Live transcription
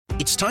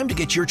It's time to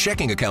get your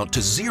checking account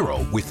to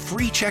zero with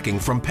free checking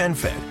from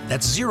PenFed.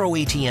 That's zero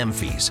ATM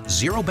fees,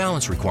 zero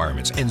balance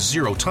requirements, and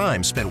zero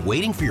time spent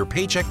waiting for your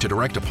paycheck to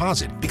direct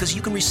deposit because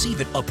you can receive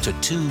it up to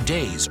 2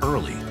 days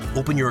early.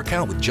 Open your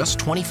account with just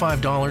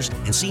 $25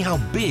 and see how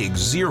big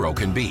zero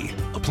can be.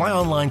 Apply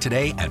online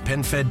today at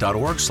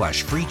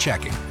PenFed.org/free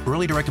checking.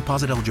 Early direct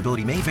deposit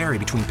eligibility may vary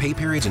between pay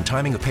periods and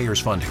timing of payers'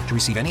 funding. To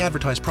receive any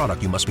advertised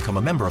product, you must become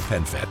a member of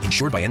PenFed,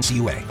 insured by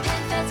NCUA.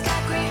 PenFed's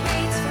got great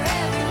rates for everyone.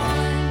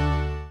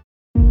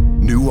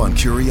 New on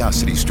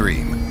Curiosity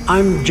Stream.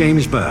 I'm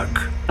James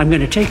Burke. I'm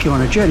going to take you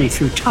on a journey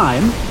through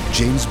time.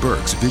 James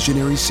Burke's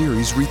visionary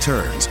series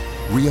returns,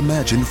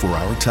 reimagined for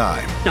our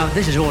time. Now,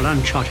 this is all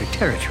uncharted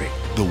territory.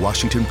 The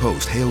Washington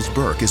Post hails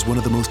Burke as one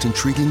of the most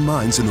intriguing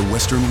minds in the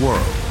Western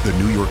world. The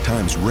New York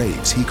Times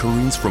raves he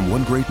careens from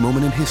one great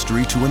moment in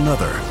history to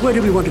another. Where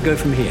do we want to go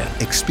from here?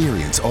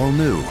 Experience all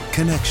new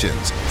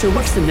Connections. So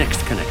what's the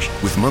next connection?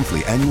 With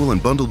monthly, annual,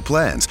 and bundled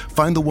plans,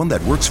 find the one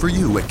that works for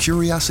you at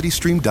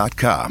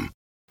CuriosityStream.com.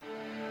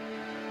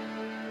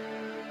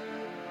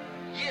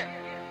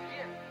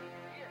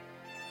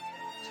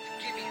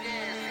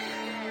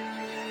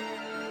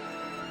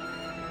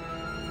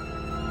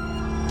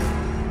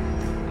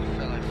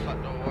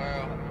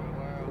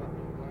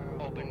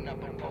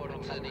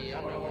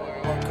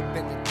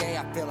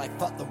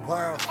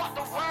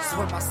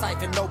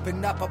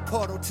 Open up a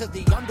portal to the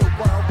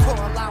underworld. Pour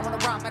a line on a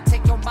rhyme and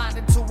take your mind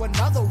into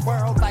another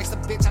world. Life's a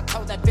bitch, I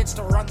told that bitch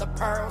to run the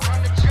pearls.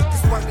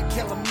 This word to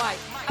kill a mic,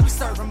 I be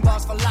serving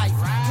bars for life.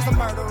 Cause the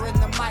murder in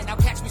the mic, now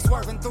catch me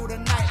swerving through the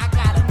night. I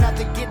got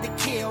another kid to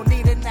kill,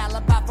 need an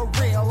alibi for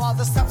real. All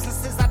the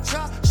substances I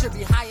chuck should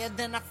be higher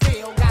than I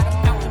feel. Got a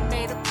mountain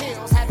made of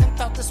pills, haven't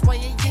felt this way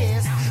in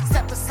years.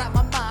 Step aside,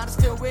 my mind is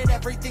filled with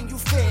everything you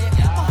fear.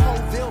 The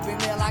whole bill been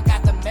ill, I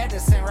got the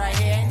medicine right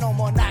here. Ain't no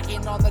more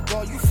knocking on the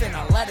door, you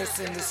finna let us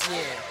in this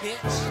year,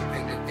 bitch.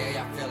 Big today,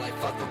 I feel like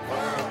fuck the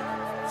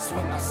world.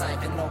 Swing my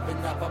siphon,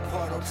 open up a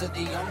portal to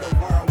the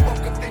underworld.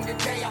 Woke up in the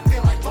day, I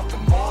feel like fuck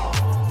them all.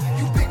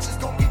 You bitches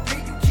gon' get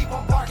beat, you keep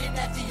on barking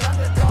at the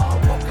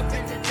underdog. Woke up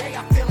in the day,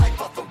 I feel like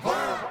fuck the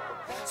world.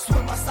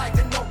 Swing my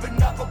siphon,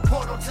 open up a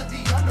portal to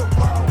the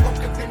underworld.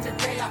 Woke up in the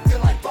day, I feel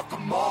like fuck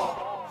them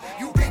all.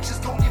 You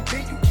bitches gon' get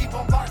beat, you keep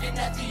on barking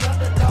at the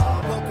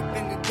underdog. Woke up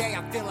in the day,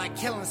 I feel like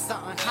killing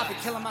something. I've been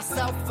killing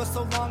myself for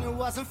so long, it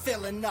wasn't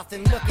feeling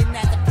nothing. Looking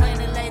at the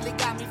planet lately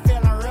got me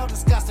feeling real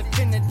disgusted.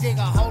 Finna dig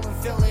a hole and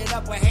fill it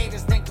up with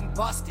haters, then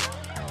combust it.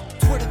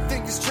 Twitter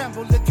fingers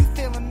tremble if you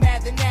feeling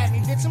mad, then at me.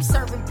 Bitch, I'm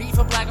serving beef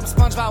for black, I'm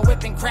SpongeBob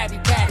whipping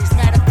Krabby Patties.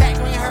 Matter of fact,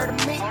 you ain't heard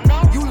of me.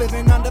 You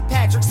living under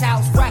Patrick's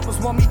house, rappers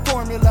want me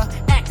formula.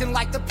 Acting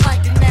like the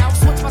plankton now.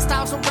 Switch my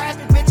styles of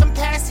rapping, bitch, I'm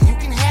passing, you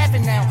can have it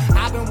now.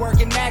 I've been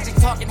working magic,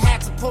 talking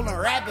hats and pulling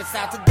rabbits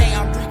out. Today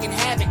I'm wreaking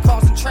havoc,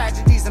 causing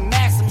tragedies in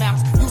mass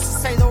amounts. Used to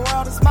say the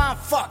world is mine,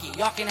 fuck it,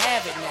 y'all can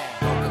have it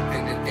now. Woke up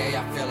in the day,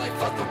 I feel like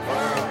fuck the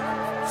world.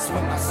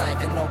 Swing my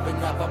siphon,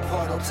 open up a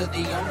portal to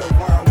the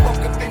underworld.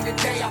 Woke up in the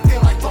day, I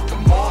feel like fuck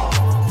them all.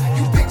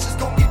 You bitches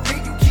gon' get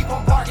beat, you keep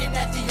on barking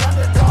at the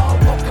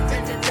underdog. Woke up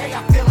in the day,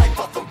 I feel like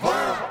fuck the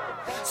world.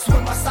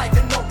 Swing my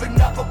siphon,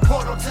 open up a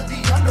portal to the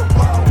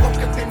underworld.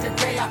 Woke up in the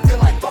day, I feel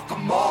like fuck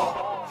them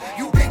all.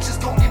 You bitches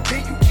gon' get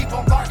beat, you keep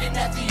on barking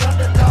at the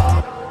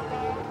underdog.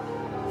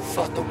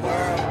 Fuck the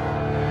world.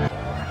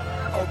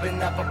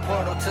 Open up a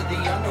portal to the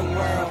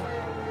underworld.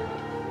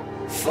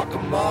 Fuck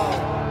them all.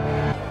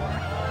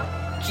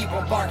 Keep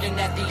on barking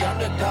at the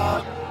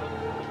underdog.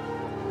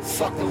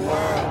 Fuck the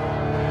world.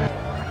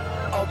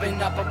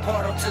 Open up a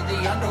portal to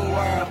the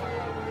underworld.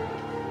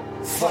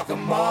 Fuck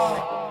them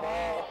all.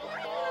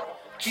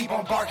 Keep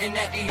on barking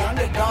at the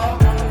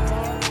underdog.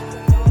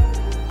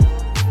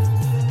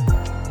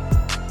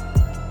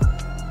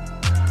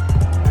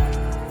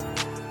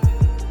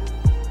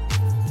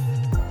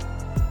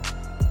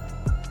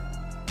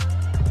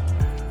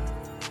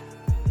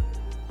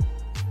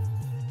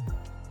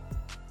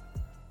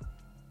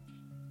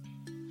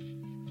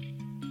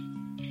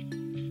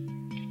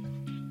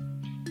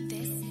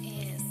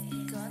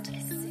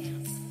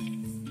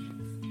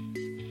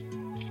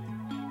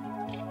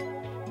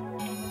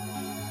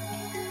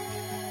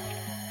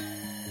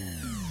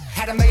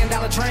 Had $1 million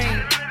dream,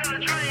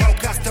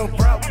 broke, I still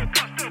broke.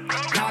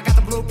 Now I got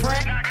the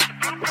blueprint,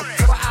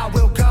 so where I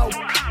will go.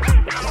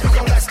 We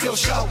gon' let skill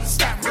show,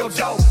 stack real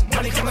dope.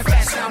 Money coming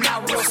fast now,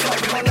 not real slow.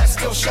 We gon' let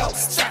skill show,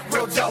 stack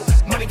real dope.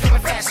 Money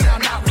coming fast now,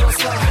 not real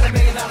slow. Had $1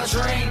 million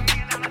dream,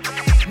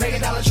 $1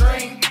 million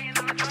dream.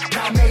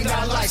 Now $1 million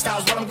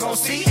lifestyle's what I'm gon'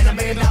 see, and $1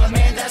 million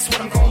man, that's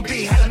what I'm gon'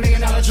 be. Had $1 million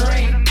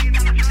dream,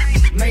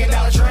 $1 million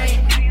dream.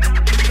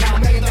 Now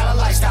 $1 million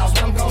lifestyle's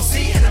what I'm gon'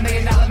 see, and $1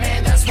 million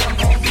man, that's what I'm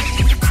gon' be.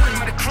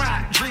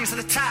 Dreams of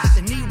the top,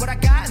 they need what I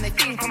got and they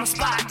think from a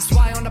spot. That's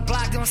why on the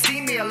block they don't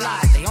see me a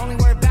lot. They only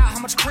worry about how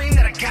much cream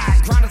that I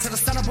got. Grinding to the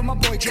sun up with my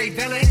boy Jay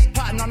Billy.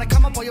 Plotting on the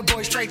come up, all your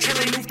boys straight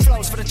chillin'. New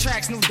flows for the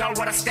tracks, new dough,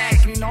 what I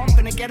stack. You know I'm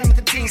finna get them with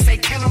the team, say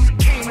kill them.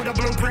 Came with a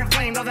blueprint,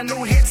 flame, all the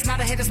new hits. Not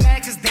a hit is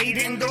mad cause they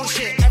didn't do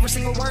shit. Every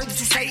single word that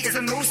you say is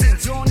a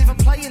nuisance. You don't even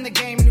play in the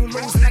game and you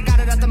lose. And I got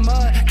it out the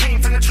mud,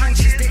 came from the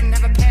trenches. Didn't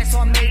have a pass so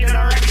I made it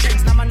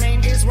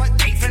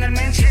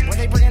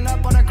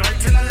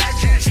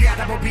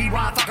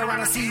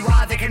see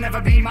why they can never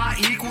be my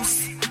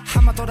equals.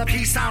 I'ma throw the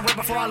peace sign right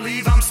before I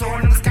leave. I'm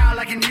soaring in the sky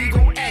like an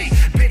eagle. Hey,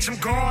 bitch, I'm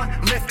gone,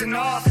 lifting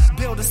off,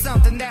 building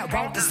something that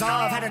won't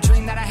dissolve. Had a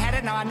dream that I had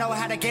it, now I know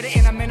how to get it.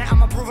 In a minute,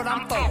 I'ma prove it,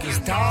 I'm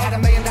focused, dog. Had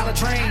 $1 million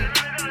dream,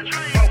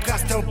 broke, I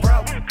still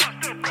broke.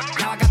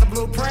 Now I got the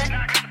blueprint,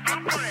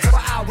 so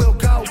I will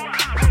go.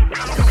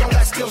 We gon'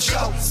 let skill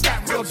show,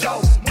 stack real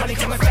dope. Money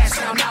coming fast,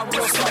 now I'm not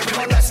real slow. We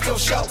gon' let skill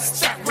show,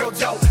 stack real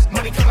dope.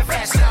 Money coming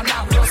fast, now I'm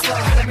not real slow.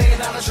 Had $1 million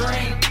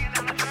dream,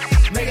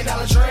 $1 million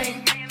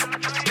dream.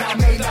 Now $1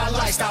 million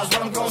lifestyle's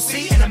what I'm gon'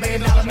 see, and $1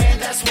 million man,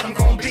 that's what I'm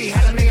gon' be.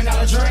 Had $1 million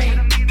dream,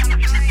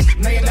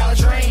 $1 million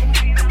dream.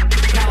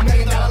 Now $1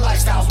 million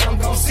lifestyle's what I'm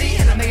gon' see,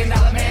 and $1 million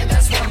man,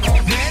 that's what I'm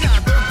gon' be. Man, I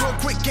burn broke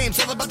quick games,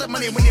 all about the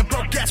money. When you're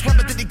broke, gas,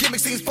 rubber, did the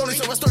gimmick seems phony.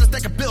 So I started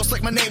stacking bills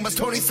like my name was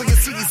Tony. Slinging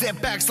CDs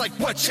and bags like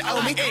what you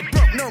owe me. Ain't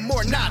broke no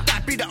more, nah,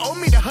 that be the owe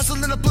me. The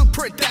hustle in the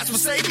blueprint, that's what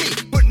saved me.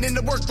 Putting in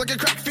the work like a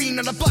crack fiend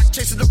on the block,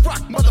 chasing the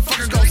rock,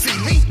 motherfucker gon' see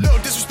me. No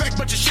disrespect,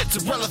 but your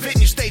shit's irrelevant.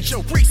 Your stage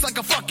show freaks like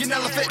a fucking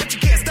elephant. But you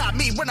can't stop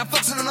me when I'm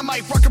flexing on the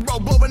mic, rock and roll,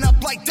 blowing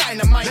up like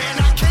dynamite. Man,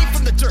 I came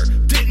from the dirt,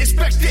 didn't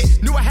expect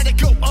it. Knew I had to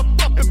go up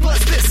and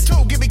bust this.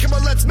 Toe, give me, come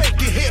on, let's make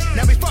it hit.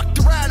 Now we fucked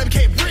around and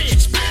became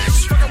rich,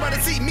 bitch. Fuck around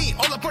and see me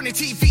all up on your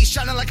TV,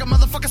 shining like a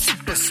motherfucking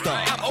superstar.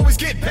 I always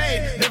get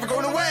paid, never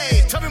going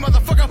away. Tell me,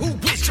 motherfucker, who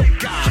is your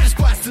guy? I'm just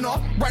blasting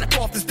off, right up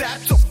off the stat.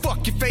 So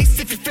fuck your face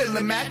if you're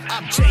feeling mad.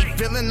 I'm Jay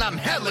Villain, I'm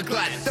hella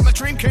glad that my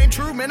dream came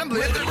true, man, I'm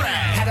living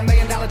rad. Had $1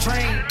 million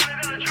dream,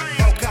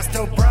 broke, I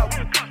still broke.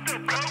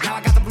 Now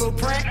I got the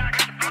blueprint,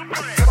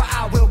 so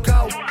I will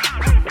go.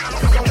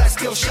 We gon' let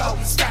skill show,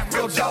 stack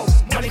real dope.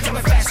 Money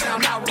coming fast, now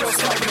I'm not real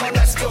slow. We gon'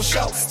 let skill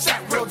show,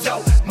 stack real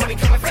dope. Money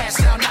coming fast,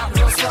 now I'm not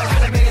real slow.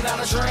 Had $1 million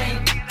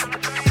dream,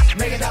 $1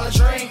 million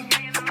dream.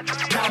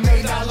 Now $1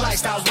 million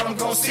lifestyle's what I'm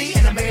gon' see,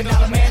 and $1 million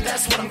man,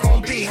 that's what I'm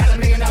gon' be. Had $1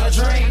 million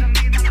dream,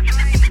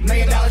 $1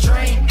 million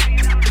dream.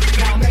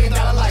 Now $1 million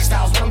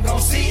lifestyle's what I'm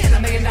gon' see, and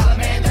 $1 million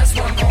man, that's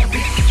what I'm gon'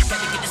 be.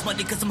 Gotta get this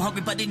money cause I'm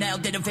hungry, buddy, now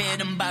that I've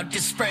had, I'm about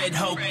to spread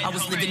hope. I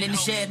was living in the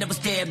shed, I was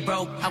dead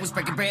broke. I was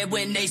breaking bread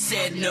when they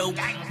said no.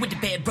 With the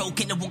bed broke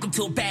and I woke up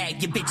to a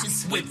bag. Your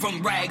bitches went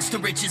from rags to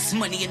riches.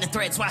 Money in the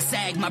threads, why I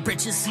sag my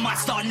britches. My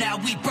star now,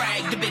 we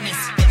brag the business.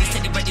 Steady,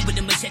 steady, ready with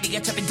a machete. I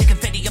chop into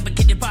confetti, I'm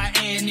beginning by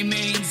any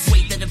means.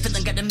 Wait that I'm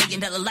feeling, got $1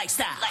 million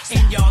lifestyle.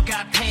 And y'all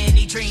got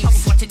penny dreams. I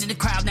was watching in the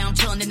crowd, now I'm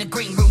chilling in the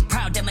green room.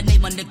 Proud that my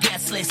name on the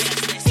guest list.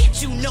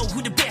 Bitch, you know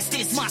who the best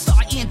is. My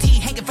star ENT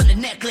hanging from the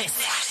necklace.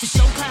 The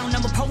show clown,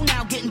 I'm a pro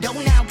now, getting dough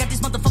now. Got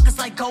these motherfuckers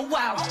like, oh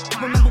wow.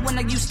 Remember when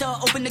I used to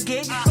open the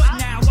gig? But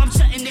now I'm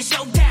shutting this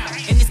show down.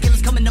 And this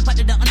killer's coming up out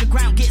of the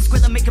underground. Getting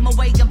skrilla, making my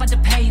way, I'm about to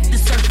pave the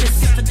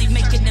surface. Definitely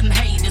making them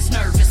haters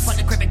nervous. For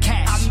the grip of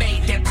cash, I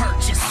made that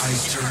purchase.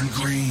 Eyes turn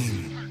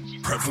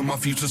green. Prep for my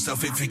future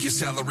self, 8-figure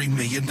salary, $1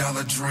 million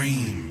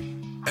dream.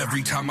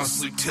 Every time I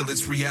sleep till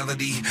it's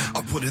reality,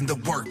 I put in the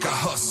work, I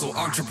hustle,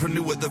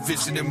 entrepreneur with a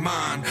vision in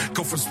mind.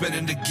 Go from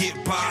spending to get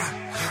by,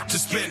 to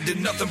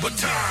spending nothing but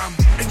time.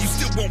 And you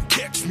still won't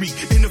catch me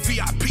in the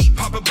VIP,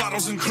 popping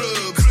bottles in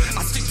clubs.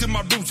 I stick to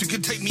my roots, you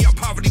can take me out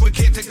poverty, but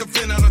can't take the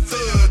fin out of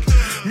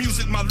thug.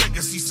 Music my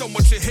legacy, so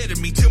much ahead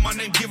of me, till my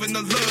name given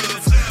the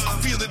love.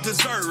 I feel it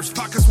deserves,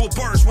 pockets will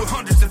burst with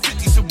hundreds and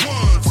fifties and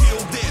ones.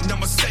 Till then,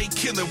 I'ma stay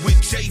killing with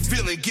Jay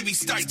Villain, give me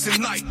stites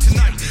and light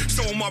tonight.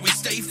 Show them why we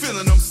stay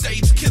feeling them,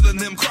 stage killing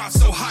them, cry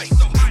so hype.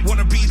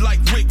 Wanna be like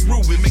Rick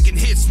Rubin, making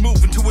hits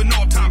moving to an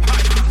all-time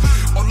height.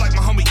 Or like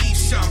my homie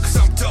Eshawn, cause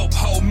I'm dope,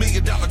 whole $1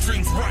 million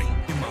dreams right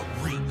in my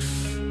reach.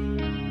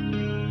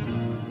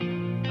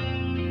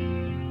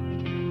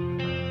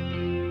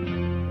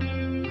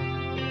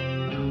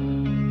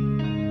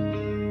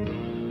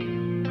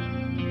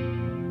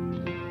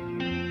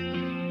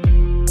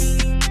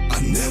 I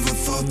never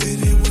thought that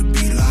it would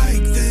be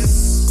like this.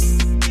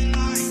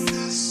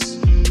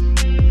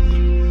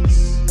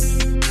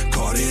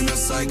 Caught in a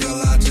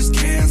cycle, I just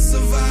can't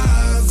survive.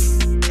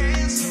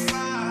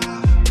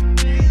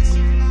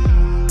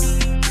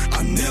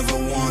 I never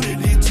wanted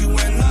it to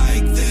end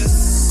like this.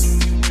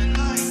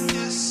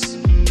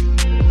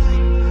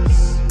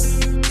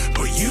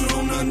 But you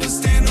don't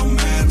understand, don't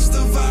match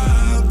the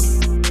vibe.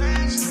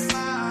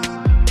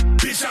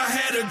 Bitch, I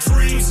had a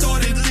dream,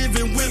 started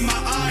living with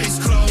my eyes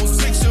closed.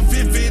 Picture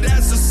vivid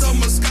as the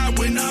summer sky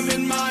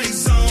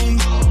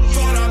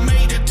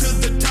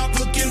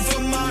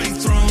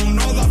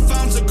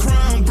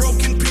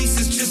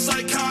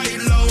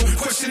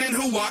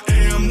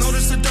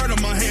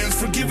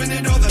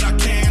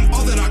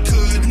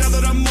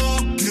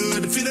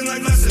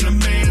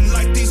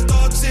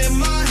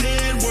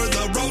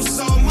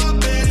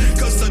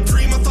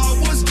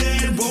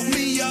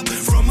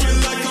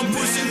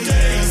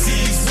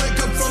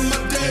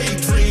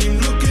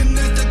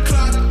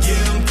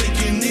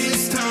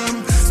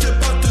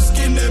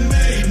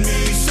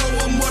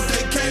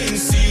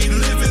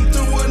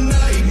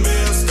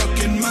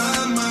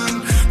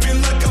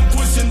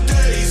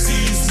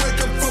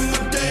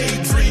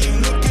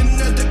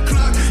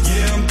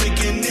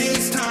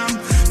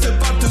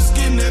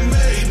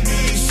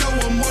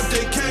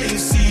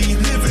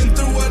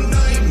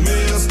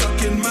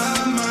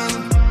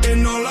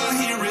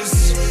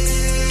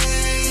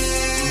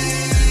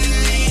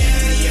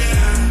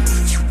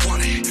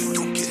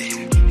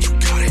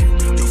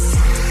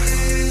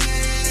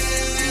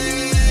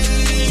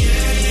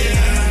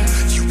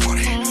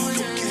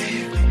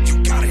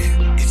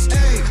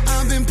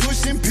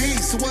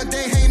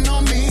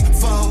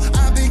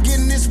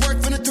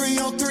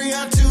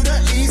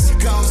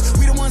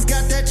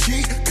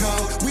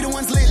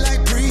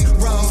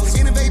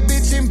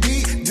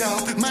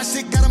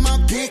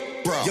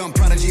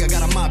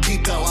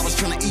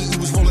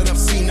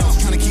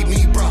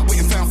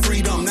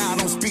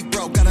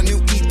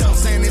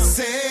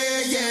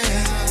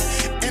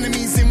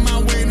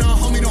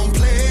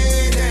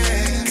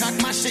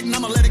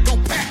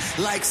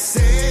like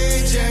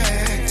Sage.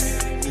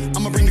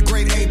 I'ma bring the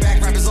grade A back.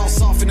 Rappers all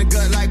soft in the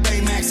gut like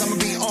Baymax. I'ma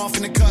be off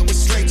in the cut with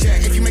straight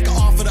jack. If you make an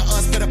offer to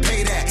us, better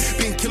pay that.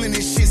 Been killing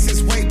this shit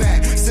since way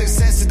back.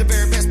 Success is the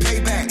very best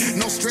payback.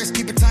 No stress,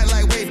 keep it tight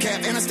like wave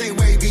cap. And I stay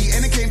wavy,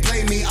 and it can't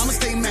play me. I'ma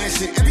stay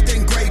mashing,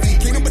 everything gravy.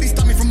 Can't nobody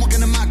stop me from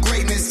walking in my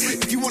greatness.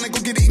 If you wanna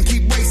go get it and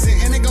keep racing,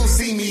 and they gon'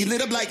 see me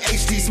lit up like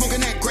HD, smoking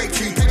that grape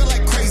tree, paper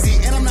like crazy.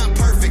 And I'm not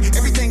perfect,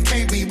 everything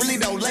can't be. Really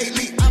though,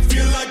 lately I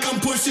feel like I'm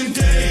pushing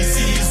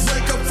daisies.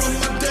 Wake up from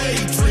my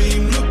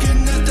daydream, looking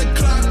at the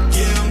clock.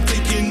 Yeah, I'm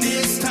thinking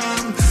it's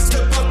time.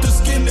 Step out the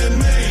skin that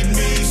made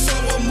me.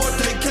 Show them what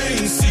they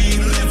can't see.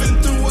 Living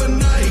through a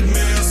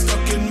nightmare,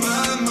 stuck in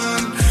my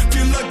mind.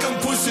 Feel like I'm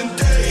pushing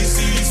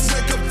daisies.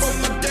 Wake up from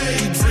my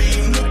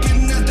daydream,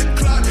 looking at the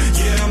clock.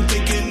 Yeah, I'm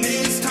thinking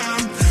it's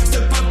time.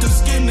 Step out the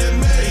skin that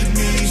made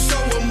me.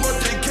 Show them what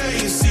they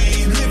can't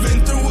see.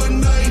 Living through a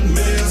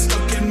nightmare,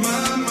 stuck in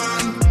my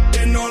mind.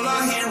 And all I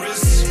hear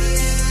is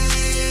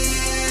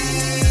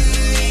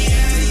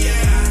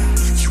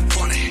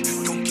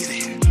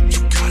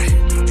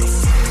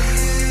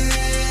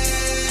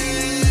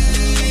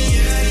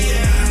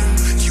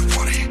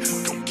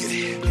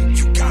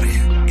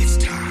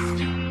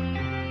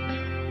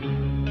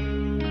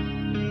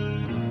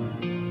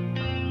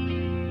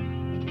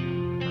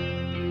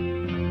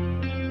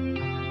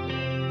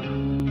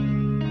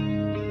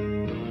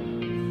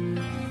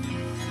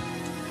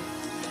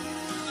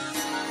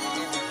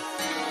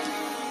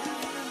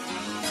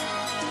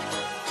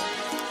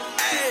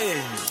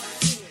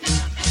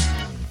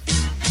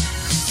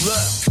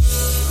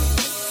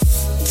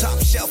top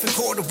shelf and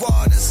quarter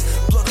waters.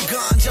 Blow the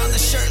ganja on the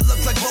shirt,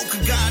 look like Boca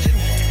Garden.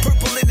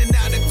 Purple in and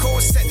out of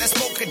corset, that's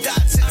polka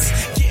dots. It's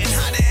getting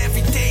hotter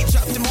every day,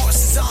 drop them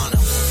horses on them.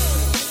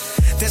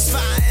 There's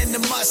fire in the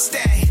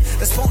Mustang.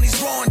 There's ponies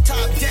roaring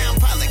top down,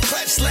 pilot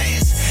clutch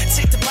lanes.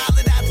 Take the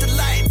pilot out the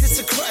light, this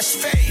a crush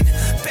fade.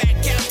 Back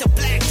out the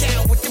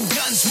blackout with them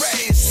guns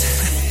raised.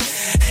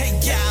 Hey,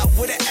 y'all,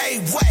 with an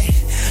A-way.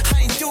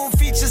 I ain't doing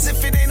features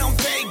if it ain't on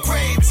pay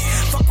grades.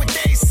 Fuck what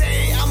they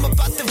say, I'm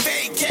about to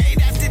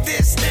vacate. After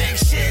this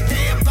next shit,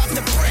 they about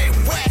to pray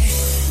way.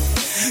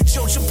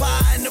 Jojo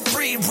Pie in the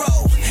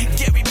pre-roll.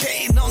 Gary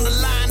Payton on the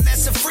line,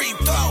 that's a free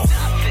throw.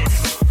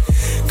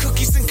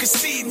 Cookies and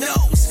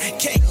casinos.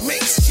 Cake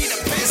mix,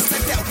 cheetah piss,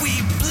 let that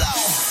weed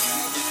blow.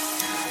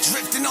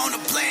 Drifting on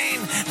a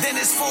plane, then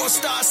it's 4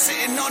 stars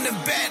sitting on the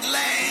bed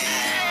lane.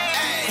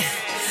 Ay,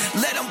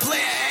 let them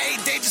play A,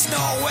 they just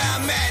know where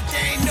I'm at.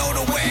 They ain't know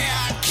the way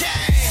I came.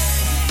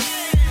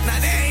 Now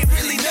they ain't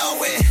really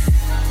know it.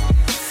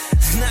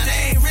 Now they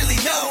ain't really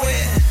know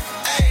it.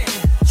 Ay,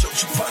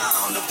 Jojo Pie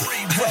on the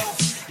pre-roll.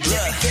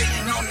 Look,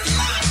 getting on the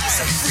line,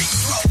 that's a free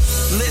throw.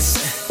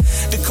 Listen,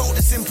 the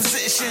coldest in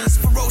positions,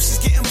 ferocious,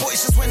 getting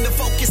boisterous when the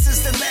focus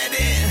is to let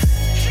in.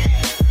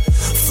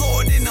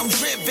 Floored and I'm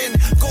driven,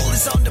 goal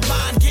is on the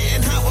mind,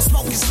 getting high while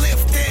smoke is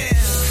lifting.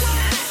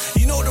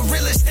 You know the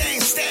realest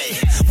things stay.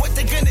 What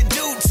they gonna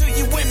do to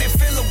you when they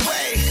feel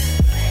away?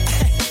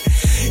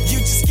 You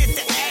just get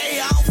the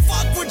A, I don't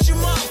fuck with you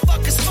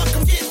motherfuckers, fuck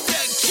them, get the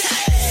K.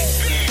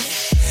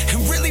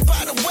 And really,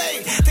 by the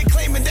way, they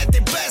claiming that they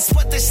best,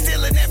 but they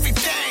stealing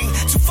everything.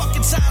 2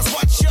 fucking times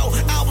watch your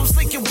albums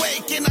leaking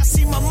wake, and I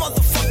see my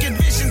motherfucking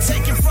vision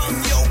taken from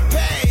your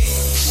page.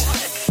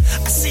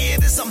 I see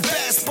it as I'm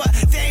best, but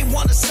they ain't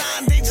wanna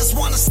sign, they just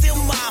wanna steal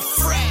my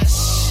fresh.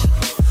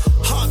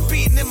 Heart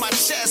beating in my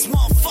chest,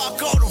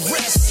 motherfucker, all the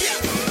rest, yeah,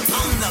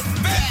 I'm the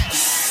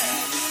best.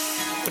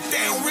 But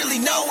they don't really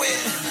know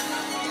it.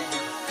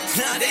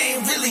 Nah, they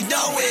ain't really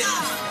know it.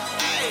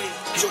 Hey,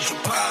 Jojo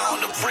Pie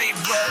on the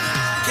pre-roll.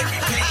 Get me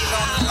paid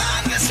on the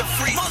line, that's a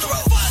free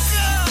throw.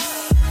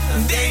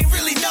 They ain't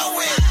really know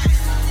it.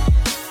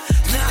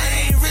 Nah, they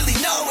ain't really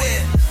know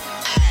it.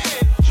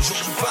 Hey,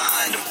 Jojo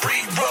Pie on the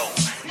pre-roll.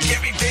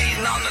 Get me paid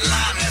on the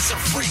line, that's a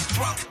free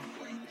throw.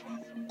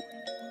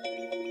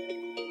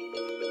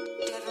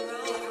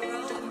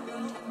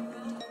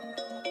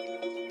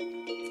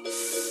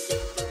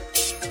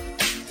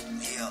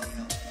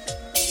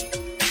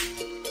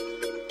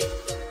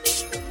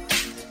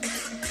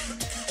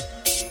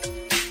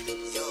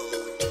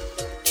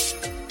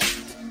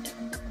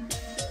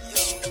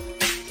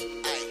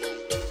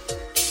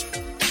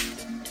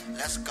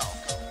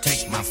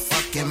 Take my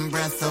fucking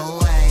breath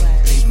away.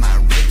 Leave my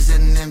ribs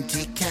an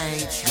empty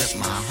cage. Rip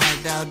my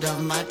heart out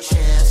of my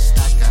chest.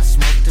 I got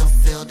smoke to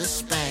fill the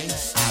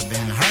space. I've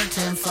been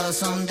hurting for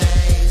some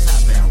days.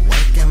 I've been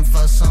working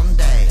for some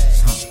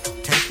days.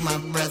 Take my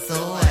breath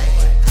away.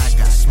 I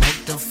got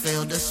smoke to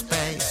fill the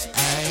space.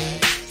 Ay,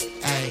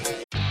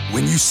 ay.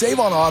 When you save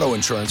on auto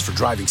insurance for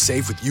driving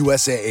safe with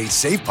USAA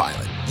Safe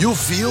Pilot, you'll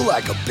feel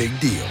like a big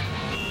deal,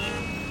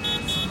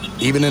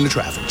 even in a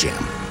traffic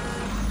jam.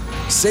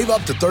 Save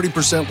up to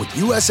 30% with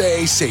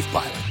USAA Safe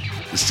Pilot.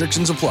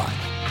 Restrictions apply.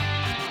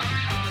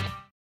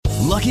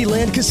 Lucky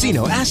Land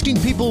Casino, asking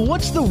people,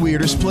 what's the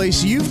weirdest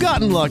place you've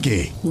gotten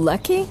lucky?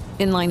 Lucky?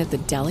 In line at the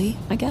deli,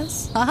 I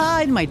guess?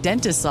 Aha, in my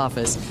dentist's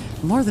office.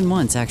 More than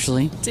once,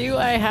 actually. Do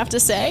I have to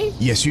say?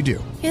 Yes, you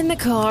do. In the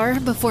car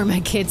before my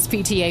kids'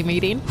 PTA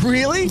meeting.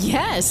 Really?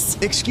 Yes.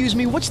 Excuse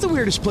me, what's the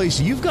weirdest place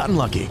you've gotten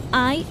lucky?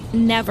 I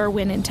never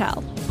win and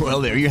tell.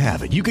 Well, there you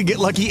have it. You can get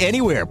lucky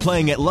anywhere,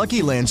 playing at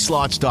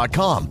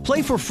LuckyLandSlots.com.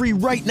 Play for free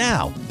right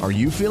now. Are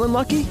you feeling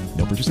lucky?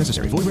 No purchase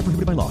necessary. Void where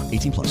prohibited by law.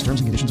 18 plus.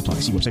 Terms and conditions apply.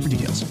 See website for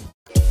details.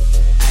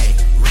 Hey,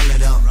 roll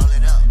it up.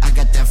 I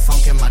got that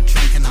funk in my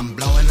trunk and I'm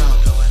blowing up.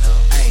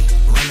 Hey,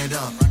 run it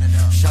up.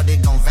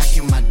 Shawty gon'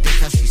 vacuum my dick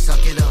 'cause she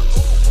suck it up.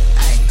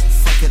 Hey,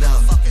 fuck it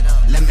up.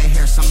 Let me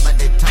hear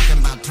somebody talking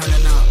about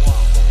turning up.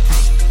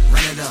 Hey,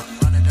 run it up.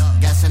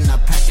 Gas in the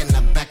pack in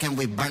the back and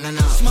we burning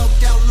up.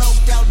 Smoked out,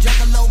 loped out,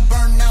 juggalo,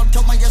 burn out.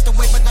 Told my ass to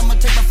wait, but I'ma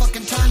take my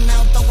fucking turn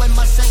now. Throwing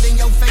my set in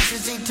your face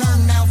is eternal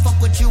now. Fuck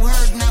what you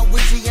heard now,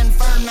 Ouija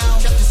Inferno.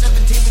 Chapter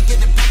 17, we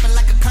get it poppin'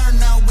 like a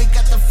kernel. We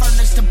got the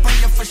furnace to burn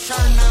you for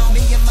sure now.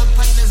 Me and my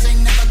partners ain't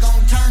never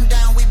gon' turn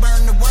down. We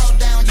burn the world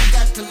down, you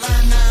got to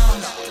learn now.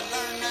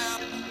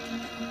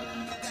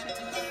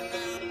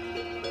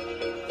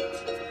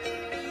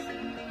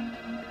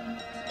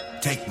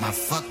 Take my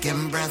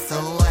fucking breath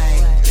away.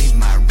 Leave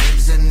my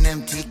ribs an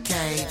empty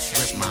cage.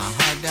 Rip my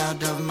heart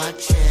out of my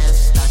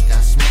chest. I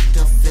got smoke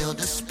to fill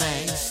the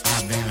space.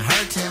 I've been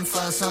hurting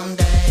for some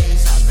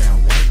days. I've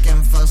been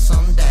working for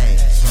some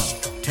days.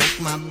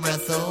 Take my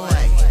breath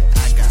away.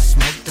 I got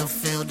smoke to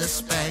fill the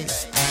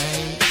space.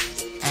 Ay,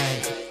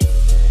 ay,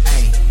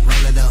 ay,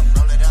 roll it up.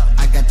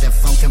 I got that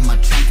funk in my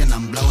trunk and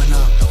I'm blowing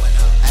up.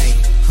 Ay,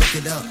 hook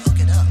it up.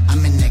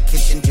 I'm in the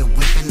kitchen, you're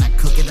whipping, I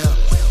cook it up.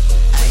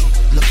 Ay,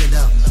 look it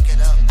up.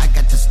 I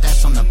got the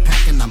stats on the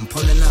pack and I'm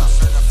pulling up.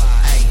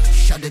 Ay,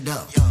 shut it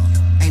up.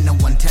 Ain't no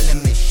one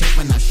telling me shit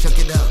when I shook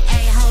it up.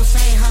 Ay ho,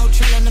 say ho,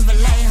 chillin' in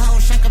Vallejo.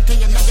 Shake up to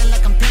your nugget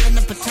like I'm peeling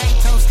a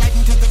potato.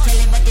 Sliding to the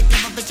telly, but they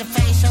give a bitch a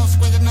facial.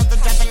 Squeeze another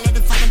drop and let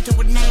it fall into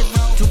a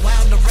navel. Too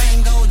wild to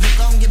rain go, you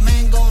gon' get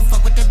mango.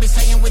 Fuck what they be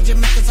saying, would you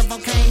make us a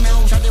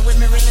volcano? Shut it with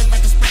me really,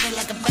 but to spread it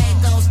like a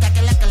bagel. Stack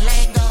it like a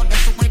Lego,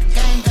 that's the way the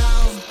game goes.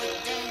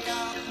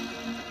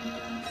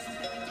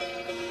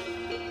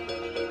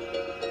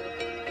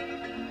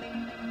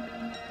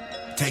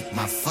 Take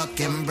my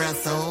fucking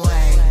breath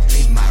away.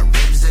 Leave my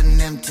ribs an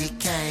empty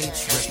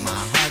cage. Rip my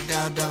heart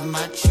out of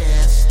my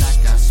chest. I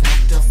got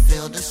smoke to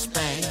fill the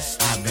space.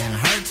 I've been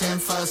hurting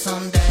for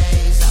some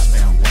days. I've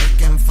been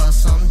working for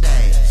some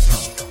days.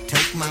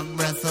 Take my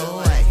breath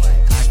away.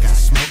 I got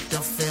smoke to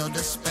fill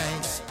the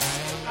space.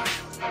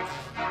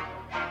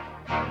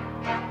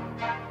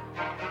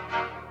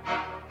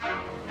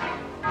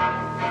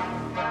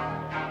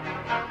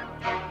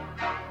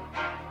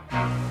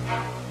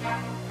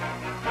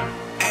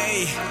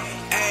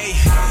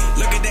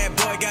 Look at that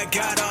boy, got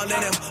God all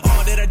in him.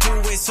 All that I do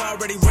is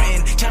already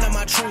written. Telling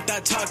my truth, I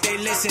talk, they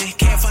listen.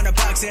 Can't find a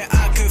box that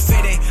I could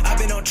fit in. I've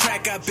been on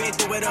track, I've been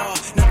through it all.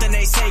 Nothing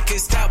they say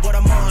could stop what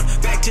I'm on.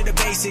 Back to the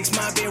basics,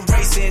 mind been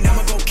racing.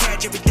 I'ma go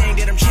catch everything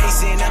that I'm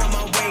chasing. Out of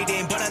my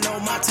waiting, but I know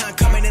my time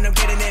coming and I'm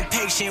getting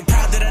impatient.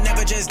 Proud that I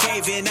never just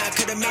gave in. I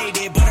could've made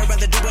it, but I'd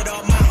rather do it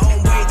all my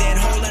own way than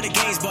whole lot of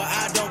games, but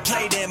I don't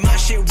play them. My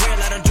shit real,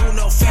 I don't do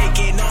no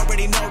faking.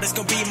 Already know this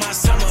gon' be my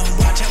summer.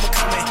 Watch how I'm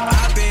coming.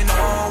 I've been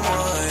on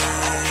one.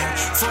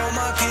 For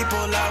my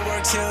people, I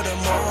work till the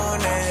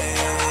morning.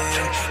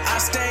 I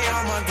stay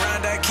on my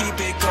grind, I keep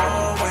it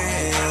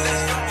going.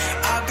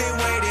 I've been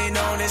waiting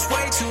on this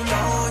way too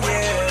long,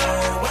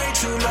 yeah. Way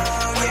too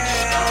long,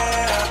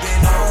 yeah. I've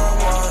been on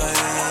one.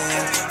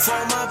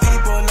 For my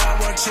people, I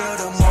work till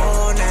the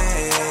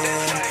morning.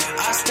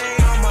 I stay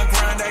on my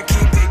grind, I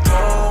keep it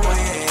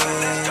going.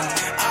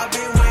 I've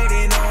been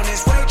waiting on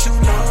this way too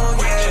long,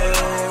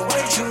 yeah.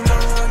 Way too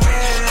long,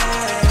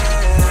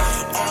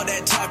 yeah. All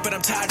that talk, but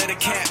I'm tired of the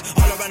cap.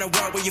 The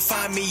world where you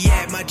find me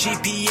at. My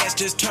GPS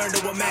just turned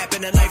to a map,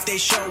 and the life they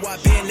show I've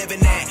been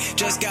living at.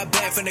 Just got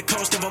back from the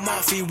coast of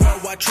Amalfi.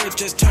 Worldwide trips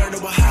just turned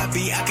to a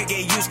hobby. I could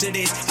get used to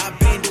this. I've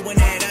been doing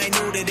that, I ain't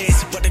new to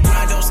this. But the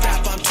grind don't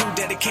stop, I'm too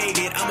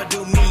dedicated. I'ma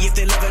do me if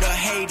they love it or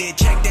hate it.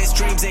 Check their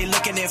streams, they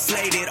looking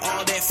inflated.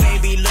 All that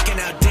fame be looking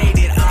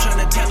outdated. I'm trying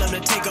to tell them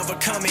to take over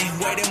coming.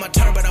 Waiting my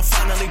turn, but I'm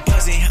finally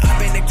buzzing. I've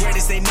been the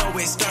greatest, they know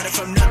it. Started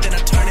from nothing,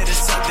 I turned it to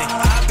something.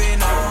 I've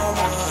been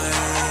on one.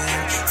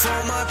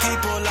 For my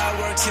people, I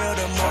work till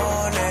the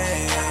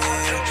morning.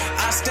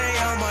 I stay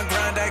on my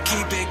grind, I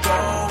keep it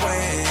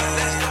going.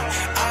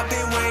 I've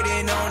been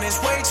waiting on this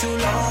way too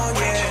long,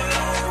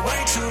 yeah.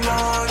 Way too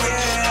long,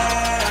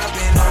 yeah. I've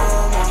been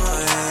on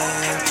one.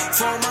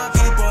 For my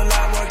people,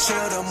 I work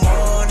till the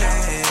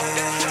morning.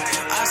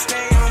 I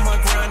stay on my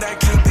grind, I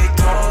keep it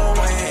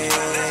going.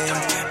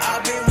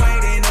 I've been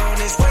waiting on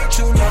this way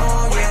too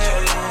long,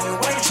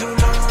 yeah. Way too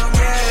long,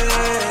 yeah.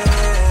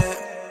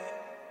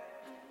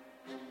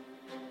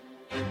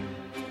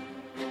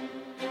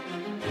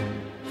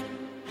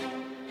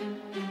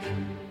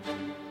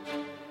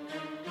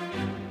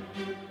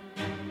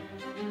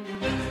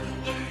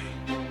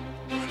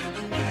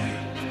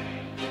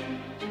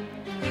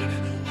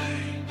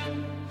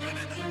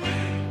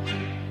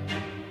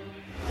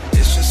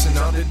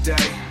 Another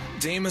day,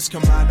 Demons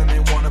come out and they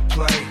wanna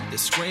play. They're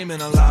screaming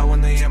aloud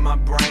when they in my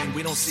brain.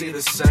 We don't see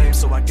the same,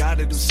 so I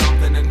gotta do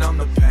something to numb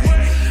the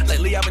pain.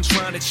 Lately I've been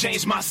trying to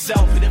change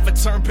myself, but if I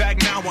turn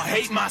back now I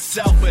hate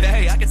myself. But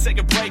hey, I can take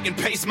a break and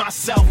pace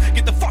myself.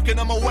 Get the fuck out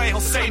of my way, I'll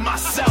save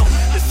myself.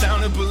 It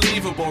sounded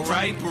believable,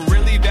 right? But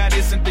really that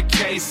isn't the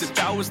case. If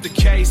that was the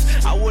case,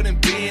 I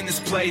wouldn't be in this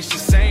place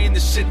just saying the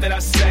shit that I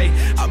say.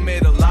 I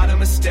made a lot of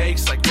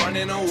mistakes, like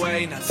running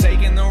away, not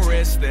taking the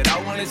risk that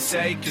I wanna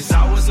take, cause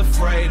I was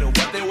afraid of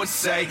what they would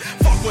say.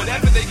 Fuck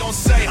whatever they gon'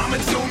 say, I'ma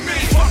do me.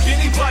 Fuck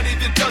anybody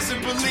that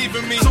doesn't believe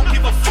in me. Don't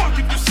give a fuck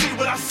if you see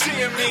what I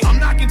see in me. I'm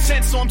not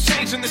content, so I'm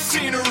changing the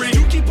scenery.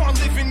 You keep on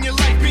living your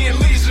life being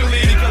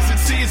leisurely, because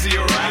it's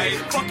easier, right?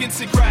 Fuck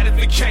instant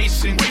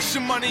gratification, waste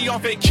your money on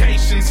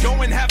vacations, go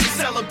and have a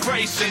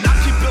celebration. I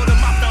keep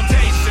building my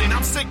foundation,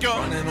 I'm sick of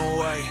running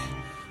away.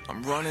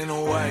 I'm running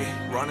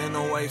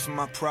away from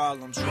my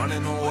problems,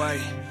 running away.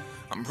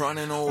 I'm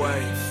running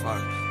away,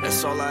 fuck,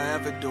 that's all I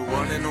ever do,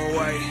 running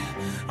away.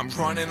 I'm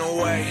running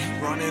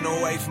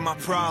away from my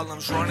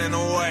problems, running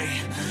away.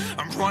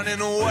 I'm running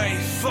away,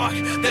 fuck,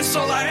 that's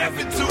all I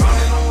ever do,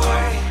 running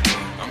away.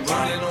 I'm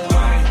running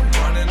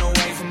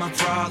away from my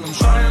problems,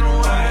 running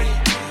away.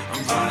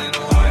 I'm running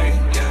away,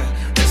 yeah,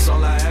 that's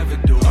all I ever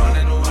do,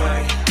 running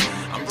away.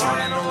 I'm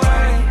running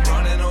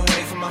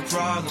away from my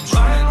problems,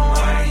 running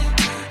away.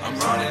 I'm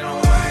running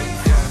away,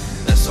 yeah,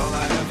 that's all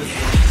I ever do.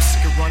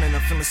 Running,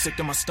 I'm feeling sick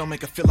to my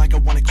stomach. I feel like I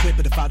wanna quit,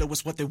 but if I do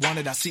was what they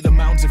wanted, I see the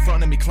mountains in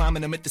front of me,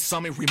 climbing them at the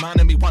summit,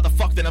 reminding me why the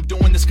fuck that I'm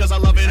doing this, cause I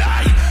love it.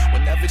 I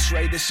would never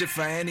trade this shit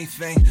for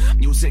anything.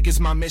 Music is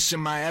my mission,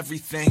 my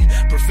everything.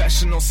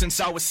 Professional since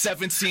I was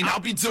 17,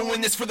 I'll be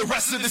doing this for the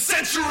rest of the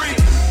century.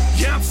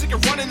 Yeah, I'm sick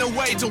of running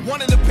away, don't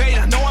wanna debate.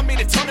 I know I made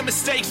a ton of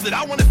mistakes that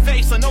I wanna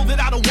face. I know that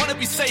I don't wanna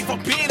be safe,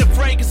 I'm being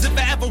afraid, cause if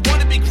I ever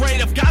wanna be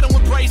great, I've gotta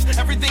embrace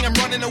everything I'm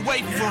running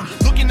away from.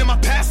 Looking in my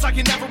past, I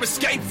can never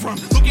escape from.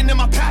 Looking in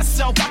my past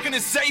self, I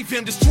couldn't save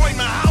him. Destroyed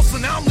my house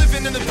and now I'm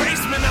living in the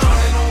basement. I'm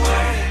running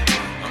away,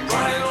 I'm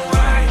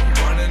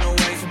running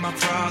away from my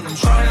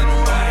problems, running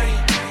away.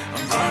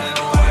 I'm running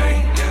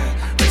away,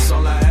 yeah, that's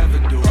all I ever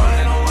do,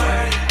 running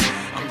away.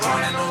 I'm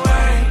running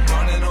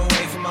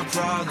away from my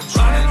problems,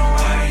 running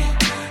away.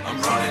 I'm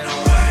running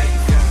away,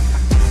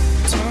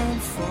 yeah. Time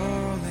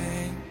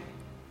falling,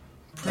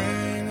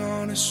 praying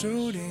on a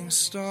shooting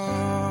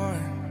star.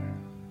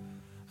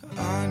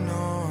 I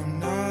know I'm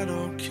not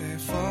okay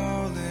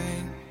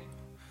falling.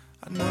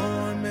 I know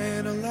I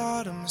made a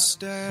lot of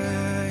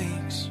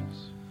mistakes.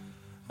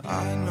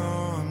 I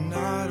know I'm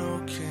not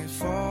okay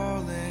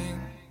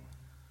falling.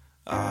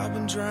 I've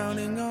been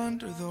drowning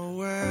under the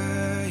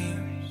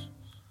waves.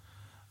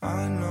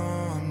 I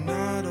know I'm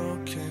not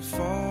okay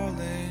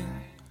falling.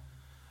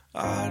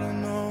 I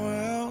don't know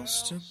where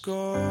else to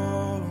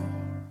go.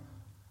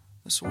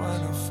 That's when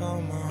I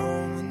found my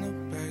home in the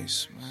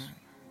basement.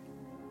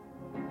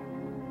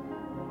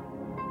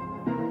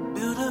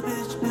 Build a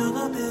bitch, build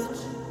a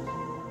bitch.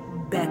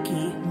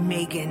 Becky,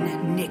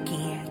 Megan,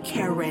 Nikki,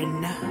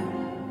 Karen.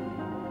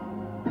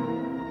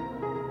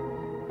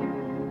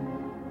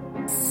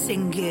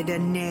 Sing it a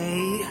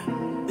nay.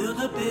 Build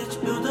a bitch,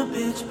 build a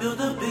bitch, build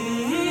a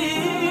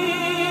bitch.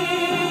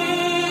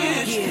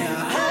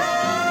 Yeah.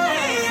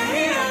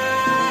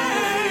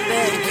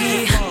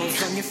 Becky.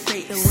 On your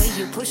face. The way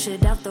you push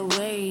it out the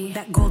way.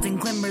 That golden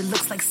glimmer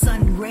looks like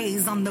sun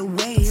rays on the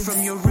waves.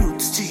 From your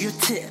roots to your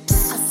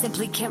tips. I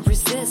simply can't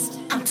resist.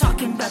 I'm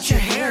talking about your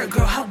hair,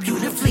 girl, how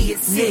beautifully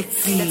it's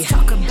nifty. Let's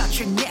talk about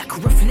your neck,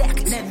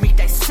 reflect, let me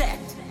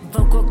dissect.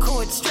 Vocal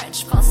cord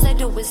stretch,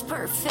 falsetto is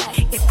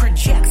perfect. It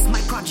projects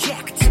my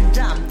project, and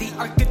I'm the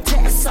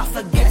architect.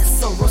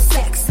 Esophagus, oral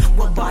sex,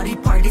 what body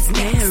part is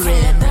next?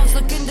 Bones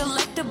looking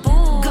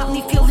delectable, got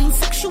me feeling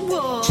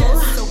sexual.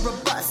 Chest so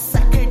robust,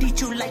 I could eat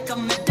you like a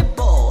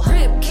medible.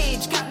 Rib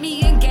cage got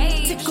me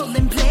engaged, tickle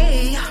and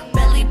play.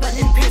 Belly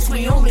button pierce,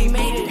 we only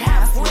made it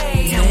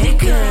halfway. Down we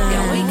go,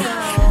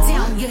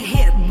 down your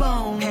hip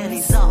bone.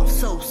 Panties off,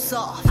 so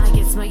soft. I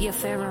can smell your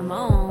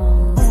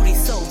pheromone. Booty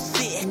so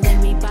thick,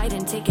 let me bite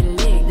and take a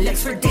lick.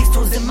 Legs for days,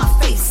 toes in my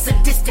face,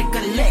 sadistic,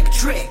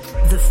 electric.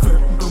 The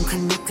foot bone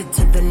connected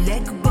to the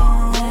leg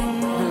bone.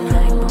 The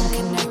leg bone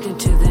connected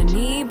to the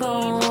knee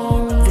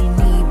bone. The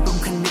knee bone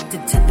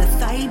connected to the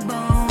thigh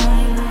bone.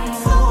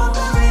 So I'm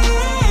every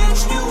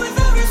inch, you with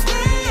every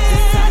stitch.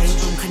 The thigh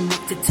bone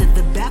connected to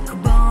the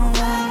backbone. The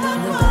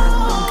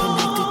backbone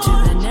connected to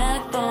the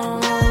neck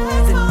bone.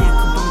 The neck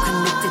bone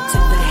connected to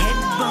the head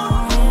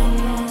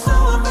bone. So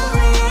I'm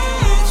every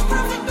inch,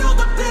 perfect build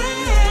a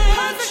bitch.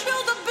 Perfect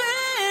build a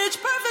bitch.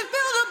 Perfect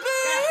build a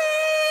bitch.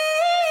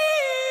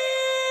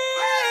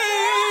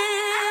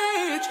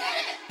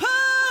 Perfect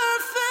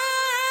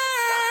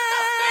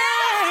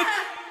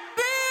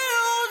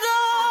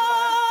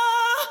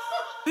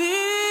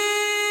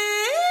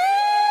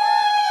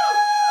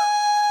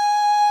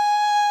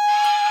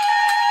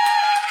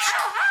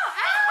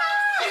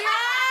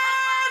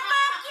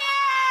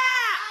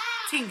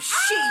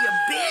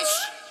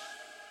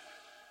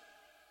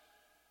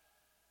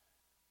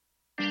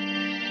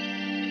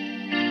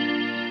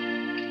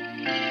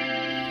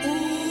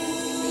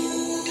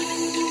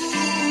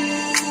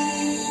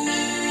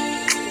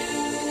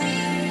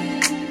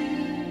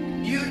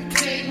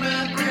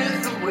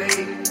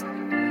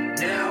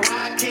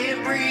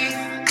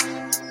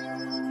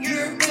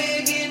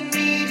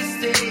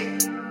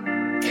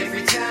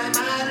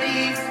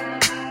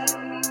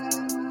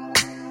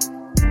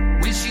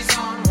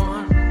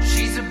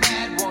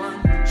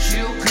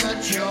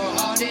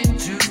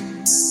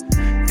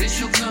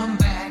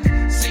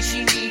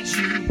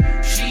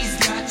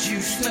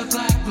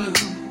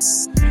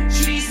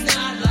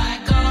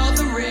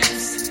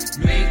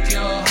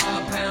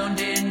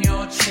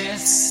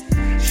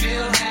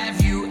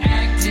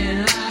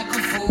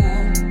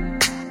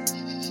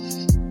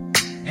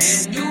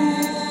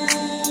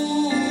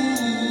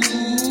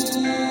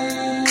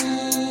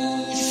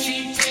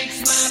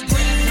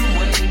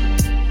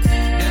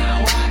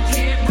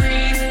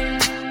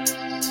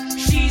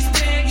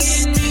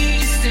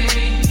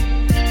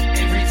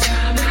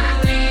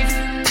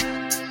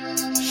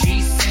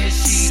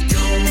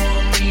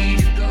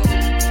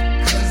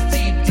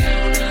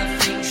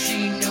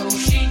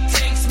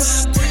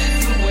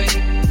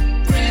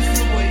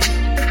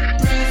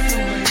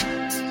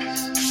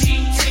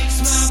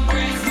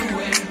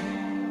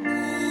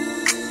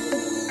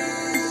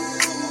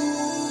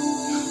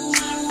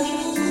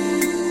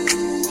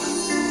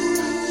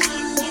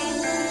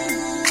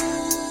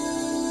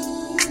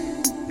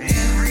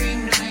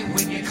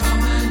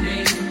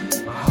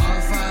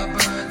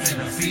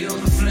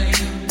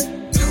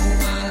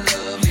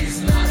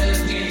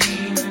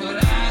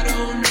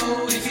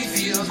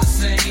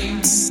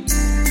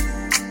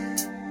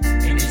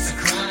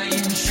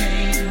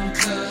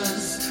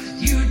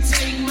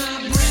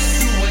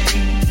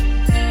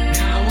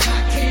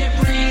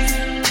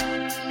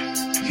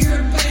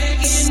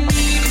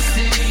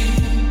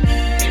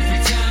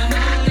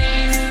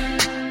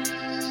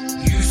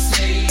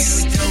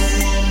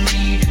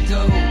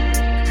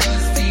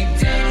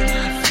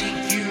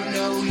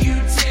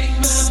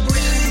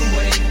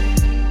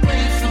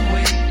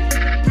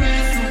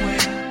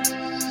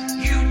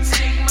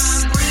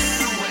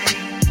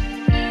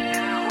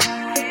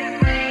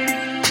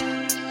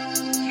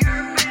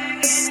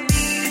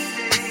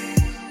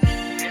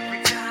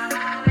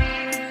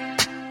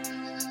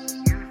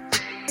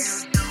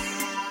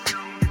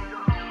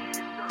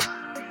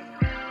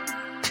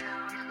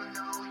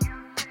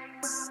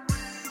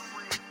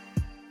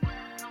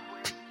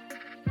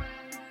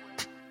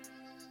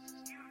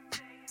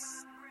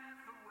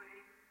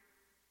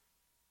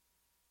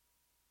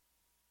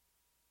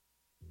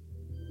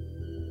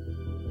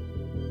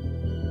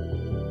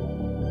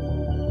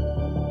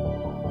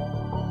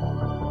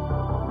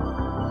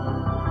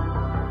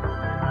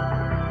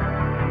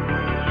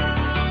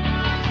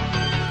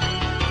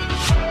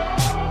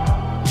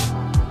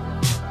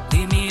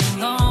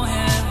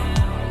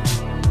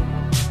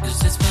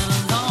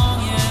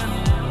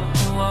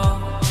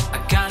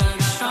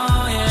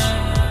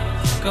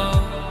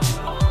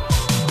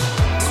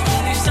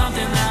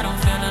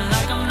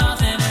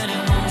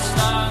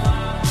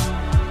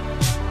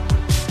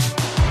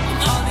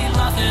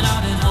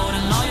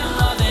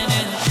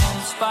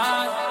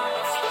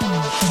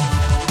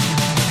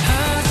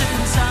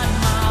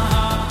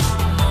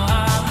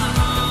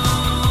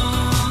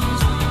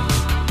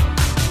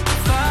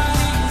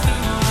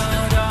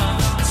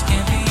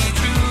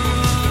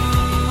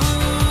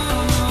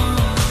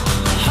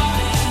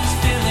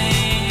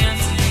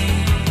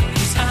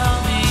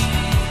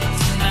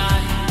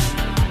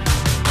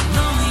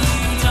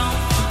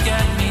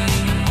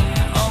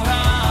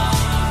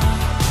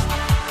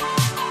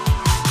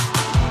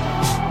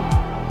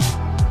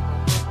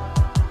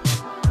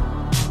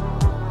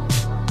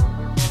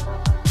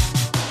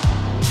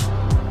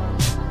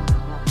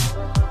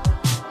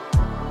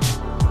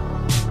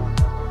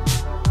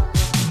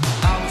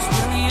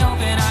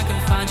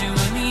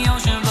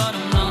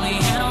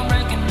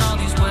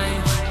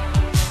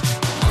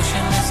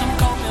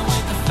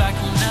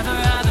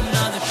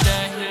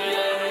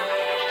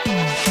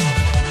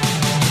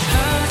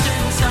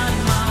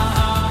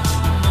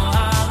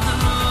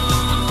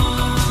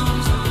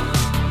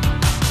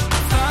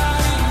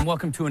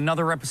welcome to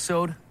another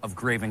episode of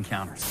Grave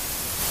Encounters.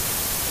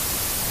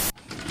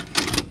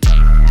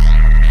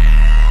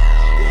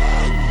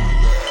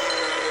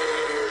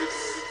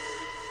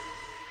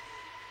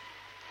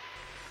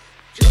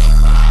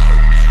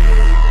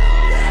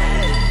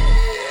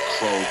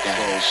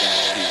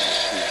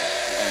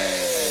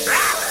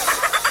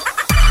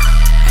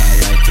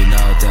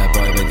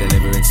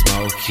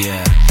 Smoke,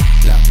 yeah.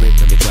 Black whip,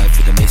 let me drive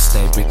through the mist.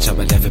 Stay rich, I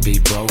will never be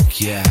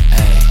broke, yeah.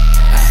 Ay,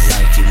 act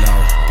like you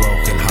know.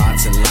 Broken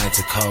hearts and lines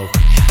of coke.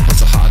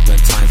 Hustle hard when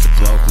times are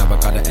broke. Now I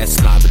got an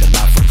S-line with a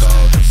mouth of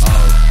gold.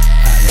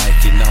 Oh, act like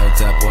you know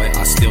that boy,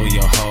 I'll steal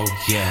your hoe,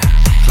 yeah.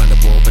 Climb the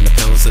wall when the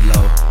pills are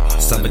low.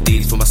 Some of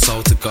these for my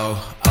soul to go,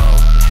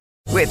 oh.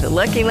 With the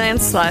Lucky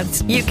Land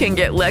Slots, you can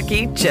get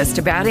lucky just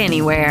about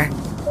anywhere.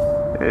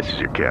 This is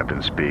your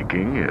captain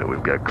speaking.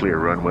 We've got clear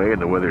runway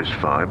and the weather's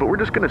fine, but we're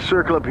just going to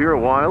circle up here a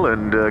while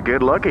and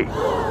get lucky.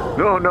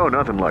 No,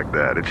 nothing like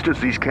that. It's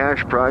just these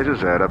cash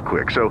prizes add up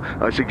quick. So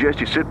I suggest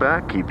you sit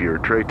back, keep your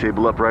tray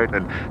table upright,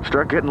 and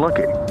start getting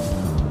lucky.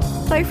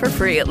 Play for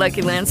free at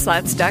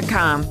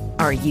LuckyLandSlots.com.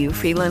 Are you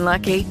feeling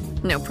lucky?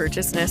 No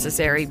purchase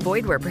necessary.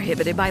 Void where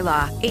prohibited by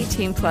law.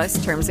 18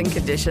 plus terms and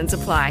conditions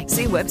apply.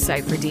 See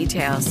website for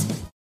details.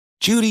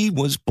 Judy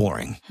was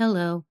boring.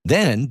 Hello.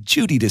 Then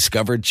Judy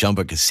discovered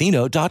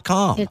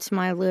ChumbaCasino.com. It's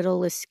my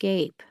little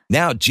escape.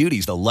 Now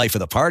Judy's the life of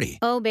the party.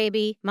 Oh,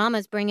 baby,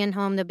 mama's bringing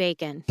home the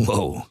bacon.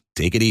 Whoa,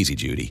 take it easy,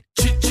 Judy.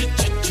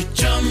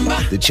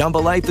 The Chumba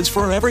life is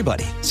for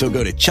everybody. So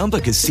go to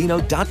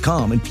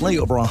ChumbaCasino.com and play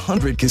over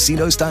 100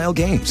 casino-style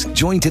games.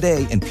 Join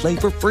today and play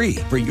for free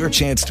for your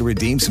chance to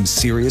redeem some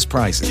serious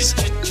prizes.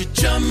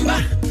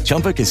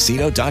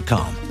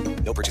 ChumbaCasino.com.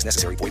 No purchase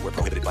necessary. Void where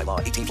prohibited by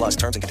law. 18 plus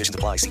terms and conditions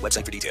apply. See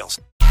website for details.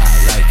 I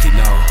like you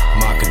know.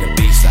 Mark of the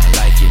beast, I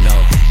like you know.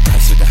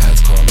 Hands with the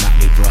hands call, not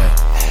me bro.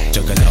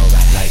 Juggernaut,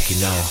 I like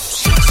you know.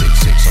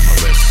 666 on my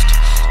wrist.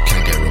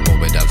 Can't get removed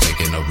without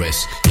taking a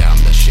risk. Yeah, I'm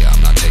the shit,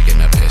 I'm not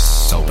taking a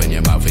piss. Open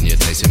your mouth and you're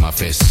tasting my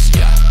fists.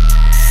 Yeah.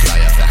 Fly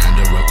off the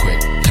handle real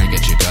quick. Can't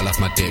get your girl off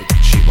my dick.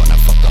 She wanna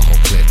fuck the whole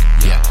clique.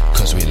 Yeah,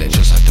 cause we lit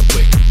just like the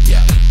wick.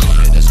 Yeah, call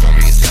it as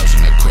warriors, tails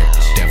from the quick.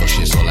 Devil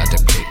shit's all like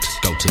the pics.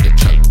 Go to the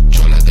church,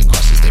 joy like the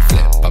crosses they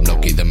flip. I'm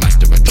Loki, the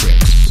master of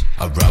tricks.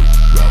 I row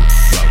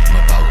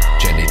my boat.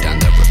 Jelly down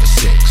the river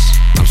Styx.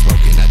 I'm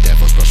smoking that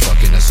devil's brush,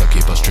 fucking a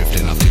succubus,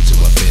 drifting off into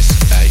abyss.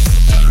 Ay.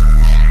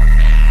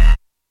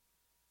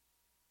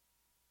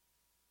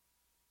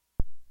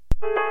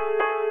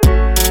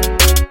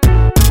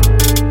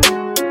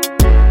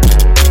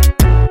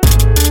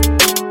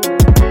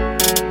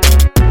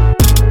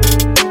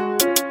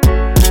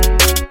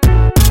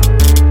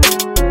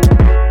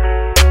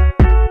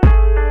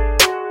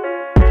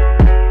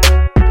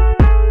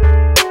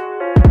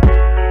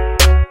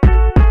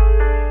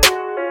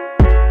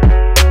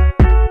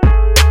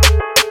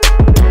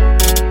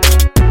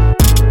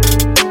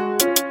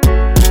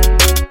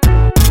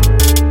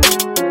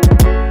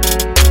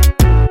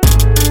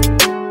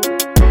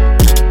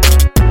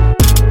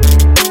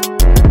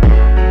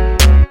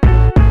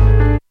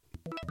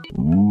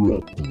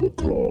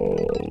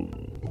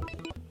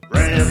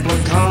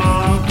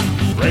 Replicon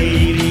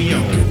Radio.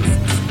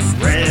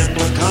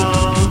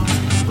 Replicon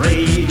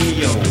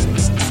Radio.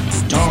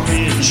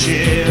 Talking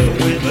shit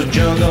with the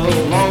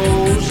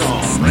juggalos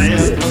on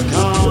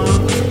Replicon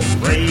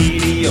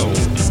Radio.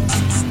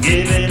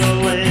 Giving a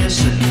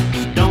lesson,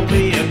 don't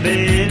be a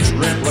bitch.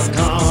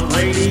 Replicon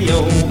Radio.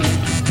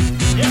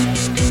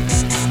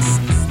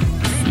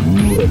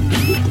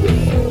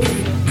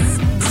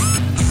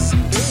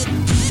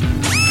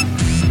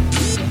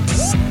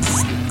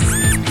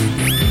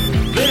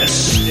 This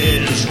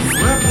is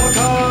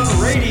Replicon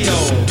Radio.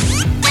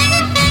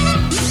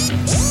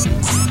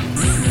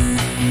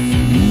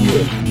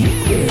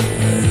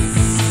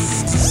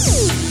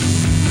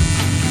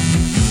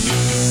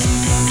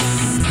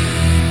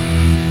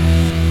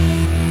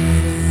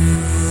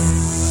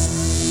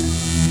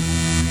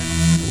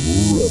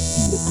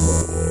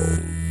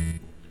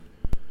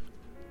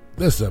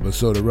 This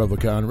episode of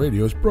Replicon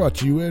Radio is brought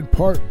to you in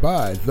part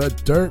by the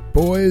Dirt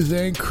Boys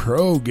and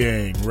Crow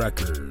Gang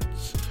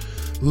Records.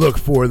 Look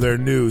for their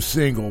new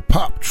single,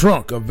 Pop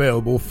Trunk,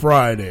 available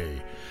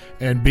Friday.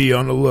 And be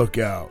on the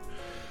lookout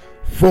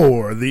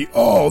for the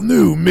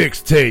all-new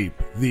mixtape,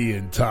 The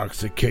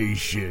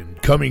Intoxication,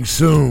 coming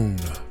soon.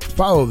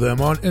 Follow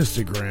them on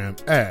Instagram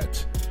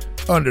at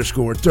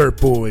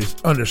 _dirtboys_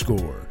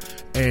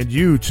 and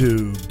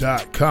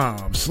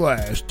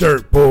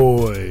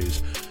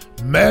youtube.com/dirtboys.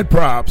 Mad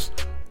props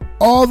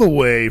all the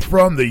way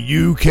from the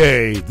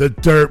UK, the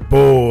Dirt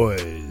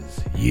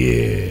Boys.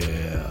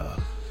 Yeah.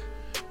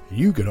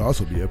 You can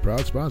also be a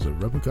proud sponsor of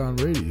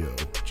Replicon Radio.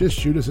 Just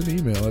shoot us an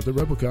email at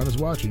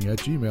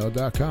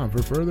therepliconiswatching@gmail.com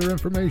for further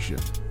information.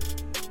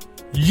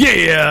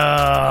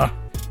 Yeah.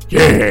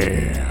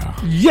 Yeah.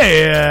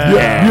 Yeah.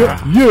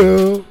 Yeah.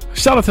 Yeah.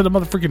 Shout out to the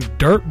motherfucking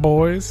Dirt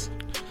Boys.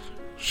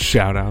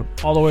 Shout out.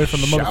 All the way from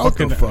the Shout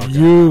the fuck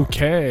motherfucking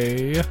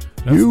UK.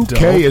 That's UK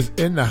dope. is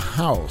in the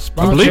house.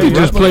 I believe you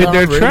just played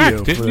their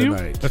track, didn't you?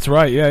 That's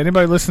right. Yeah.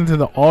 Anybody listen to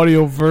the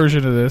audio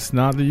version of this,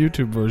 not the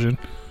YouTube version?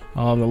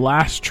 The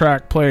last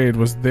track played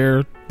was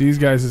these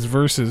guys'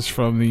 verses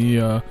from the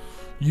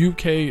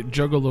UK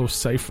Juggalo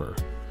Cypher.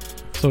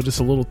 So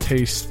just a little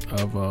taste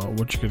of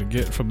what you're gonna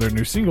get from their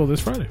new single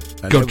this Friday.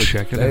 Go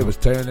check it out. They was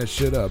tearing that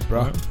shit up,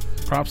 bro. Right.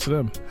 Props to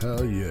them.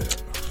 Hell yeah.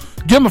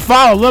 Give them a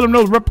follow. Let them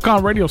know the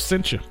Replicon Radio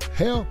sent you.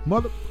 Hell,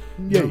 mother.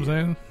 You know what I'm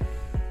saying?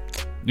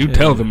 You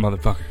tell them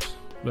motherfuckers.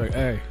 Like,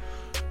 hey,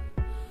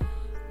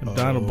 the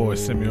Dino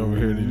Boys sent me over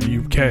here to the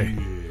UK.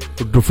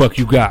 What the fuck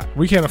you got?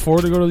 We can't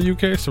afford to go to the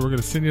UK, so we're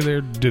going to send you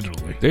there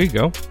digitally. There you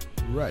go.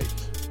 Right.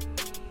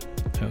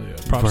 Hell yeah.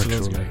 Props to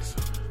those guys.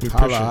 We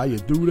Holla, how you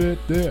do that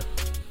there?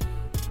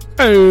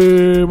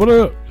 Hey, what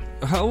up?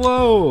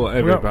 Hello,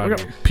 everybody. We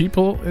got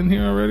people in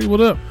here already.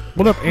 What up?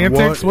 What up,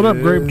 Antics? What up,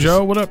 Grape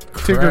Joe? What up,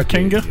 Tigger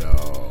Kinga?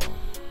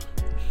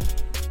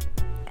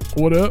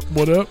 What up?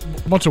 What up?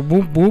 Bunch of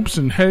whoop whoops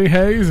and hey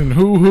heys and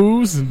hoo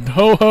hoos and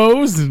ho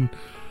hos and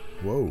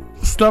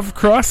stuffed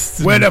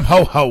crusts. Where them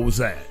ho hos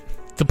at?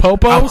 The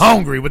popos? I'm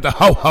hungry with the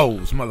ho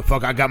hos,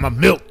 motherfucker. I got my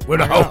milk. Where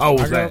the ho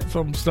hos I at? got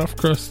some stuffed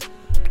crust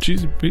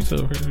cheesy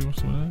pizza over here. You want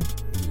some of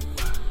that?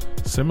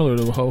 Similar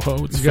to a ho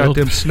ho. You got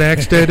them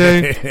snacks, Day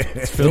Day?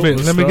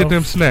 Let me get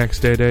them snacks,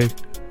 Day Day.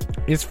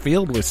 It's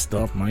filled with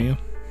stuff, man.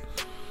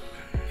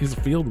 It's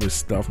filled with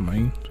stuff,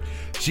 man.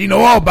 She know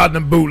all about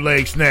them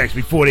bootleg snacks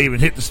before they even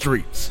hit the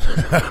streets.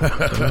 Ain't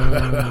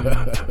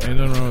nothing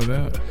wrong with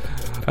that.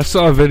 I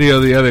saw a video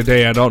the other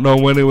day. I don't know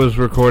when it was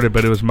recorded,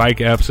 but it was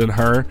Mike Epps and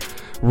her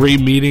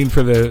re-meeting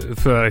for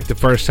like the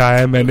first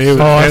time, and it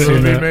was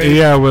and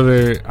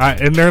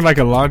they're like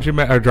a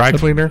laundromat or dry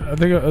cleaner. I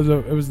think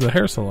it was the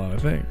hair salon. I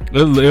think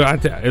it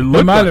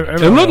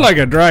looked like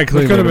a dry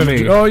cleaner to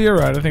me. Oh, you're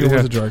right. I think it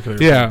was a dry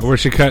cleaner. Yeah, where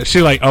she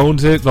like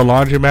owns it, the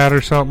laundromat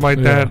or something like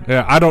that.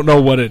 Yeah, I don't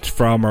know what it's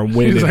from or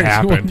when it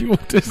happened. You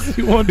want this?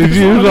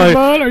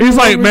 He's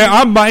like, man,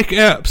 I'm Mike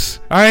Epps.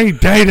 I ain't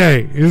Day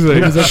Day. He's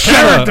like,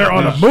 shut up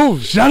on the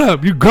move. Shut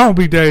up, you gonna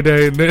be Day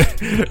Day.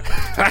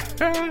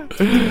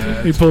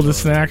 He pulled the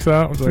snacks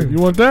out. I was like, you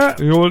want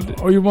that?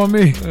 Or you want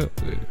me?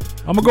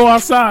 I'm gonna go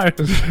outside.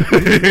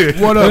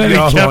 What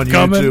up, y'all on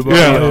coming.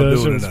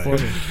 YouTube?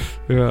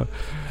 Yeah.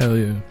 Hell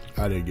yeah.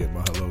 I didn't get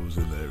my hellos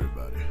into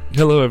everybody.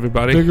 Hello,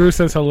 everybody. Big Roo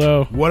says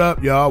hello. What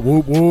up, y'all?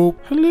 Whoop, whoop.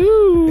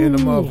 Hello. In the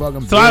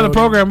motherfucking So on the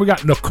program, we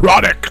got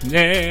Necrotic.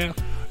 Yeah.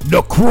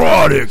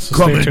 Necrotic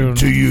coming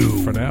to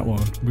you. For that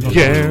one. We're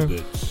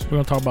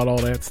going to talk about all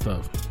that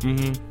stuff.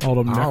 Mm-hmm. All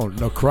them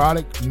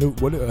Necrotic.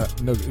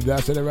 Did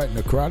I say that right?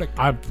 Necrotic?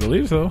 I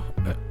believe so.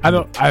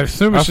 I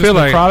assume it's just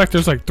necrotic.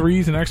 There's like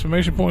threes and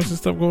exclamation points and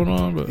stuff going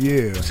on. But yeah.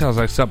 It sounds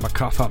like something I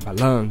cough out my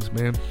lungs,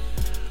 man.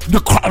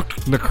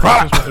 Necrotic.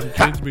 That's what the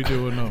kids be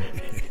doing, though.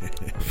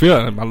 I feel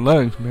it in my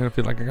lungs, man. I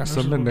feel like I got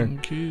something in there.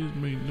 Kids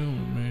be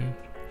doing, man.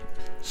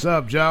 What's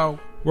up, Joe?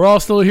 We're all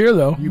still here,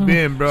 though. You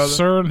been, brother?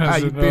 CERN How you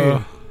hasn't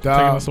been?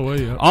 taken us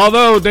away yet.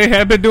 Although they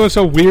have been doing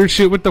some weird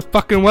shit with the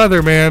fucking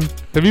weather, man.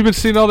 Have you been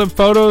seeing all them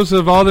photos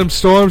of all them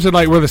storms and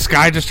like where the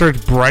sky just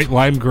turns bright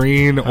lime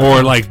green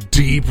or like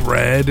deep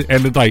red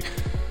and it's like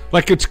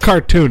it's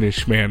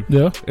cartoonish, man.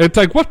 Yeah. It's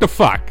like, what the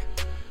fuck?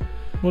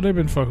 Well, they've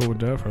been fucking with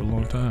that for a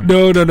long time.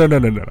 No,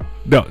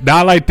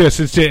 not like this.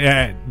 It's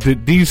just,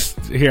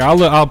 these here.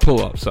 I'll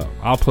pull up something.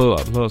 I'll pull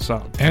up a little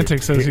something.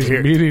 Antic says he's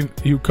meeting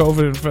you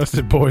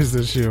COVID-infested boys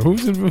this year.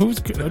 Who's?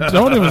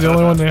 Tony was the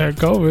only one that had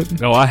COVID.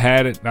 No, I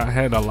had it. I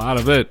had a lot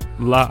of it.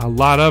 A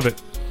lot of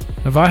it.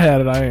 If I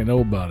had it, I ain't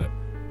know about it.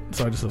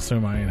 So I just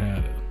assume I ain't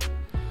had it.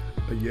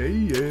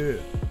 Yeah.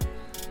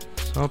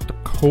 South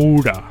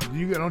Dakota.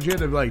 Don't you have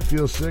to like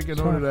feel sick in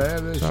order to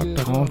have that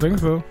shit? I don't think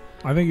so.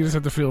 I think you just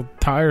have to feel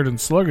tired and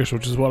sluggish,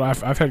 which is what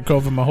I've had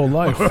COVID my whole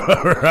life.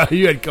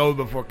 You had COVID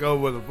before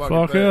COVID was a fucking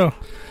Fuck thing. yeah.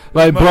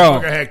 Like,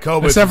 bro, had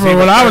COVID except for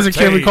when I was a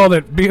kid, we called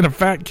it being a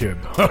fat kid.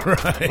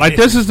 Right. Like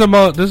this is the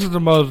most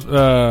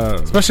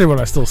especially when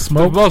I still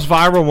smoke. The most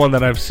viral one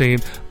that I've seen,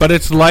 but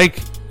it's like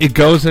it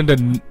goes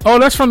into. Oh,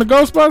 that's from the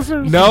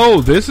Ghostbusters?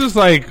 No, this is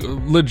like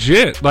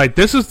legit. Like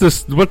this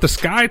is what the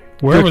sky.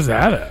 Where was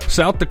that at?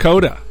 South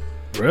Dakota.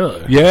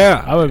 Really?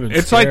 Yeah. I would have been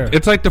it's scared.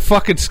 It's like the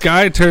fucking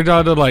sky turned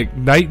on to like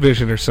night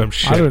vision or some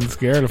shit. I would have been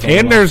scared if I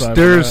and there's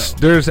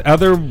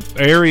other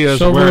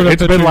areas where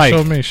it's been like.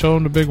 Show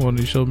him the big one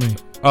you showed me.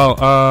 Oh,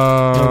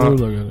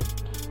 look at it.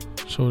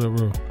 Show that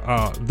Roo.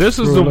 This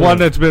is the one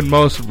that's been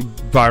most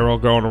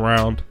viral going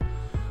around.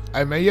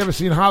 Hey man, you ever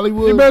seen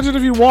Hollywood? Imagine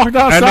if you walked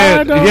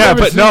outside. Yeah,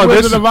 but no,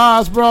 this is of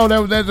Oz, bro.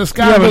 That the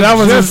sky. Yeah, but that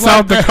was in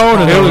South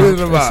Dakota.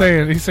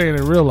 He's saying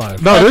in real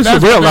life. No, this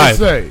is real life.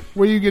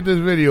 Where you get this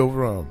video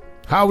from?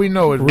 How we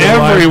know it's real?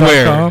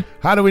 Everywhere.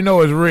 How do we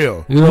know it's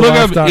real? Look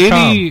up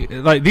any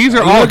like these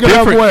are all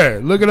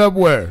different. Look it up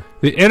where?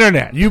 The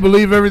internet. You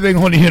believe everything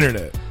on the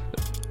internet?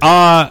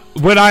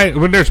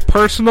 When there's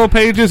personal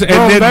pages and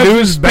then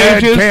news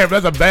pages,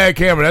 that's a bad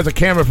camera. That's a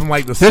camera from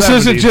like the. This 70s,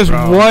 isn't just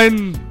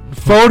one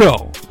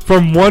photo.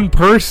 from one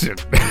person.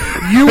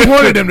 You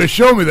wanted him to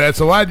show me that,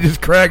 so I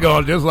just crack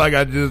on just like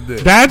I just did.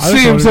 That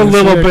seems a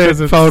little bit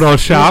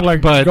Photoshop,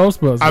 like but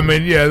Ghostbusters. I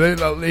mean,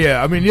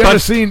 yeah. I mean, you ever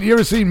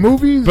seen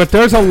movies? But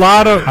there's a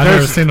lot of. I've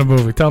never seen a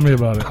movie. Tell me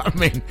about it.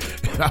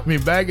 I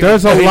mean, back in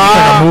there's the a day, lot.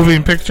 Like a movie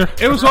and picture.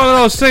 It was one of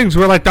those things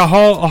where like a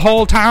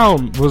whole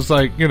town was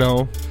like, you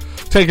know,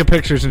 taking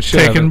pictures and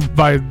shit. Taken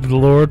by the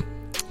Lord.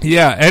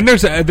 Yeah, and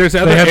there's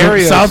other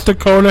areas. South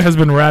Dakota has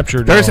been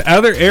raptured. There's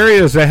other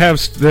areas that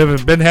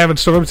have been having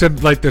storms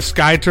and like the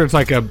sky turns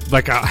like a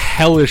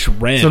hellish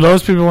red. So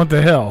those people went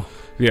to hell.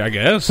 Yeah, I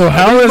guess. So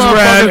hell is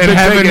red and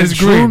heaven is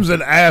green. Shrooms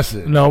and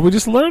acid. No, we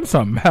just learned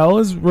something. Hell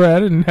is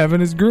red and heaven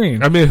is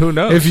green. I mean, who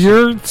knows? If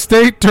your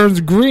state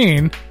turns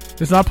green,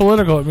 it's not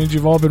political. It means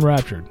you've all been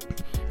raptured.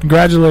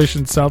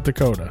 Congratulations, South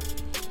Dakota.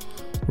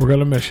 We're going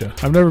to miss you.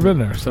 I've never been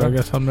there, so I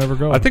guess I'm never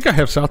going. I think I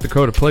have South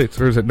Dakota plates,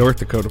 or is it North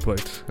Dakota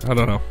plates? I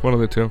don't know. One of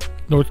the two.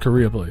 North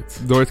Korea plates.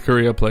 North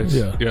Korea plates.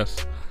 Yeah.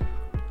 Yes.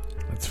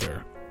 That's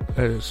fair.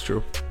 That is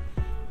true.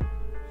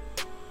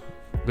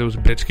 There was a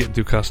bitch getting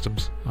through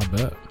customs. I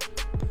bet.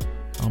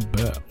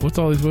 What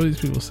are these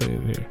people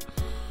saying here?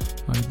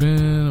 I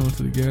went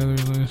to the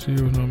gathering last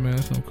year with no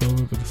mask, no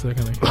COVID, but the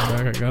second I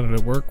came back, I got it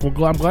at work.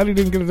 Well, I'm glad he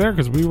didn't get it there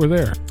because we were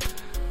there.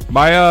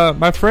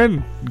 My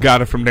friend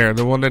got it from there,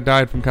 the one that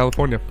died from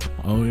California.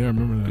 Oh, yeah, I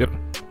remember that.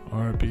 Yep.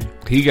 R.I.P.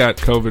 He got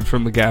COVID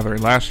from the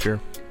gathering last year.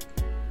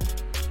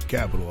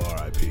 Capital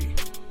R.I.P.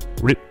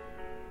 Rip.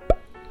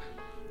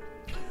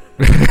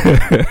 They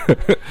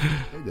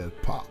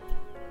just pop.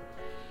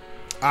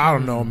 I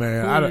don't know,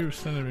 man.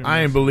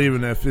 I ain't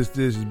believing that this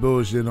is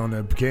bullshit on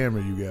that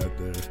camera you got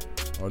there.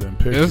 Or them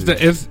pictures.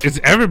 It's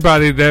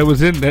everybody that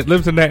lives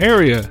in that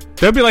area.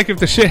 That'd be like if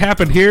the shit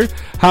happened here,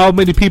 how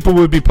many people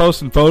would be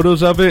posting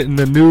photos of it in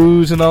the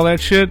news and all that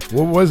shit.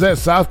 What was that,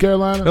 South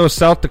Carolina? That was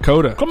South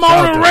Dakota. Come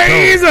on and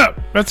raise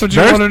up. That's what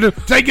you want to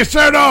do. Take your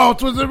shirt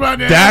off. What's about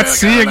that?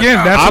 That's I'm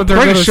what they're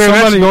pretty going to sure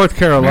that's North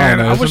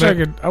Carolina.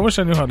 Man, I wish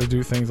I knew how to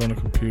do things on a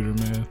computer,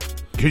 man.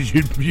 Because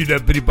you'd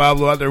have Petey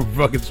Pablo out there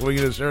fucking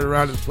swinging his shirt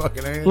around his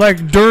fucking hand.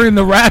 Like during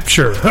the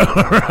rapture.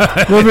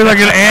 Right. It'll be like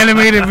an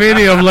animated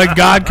video of like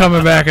God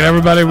coming back and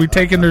everybody be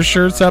taking their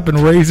shirts up and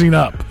raising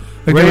up.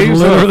 Like they would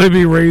literally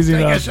be raising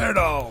Take up. your shirt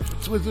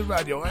off. Twist it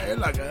around your head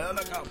like a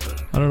helicopter.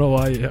 I don't know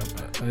why. Yeah.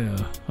 I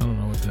don't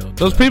know what the hell.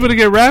 Those people that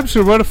get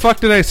raptured, where the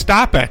fuck do they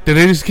stop at? Do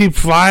they just keep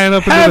flying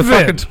up into the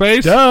fucking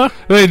space? Duh.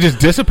 Do they just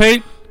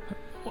dissipate?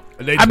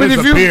 I mean,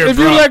 if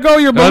you let go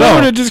of your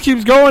balloon, it just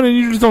keeps going and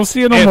you just don't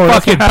see it no more. It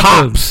fucking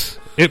pops.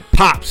 It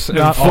pops and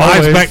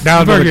flies back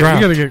down to the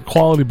ground. You gotta get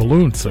quality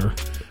balloons, sir.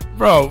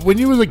 Bro, when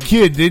you was a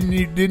kid, didn't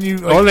you?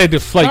 Like, or they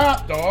deflate.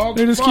 Stop, dog.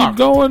 They just keep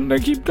going. They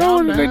keep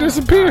going, and they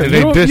disappear.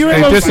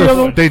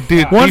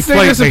 Once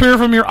they disappear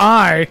from your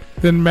eye,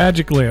 then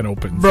Magic Land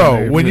opens.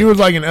 Bro, when you was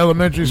like in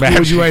elementary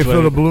school, you ain't for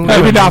the balloon.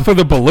 Maybe not for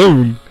the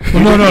balloon.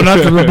 Well, no,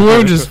 not the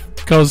balloon. Just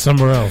goes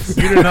somewhere else.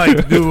 You didn't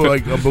like do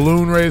like a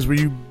balloon race where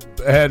you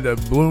had a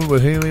balloon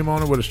with helium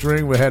on it with a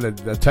string that had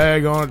a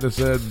tag on it that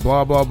said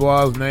blah blah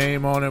blah's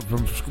name on it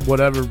from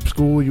whatever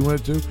school you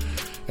went to,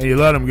 and you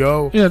let them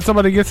go. Yeah,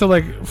 somebody gets to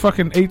like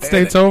fucking 8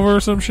 states over or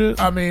some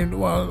shit. I mean,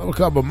 well, a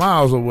couple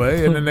miles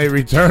away, and then they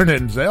return it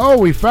and say, "Oh,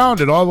 we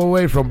found it all the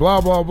way from blah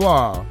blah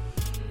blah."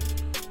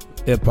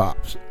 It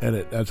pops,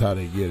 and that's how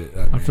they get it.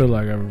 I feel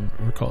like I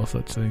recall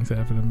such things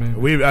happening,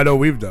 man. I know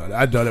we've done it.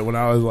 I done it when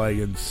I was like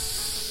in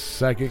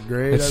second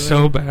grade. It's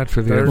so bad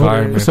for the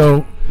environment.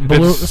 So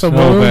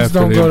balloons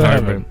don't go to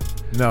heaven.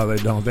 No, they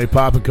don't. They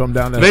pop and come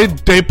down.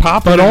 They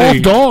pop, but all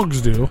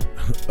dogs do.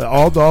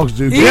 All dogs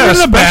do. Even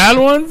the bad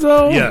ones,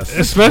 though. Yes,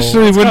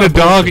 especially when the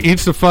dog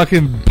eats the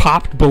fucking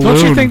popped balloon.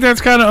 Don't you think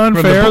that's kind of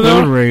unfair, the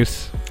balloon though?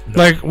 Race.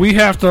 Like we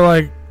have to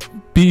like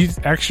be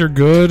extra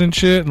good and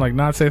shit, and like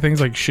not say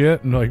things like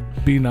shit, and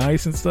like be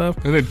nice and stuff.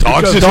 And then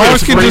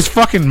dogs can just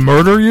fucking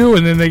murder you,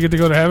 and then they get to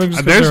go to heaven.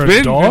 Just there's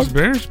a dog.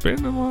 There's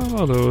been a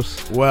lot of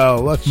those.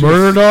 Well, let's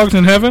murder dogs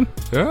in heaven.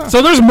 Yeah.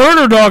 So there's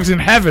murder dogs in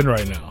heaven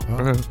right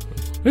now.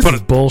 This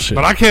is bullshit.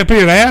 But I can't be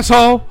an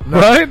asshole,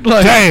 right?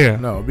 Like,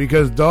 damn. No,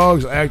 because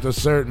dogs act a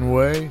certain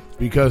way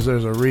because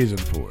there's a reason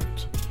for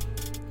it.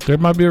 There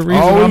might be a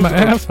reason I'm an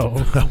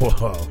asshole.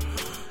 Well,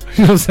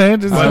 you know what I'm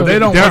saying? Just they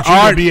don't want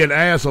you to be an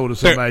asshole to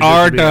somebody. There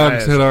are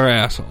dogs that are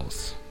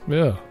assholes.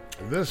 Yeah.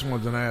 This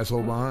one's an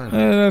asshole behind.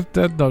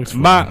 That dog's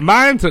fine.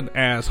 Mine's an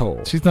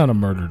asshole. She's not a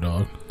murder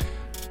dog.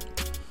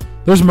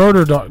 There's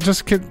murder dog.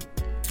 Just kid.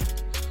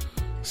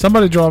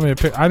 Somebody draw me a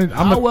picture.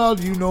 How well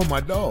do you know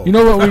my dog? You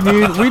know what we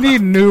need? We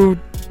need new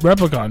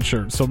Replicon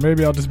shirts. So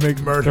maybe I'll just make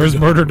There's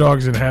murder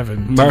dogs in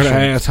heaven. Murder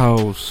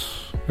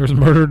assholes. There's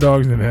murder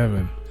dogs in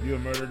heaven. You a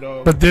murder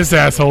dog? But this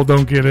asshole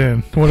don't get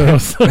in. What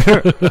else? All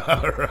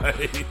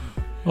right.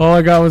 All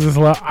I got was this.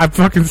 I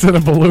fucking sent a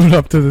balloon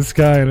up to the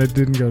sky and it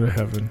didn't go to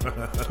heaven.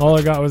 All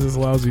I got was this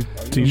lousy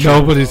t-shirt.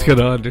 Nobody's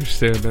gonna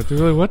understand that. They're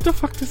like, what the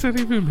fuck does that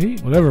even mean?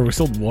 Whatever. We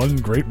sold one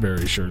Great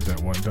Berry shirt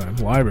that one time.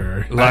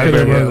 Library.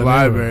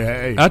 Library.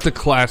 Hey. That's a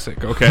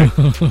classic. Okay.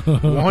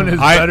 One is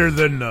better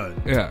than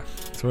none. Yeah.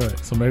 That's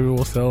right. So maybe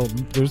we'll sell.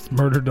 There's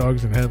murder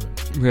dogs in heaven.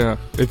 Yeah,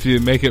 if you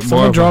make it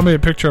Someone more. draw me a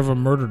picture of a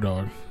murder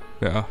dog.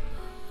 Yeah.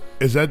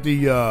 Is that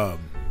the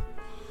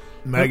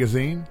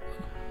magazine?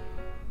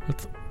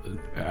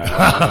 I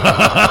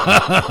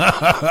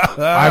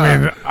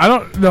mean, I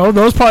don't know.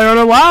 Those probably aren't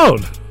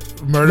allowed.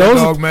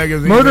 Dog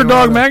magazine. Murder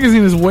dog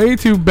magazine is way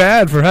too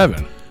bad for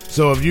heaven.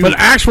 So if you, but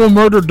actual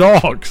murder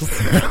dogs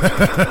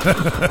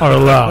are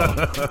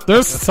allowed.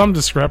 There's some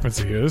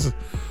discrepancy here.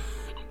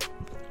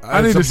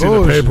 I need to see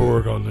the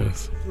paperwork on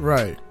this.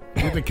 Right.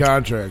 Get the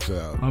contracts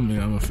out. I mean,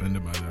 I'm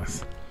offended by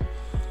this.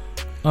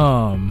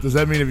 Does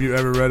that mean if you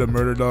ever read a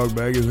Murder Dog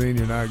magazine,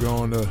 you're not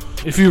going to?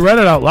 If you read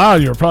it out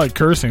loud, you're probably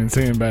cursing and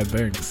saying bad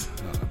things.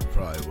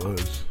 Probably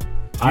was.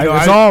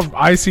 It's all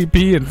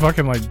ICP and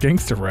fucking like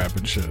gangster rap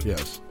and shit.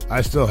 Yes,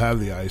 I still have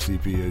the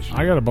ICP issue.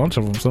 I got a bunch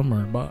of them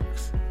somewhere in a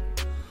box.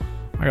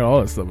 I got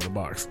all that stuff in a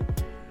box,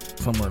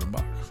 somewhere in a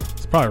box.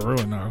 It's probably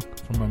ruined now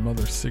from my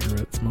mother's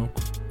cigarette smoke.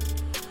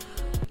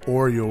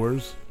 Or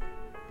yours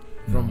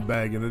from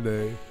back in the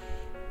day.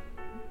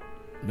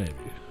 Maybe.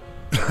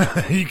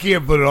 You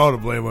can't put it all the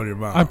blame on your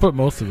mom. I put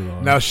most of it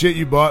on. Now, shit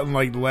you bought in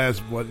like the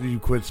last, you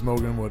quit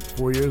smoking,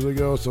 4 years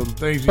ago? So the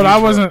things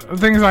But the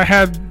things I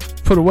had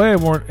put away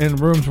weren't in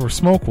rooms where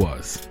smoke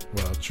was.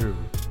 Well, true.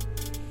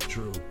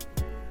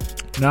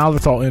 Now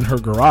that's all in her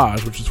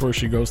garage, which is where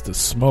she goes to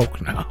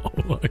smoke now.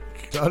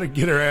 Try to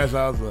get her ass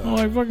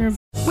outside.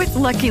 With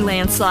Lucky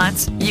Land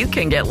Slots, you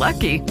can get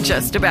lucky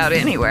just about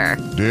anywhere.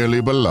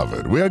 Dearly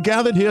beloved, we are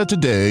gathered here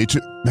today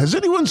to... Has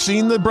anyone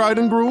seen the bride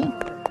and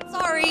groom?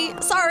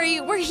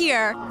 Sorry, we're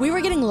here. We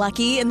were getting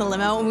lucky in the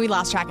limo and we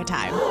lost track of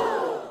time.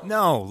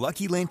 No,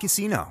 Lucky Land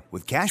Casino,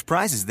 with cash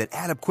prizes that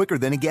add up quicker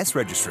than a guest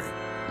registry.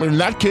 In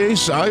that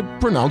case, I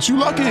pronounce you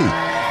lucky.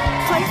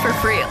 Play for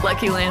free at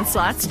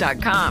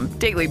LuckyLandSlots.com.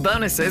 Daily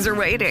bonuses are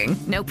waiting.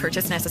 No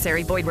purchase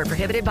necessary. Void where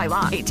prohibited by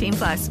law.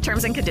 18+.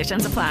 Terms and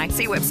conditions apply.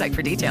 See website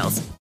for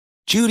details.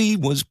 Judy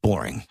was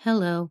boring.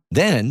 Hello.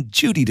 Then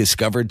Judy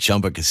discovered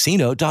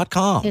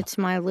ChumbaCasino.com. It's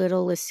my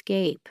little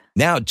escape.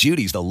 Now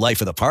Judy's the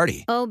life of the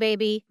party. Oh,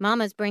 baby,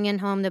 mama's bringing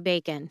home the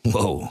bacon.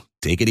 Whoa,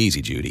 take it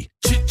easy, Judy.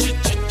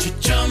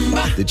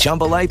 The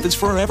Chumba life is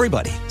for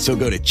everybody. So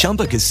go to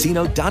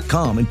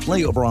ChumbaCasino.com and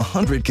play over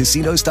 100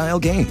 casino-style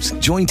games.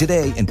 Join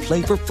today and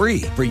play for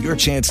free for your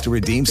chance to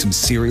redeem some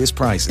serious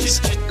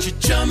prizes.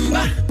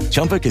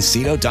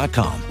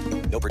 ChumbaCasino.com.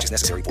 No purchase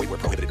necessary. Void where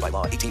prohibited by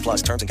law.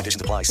 18+. Terms and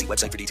conditions apply. See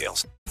website for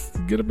details.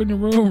 Get up in your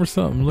room or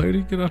something,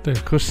 lady. Get out there.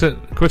 Quit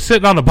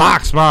sitting on the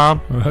box,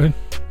 Mom. All right.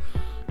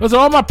 Those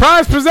are all my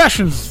prized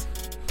possessions.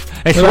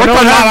 It's worth a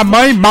lot of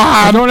money,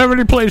 Mom. I don't have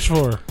any place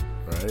for.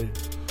 Right.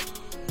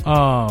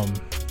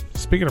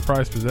 Speaking of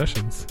prized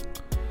possessions,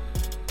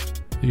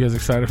 you guys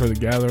excited for the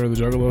Gather of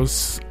the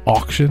Juggalos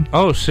auction?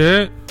 Oh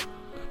shit!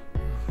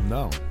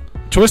 No.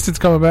 Twisted's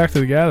coming back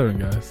to the Gathering,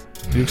 guys.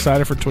 You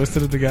excited for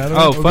Twisted at the Gathering?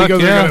 Oh fuck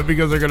yeah!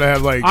 Because they're gonna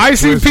have like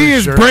ICP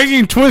is shirts.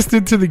 bringing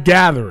Twisted to the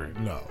Gathering.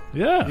 No.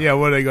 Yeah. Yeah.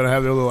 What are they gonna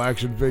have? Their little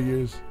action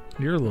figures.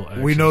 Your little.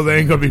 Action we know they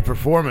ain't gonna be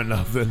performing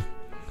nothing.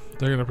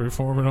 They're gonna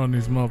perform it on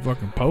these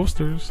motherfucking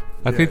posters.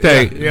 I think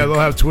they'll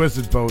have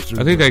Twisted posters.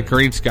 I think that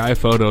green sky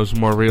photo is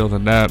more real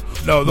than that.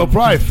 No, they'll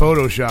probably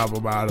Photoshop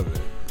them out of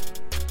it.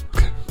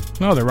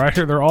 No, they're right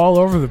here. They're all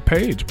over the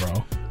page,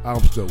 bro.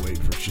 I'm still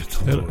waiting for shit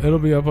to load. It'll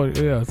be up on,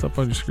 it's up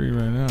on your screen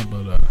right now.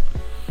 But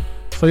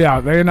so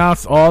yeah, they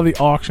announced all the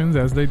auctions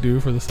as they do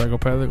for the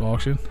psychopathic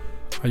auction.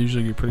 I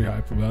usually get pretty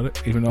hyped about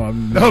it, even though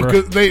I'm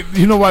never, because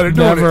you know why they're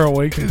doing never it?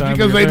 awake in time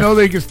because to they get know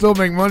there. they can still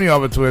make money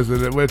off of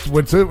Twisted. When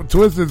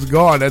Twisted's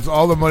gone, that's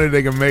all the money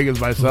they can make is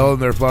by selling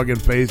their fucking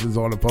faces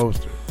on a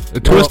poster.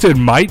 Twisted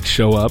might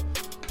show up.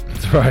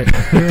 That's right.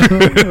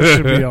 That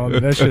should be on.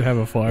 That should have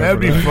a flyer.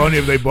 That'd be for that. funny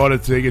if they bought a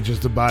ticket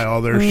just to buy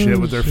all their shit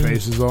with their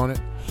faces on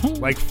it.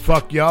 Like,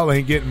 fuck y'all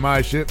ain't getting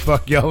my shit.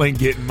 Fuck y'all ain't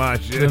getting my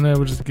shit. Then they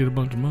would just get a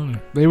bunch of money.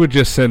 They would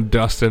just send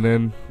Dustin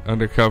in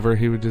undercover.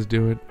 He would just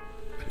do it.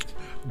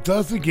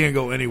 Dustin can't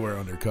go anywhere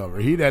undercover.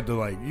 He'd have to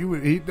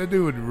that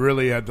dude would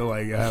really have to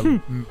have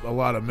a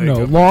lot of makeup.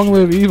 No, Long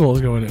Live Evil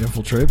is going to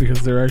infiltrate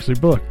because they're actually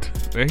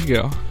booked. There you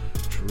go.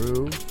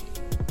 True.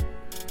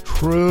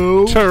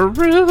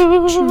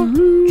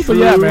 But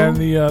yeah, man,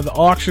 the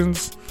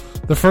auctions.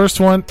 The first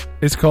one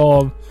is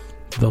called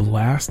The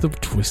Last of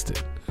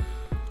Twisted.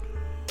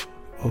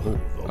 Oh, the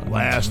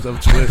last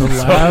of Twisted.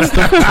 The last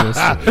of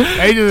Twisted.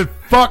 Hey, just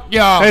fuck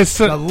y'all.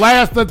 The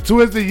last of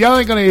Twisted. Y'all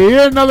ain't gonna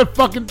hear another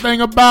fucking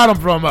thing about them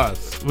from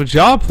us. Would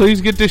y'all please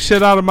get this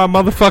shit out of my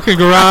motherfucking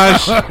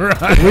garage?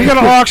 Right. We're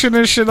gonna auction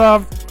this shit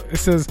off. It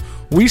says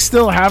we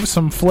still have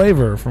some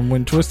flavor from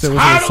when Twisted was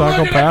a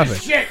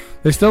psychopathic.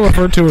 They still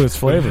refer to it as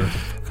flavor.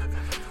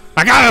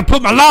 I gotta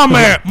put my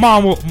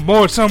lawnmower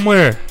more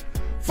somewhere.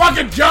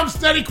 Fucking jump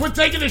steady. Quit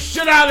taking the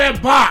shit out of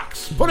that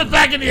box. Put it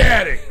back in the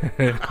attic.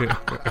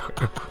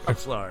 I'm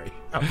sorry.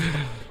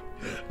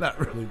 Not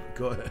really.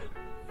 Go ahead.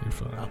 You're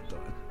fine. I'm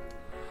done.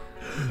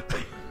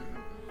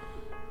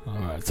 All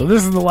right, so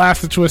this is the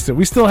last of Twisted.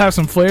 We still have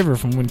some flavor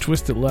from when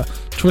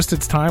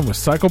Twisted's time was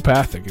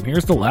psychopathic, and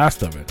here's the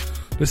last of it.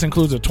 This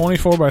includes a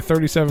 24 by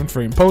 37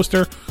 frame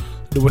poster,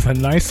 with a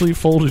nicely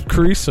folded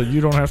crease, so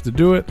you don't have to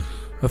do it.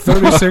 A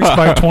 36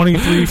 by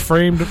 23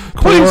 framed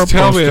core Please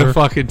tell me poster. it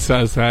fucking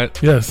says that.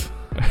 Yes.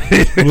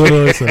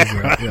 Literally says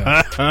that,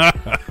 yeah.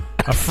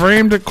 A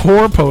framed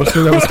core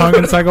poster that was hung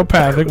in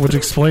Psychopathic, which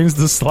explains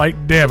the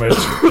slight damage.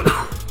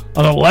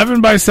 An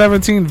 11 by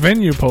 17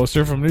 venue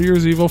poster from New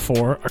Year's Evil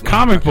 4, a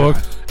comic book,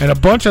 and a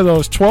bunch of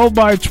those 12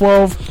 by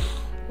 12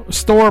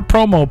 store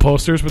promo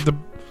posters with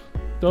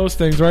those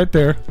things right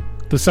there,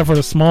 except for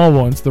the small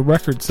ones, the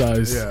record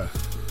size. Yeah.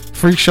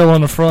 Freak Show on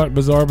the front,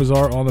 Bizarre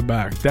Bazaar on the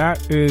back.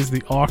 That is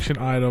the auction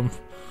item.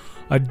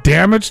 A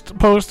damaged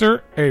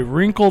poster, a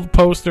wrinkled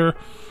poster,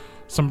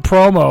 some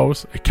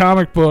promos, a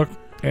comic book,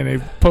 and a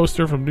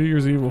poster from New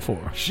Year's Evil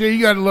 4. Shit,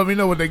 you got to let me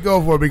know what they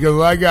go for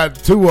because I got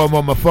 2 of them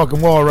on my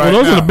fucking wall right now.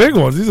 Well, those are the big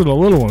ones. These are the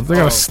little ones. They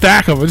got a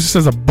stack of them. It just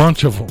says a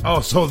bunch of them.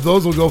 Oh, so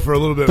those will go for a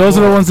little bit Those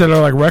more. are the ones that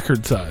are like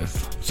record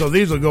size. So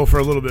these will go for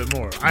a little bit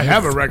more. I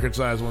have a record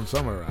size one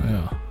somewhere around.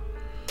 Yeah.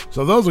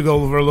 So those will go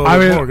for a little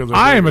bit more.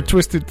 I am a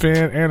Twisted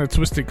fan and a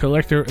Twisted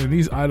collector, and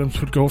these items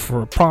would go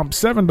for a prompt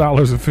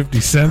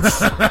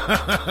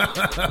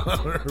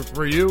 $7.50.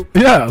 For you?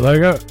 Yeah,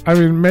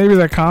 maybe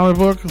that comic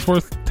book is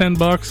worth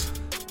 $10.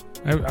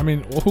 I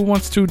mean, who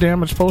wants 2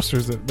 damaged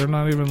posters that they're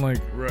not even like?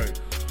 Right.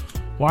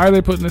 Why are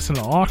they putting this in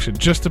an auction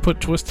just to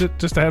put Twisted,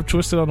 just to have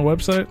Twisted on the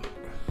website?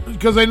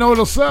 Because they know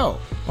it'll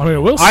sell. I mean, it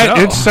will sell.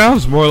 It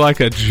sounds more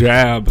like a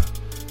jab.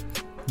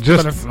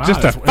 Just to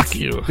fuck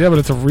you. Yeah, but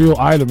it's a real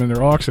item in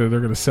their auction. They're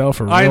going to sell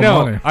for real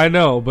money. I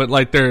know, but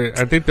like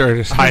I think they're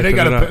just hyping they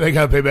gotta it up. they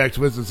gotta pay back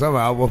Twisted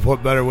somehow.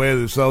 What better way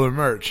than sell their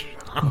merch?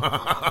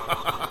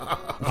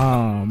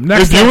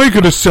 Next if you ain't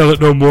gonna sell it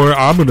no more,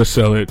 I'm gonna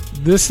sell it.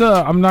 This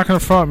I'm not gonna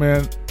front,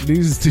 man.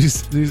 These.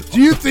 Do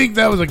you think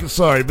that was do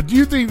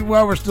you think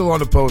while we're still on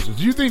the posters,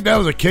 do you think that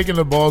was a kick in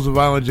the balls of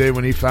Violent J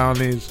when he found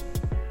these?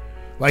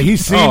 Like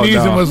he's seen these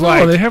and was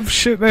like, they have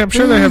shit. I'm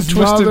sure they have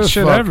Twisted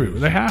shit everywhere.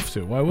 They have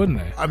to. Why wouldn't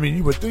they? I mean,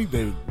 you would think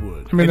they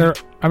would.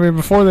 I mean,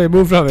 before they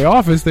moved out of the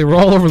office, they were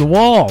all over the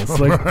walls.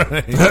 Like,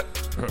 right.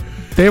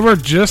 They were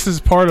just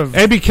as part of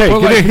ABK. Well,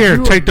 get in here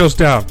and take those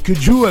down.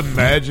 Could you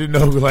imagine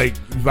though, like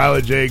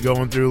Violet J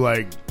going through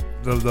like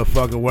the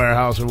fucking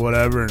warehouse or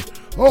whatever, and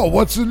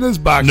what's in this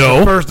box?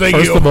 No. First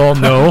of all,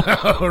 no.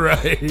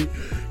 Right.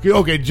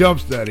 Okay,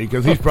 jump steady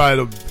because he's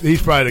probably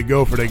the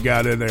gopher that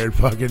got in there and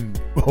fucking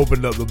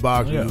opened up the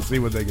box to see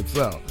what they could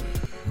sell.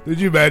 Did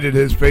you imagine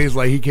his face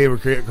like he came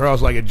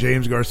across like a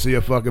James Garcia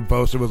fucking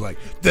poster was like,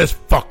 this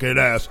fucking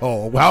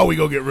asshole, how are we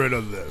gonna get rid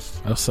of this?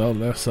 They'll sell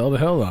the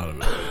hell out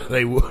of it.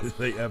 They would.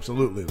 They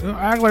absolutely would.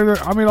 Act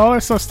like all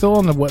that stuff's still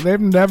on the web. They've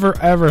never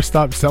ever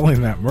stopped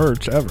selling that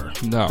merch ever.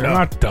 No, they're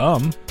not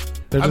dumb.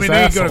 They're just they ain't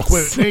assholes. gonna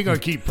quit. They ain't gonna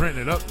keep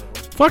printing it up though.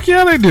 Fuck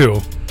yeah, they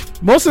do.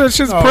 Most of that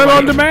shit's print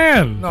on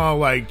demand. No,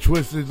 like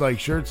Twisted like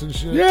shirts and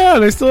shit. Yeah,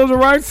 they still have the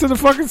rights to the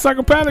fucking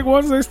Psychopathic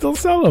ones. They still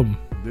sell them.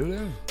 Do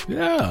they?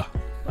 Yeah,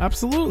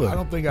 absolutely. I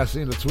don't think I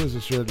seen the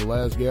Twisted shirt the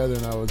last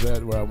gathering I was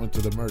at where I went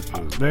to the merch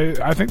booth.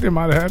 I think they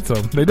might have had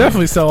some. They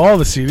definitely sell all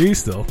the CDs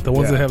still. The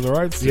ones that have the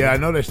rights to. Yeah, I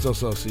know they still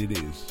sell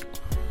CDs.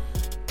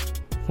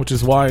 Which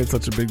is why it's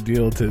such a big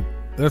deal to...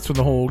 That's for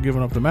the whole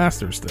giving up the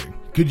masters thing.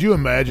 Could you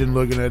imagine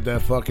looking at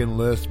that fucking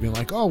list being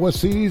like, what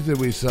CDs did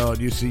we sell?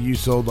 And you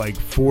sold like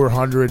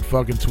 400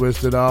 fucking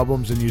Twisted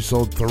albums and you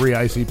sold 3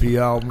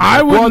 ICP albums. I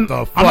like, wouldn't...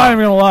 What the fuck? I'm not even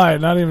going to lie,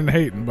 not even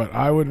hating, but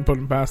I wouldn't put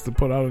them past to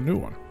put out a new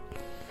one.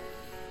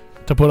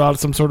 To put out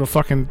some sort of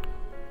fucking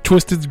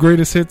Twisted's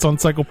greatest hits on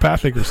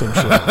Psychopathic or some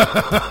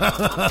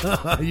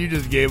shit. You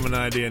just gave him an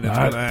idea and it's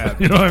going to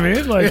happen. You know what I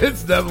mean? Like,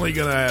 it's definitely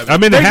going to happen. I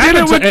mean, they did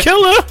it with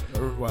Killer.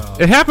 Wow.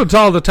 It happens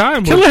all the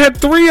time. Killer had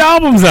 3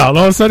 albums out.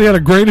 All of a sudden, he had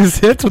a greatest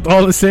hits with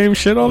all the same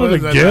shit on it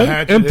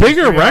again. And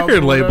bigger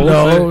record labels.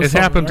 No, it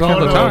happens all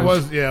the time.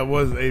 It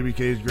was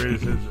ABK's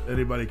greatest hits.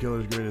 Anybody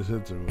Killer's greatest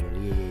hits or whatever.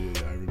 Yeah,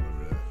 I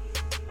remember that.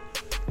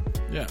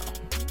 Yeah.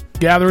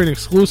 Gathering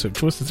exclusive.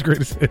 Twisted's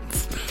greatest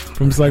hits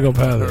from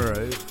Psychopathic. All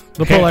right.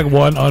 They'll put like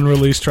one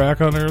unreleased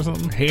track on there or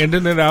something.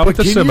 Handing it out at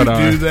the can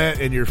seminar. You do that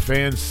and your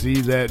fans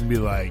see that and be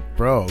like,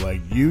 bro, like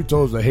you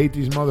told us to hate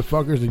these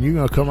motherfuckers and you're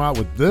going to come out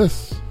with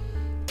this?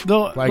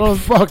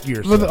 Fuck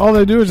yourself. All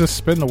they do is just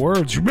spin the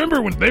words. You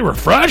remember when they were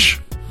fresh?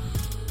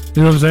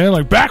 You know what I'm saying?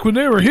 Like back when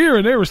they were here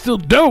and they were still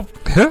dope.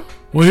 Huh?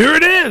 Well, here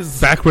it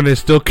is. Back when they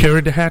still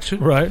carried the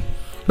hatchet? Right.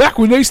 Back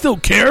when they still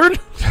cared?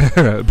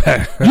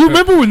 You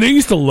remember when they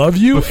used to love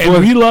you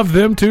and we loved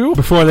them too?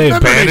 Before they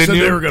abandoned said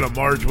you? they were going to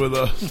march with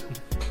us.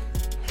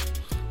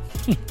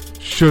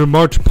 Should have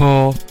marched,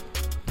 Paul.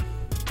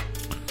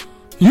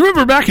 You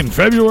remember back in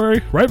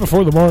February, right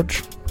before the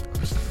march?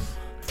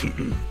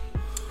 Do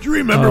you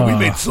remember we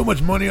made so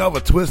much money off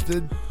of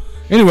Twisted?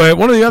 Anyway,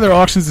 one of the other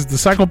auctions is the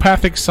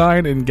Psychopathic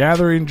sign in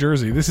Gathering,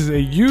 Jersey. This is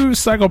a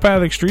used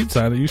Psychopathic street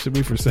sign that used to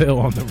be for sale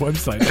on their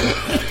website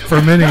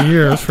for many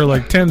years for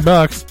like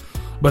 $10.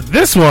 But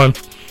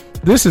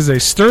this is a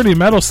sturdy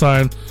metal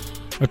sign,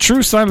 a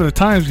true sign of the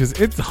times because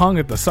it's hung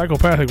at the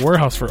Psychopathic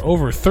warehouse for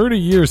over 30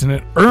 years and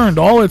it earned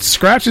all its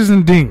scratches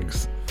and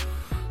dings.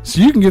 So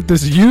you can get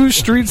this used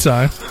street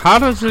sign. How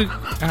does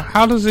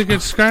it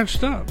get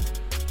scratched up?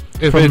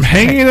 If from it's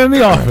hanging in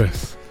the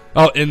office.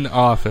 Oh, in the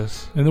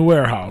office. In the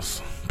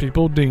warehouse.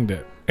 People dinged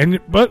it.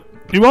 But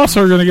you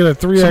also are going to get a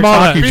 3X Some all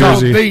hockey that-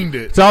 jersey. Dinged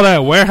it. It's all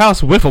that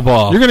warehouse wiffle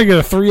ball. You're going to get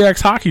a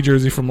 3X hockey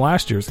jersey from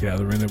last year's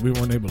gathering that we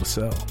weren't able to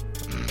sell.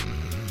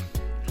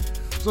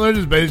 So they're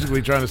just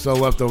basically trying to sell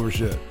leftover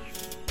shit.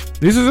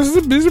 These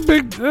are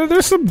big.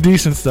 There's some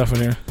decent stuff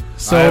in here.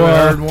 So I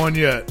haven't heard one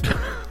yet.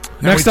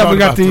 Next up, we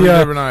got three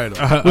different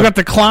items. we got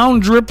the Clown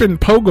Drippin'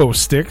 Pogo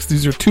Sticks.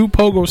 These are 2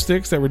 pogo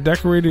sticks that were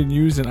decorated and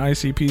used in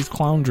ICP's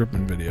Clown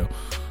Drippin' video.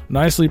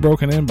 Nicely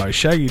broken in by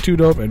Shaggy 2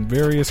 Dope and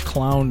various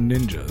clown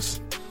ninjas.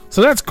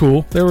 So that's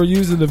cool. They were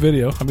used in the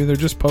video. I mean, they're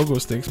just pogo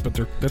sticks, but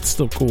that's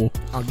still cool.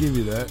 I'll give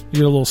you that.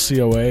 You get a little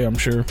COA, I'm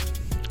sure.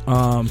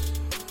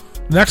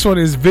 Next one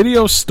is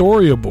video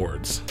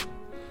storyboards.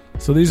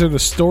 So these are the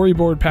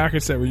storyboard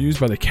packets that were used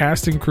by the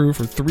casting crew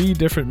for 3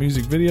 different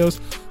music videos.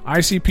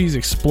 ICP's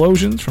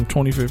Explosions from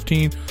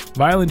 2015,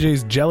 Violent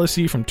J's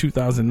Jealousy from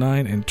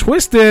 2009, and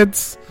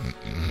Twisted's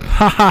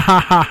Ha Ha Ha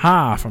Ha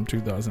Ha from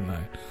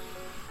 2009.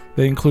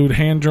 They include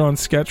hand-drawn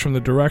sketch from the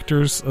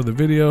directors of the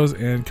videos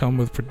and come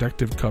with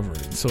protective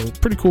covering. So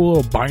pretty cool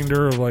little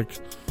binder of like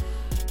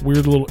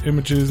weird little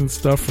images and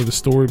stuff for the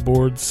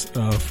storyboards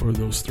for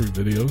those 3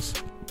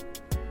 videos,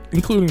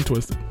 including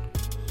Twisted.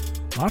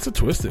 Lots of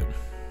Twisted.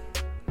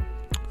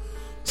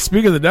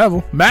 Speak of the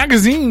devil,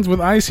 magazines with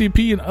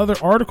ICP and other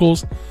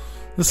articles.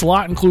 This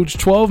lot includes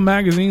 12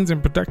 magazines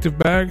and protective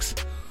bags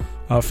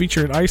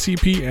featuring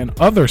ICP and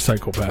other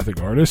psychopathic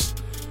artists,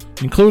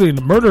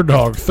 including Murder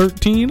Dog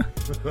 13.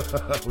 We were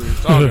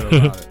talking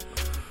about it.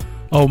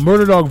 Oh,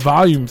 Murder Dog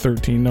Volume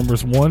 13,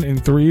 numbers 1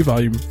 and 3,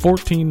 Volume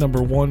 14,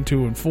 number 1,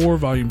 2, and 4,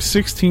 Volume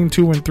 16,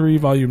 2, and 3,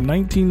 Volume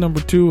 19,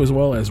 number 2, as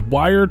well as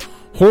Wired,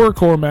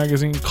 Horrorcore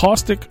Magazine,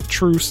 Caustic,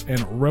 Truce,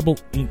 and Rebel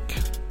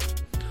Inc.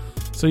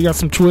 So you got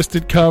some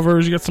Twisted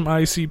covers, you got some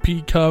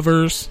ICP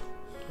covers.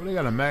 What, they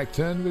got a Mac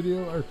 10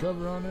 video or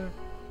cover on there?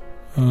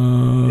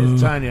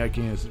 It's tiny, I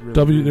can't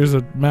really There's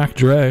a Mac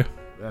Dre.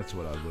 That's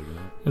what I was looking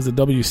at. There's a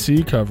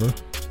WC cover.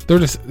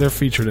 They're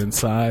featured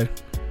inside.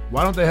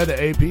 Why don't they have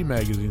the AP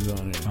magazines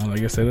on here? Oh, I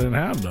guess they didn't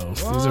have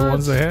those. What? These are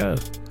ones they had.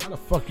 How the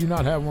fuck you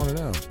not have one of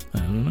them? I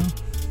don't know.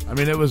 I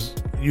mean,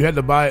 you had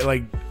to buy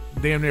like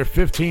damn near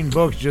 15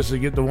 books just to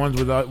get the ones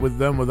without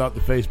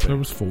the face paint. There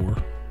was 4.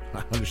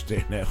 I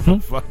understand that.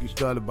 But fuck, you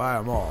still had to buy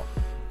them all.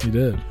 You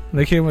did.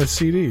 They came with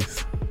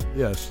CDs.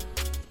 Yes.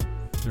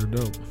 They're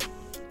dope.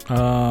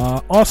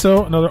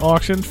 Also, another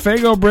auction,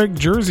 Fago Brick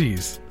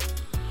jerseys.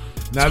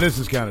 Now this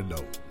is kind of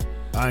dope.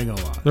 I ain't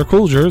gonna lie. They're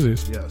cool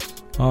jerseys.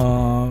 Yes.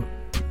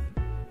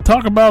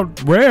 Talk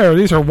about rare.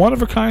 These are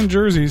one-of-a-kind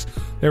jerseys.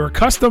 They were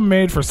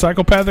custom-made for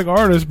psychopathic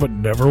artists, but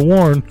never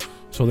worn,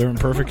 so they're in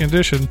perfect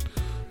condition.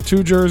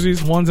 2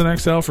 jerseys, one's an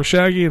XL for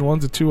Shaggy, and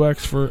one's a 2X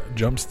for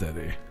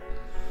Jumpsteady.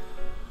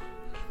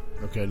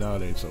 Okay, now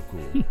it ain't so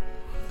cool.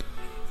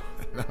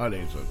 Now it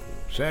ain't so cool.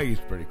 Shaggy's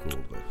pretty cool,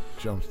 but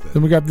Jumpsteady.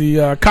 Then we got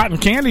the cotton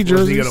candy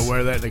jerseys. Was he gonna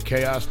wear that in the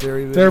Chaos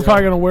Theory video? They were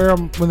probably gonna wear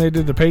them when they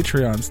did the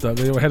Patreon stuff.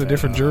 They had a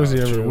different jersey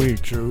every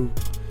week. True.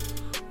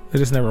 They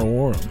just never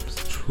wore them.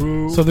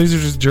 True. So these are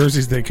just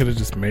jerseys they could have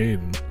just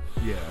made.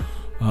 Yeah.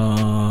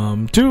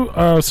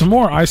 Some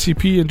more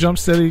ICP and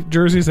Jumpsteady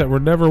jerseys that were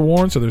never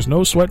worn, so there's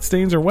no sweat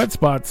stains or wet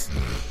spots.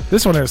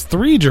 This one has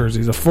 3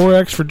 jerseys, a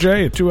 4X for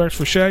Jay, a 2X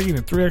for Shaggy, and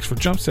a 3X for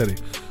Jumpsteady.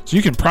 So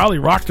you can probably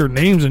rock their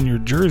names in your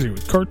jersey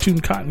with cartoon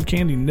cotton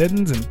candy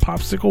Neddens and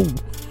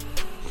popsicle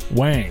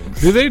wangs.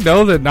 Do they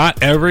know that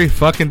not every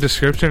fucking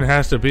description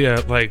has to be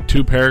like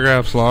 2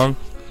 paragraphs long?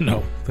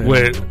 No.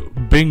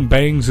 With bing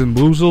bangs and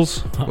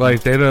woozles?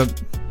 Like they don't.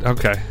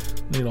 Okay.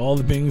 Need all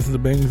the bings and the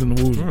bangs and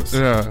the woozles.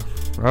 Yeah.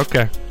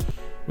 Okay.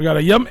 We got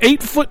a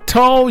 8-foot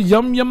tall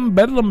Yum Yum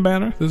Bedlam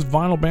banner. This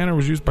vinyl banner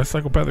was used by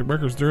Psychopathic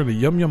Records during the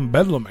Yum Yum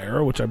Bedlam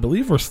era, which I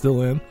believe we're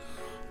still in.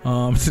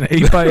 It's an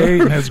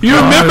 8x8 and has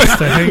grommets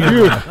to hang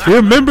it. You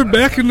remember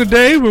back in the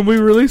day when we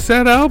released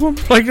that album?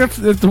 Like that's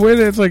the way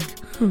that it's like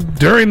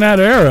during that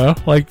era.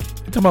 Like you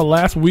talking about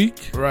last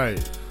week, right?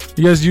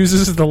 You guys use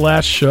this as the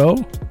last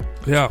show.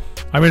 Yeah.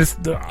 I mean,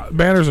 the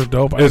banners are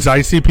dope. Is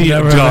ICP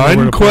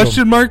done?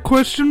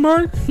 Question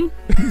mark?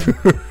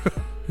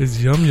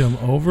 Is Yum Yum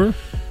over?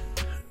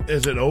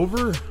 Is it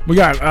over? We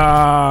got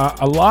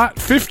a lot,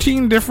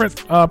 15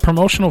 different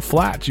promotional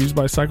flats used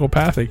by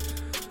Psychopathic,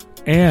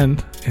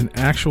 and an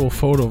actual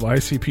photo of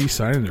ICP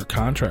signing their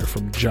contract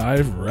from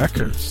Jive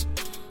Records.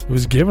 It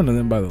was given to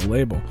them by the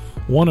label.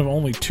 One of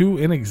only 2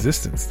 in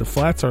existence. The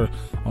flats are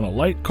on a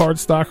light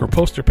cardstock or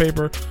poster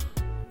paper.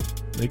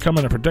 They come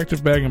in a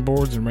protective bag and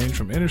boards and range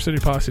from Inner City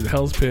Posse to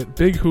Hell's Pit,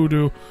 Big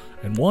Hoodoo,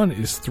 and one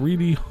is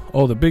 3D.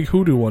 Oh, the Big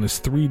Hoodoo one is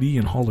 3D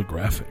and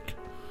holographic.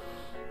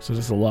 So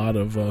there's a lot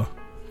of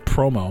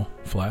promo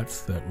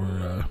flats that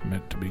were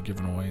meant to be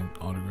given away in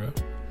autograph.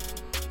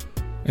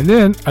 And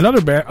then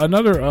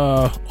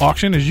another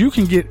auction is you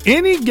can get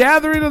any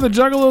Gathering of the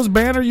Juggalos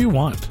banner you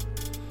want.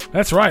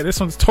 That's right. This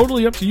one's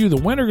totally up to you. The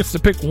winner gets to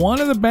pick one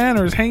of the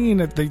banners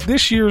hanging at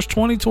this year's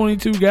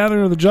 2022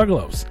 Gathering of the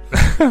Juggalos.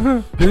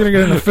 You're going to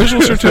get an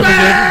official certificate.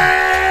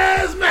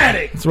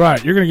 Psychopathic. That's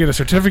right. You're going to get a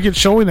certificate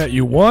showing that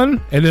you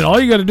won, and then all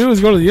you got to do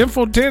is go to the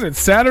info tent at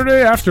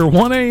Saturday after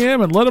 1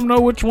 a.m. and let them know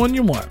which one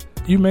you want.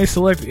 You may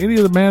select any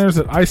of the banners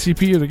at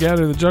ICP or the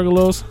Gather of the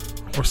Juggalos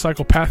or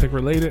Psychopathic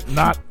related.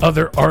 Not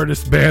other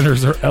artist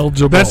banners are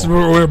eligible. That's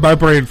where my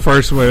brain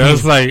first went. I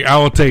was like, I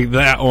will take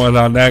that one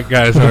on that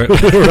guy's. I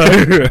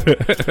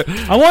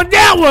want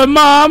that one,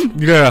 Mom.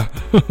 Yeah.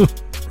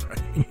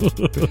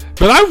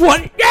 But I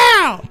want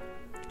now.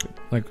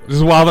 Like,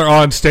 just while they're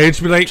on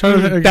stage, be like,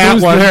 that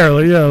one.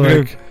 There, yeah,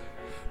 like,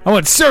 I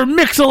want Sir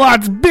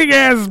Mix-a-Lot's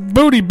big-ass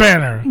booty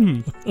banner.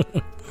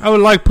 I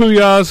would like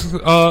Puya's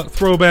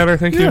throw banner,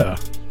 thank you. Yeah.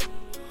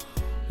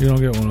 You don't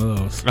get one of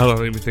those. I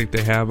don't even think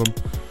they have them.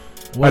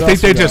 What I think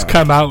else they we just got?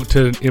 come out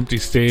to an empty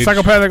stage.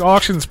 Psychopathic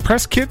auctions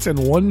press kits and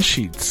one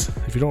sheets.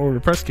 If you don't know what a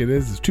press kit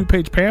is, it's a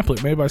 2-page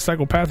pamphlet made by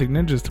psychopathic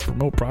ninjas to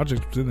promote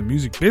projects within the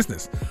music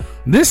business.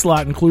 This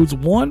lot includes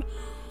one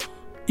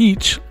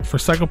each for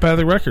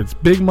Psychopathic Records,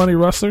 Big Money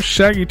Rustler,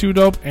 Shaggy 2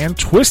 Dope, and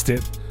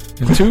Twisted,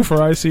 and 2 for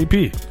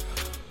ICP.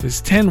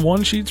 These 10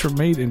 one-sheets were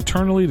made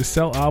internally to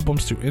sell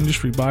albums to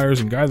industry buyers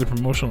and guide the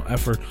promotional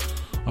effort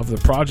of the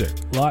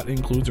project. Lot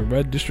includes a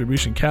red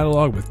distribution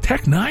catalog with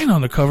Tech 9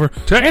 on the cover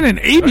and an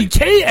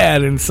ABK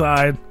ad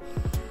inside.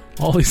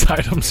 All these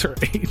items are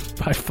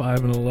 8x5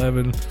 and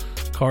 11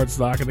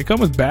 cardstock, and they come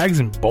with bags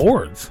and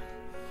boards.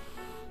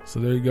 So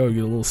there you go. You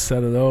get a little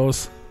set of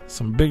those.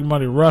 Some Big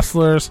Money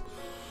Rustlers.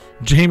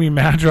 Jamie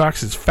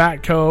Madrox's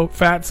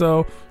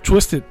Fatso.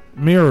 Twisted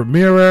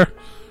Mirror.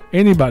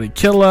 Anybody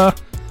Killer.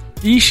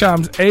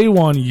 Esham's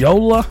A1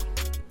 Yola.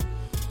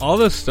 All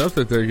this stuff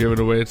that they're giving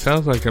away, it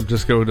sounds like I'm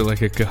just going to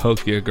like a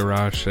Cahokia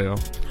garage sale.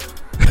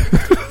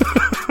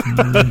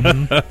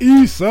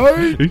 East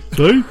side.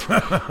 You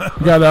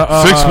got a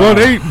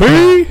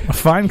 618B. A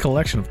fine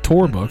collection of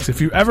tour books.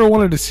 If you ever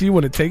wanted to see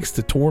what it takes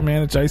to tour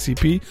manage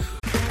ICP.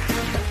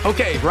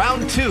 Okay,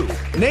 round 2.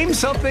 Name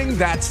something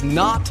that's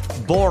not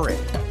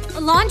boring. A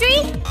laundry?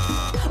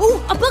 Ooh,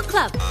 a book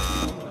club.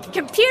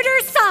 Computer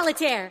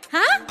solitaire,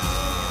 huh?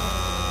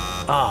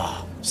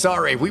 Ah,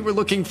 sorry, we were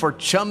looking for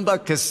Chumba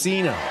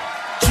Casino.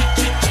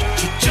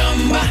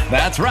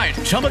 That's right,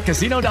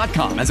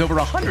 ChumbaCasino.com has over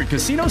 100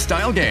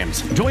 casino-style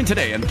games. Join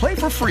today and play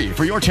for free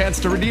for your chance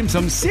to redeem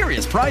some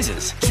serious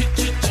prizes.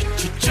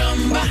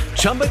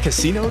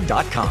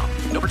 ChumbaCasino.com.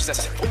 No purchase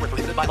necessary. Void where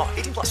prohibited by law.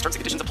 18+ terms and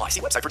conditions apply.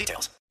 See website for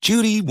details.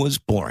 Judy was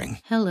boring.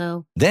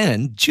 Hello.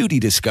 Then Judy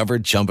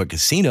discovered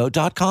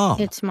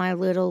ChumbaCasino.com. It's my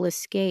little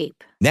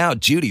escape. Now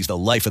Judy's the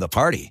life of the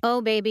party.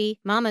 Oh, baby,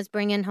 mama's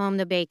bringing home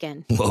the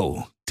bacon.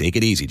 Whoa, take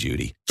it easy,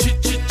 Judy.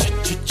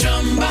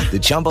 The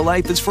Chumba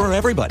life is for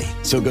everybody.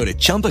 So go to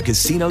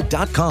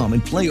ChumbaCasino.com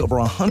and play over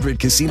 100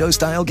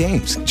 casino-style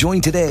games. Join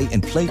today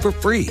and play for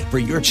free for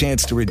your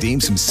chance to redeem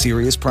some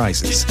serious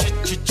prizes.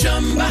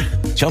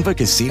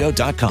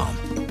 ChumbaCasino.com.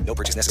 No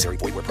purchase necessary.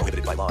 Void where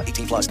prohibited by law.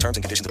 18+ terms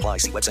and conditions apply.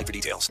 See website for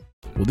details.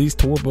 Well, these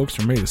tour books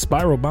are made of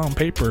spiral-bound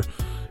paper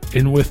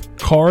and with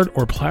card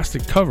or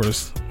plastic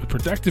covers with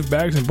protective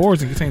bags and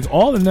boards, and contains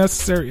all the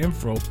necessary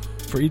info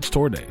for each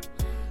tour date.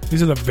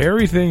 These are the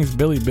very things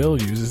Billy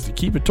Bill uses to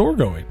keep a tour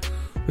going.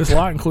 This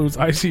lot includes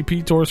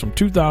ICP tours from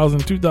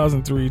 2000,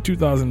 2003,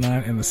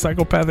 2009, and the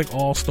Psychopathic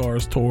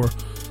All-Stars tour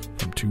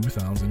from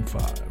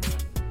 2005.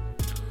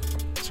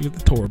 So you get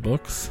the tour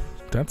books.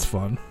 That's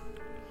fun.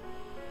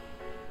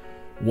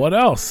 What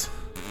else?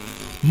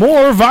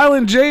 More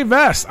Violent J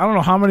vests. I don't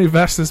know how many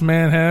vests this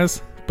man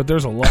has, but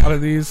there's a lot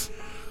of these.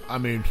 I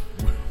mean,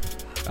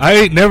 I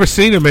ain't never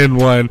seen him in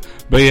one,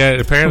 but yeah,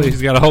 apparently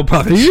he's got a whole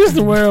bunch. He used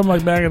to wear them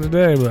like back in the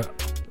day, but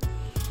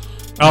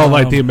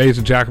like the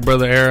Amazing Jack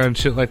Brother era and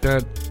shit like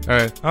that. All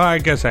right, I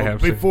guess I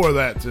have before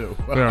that too.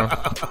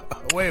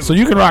 Yeah. So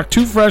you can rock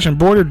 2 fresh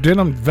embroidered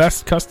denim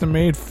vests custom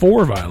made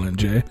for Violent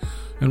J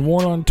and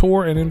worn on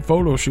tour and in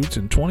photo shoots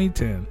in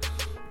 2010.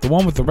 The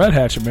one with the red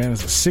Hatchet Man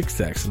is a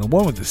 6X, and the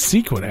one with the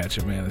sequin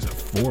Hatchet Man is a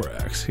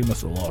 4X. He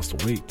must have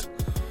lost weight.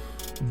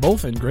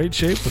 Both in great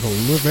shape with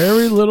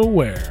very little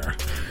wear.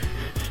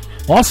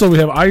 Also, we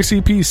have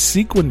ICP's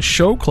sequin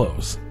show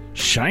clothes.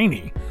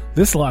 Shiny.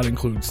 This lot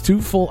includes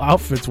 2 full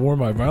outfits worn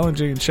by Violent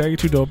J and Shaggy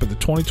 2 Dope at the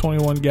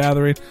 2021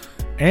 Gathering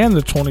and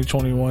the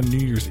 2021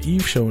 New Year's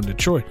Eve show in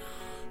Detroit.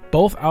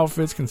 Both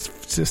outfits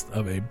consist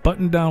of a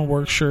button-down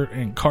work shirt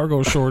and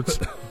cargo shorts,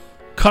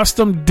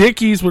 custom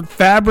Dickies with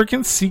fabric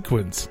and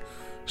sequins.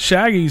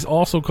 Shaggy's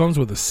also comes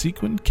with a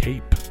sequin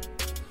cape.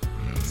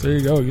 So there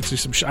you go. Get you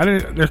some.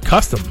 They're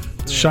custom,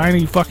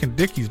 shiny fucking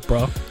Dickies,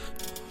 bro.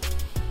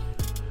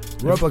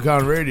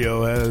 Replicon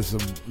Radio has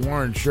some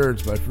worn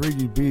shirts by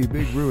Freaky B,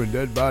 Big Brew, and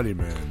Dead Body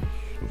Man.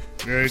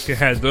 Yeah, you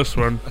had this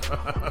one.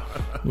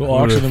 We'll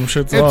auction them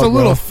shits It's off, a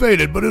little bro.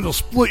 faded, but it'll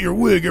split your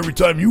wig every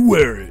time you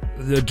wear it.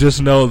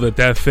 Just know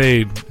that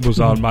fade was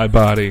on my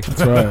body.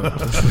 That's right.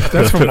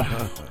 That's from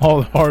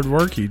all the hard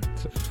work he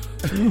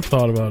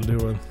thought about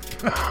doing.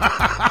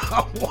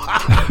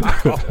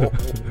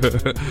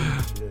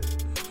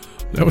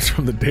 That was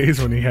from the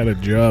days when he had a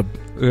job.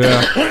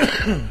 Yeah.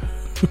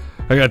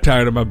 I got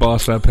tired of my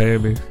boss not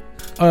paying me.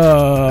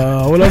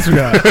 What else we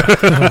got?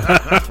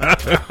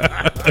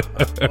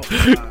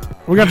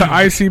 We got the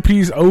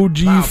ICP's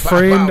OG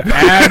framed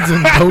ads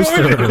and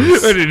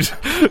posters.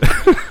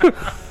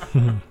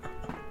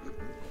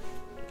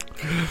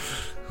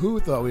 Who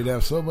thought we'd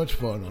have so much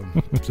fun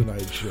on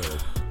tonight's show?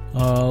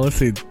 Let's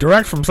see.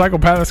 Direct from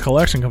Psychopathic's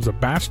collection comes a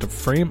batch of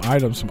frame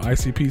items from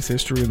ICP's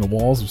history in the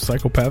walls of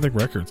Psychopathic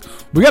Records.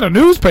 We got a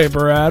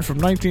newspaper ad from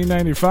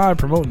 1995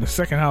 promoting the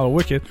second Halloween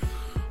Wicked.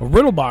 A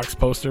riddle box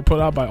poster put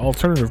out by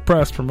Alternative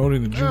Press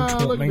promoting the June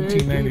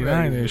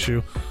 1999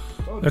 issue.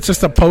 That's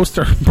just a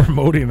poster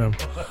promoting them.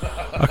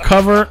 A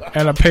cover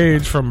and a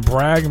page from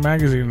Bragg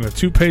magazine and a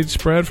 2-page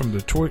spread from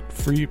Detroit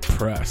Free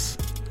Press.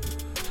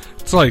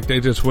 It's like they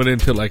just went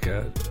into like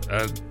a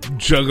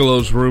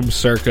Juggalo's room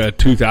circa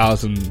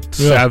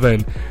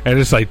 2007 and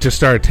it's like just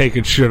started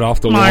taking shit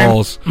off the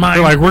walls.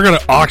 They're like, we're going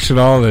to auction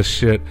all this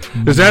shit.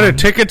 Is that a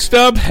ticket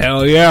stub?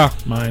 Hell yeah.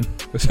 Mine.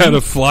 Is that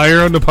a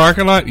flyer in the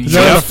parking lot?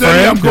 Yeah,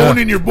 I'm going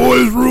in your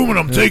boy's room and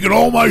I'm taking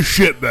all my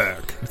shit back.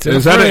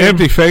 Is that an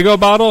empty Faygo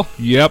bottle?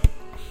 Yep.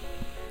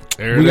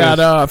 We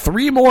got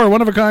 3 more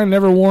one-of-a-kind,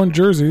 never-worn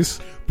jerseys.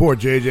 Poor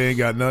JJ ain't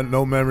got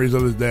no memories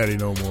of his daddy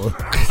no more.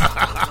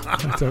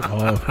 He took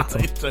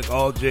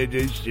all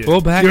JJ's shit.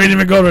 Well, back you didn't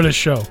even go to the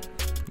show.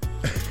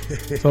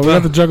 So we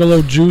got the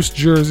Juggalo Juice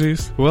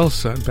jerseys. Well,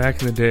 son,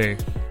 back in the day.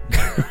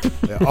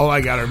 Yeah, all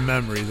I got are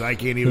memories. I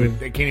can't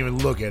even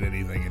look at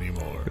anything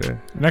anymore. Yeah.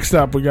 Next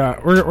up, we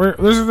got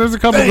there's a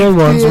couple good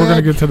ones. We're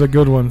gonna get to the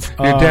good ones.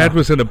 Your dad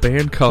was in a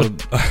band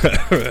called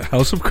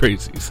House of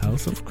Crazies.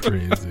 House of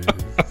Crazies.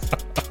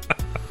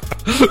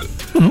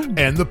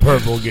 And the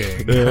Purple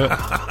Gang.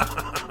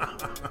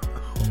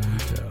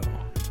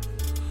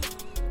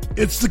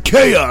 It's the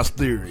Chaos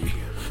Theory.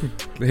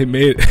 They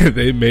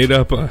made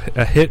up a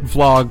hit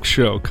vlog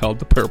show called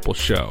The Purple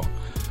Show.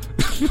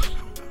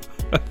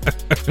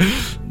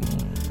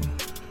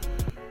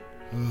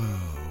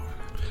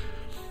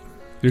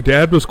 Your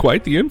dad was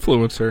quite the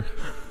influencer.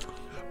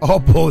 All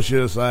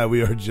bullshit aside,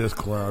 we are just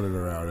clowning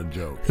around and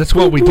joking. That's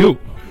what we do.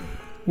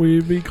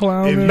 We be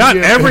clowning. Not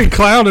every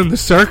clown in the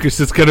circus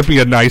is going to be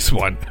a nice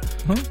one.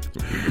 Huh?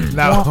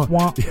 Now,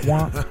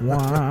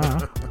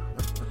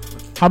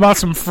 how about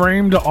some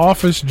framed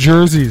office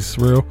jerseys,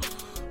 Rue?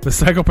 The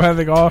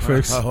Psychopathic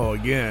Office. Oh,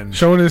 again.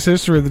 Showing his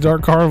history of the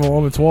Dark Carnival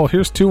on its wall.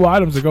 Here's 2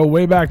 items that go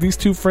way back. These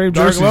 2 framed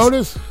Dark jerseys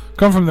Lotus?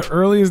 come from the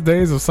earliest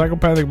days of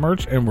Psychopathic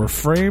merch and were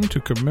framed to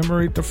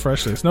commemorate the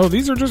freshness. No,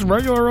 these are just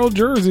regular old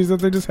jerseys that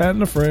they just had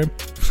in a frame.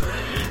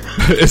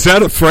 Is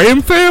that a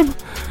frame, fam?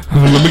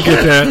 Let me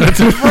get that. It's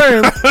a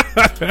frame.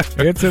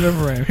 It's in a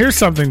frame. Here's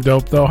something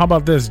dope, though. How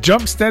about this?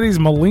 Jump Steady's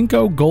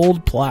Malenko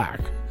Gold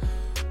Plaque.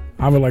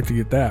 I would like to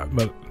get that,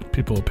 but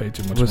people will pay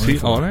too much money. Was he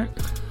on it?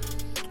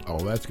 Oh,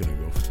 that's going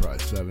to go for probably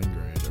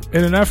 $7,000.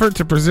 In an effort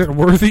to present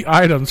worthy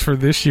items for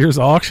this year's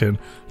auction,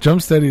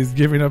 Jump Steady is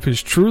giving up his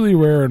truly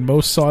rare and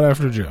most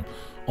sought-after gem.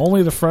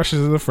 Only the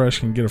freshest of the fresh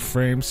can get a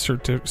framed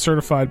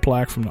certified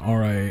plaque from the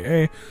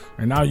RIAA,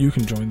 and now you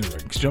can join the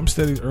ranks. Jump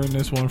Steady's earned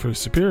this one for his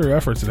superior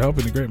efforts at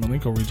helping the great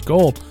Malenko reach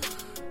gold.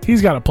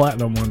 He's got a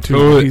platinum one,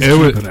 too.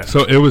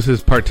 So it was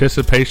his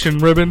participation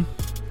ribbon?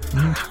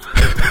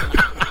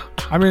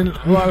 I mean,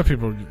 a lot of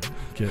people get...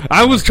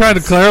 I was trying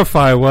to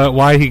clarify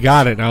why he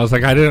got it, and I was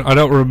like, I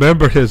don't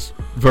remember his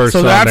verse.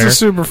 So that's there. a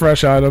super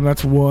fresh item.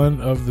 That's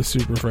one of the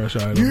super fresh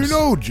items. You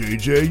know,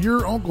 JJ,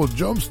 your Uncle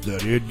Jump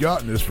Steady had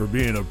gotten this for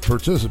being a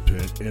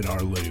participant in our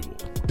label.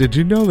 Did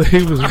you know that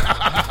he was...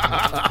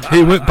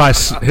 he went by...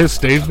 His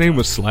stage name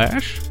was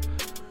Slash?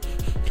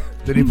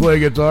 Did he play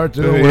guitar,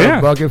 too? With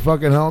a bucket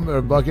fucking helmet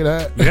or bucket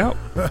hat?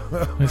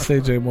 Yep. His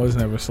stage name was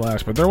never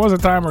Slash, but there was a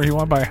time where he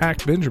went by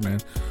Hack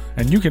Benjamin,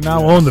 and you can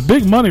now own the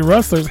Big Money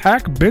Rustler's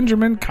Hack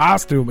Benjamin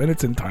costume in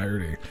its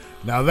entirety.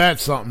 Now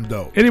that's something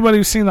dope. Anybody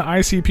who's seen the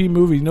ICP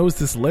movie knows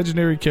this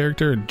legendary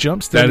character, and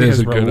Jump Steady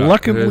has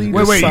reluctantly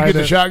Wait, you decided... get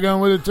the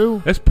shotgun with it,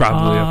 too? It's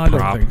probably a prop.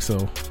 I don't think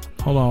so.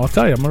 Hold on, I'll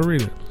tell you. I'm going to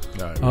read it.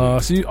 So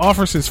he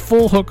offers his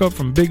full hookup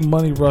from Big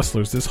Money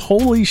Rustlers. This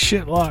holy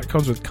shit lot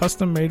comes with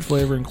custom-made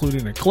flavor,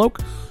 including a cloak,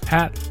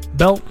 hat,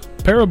 belt,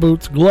 pair of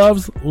boots,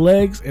 gloves,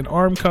 legs, and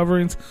arm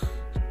coverings,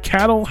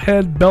 cattle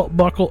head belt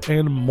buckle,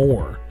 and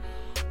more.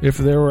 If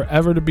there were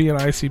ever to be an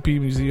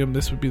ICP museum,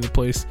 this would be the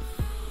place.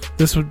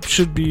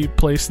 Should be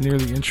placed near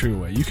the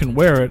entryway. You can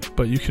wear it,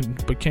 but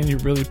can you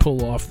really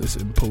pull off this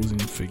imposing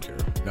figure?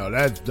 No,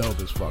 that's dope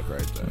as fuck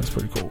right there. That's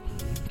pretty cool.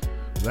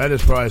 That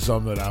is probably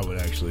something that I would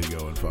actually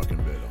go and fucking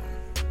bid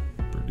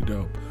on. Pretty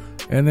dope.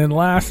 And then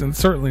last and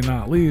certainly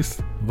not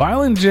least,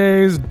 Violent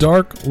J's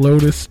Dark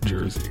Lotus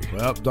jersey.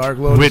 Well, Dark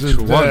Lotus is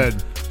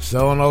dead.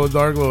 Selling all the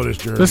Dark Lotus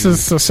jerseys. This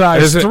is a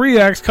size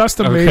 3X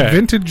custom-made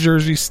vintage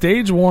jersey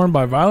stage worn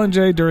by Violent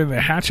J during the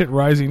Hatchet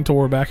Rising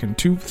tour back in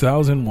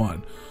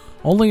 2001.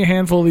 Only a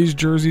handful of these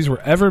jerseys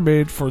were ever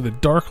made for the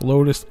Dark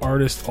Lotus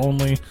artist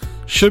only.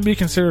 Should be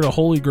considered a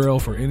holy grail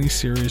for any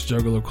serious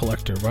Juggalo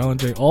collector.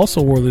 Violent J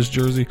also wore this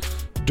jersey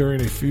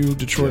during a few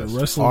Detroit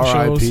wrestling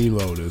shows. R.I.P.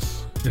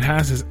 Lotus. It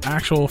has his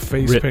actual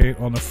face paint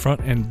on the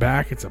front and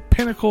back. It's a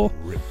pinnacle.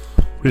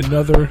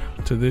 Another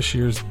to this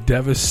year's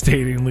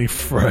devastatingly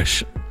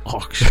fresh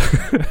auction.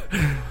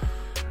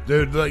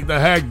 Dude, like the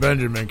Hack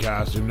Benjamin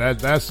costume,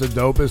 that's the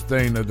dopest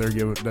thing that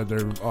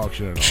they're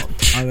auctioning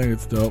off. I think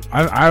it's dope.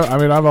 I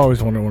mean, I've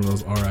always wanted one of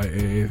those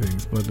RIAA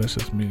things, but that's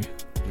just me.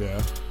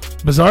 Yeah.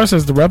 Bizarre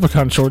says the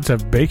Replicon shorts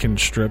have bacon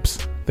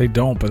strips. They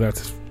don't, but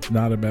that's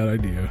not a bad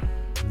idea.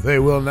 They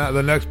will not.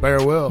 The next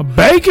pair will.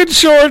 Bacon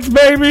shorts,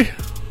 baby.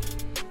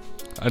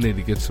 I need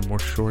to get some more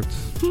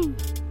shorts.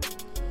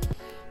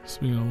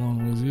 Speaking of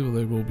Long Ways Evil,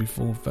 they will be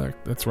full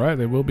effect. That's right,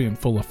 they will be in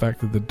full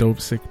effect at the Dope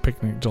Sick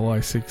Picnic, July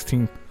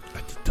 16th.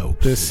 At the Dope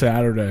this Sick.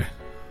 Saturday.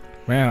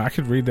 Man, I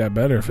could read that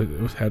better if it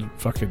had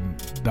fucking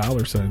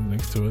dollar signs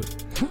next to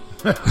it.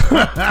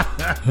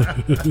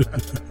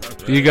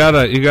 You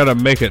gotta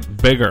make it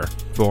bigger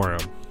for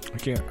him. I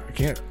can't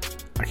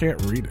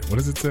read it. What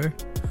does it say?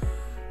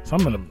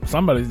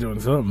 Somebody's doing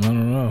something. I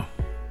don't know.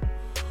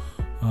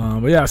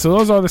 But yeah, so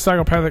those are the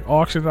Psychopathic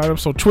auction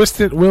items. So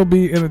Twisted will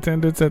be in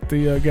attendance at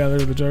the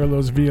Gathering of the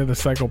Juggalos via the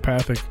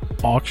Psychopathic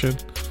auction.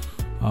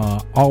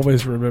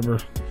 Always remember,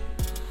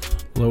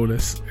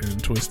 Lotus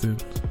and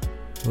Twisted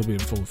will be in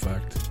full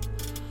effect.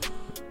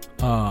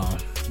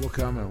 What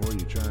comment were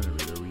you trying to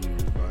read? Or were you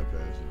just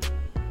bypassing?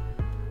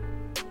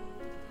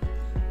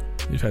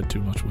 You've had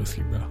too much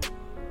whiskey, bro.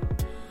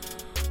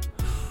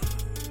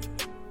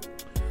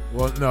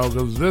 Well, no,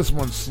 because this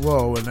one's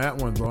slow and that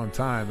one's on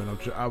time, and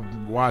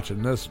I'm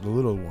watching the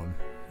little one.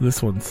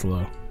 This one's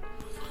slow.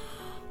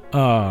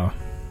 No,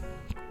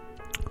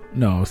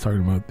 I was talking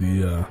about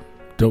the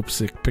Dope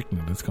Sick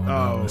Picnic that's going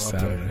on this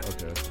Saturday.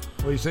 Okay.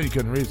 Well, you said you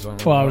couldn't read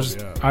something. Well,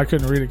 I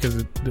couldn't read it because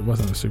it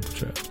wasn't a super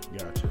chat.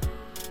 Gotcha.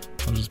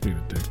 I was just being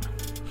a dick.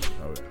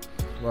 Oh yeah.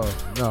 Well,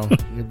 no,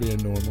 you're being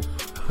normal.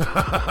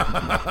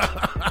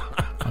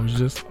 I was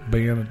just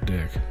being a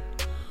dick.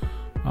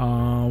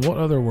 What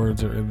other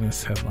words are in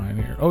this headline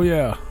here? Oh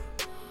yeah,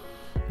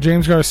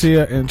 James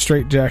Garcia and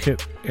Straight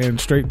Jacket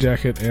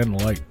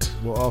and Light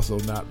will also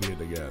not be at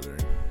the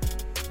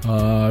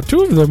gathering.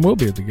 2 of them will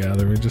be at the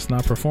gathering, just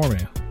not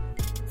performing.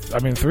 I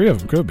mean, 3 of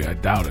them could be. I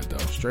doubt it though.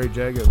 Straight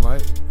Jacket and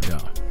Light.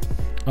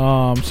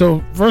 Yeah.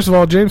 So first of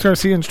all, James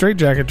Garcia and Straight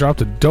Jacket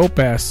dropped a dope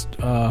ass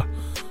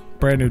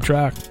brand new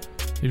track.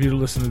 If you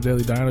listen to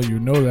Daily Dino, you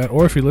know that.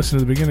 Or if you listen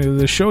to the beginning of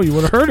this show, you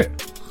would have heard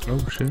it. Oh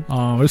shit!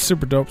 It's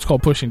super dope. It's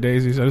called Pushing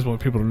Daisies. I just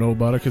want people to know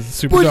about it because it's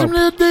super Push dope. them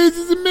little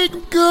daisies and make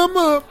them come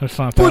up. That's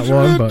not that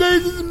one, but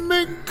daisies and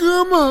make them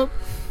come up.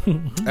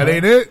 That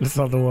ain't it? That's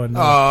not the one. No.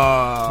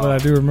 But I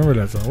do remember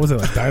that song. Was it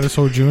like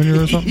Dinosaur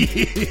Jr. or something?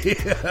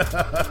 Yeah.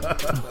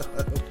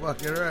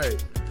 Fucking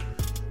right.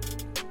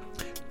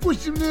 Push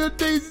them little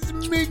daisies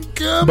and make them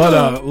come up.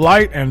 But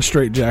Light and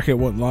Straight Jacket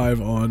went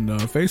live on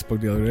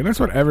Facebook the other day. And that's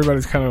what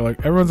everybody's kind of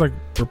like. Everyone's like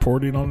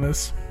reporting on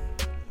this.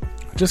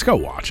 Just go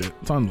watch it.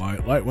 It's on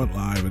Light. Light went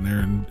live, and they're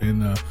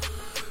in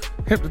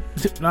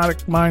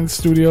Hypnotic Mind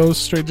Studios,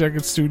 Straight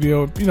Jacket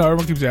Studio. You know,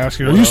 everyone keeps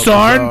asking, "Are you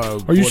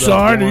signed? Are you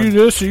signed? Are you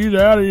this? Are you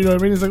that?" Or, you know what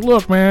I mean? He's like,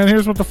 "Look, man,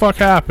 here's what the fuck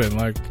happened."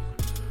 Like,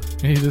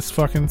 and he just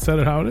fucking said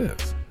it how it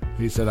is.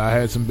 He said, "I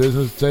had some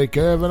business to take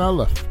care of, and I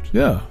left."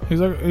 Yeah, he's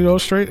like,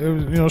 Straight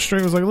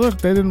was like, "Look,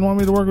 they didn't want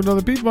me to work with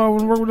other people. I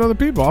want to work with other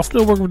people. I'll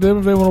still work with them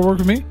if they want to work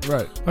with me."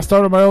 Right. I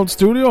started my own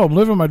studio. I'm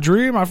living my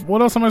dream.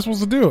 What else am I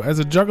supposed to do? As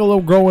a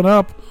juggalo growing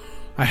up,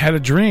 I had a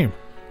dream.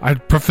 I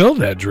fulfilled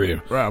that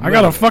dream. Right, I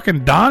got a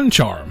fucking Don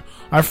charm.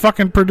 I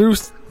fucking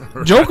produced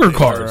Joker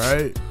cards.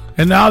 Right.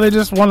 And now they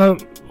just want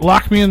to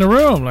lock me in the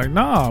room. Like,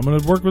 nah, I'm going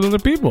to work with other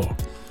people.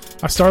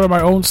 I started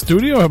my own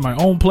studio, have my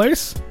own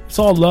place. It's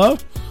all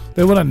love.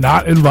 They want to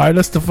not invite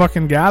us to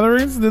fucking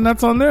gatherings, then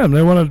that's on them.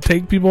 They want to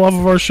take people off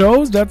of our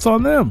shows, that's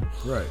on them.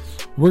 Right.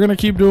 We're going to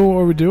keep doing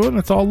what we're doing.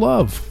 It's all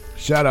love.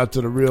 Shout out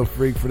to the Real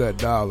Freak for that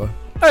 $1.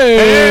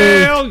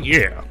 Hey! Hell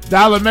yeah.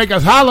 $1 make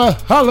us holla.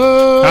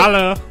 Holla.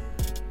 Holla.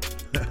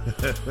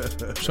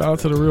 Shout out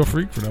to the Real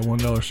Freak for that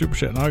 $1 super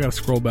chat. Now I gotta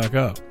scroll back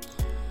up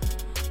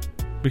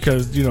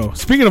because, you know,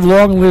 speaking of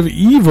Long Live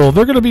Evil,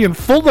 they're gonna be in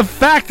full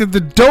effect at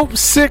the Dope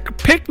Sick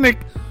Picnic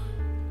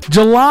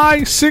July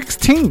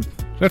 16th.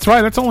 That's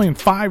right, that's only in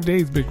 5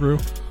 days, Big Roo.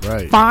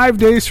 Right. 5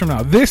 days from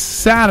now, this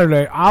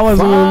Saturday, Allah's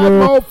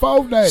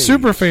 4 days.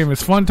 Super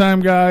Famous, Fun Time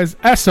Guys,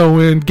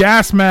 SON,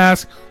 Gas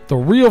Mask, the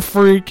Real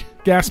Freak,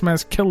 Gas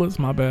Mask Killers,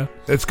 my bad.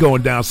 It's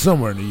going down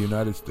somewhere in the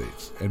United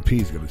States, and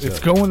P's gonna say it's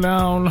going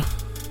down.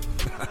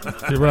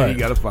 You're right. You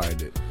gotta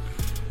find it.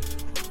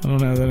 I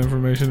don't have that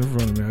information in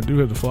front of me. I do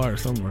have the flyer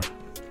somewhere.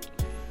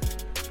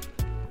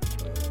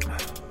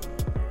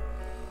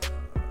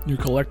 You're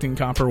collecting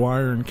copper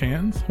wire and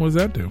cans? What does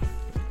that do?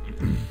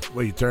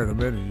 Well, you turn them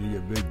in and you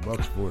get big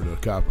bucks for the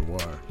copper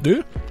wire. Do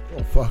you?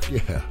 Oh, fuck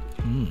yeah.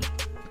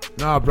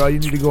 Nah, bro, you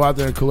need to go out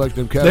there and collect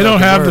them. They don't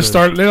have the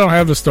start. They don't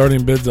have the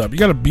starting bids up. You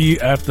got to be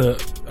at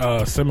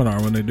the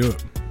seminar when they do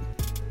it,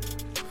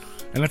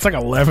 and it's like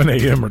 11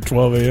 a.m. or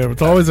 12 a.m.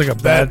 It's always like a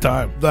bad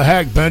time. The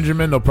Hack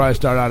Benjamin, they'll probably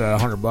start out at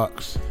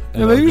 $100.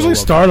 Yeah, they usually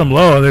start them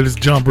low and they just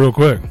jump real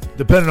quick.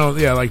 Depending on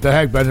like the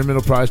Hack Benjamin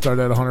will probably start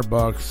at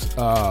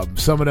 $100.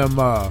 Some of them,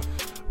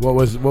 what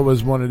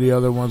was one of the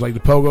other ones, like the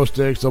pogo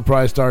sticks, they'll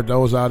probably start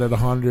those out at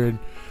 $100.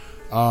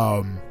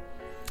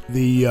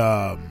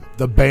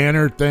 The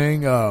banner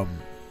thing,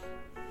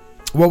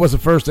 what was the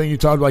first thing you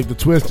talked about? Like the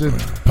twisted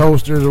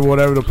posters or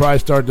whatever. They'll probably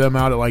start them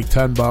out at like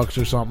 $10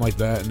 or something like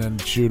that, and then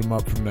shoot them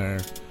up from there,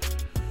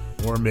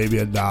 or maybe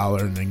 $1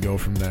 and then go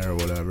from there or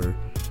whatever.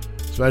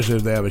 Especially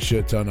if they have a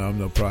shit ton of them,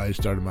 they'll probably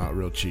start them out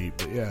real cheap.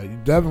 But yeah, you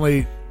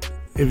definitely,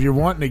 if you're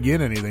wanting to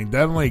get anything,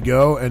 definitely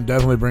go and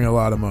definitely bring a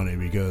lot of money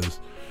because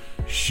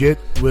shit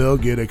will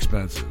get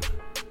expensive.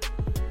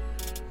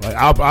 Like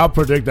I'll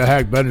predict the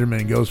Hack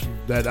Benjamin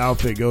that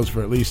outfit goes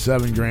for at least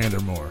 $7,000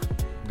 or more.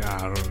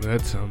 Nah,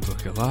 that sounds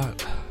like a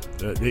lot.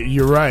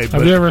 You're right.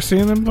 Have you ever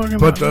seen them fucking?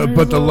 But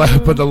the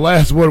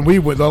last one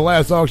the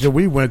last auction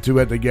we went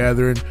to at the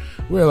gathering,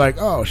 we were like,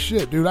 oh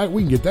shit, dude,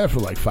 we can get that for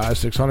like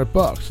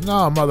 $500-$600.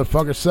 No,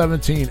 motherfucker,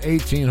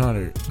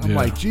 $1,800-$1,800. I'm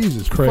like,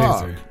 Jesus, crazy.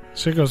 Fuck.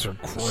 Shit goes for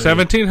crazy.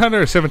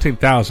 1,700 or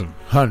 17,000?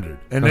 100.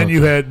 And then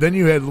you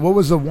had what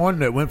was the one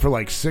that went for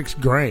like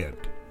 $6,000?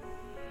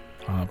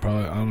 Probably,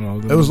 I don't know.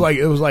 It was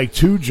like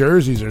 2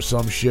 jerseys or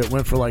some shit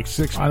went for like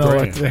 $6,000. I know,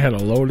 like they had a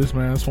Lotus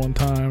mask one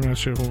time. That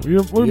shit.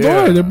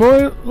 The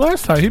boy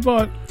last time he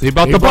bought the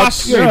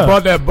bus. Yeah, he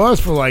bought that bus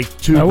for like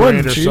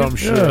 $2,000 or some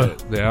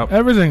shit. Yeah,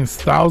 everything's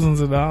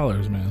thousands of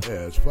dollars, man.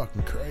 Yeah, it's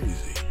fucking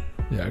crazy.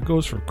 Yeah, it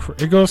goes for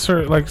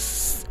like,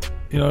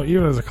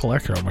 even as a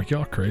collector, I'm like,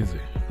 y'all crazy.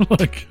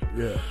 Like,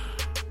 yeah,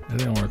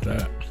 it ain't worth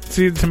that.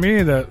 See, to me,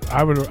 I'd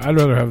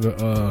rather have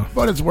the.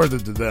 But it's worth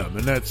it to them,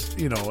 and that's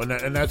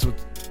and that's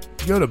what's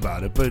good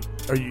about it. But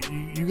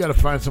you got to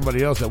find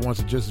somebody else that wants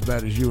it just as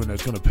bad as you, and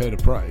that's going to pay the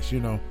price.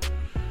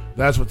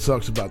 That's what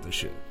sucks about this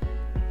shit.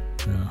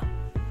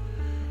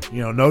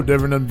 Yeah. No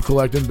different than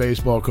collecting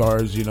baseball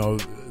cards.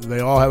 They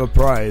all have a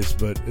price,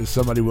 but is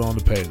somebody willing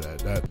to pay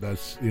that?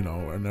 That's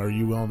and are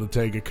you willing to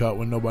take a cut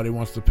when nobody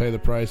wants to pay the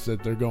price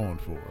that they're going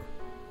for?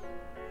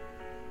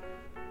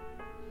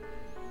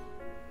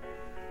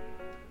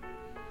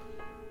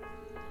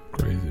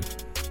 Crazy.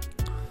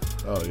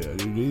 Oh yeah,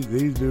 dude,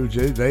 these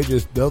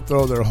dudes, they'll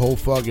throw their whole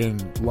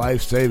fucking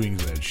life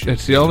savings at shit.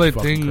 It's the only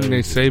thing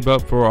they save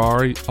up for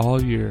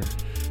all year.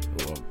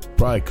 Well,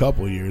 probably a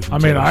couple of years.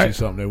 Until they see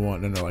something they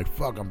want, and then they're like,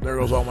 "Fuck them! There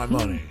goes all my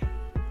money."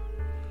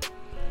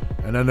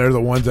 And then they're the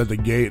ones at the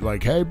gate,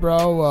 like, "Hey,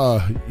 bro,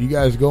 you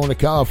guys going to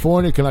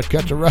California? Can I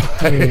catch a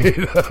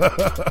ride?"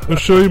 I'll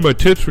show you my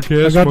tits for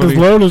cash I got money. this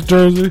Lotus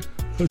jersey.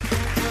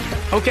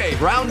 Okay,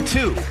 round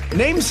 2.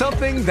 Name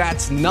something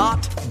that's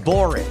not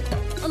boring.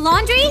 A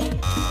laundry?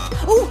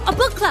 Ooh, a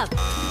book club.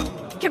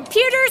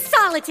 Computer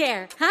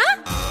solitaire,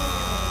 huh?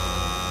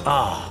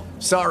 Ah,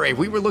 sorry,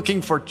 we were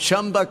looking for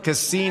Chumba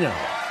Casino.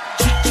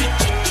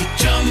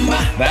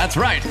 That's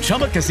right,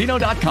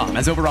 ChumbaCasino.com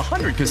has over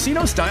 100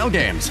 casino-style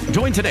games.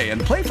 Join today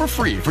and play for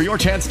free for your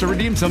chance to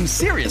redeem some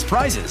serious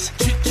prizes.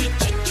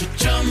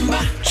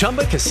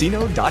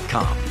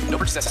 ChumbaCasino.com. No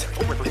purchase necessary.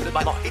 Void where prohibited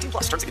by law.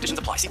 18+ terms and conditions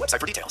apply. See website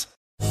for details.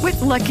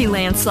 With Lucky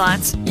Land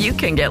Slots, you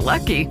can get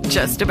lucky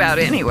just about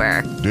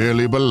anywhere.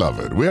 Dearly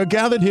beloved, we are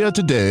gathered here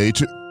today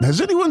to...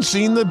 Has anyone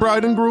seen the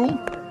bride and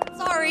groom?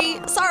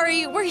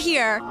 Sorry, we're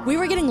here. We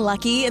were getting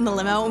lucky in the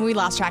limo and we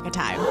lost track of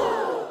time.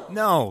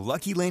 No,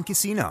 Lucky Land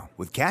Casino,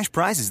 with cash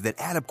prizes that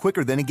add up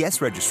quicker than a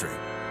guest registry.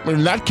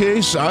 In that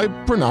case, I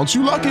pronounce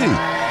you lucky.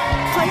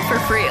 Play for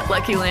free at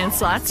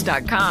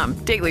LuckyLandSlots.com.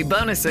 Daily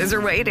bonuses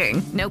are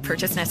waiting. No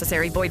purchase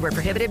necessary. Void where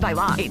prohibited by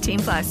law.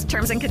 18+.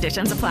 Terms and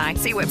conditions apply.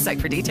 See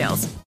website for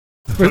details.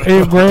 For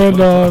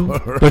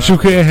 $8,000, but you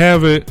can't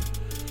have it.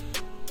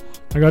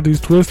 I got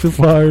these twisted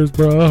flyers,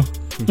 bro. All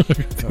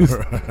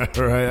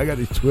right, I got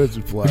these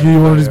twisted flyers. I give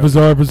you one of these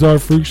bizarre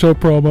freak show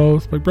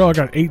promos. Like, bro, I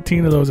got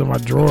 18 of those in my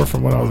drawer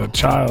from when I was a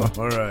child.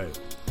 All right,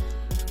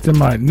 it's in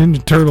my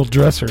Ninja Turtle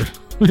dresser.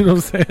 You know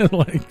what I'm saying?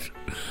 Like,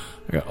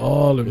 I got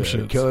all them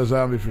shit. Killer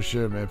Zombie for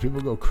sure, man.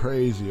 People go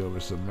crazy over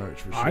some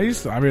merch for sure. I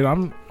used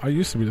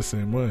to be the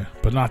same way,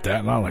 but not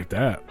like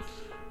that.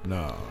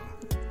 No,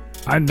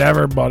 I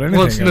never bought anything.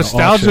 Well, it's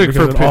nostalgic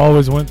for it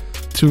always went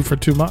for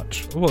too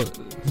much. Well,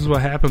 this is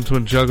what happens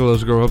when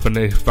juggalos grow up and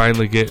they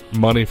finally get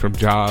money from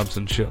jobs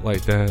and shit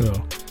like that.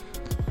 Yeah.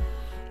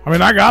 I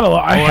mean, I got a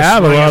lot. I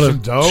have a lot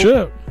of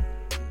shit.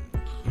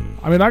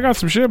 I mean, I got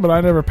some shit, but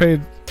I never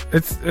paid.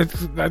 It's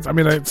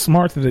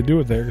smart that they do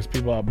it there because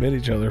people outbid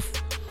each other.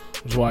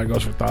 That's why it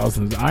goes for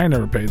thousands. I ain't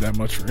never paid that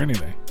much for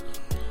anything.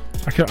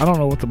 I don't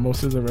know what the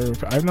most is I've ever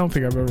paid. I don't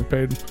think I've ever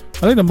paid.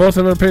 I think the most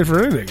I've ever paid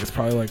for anything is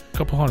probably like a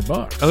couple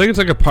 $100. I think it's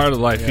like a part of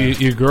life. Yeah.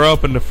 You grow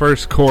up in the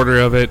first quarter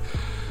of it,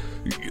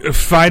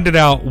 finding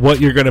out what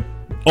you're going to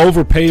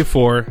overpay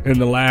for in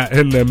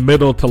the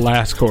middle to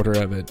last quarter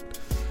of it.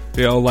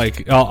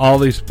 Like all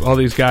these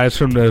guys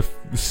from the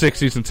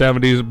 60s and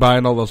 70s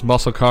buying all those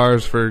muscle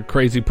cars for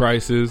crazy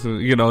prices,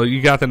 and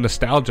you got the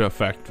nostalgia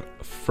effect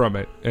from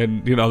it,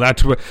 and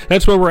that's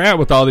where we're at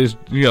with all these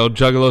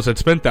juggalos that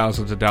spend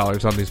thousands of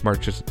dollars on these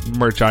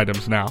merch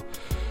items now,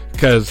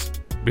 because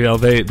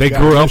they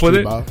grew up with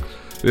it. Box.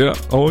 Yeah.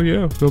 Oh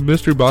yeah, the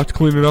mystery box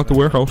cleaning out the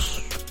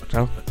warehouse.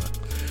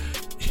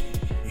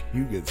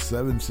 You get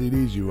 7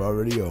 CDs you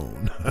already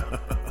own.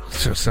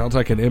 Sounds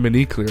like an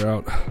M&E clear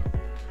out.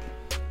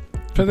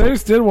 But they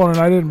just did one and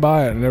I didn't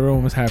buy it and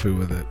everyone was happy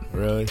with it.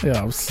 Really?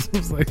 Yeah, I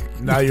was like...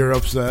 Now you're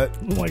upset?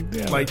 I'm like,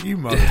 damn. Like, you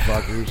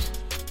motherfuckers.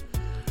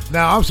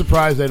 Now, I'm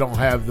surprised they don't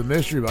have the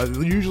mystery box.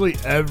 Usually,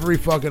 every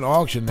fucking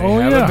auction, they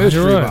have a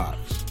mystery you're right.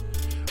 box.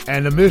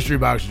 And the mystery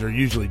boxes are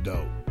usually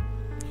dope.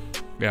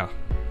 Yeah.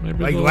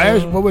 Maybe Like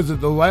what was it?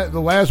 The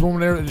last one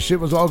there, the shit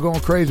was all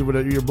going crazy with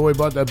it. Your boy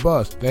bought that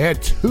bus. They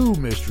had 2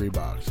 mystery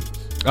boxes.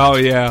 Oh,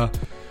 yeah.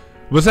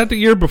 Was that the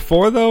year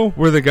before, though,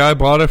 where the guy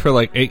bought it for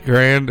like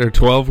 $8,000 or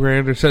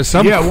 $12,000 or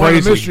something? Yeah, crazy. one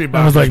of the mystery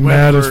boxes. I was like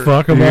mad as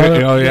fuck about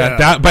it. Oh,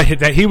 yeah. But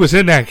he was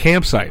in that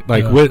campsite,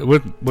 like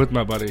with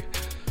my buddy.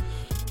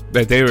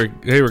 That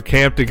they were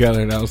camped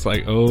together, and I was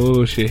like,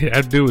 oh shit,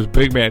 that dude was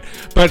big man.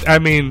 But I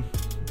mean,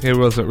 it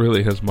wasn't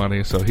really his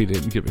money, so he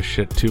didn't give a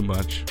shit too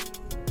much.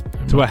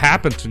 So what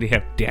happens when you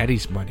have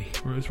daddy's money?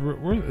 Is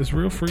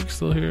Real Freak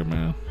still here,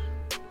 man?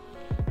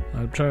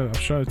 I'm trying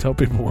to tell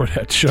people where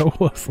that show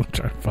was. I'm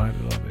trying to find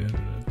it on the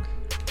internet.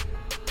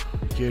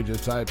 You can't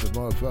just type the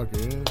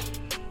motherfucker in.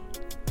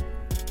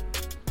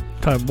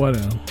 Type what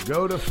in?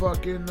 Go to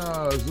fucking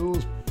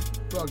Zool's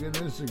fucking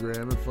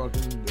Instagram and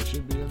fucking it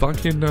should be in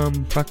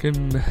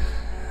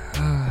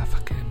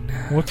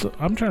What's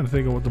I'm trying to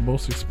think of what the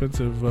most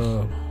expensive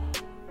thing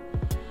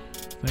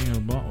I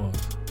bought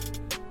was.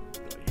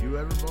 You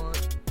ever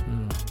bought?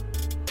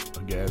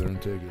 A gathering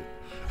ticket.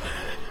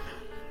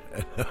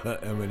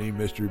 M&E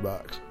mystery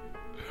box.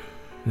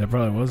 That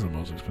probably was the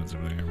most expensive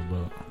thing I ever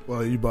bought.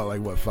 Well, you bought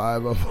like what,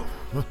 5 of them?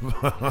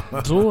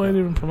 Zool ain't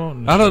even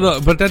promoting. I don't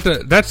know, but that's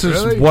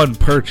just Really? one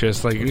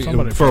purchase. Like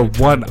for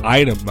one it.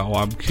 item, though.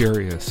 I'm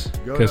curious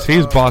because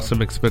he's bought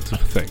some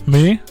expensive things.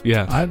 Me?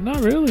 Yes.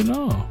 Not really.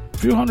 No, a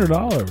few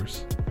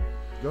 $100s.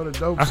 Go to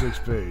Dope Six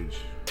page.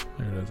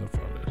 There it is. I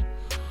found it.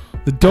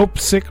 The Dope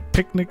Sick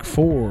Picnic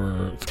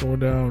 4. It's going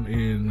down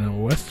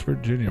in West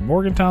Virginia,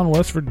 Morgantown,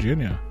 West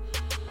Virginia,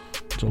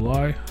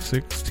 July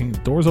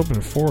 16th. Doors open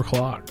at 4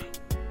 o'clock.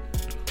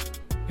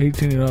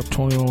 18 and up,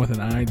 21 with an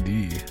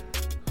ID.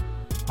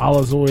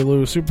 Ala Zoe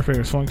Lou, Super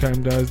Famous Fun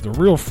Time Guys, The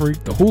Real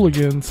Freak, The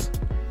Hooligans,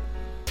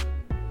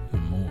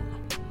 and more.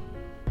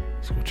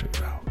 Let's go check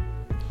it out.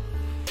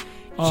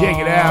 Check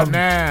it out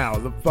now.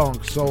 The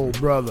Funk Soul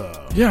Brother.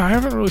 Yeah, I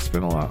haven't really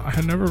spent a lot. I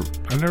never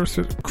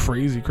spent a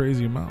crazy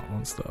amount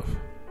on stuff.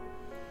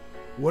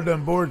 What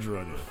them boards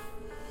running?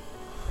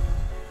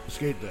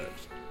 Skate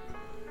decks.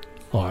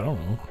 Oh, I don't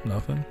know.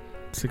 Nothing.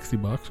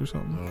 $60 or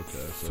something.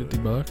 Okay. So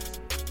 $50.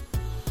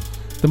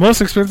 The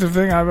most expensive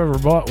thing I've ever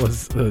bought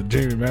was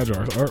Jamie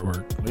Majar's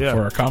artwork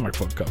for a comic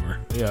book cover.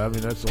 Yeah, I mean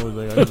that's the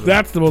only thing I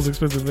That's the most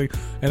expensive thing,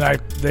 and I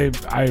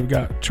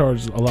got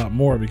charged a lot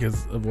more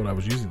because of what I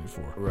was using it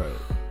for. Right.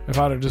 If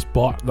I'd have just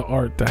bought the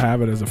art to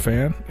have it as a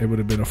fan, it would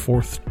have been a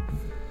fourth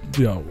of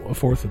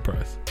the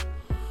price.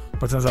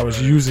 But since I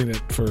was using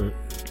it to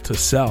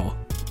sell,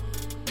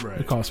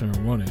 it cost me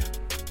more money.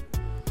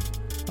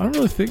 I don't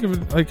really think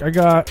of it like I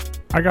got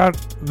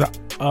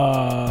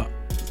the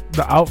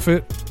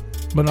outfit.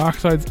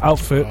 Monoxide's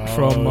outfit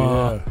from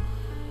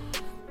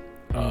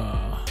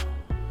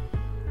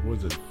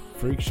was it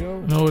Freak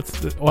Show? No,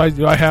 it's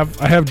I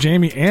have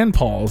Jamie and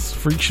Paul's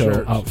Freak Show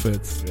Shirts.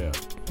 outfits. Yeah.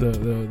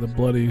 The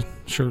bloody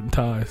shirt and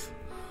ties.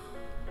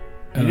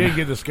 You didn't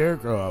get the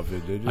Scarecrow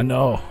outfit, did you? I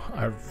know.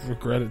 I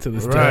regret it to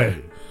this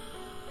day.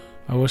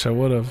 I wish I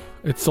would have.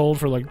 It sold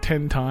for like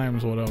 10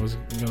 times what I was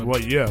gonna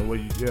yeah.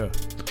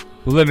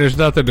 Well, then there's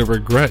nothing to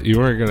regret. You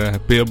weren't going to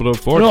be able to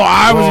afford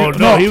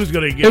it. He was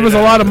going to get it. It was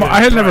a lot of I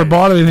had never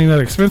bought anything that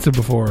expensive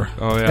before.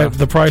 Oh, yeah. At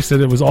the price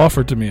that it was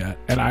offered to me at.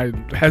 And I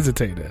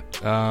hesitated.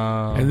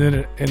 Oh. And then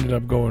it ended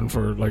up going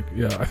for I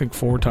think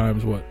 4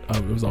 times what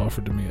it was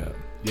offered to me at.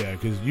 Yeah,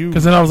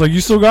 because then I was like, you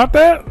still got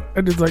that?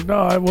 And it's like, no,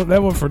 I want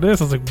that one for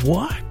this. I was like,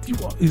 what?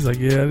 He's like,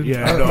 yeah.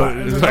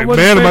 It's like,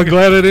 man, am I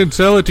glad I didn't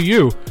sell it to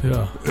you?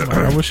 Yeah. Like,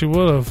 I wish he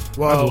would have.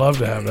 Well, I'd love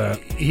to have that.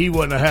 He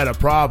wouldn't have had a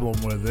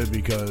problem with it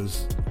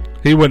because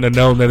he wouldn't have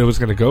known that it was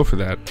going to go for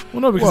that.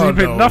 Well, no, because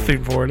he paid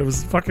nothing for it. It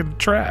was fucking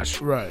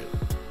trash. Right.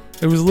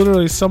 It was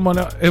literally someone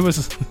else. It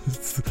was.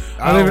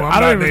 I'm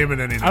not naming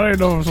anything. I don't even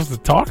know if I'm supposed to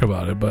talk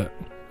about it, but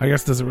I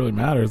guess it doesn't really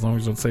matter as long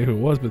as you don't say who it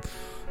was. But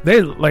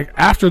they,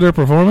 after their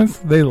performance,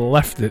 they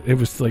left it. It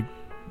was like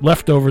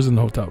leftovers in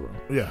the hotel room.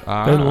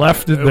 Yeah. They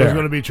left it there. It was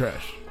going to be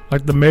trash.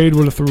 Like the maid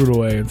would have threw it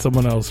away and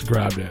someone else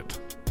grabbed it.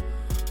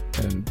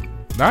 And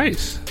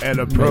nice. And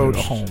approached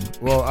home.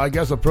 Well, I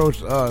guess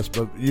approached us,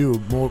 but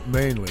you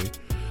mainly.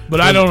 But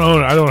I don't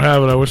own it. I don't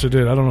have it. I wish I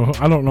did. I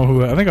don't know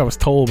who. I think I was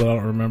told, but I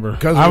don't remember.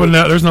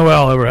 There's no way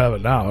I'll ever have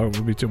it now. It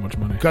would be too much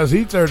money. Because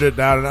he turned it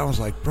down, and I was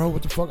like, "Bro,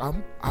 what the fuck?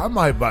 I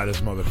might buy this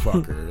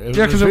motherfucker."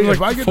 Yeah, because it was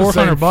like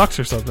 $400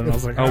 or something. I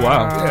was like, "Oh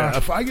wow, yeah."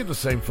 If I get the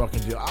same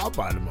fucking deal, I'll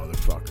buy the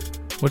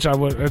motherfucker. Which I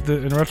would.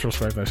 In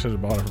retrospect, I should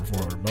have bought it for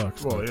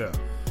 $400. Well, yeah,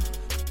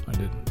 I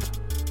didn't.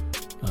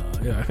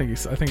 Yeah, I think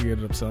he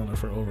ended up selling it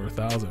for over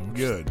 $1,000.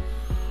 Good.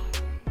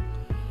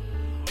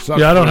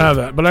 Yeah, I don't have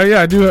that, but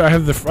I do. I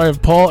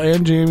have Paul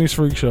and Jamie's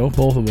Freak Show,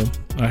 both of them.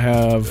 I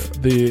have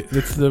I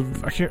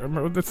can't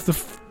remember. It's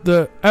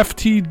the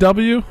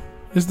FTW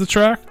is the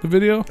track, the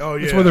video. Oh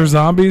yeah, it's where there's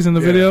zombies in the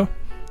video.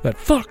 That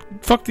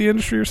fuck the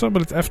industry or something.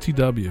 But it's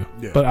FTW.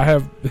 Yeah. But I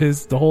have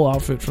the whole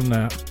outfit from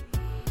that.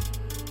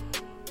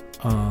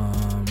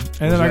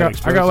 And then I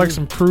got like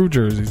some crew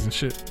jerseys and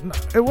shit. No,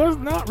 it was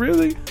not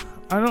really.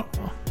 I don't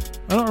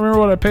remember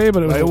what I paid,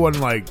 but it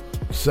wasn't like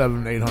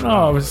 $700-800.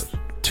 No, it was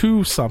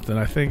 $2 something,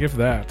 I think, if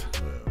that.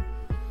 Yeah.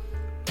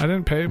 I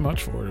didn't pay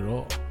much for it at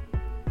all.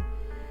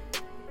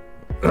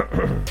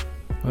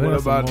 What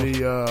about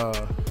the?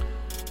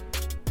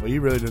 Well,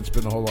 you really didn't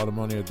spend a whole lot of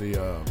money at the.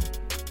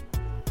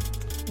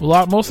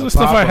 Most of the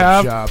stuff I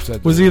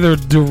have was either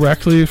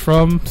directly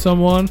from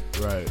someone,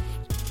 right,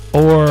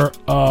 or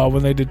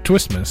when they did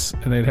Twistmas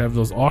and they'd have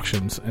those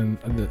auctions, and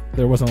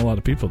there wasn't a lot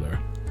of people there.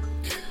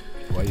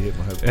 Why you hit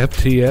my head?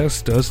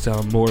 FTS does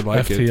sound more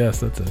like FTS,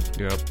 that's it.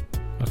 Yep,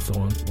 that's the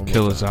one.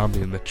 Kill a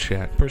zombie in the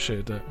chat.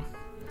 Appreciate that.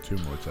 2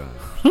 more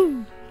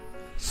times.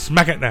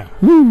 Smack it now.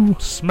 Woo!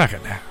 Smack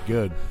it now.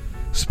 Good.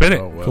 Spin it.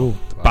 Oh, well. Cool.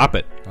 Bop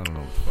it. I don't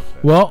know what the fuck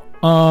that Well,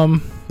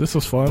 this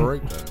was fun.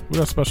 Breakdown. We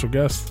got special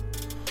guests.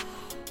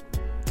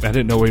 I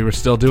didn't know we were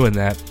still doing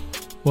that.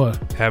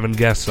 What? Having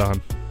guests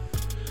on.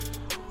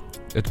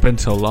 It's been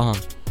so long.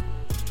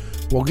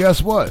 Well,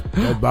 guess what?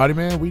 At Body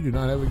Man, we do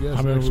not have a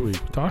guest next week.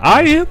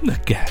 I am the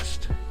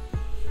guest.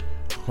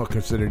 Well,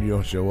 considering you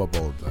don't show up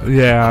all the time.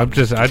 Yeah, I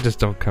just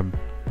don't come.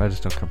 I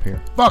just don't come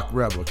here. Fuck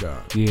Replicon.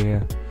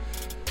 Yeah.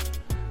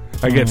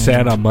 I get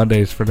sad on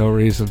Mondays for no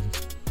reason.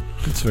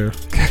 That's fair.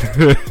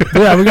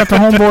 Yeah, we got the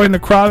homeboy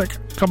Necrotic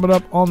coming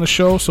up on the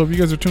show. So if you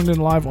guys are tuned in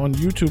live on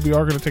YouTube, we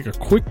are going to take a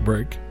quick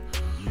break.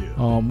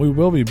 Yeah. We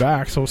will be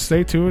back, so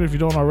stay tuned. If you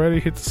don't already,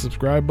 hit the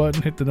subscribe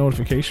button, hit the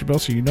notification bell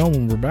so you know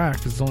when we're back.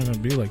 'Cause it's only going to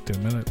be like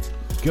 10 minutes.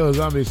 Killer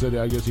Zombie said,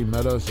 I guess he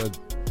met us at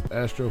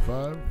Astro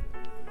 5.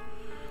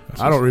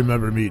 I don't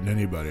remember meeting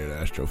anybody at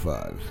Astro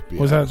 5.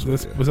 Was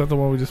that the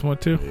one we just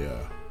went to? Yeah.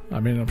 I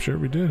mean, I'm sure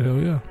we did. Hell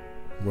yeah.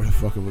 Where the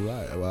fuck was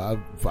I? Well,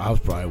 I was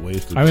probably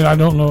wasted. I mean, I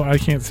don't know. I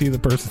can't see the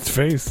person's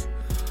face.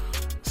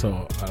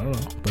 So, I don't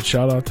know. But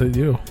shout out to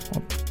you.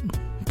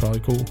 Probably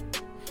cool.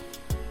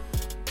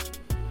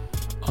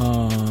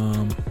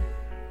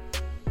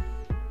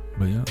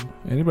 But yeah,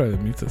 anybody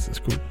that meets us is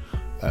cool.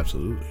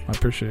 Absolutely. I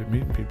appreciate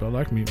meeting people. I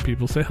like meeting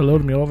people. Say hello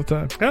to me all the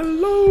time.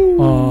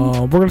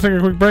 Hello. We're going to take a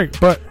quick break,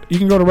 but you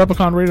can go to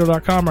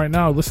repliconradio.com right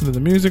now. Listen to the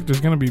music. There's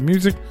going to be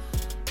music.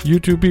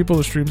 YouTube people,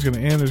 the stream's going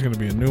to end. There's going to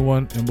be a new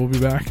one, and we'll be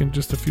back in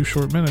just a few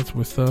short minutes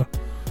with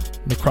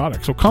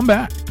Necrotic. So come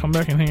back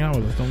and hang out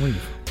with us. Don't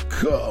leave.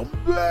 Come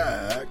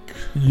back.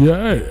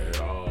 Yeah.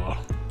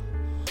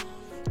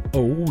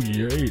 Oh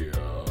yeah.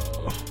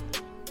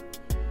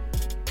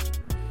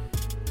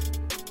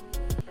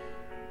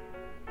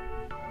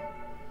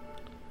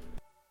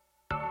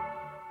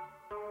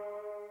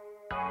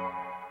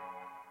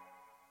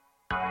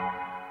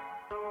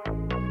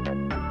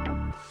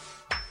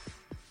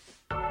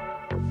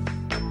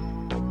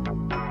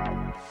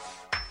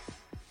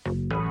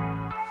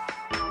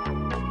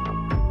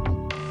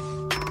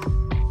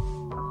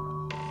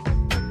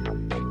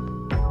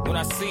 When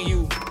I see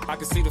you, I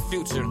can see the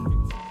future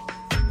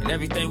and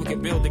everything we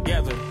can build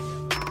together.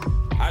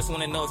 I just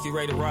want to know if you're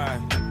ready to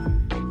ride.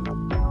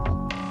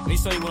 Let me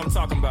show you what I'm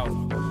talking about.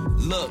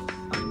 Look,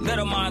 let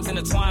our minds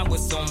intertwine with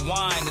some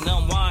wine and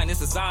unwind. It's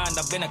designed,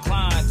 I've been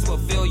inclined to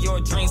fulfill your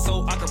dreams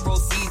so I can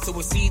proceed to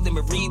exceed them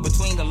and read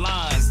between the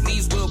lines.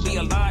 These will be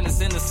aligned,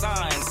 it's in the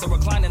signs. So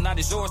reclining, not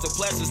is yours, the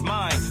pleasure's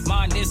mine.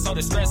 Mine is all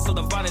the stress, so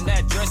dividing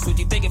that dress with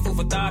you thinking food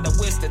for thought, I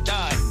wish to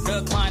die.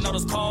 Decline all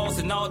those calls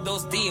and all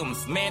those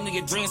DMs. Man,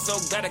 nigga dreams so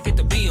glad I get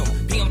to be 'em.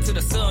 PM to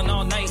the sun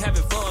all night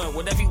having fun.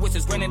 Whatever you wish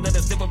is granted, let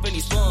us dip up in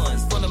these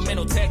funds.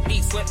 Fundamental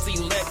technique, sweat till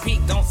you let peak.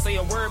 Don't say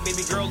a word,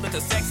 baby girl, let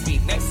the sex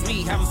speak. Next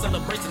week, have a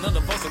celebration of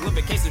the post with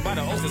vacations by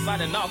the ocean,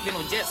 sliding off in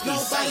on jet skis.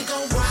 Nobody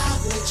gon' ride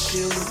with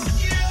you.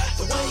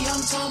 The way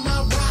I'm talking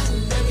about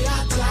riding, baby, I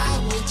die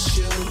with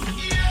you.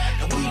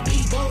 And we be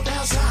both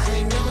outside,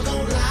 ain't never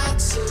gon' lie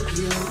to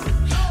you.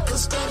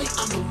 'Cause baby,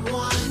 I'm the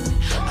one.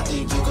 I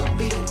think you could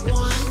be the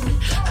one.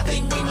 I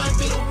think we might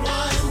be the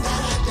one.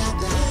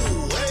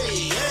 Ooh,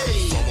 hey,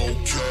 hey. I'm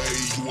okay,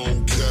 you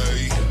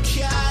okay?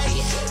 Okay.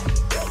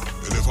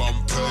 And if I'm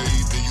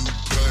paid, then you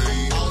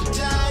pay. All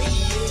day,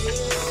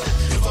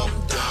 yeah. If I'm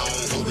down,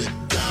 hold it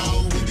down.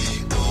 We be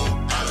up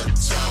out of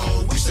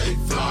town. We stay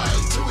fly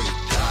till we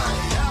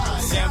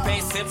die.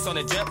 Champagne sips on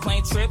a jet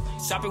plane trip.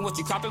 Shopping what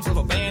you copping with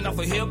a band off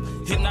a hip.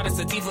 Hypnotic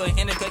sativa and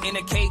indica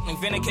indicate and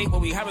vindicate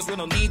what we have is we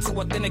don't need to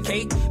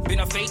authenticate. Been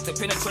a fate to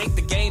penetrate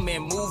the game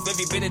and move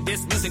every bit of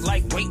this music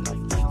like weight.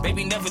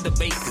 Baby, never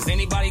debate. 'Cause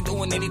anybody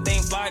doing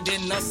anything fly,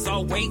 then us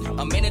all wait.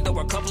 A minute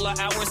or a couple of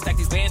hours. Stack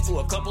these bands to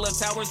a couple of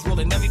towers.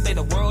 Rolling everything,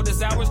 the world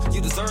is ours. You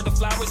deserve the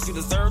flowers, you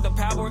deserve the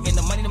power. And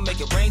the money to make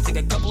it rain. Take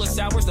a couple of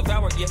showers,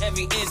 devour your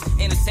every inch.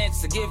 In a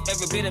sense, to give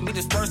every bit of me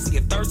this mercy.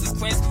 Your thirst is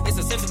quenched. It's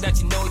essential that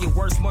you know your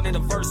worth more than a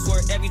verse.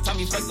 Where every time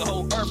you flex the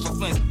whole earth will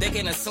flinch. They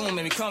can assume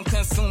and become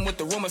consumed with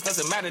the rumors.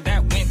 Doesn't matter,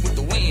 that went with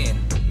the wind.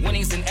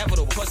 Winning's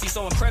inevitable. Plus, you're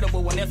so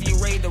incredible. Whenever you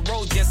raid the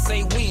road, just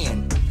say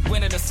win.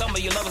 Winter to summer,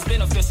 your love is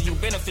beneficial. You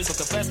beneficial.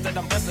 Confess that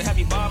I'm blessed to have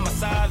you by my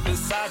side.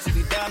 Besides, you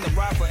be down to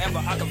ride forever.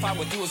 Occupied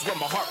with you is where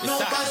my heart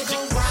resides. Nobody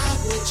gon' ride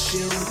with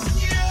you.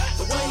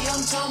 The way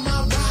I'm talking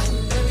about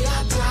riding, baby, I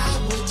die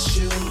with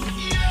you.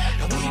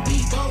 And we be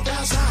both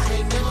outside,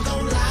 ain't never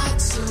gon' lie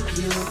to you.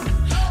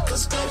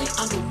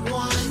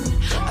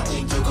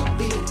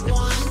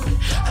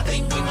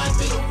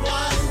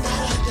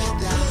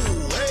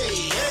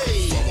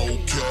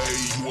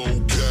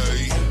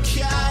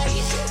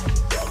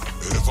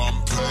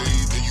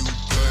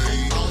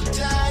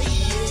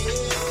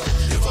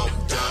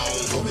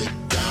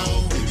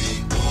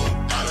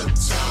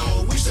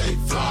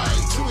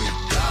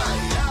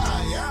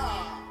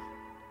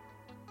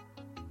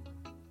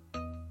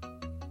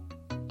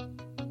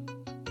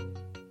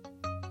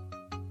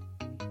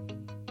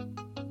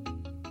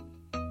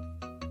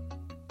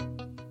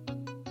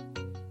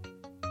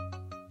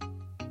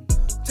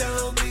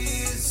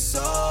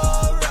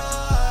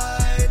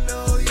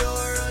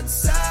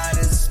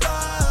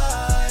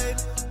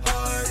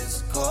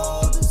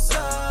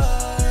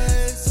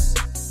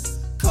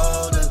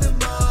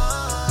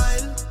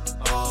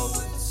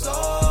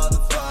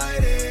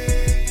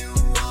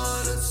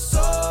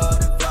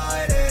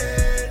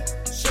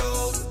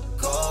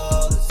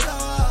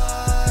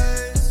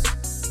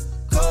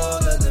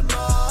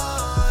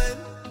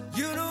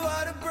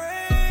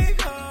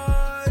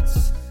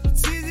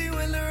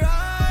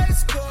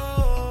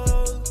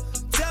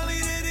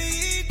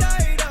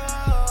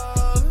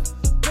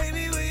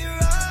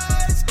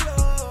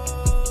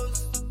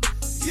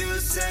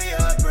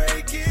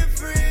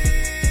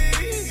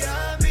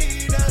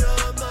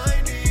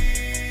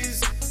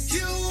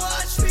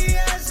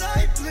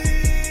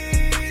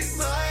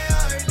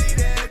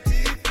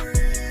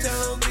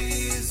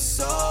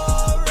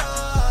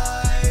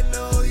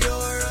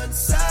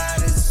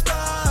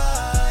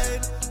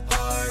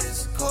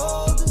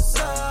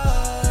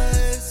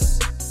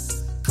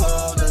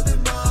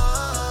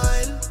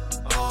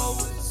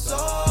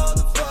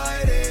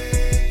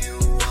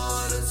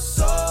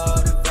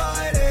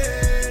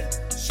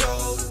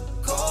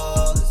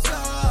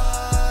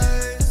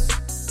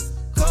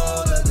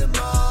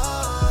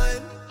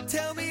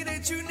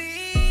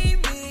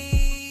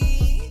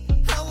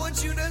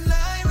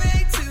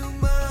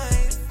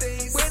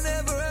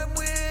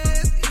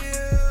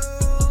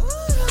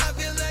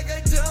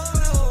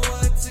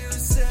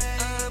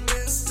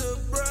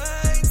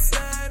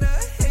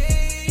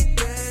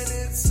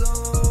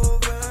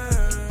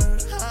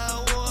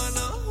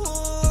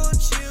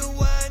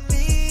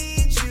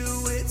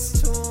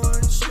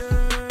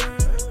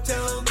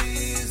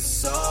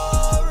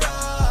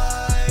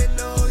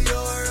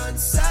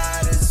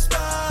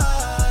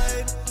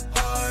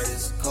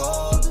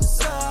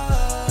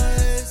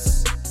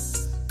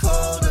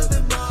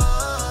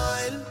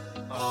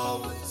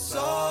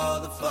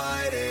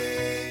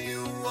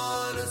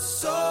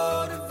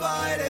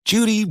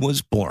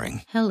 was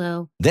boring.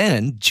 Hello.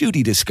 Then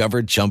Judy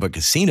discovered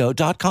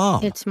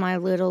ChumbaCasino.com. It's my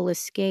little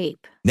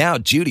escape. Now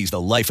Judy's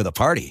the life of the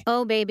party.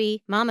 Oh,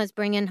 baby, mama's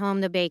bringing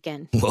home the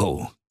bacon.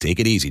 Whoa, take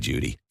it easy,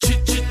 Judy.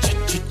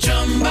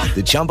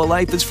 The Chumba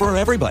life is for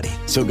everybody.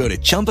 So go to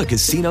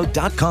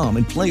ChumbaCasino.com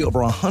and play over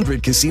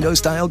 100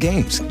 casino-style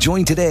games.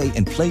 Join today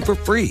and play for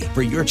free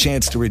for your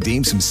chance to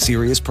redeem some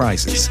serious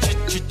prizes.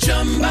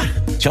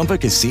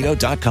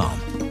 ChumbaCasino.com.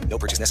 No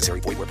purchase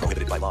necessary. Void where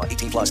prohibited by law.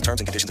 18 plus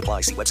terms and conditions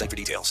apply. See website for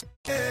details.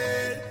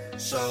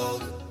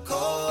 Shoulder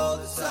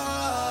cold as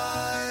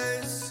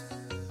ice,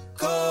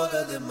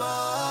 colder than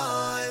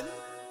mine.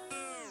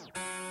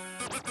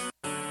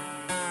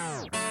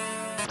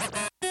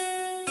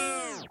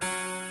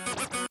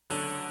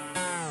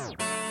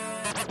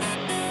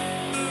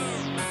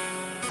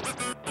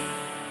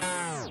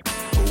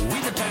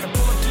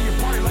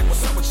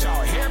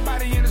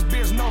 Everybody in this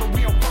biz know that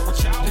we don't fuck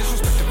with y'all.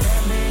 Disrespect the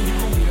bad man, you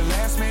gon' be the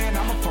last man.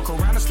 I'ma fuck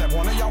around and slap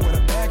one of y'all with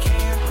a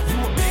backhand. You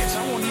a bitch,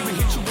 I won't even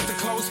hit you with the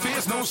closed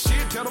fist. No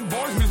shit, tell them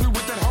boys miss me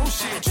with that whole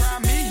shit. Try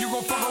me, you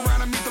gon' fuck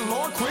around and meet the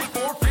Lord quick.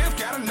 4/5,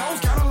 got a nose,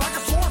 kinda like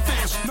a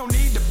swordfish. No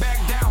need to back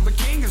down, the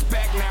king is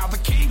back now. The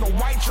king of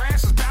white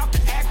trash is about to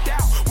act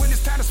out. When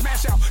it's time to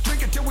smash out,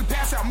 drink until we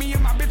pass out. Me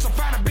and my bitch will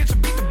find a bitch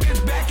and beat the bitch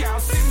back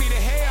out. Send me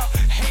to hell,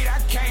 hate I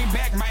came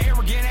back. My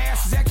arrogant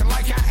ass is acting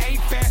like I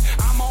ain't fat.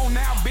 I'm on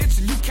now, bitch,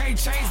 and you can't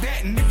change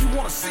that. And if you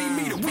wanna see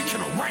me, then we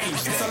can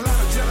arrange that. It's a lot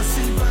of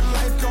jealousy, but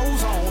life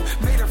goes on.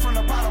 Made it from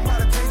the bottom,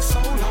 why'd it take so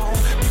long?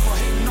 People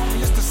hating on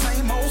me, it's the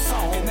same old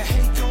song. And the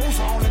hate goes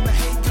on, and the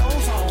hate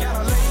goes on.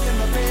 Gotta lay in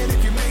the bed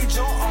if you made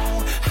your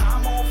own.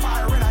 I'm on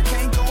fire and I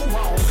can't go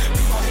wrong.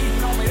 People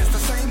hating on me, it's the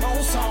same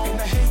old song. And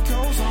the hate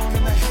goes on,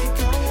 and the hate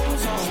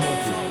goes on.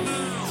 Smoking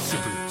weed,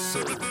 sipping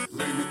syrup.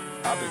 Lately,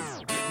 I've been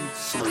getting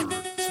slurred.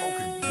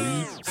 Smoking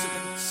weed,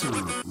 sipping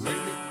syrup.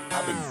 Lately,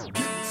 I've been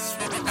getting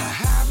slurred.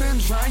 I've been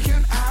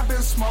drinking, I've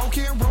been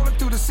smoking, rolling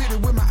through the city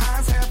with my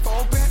eyes half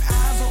open.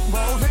 Eyes are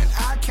rolling,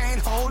 I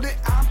can't hold it.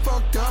 I'm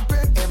fucked up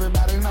and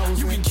everybody knows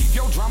you me. Can keep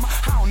your drama,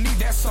 I don't need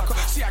that sucker.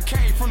 See, I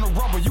came from the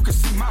rubber, you can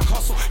see my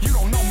hustle. You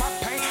don't know my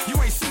pain,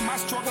 you ain't seen my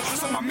struggle.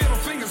 So my middle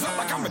finger's up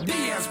like I'm a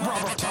Diaz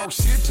brother. Talk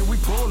shit till we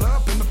pull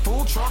up in the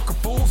full truck of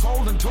fools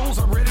holding tools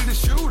are ready to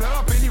shoot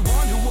up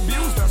anyone who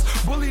abused us,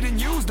 bullied and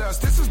used us.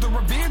 This is the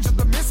revenge of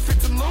the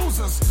misfits and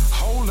losers.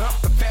 Hold up,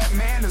 the fat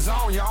man is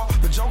on y'all.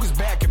 The joke is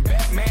back and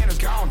Batman is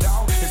gone,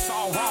 dog. It's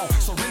all wrong,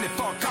 so really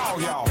fuck all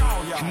y'all.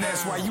 And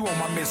that's why you on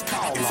my missed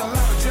call. It's a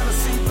lot of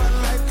jealousy, but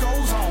life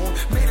goes on.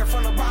 Made it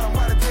from the bottom,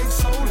 why'd it take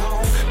so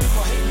long?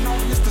 People hating on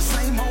me, it's the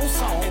same old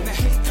song. And the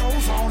hate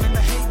goes on, and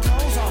the hate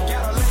goes on.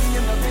 Gotta lay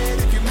in the bed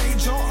if you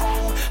made your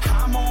own.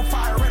 I'm on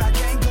fire and I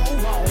can't go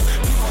wrong.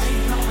 People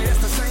hating on me,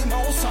 it's the same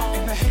old song.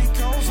 And the hate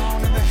goes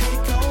on, and the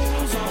hate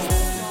goes on.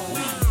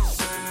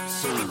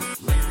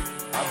 Lately,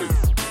 I've been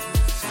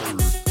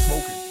slurred.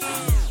 Smoking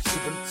weed,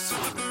 sipping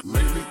syrup.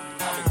 Lately,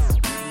 I've been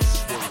getting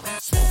slurred.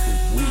 Smoking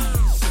weed,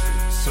 sipping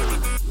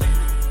syrup.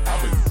 Lately,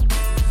 I've been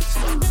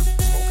slurred.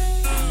 Smoking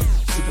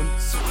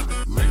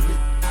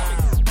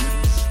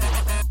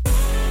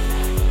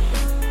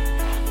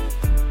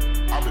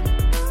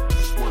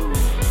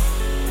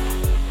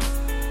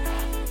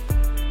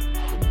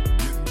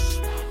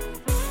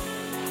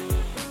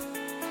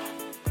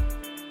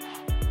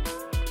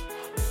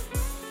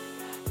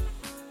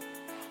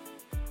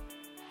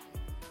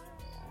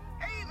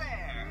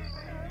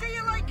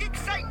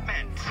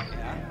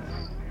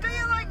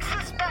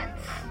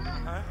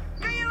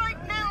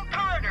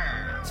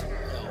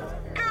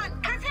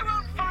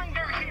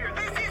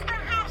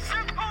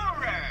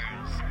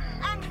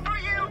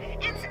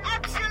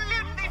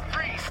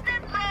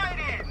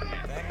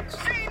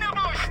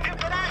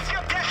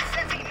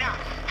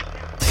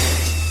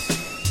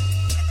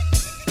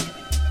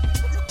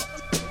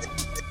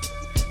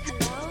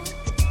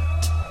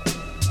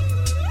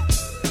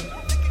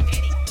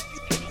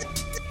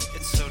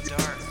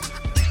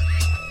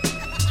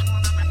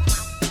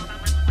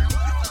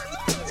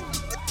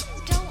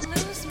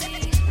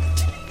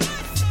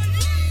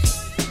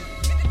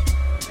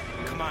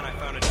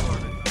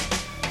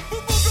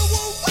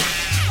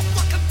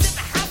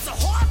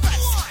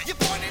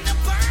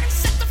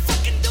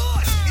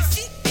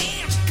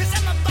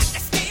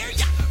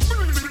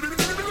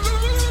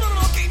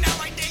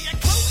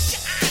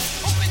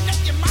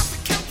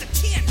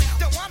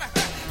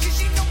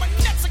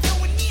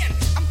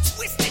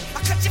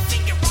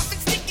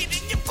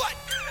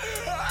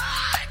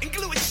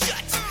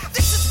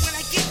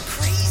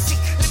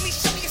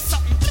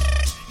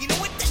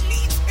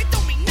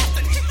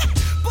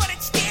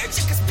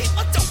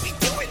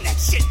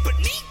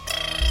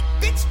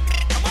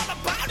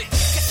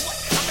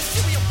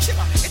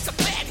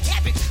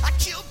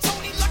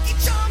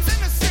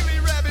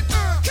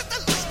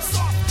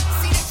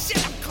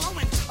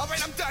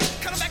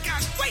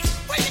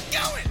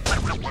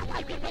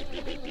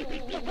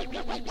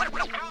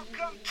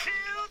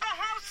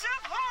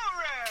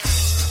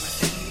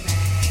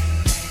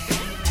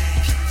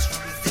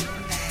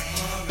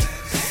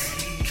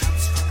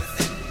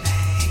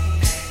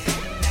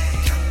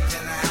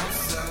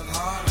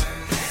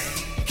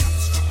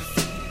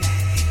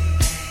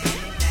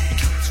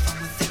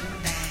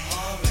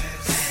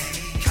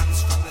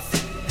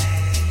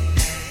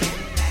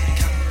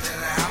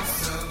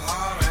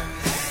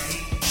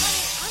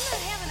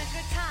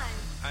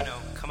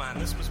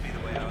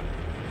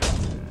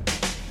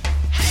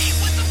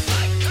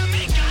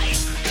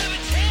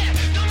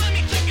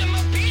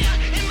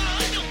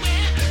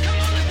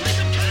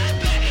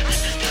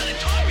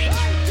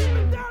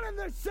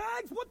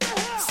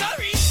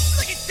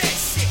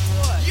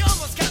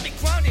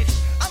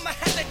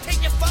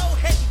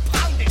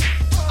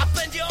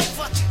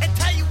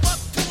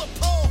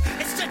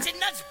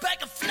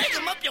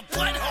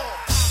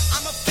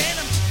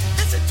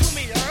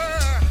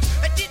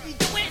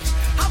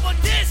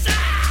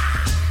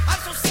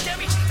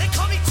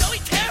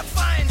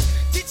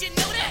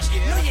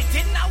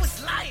didn't, I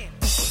was lying.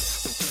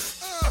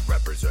 I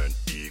represent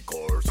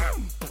E-Course.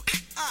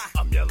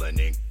 I'm yelling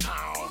in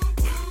town.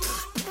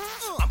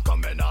 I'm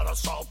coming out of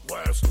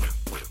Southwest.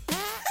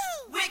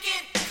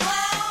 Wicked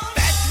clown.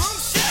 Bathroom,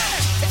 sure.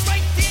 It's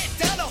right there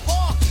down the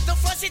hall. Don't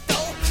flush it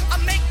though.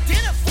 I'll make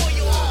dinner for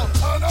you all.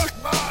 I'm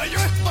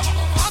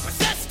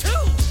possessed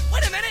too.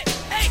 Wait a minute.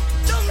 Hey,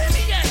 don't let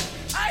me yet.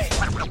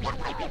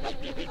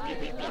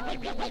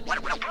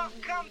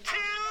 Welcome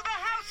to the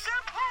House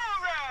of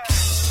Horror.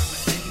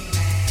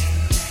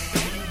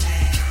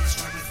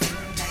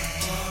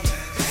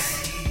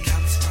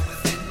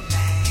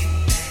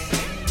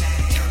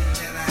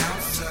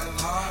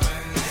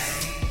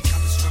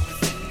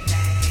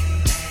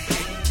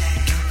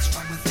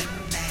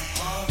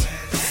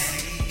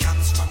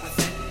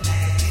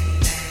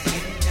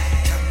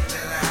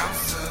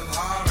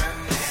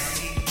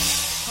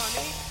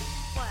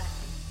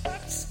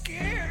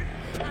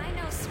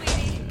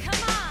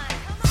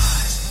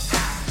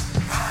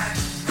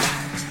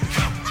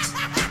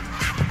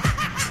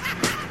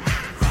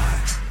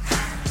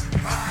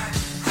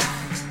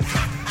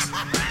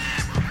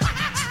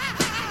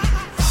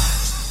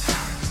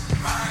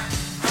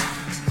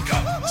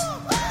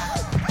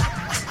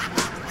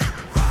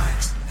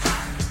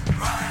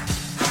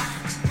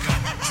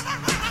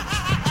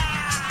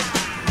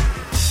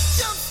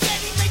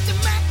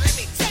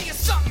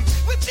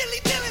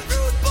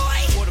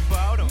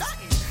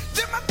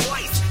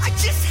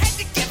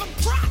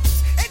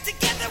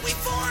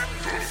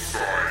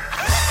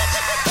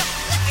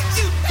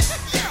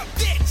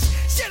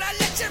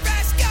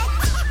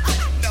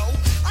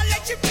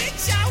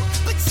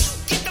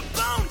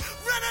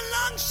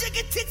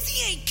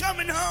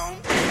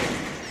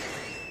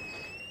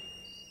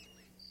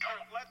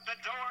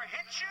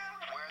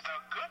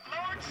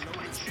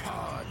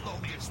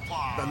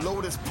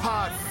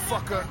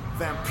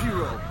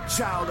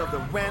 Child of the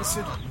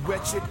rancid,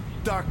 wretched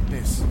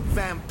darkness,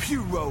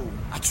 Vampiro.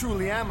 I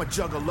truly am a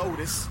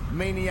juggalotus,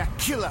 maniac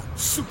killer,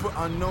 super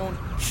unknown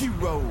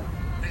hero.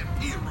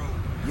 Vampiro.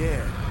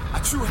 Yeah, a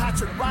true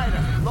hatchet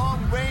rider,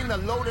 long reign the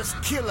Lotus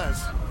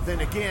killers.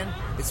 Then again,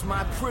 it's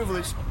my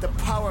privilege to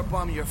power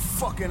bomb your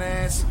fucking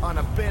ass on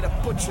a bed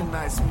of butcher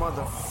knives,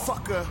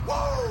 motherfucker.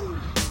 Whoa!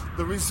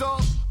 The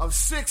result of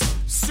 6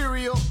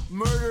 serial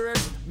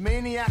murderous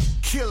maniac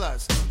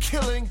killers.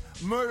 Killing,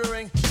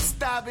 murdering,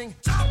 stabbing,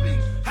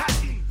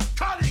 hacking,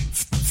 cutting.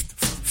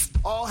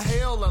 All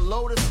hail the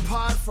Lotus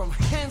Pod, from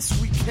hence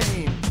we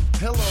came.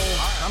 Hello,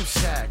 I'm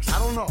Shags. I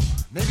don't know.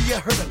 Maybe you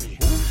heard of me.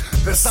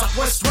 The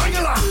Southwest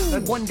Strangler.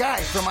 That one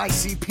guy from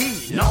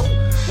ICP. No?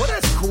 Well,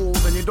 that's cool.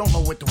 Then you don't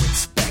know what to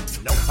expect.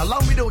 Nope. Allow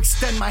me to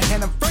extend my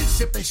hand in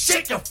friendship and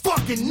shake your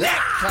fucking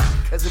neck.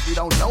 Because if you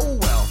don't know,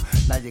 well,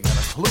 now you got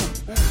a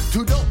clue.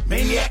 Too dope.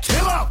 Maniac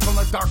killer from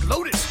the Dark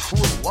Lotus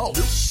crew. Whoa,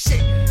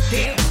 shit.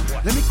 Damn.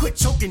 Let me quit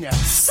choking you.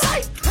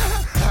 Psych.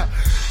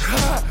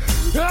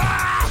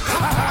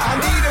 I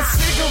need a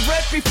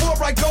cigarette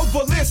before I go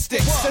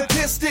ballistic.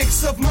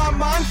 Statistics of my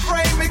mind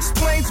frame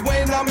explains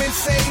when I'm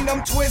insane,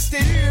 I'm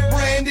twisted,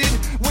 branded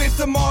with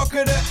the mark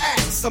of the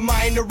axe. A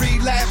minor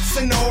relapse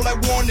and all I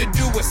want to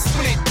do is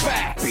split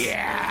back.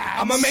 Yeah,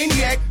 I'm a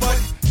maniac, but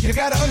you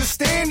gotta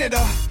understand that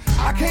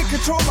I can't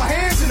control my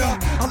hands, and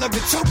I love to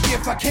choke you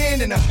if I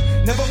can, and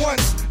never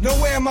once,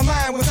 nowhere in my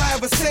mind was I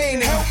ever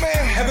saying, help me,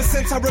 ever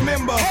since I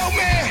remember, help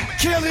me,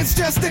 killing's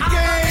just a game. I'm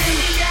a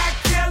maniac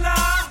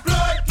killer,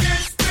 blood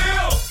gets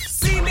spilled,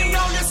 see me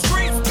on the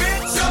streets,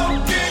 bitch,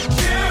 don't get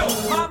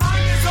killed, my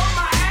mind is on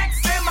my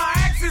axe, and my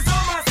axe is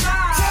on my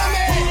side, tell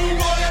me,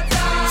 who wanna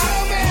die,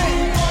 tell me, who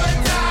wanna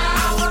die,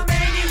 I'm a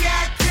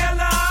maniac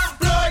killer,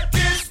 blood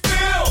gets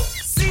spilled,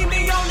 see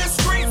me on the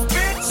streets,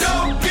 bitch,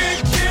 don't get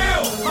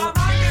killed, my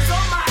mind is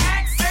on my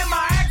axe, and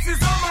my axe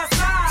is on my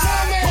side,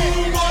 tell me,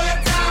 who wanna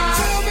die,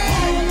 tell me,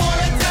 who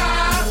wanna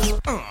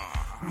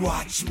die,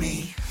 watch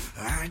me,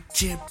 I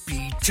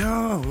tippy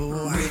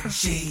toe,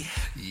 Richie,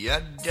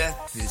 your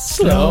death is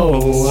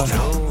slow.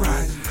 Don't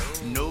run,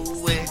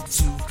 nowhere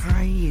to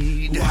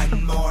hide.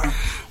 One more,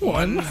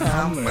 one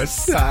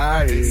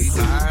homicide.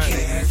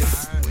 Scared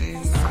when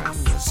I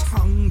was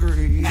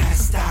hungry,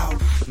 passed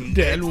out,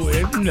 dead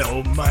with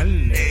no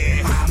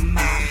money.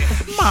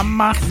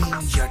 Mama,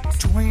 clean your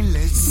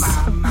toilets.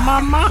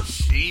 Mama,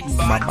 she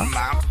bought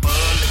my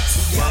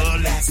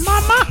bullets.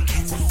 Mama,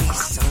 can be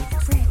so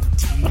pretty.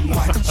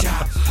 Watch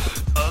out.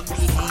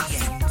 Ugly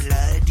and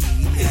bloody,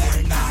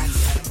 and I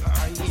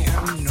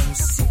am no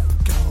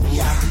sicko.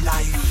 Your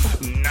life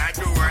not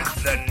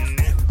worth a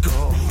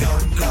nickel.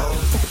 Don't go.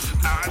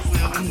 I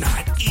will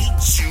not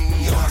eat you.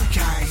 Your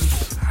kind,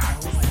 I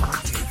will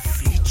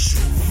defeat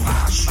you.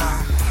 Mama,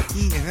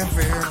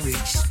 never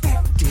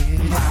expected.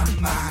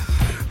 Mama,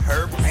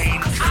 her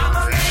pain. I'm a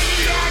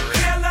maniac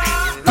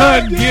killer.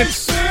 Blood gets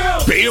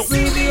spilled.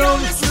 See me on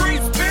the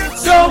streets,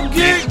 bitch. Don't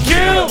get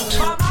killed.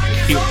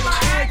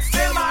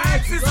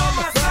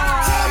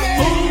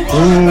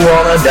 Who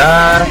wanna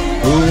die?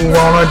 Who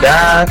wanna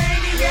die?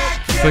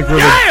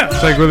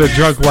 It's like with the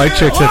drunk white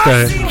chicks at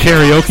the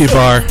karaoke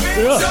bar.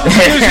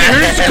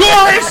 Here's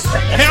chorus!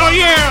 Hell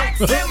yeah!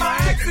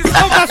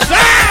 axes on my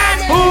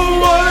side. Who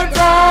wanna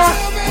die?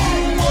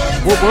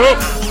 Whoop whoop.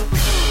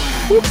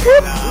 Whoop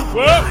whoop.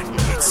 Whoop.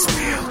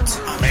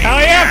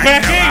 Hell yeah,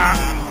 Becky.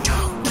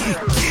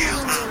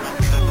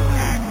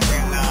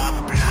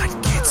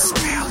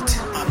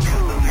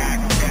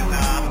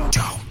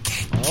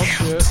 Oh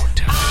shit.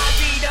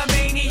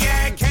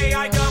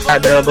 I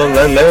double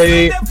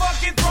LA.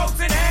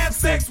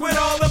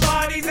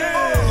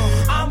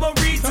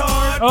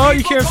 Oh,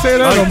 you can't say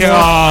that no more.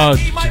 Oh,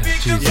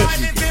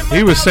 Jesus.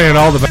 He was saying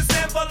all the.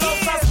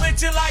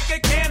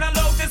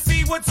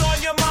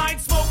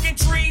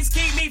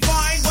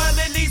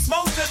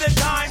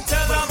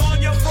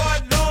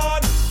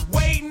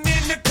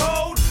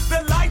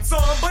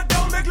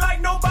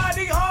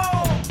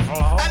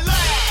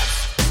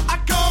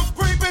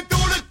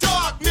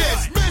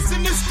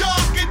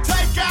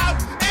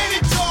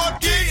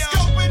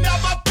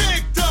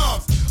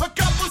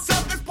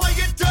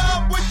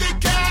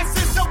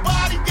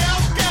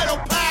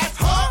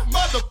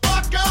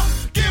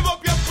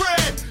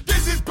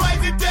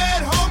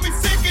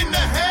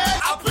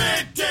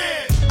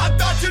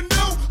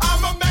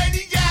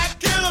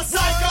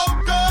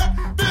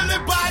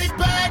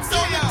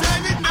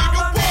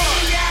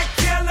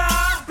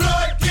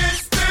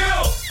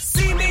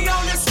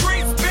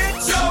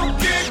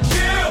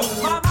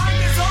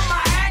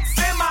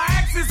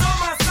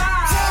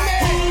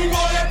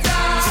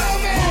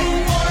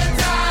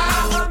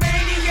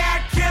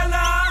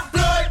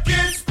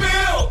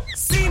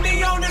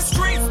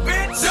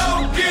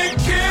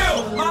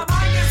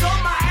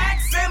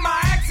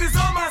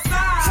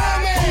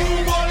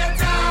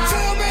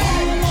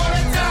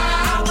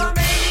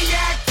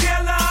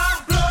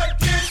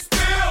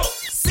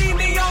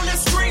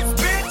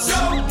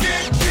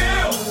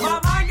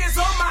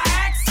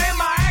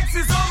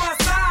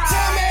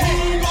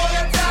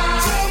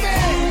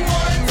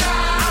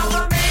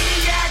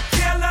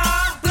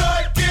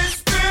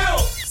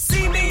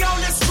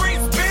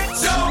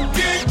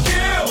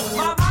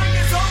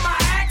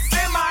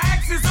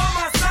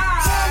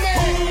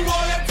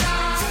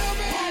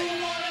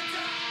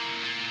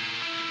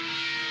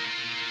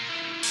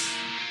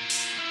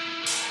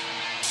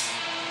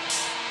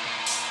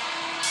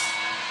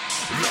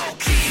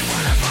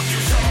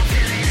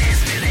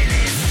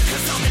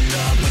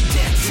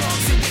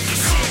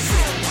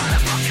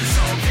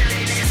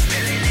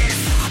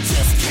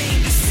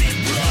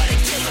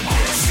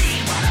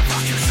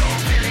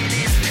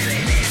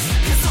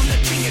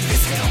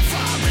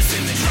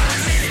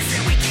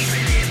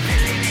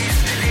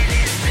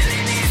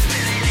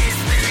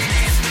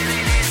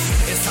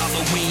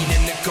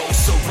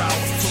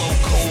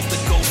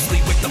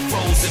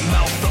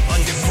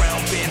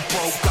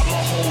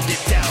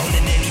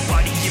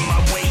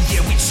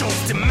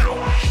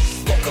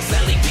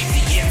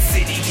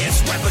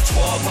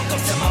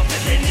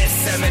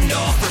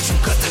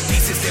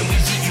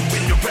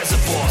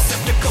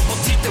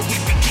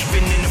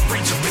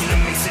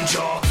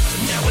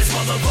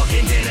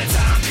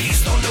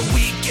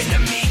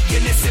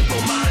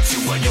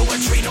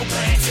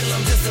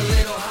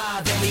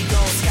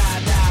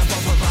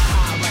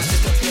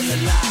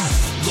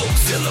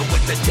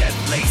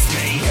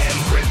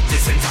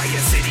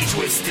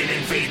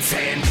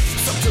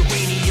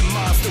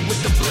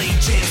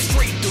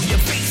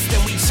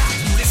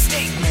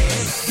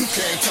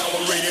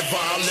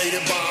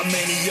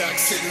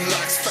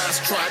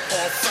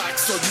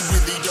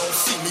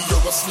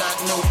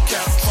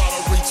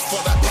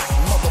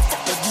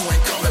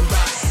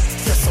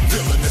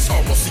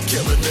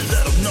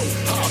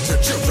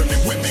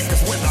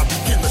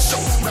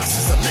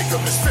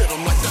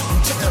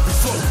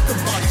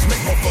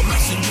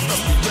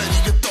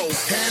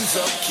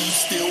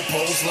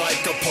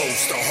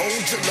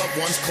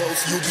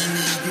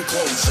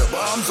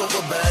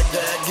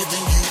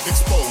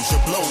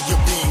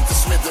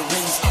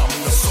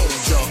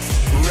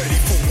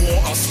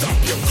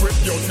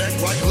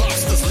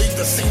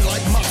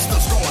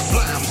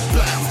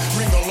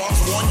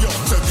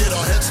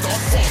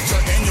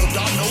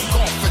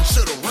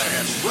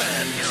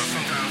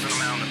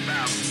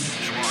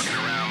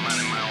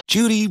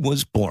 Judy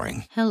was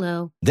boring.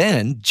 Hello.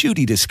 Then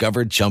Judy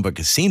discovered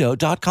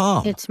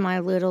ChumbaCasino.com. It's my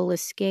little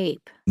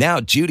escape. Now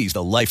Judy's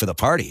the life of the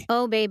party.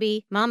 Oh,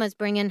 baby, mama's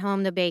bringing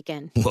home the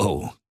bacon.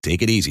 Whoa,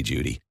 take it easy,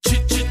 Judy.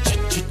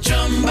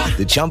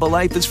 The Chumba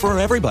life is for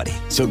everybody.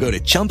 So go to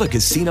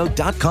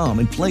ChumbaCasino.com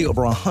and play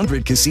over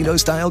 100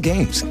 casino-style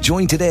games.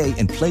 Join today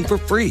and play for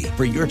free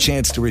for your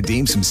chance to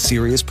redeem some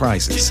serious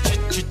prizes.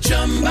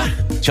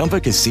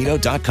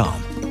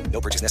 ChumbaCasino.com.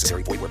 No purchase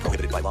necessary. Void where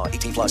prohibited by law.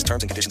 18 plus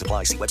terms and conditions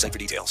apply. See website for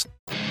details.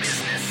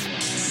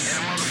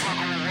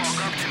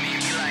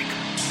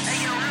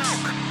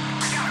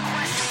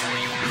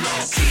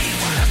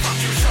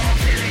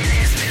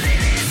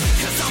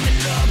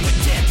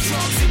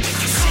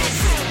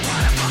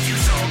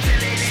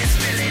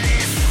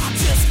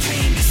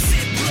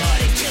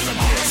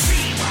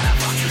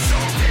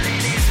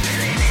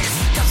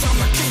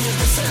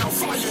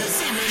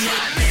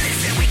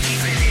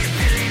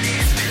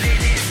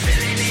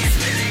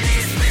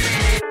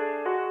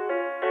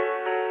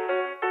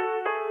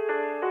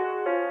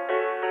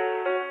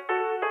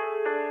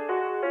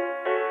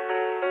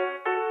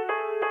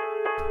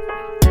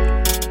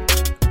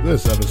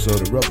 This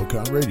episode of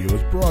Replicon Radio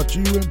is brought to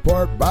you in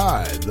part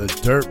by the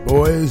Dirt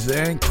Boys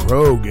and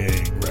Crow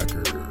Gang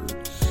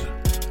Records.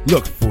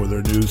 Look for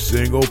their new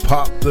single,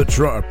 Pop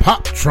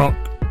Trunk,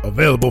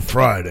 available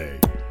Friday.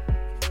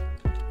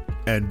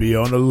 And be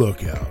on the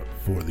lookout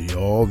for the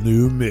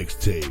all-new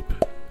mixtape,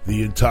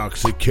 The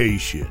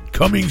Intoxication,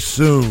 coming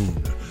soon.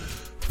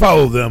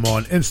 Follow them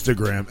on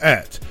Instagram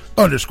at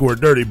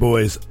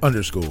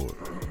 _dirtyboys_.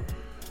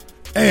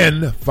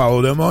 And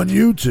follow them on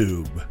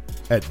YouTube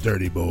at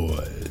Dirty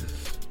Boys.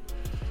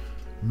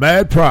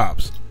 Mad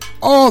props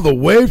all the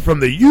way from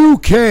the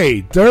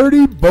UK.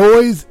 Dirty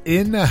Boys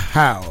in the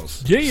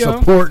house. Yeah.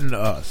 Supporting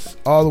us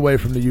all the way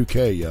from the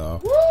UK, y'all.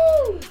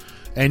 Woo!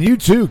 And you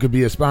too could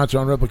be a sponsor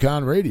on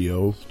Replicon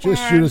Radio.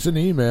 Just shoot us an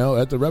email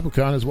at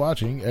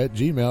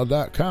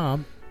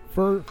therepliconiswatching@gmail.com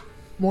for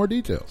more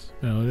details.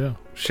 Hell yeah.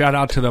 Shout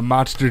out to the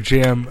Monster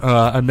Jam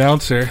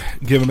announcer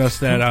giving us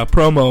that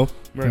promo.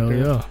 Right Hell there.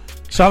 yeah.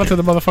 Shout out to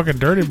the motherfucking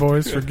Dirty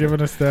Boys for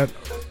giving us that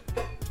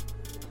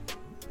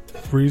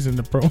reason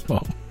to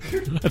promo.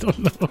 I don't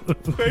know.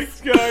 Thanks,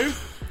 guys.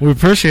 We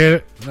appreciate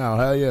it. No,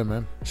 hell yeah,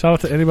 man. Shout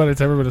out to anybody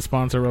that's ever been a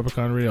sponsor of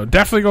Replicon Radio.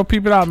 Definitely go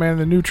peep it out, man.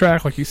 The new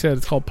track, like you said,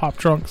 it's called Pop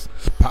Trunks.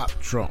 Pop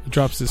Trunk. It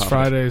drops this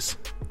Fridays.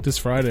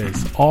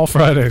 All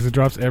Fridays. It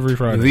drops every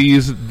Friday.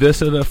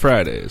 This are the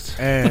Fridays.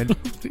 And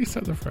these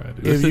are the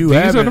Fridays.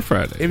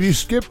 If you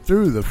skip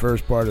through the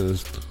first part of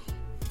this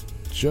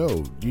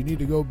show, you need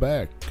to go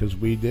back, because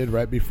we did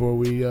right before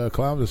we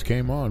Clownless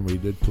came on. We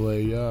did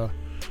play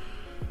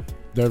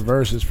their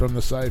verses from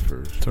the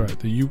ciphers. That's right,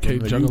 the UK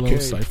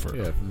Juggalo Cypher.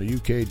 Yeah, from the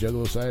UK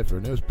Juggalo Cypher,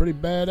 and it was pretty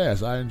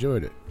badass. I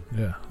enjoyed it.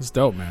 Yeah, it's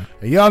dope, man.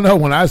 And y'all know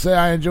when I say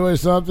I enjoy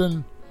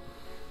something,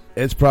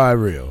 it's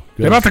probably real.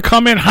 They're about to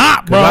come in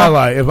hot, bro.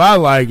 If I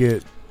like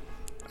it,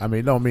 I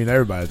mean, don't mean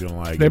everybody's gonna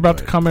like it. They're about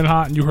to come in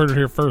hot, and you heard it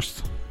here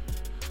first.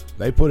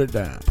 They put it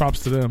down.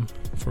 Props to them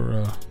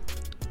for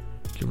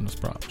giving us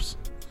props.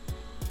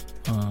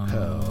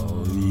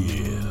 Hell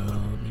yeah.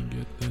 Let me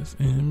get this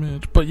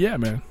image. But yeah,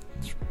 man.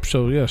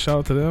 So yeah, shout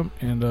out to them,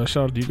 and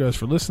shout out to you guys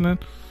for listening.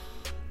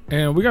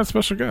 And we got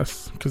special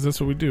guests, because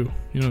that's what we do.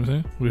 You know what I'm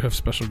saying? We have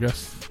special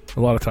guests a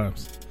lot of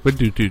times. We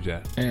do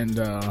that. And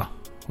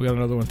we got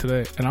another one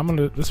today, and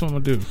this one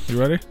I'm gonna do. You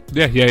ready?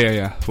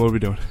 Yeah. What are we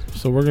doing?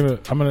 So I'm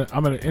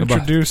gonna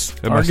introduce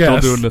Am our I still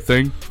guest. doing the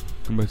thing?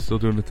 Am I still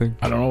doing the thing?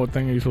 I don't know what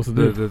thing are you supposed to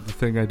do. The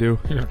thing I do.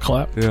 You're gonna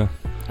clap. Yeah.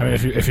 I mean,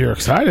 if you're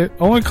excited,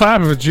 only clap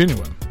if it's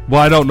genuine.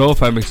 Well, I don't know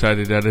if I'm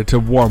excited at it. It's a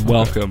warm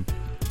welcome.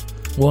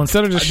 Well,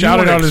 instead of just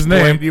shouting out his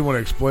name, do you want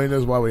to explain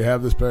this why we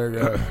have this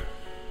paragraph?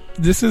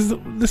 This is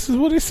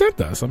what he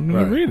sent us. I'm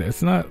going to read it.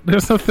 It's not.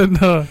 There's nothing.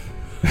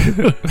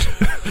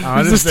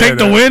 Just take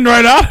the wind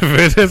right out of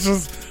it. It's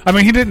just. I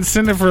mean, he didn't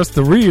send it for us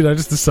to read. I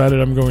just decided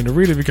I'm going to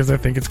read it because I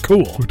think it's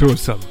cool. We're doing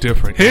something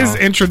different. His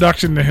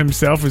introduction to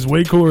himself is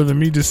way cooler than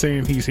me just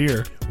saying he's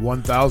here.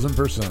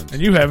 1,000%.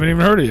 And you haven't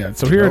even heard it yet.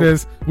 So here it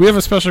is. We have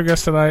a special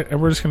guest tonight,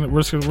 and we're just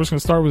gonna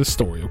start with a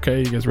story. Okay,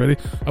 you guys ready?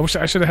 I wish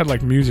I should have had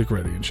like music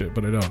ready and shit,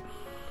 but I don't.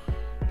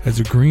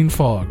 As a green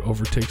fog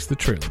overtakes the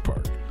trailer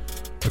park,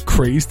 a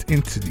crazed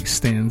entity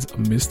stands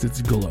amidst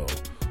its glow.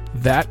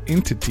 That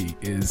entity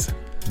is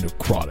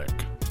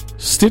necrotic.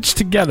 Stitched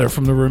together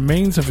from the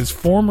remains of his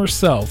former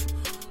self,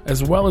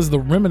 as well as the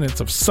remnants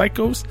of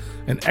psychos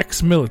and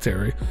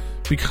ex-military,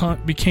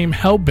 became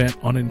hell-bent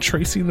on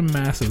entracing the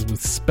masses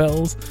with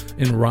spells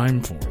in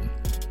rhyme form.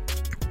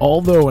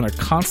 Although in a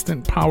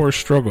constant power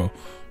struggle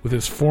with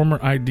his former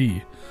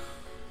ID,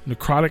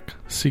 Necrotic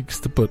seeks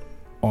to put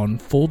on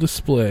full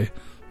display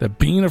that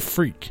being a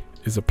freak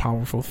is a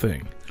powerful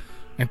thing,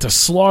 and to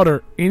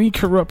slaughter any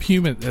corrupt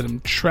human that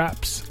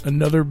entraps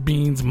another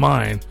being's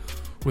mind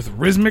with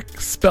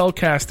rhythmic spell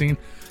casting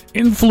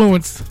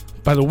influenced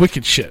by the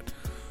wicked shit.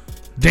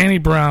 Danny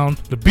Brown,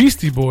 the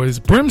Beastie Boys,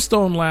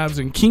 Brimstone Labs,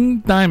 and King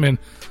Diamond,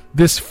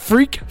 this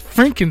freak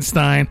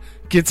Frankenstein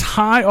gets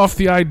high off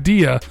the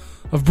idea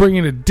of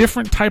bringing a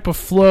different type of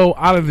flow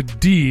out of the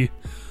D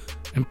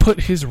and put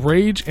his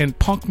rage and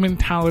punk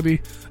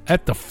mentality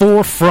at the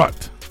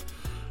forefront.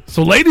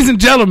 So ladies and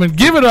gentlemen,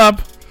 give it up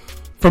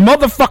for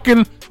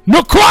motherfucking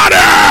Necrotic!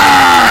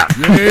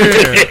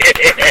 Yeah.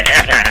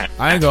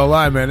 I ain't gonna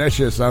lie, man. That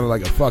shit sounded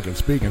like a fucking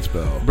speaking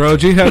spell. Bro,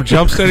 did you have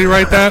Jump Steady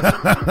write that?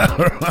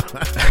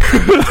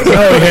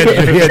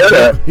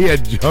 No, he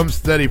had Jump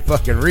Steady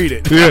fucking read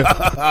it. Yeah.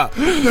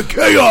 The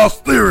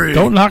Chaos Theory.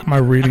 Don't knock my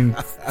reading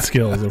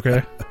skills,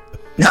 okay?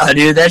 Nah,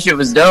 dude, that shit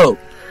was dope.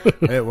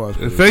 It was.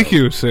 Thank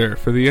you, sir,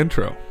 for the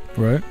intro.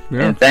 Right?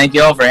 Yeah. And thank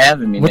y'all for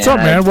having me, What's man.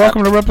 up, man?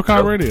 Welcome to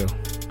Replicon Radio.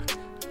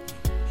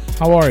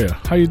 How are you?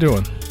 How you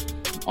doing?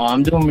 Oh,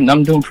 I'm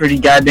doing pretty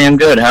goddamn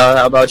good.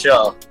 How about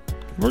y'all?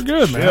 We're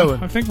good, man.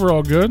 Chilling. I think we're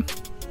all good.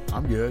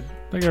 I'm good.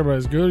 I think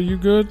everybody's good. Are you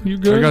good? You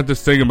good? I got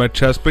this thing in my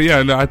chest, but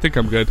yeah, no, I think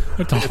I'm good.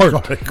 It's a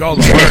heart.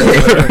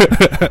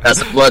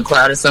 That's a blood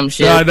clot or some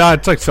shit. No,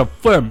 it's like some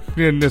phlegm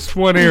in this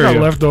one You area.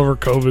 got leftover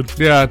COVID.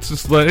 Yeah, it's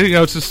just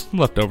it's just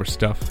leftover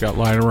stuff got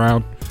lying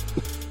around.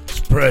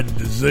 Spreading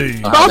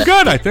disease. I'm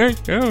good, I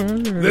think. Yeah.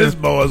 This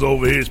boy's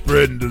over here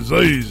spreading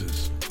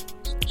diseases.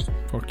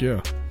 Fuck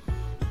yeah.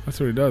 That's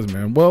what he does,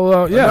 man.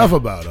 Well, yeah. Enough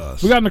about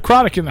us. We got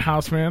Necrotic in the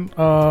house, man.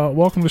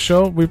 Welcome to the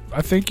show. It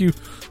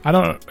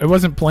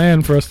wasn't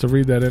planned for us to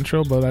read that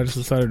intro, but I just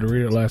decided to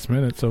read it last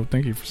minute. So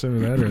thank you for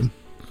sending that in.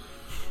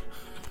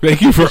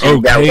 Thank you for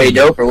got way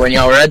doper when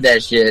y'all read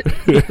that shit.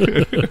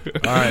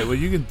 All right, well,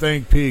 you can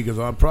thank P because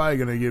I'm probably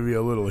going to give you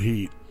a little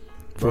heat.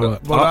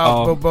 But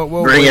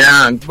we'll Bring it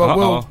on.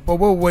 But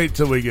we'll wait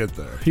till we get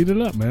there. Heat it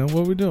up, man.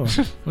 What are we doing?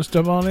 Let's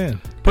jump on in.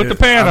 Put the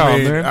pan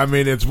on, man. I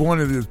mean, it's one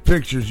of the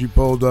pictures you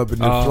pulled up and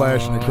you're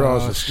flashing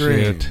across the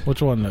screen. Shit.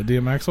 Which one? The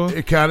DMX one?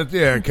 It kind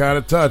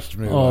of touched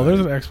me. Oh,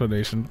 there's an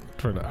explanation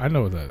for that. I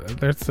know that.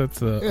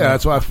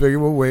 That's why I figured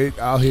we'll wait.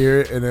 I'll hear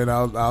it and then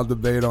I'll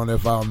debate on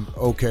if I'm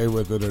okay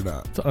with it or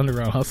not. It's an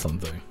underground hustling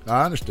thing.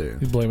 I understand.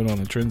 He's blaming it on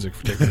Intrinsic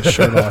for taking his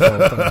shirt off all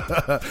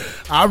the time.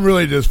 I'm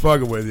really just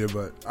fucking with you,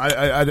 but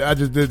I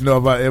just didn't know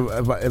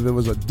if it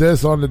was a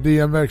diss on the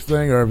DMX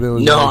thing or if it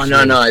was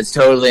no. It's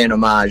totally an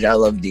homage. I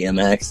love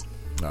DMX.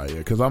 Oh yeah,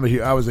 because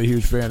I was a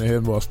huge fan of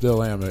him. Well,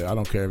 still am. I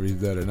don't care if he's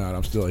dead or not.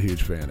 I'm still a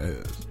huge fan of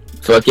his.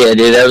 Fuck yeah,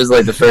 dude. That was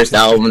like the first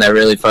album that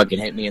really fucking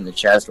hit me in the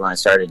chest when I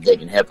started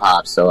digging hip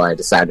hop. So I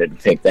decided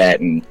to pick that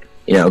and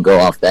go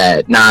off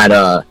that.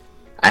 I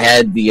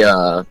had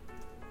the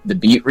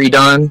beat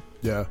redone.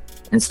 Yeah.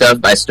 And stuff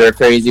by Stir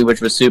Crazy,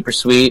 which was super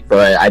sweet,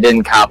 but I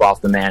didn't cop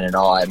off the man at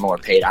all. I more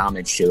paid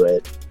homage to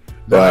it.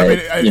 But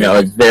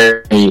it's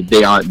very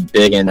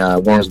big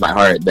and warms my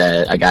heart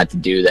that I got to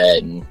do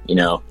that, and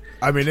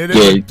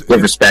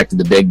give respect to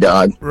the big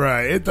dog.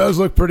 Right, it does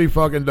look pretty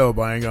fucking dope.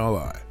 I ain't gonna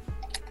lie.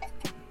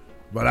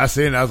 But I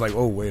seen it, I was like,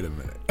 oh, wait a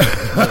minute.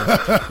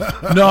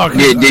 No,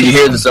 did you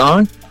hear the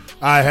song?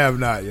 I have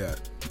not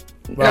yet.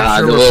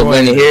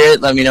 When you hear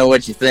it, let me know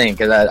what you think,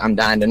 because I'm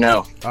dying to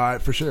know. All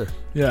right, for sure.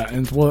 Yeah,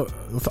 and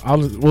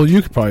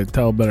you could probably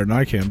tell better than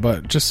I can,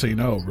 but just so you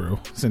know, bro,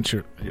 since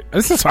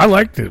I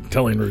like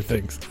telling Rue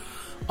things.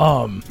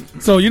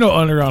 So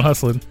underground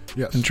hustling,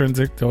 yes.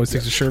 Intrinsic always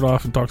takes his shirt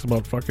off and talks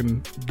about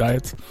fucking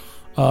diets.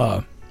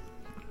 Well,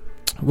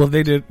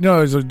 they did. They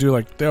always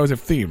have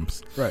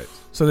themes, right?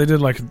 So they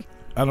did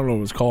I don't know what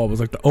it was called. It was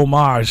like the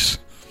homage.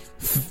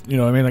 You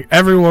know what I mean? Like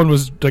everyone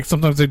was like,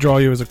 sometimes they draw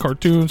you as a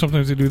cartoon,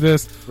 sometimes they do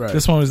this. Right.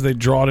 This one was they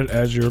drawed it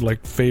as your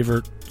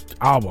favorite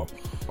album.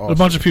 Awesome. A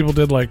bunch of people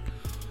did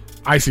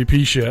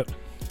ICP shit.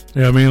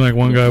 You know what I mean? Like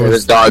one guy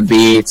was Dog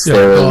Beats.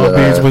 Dog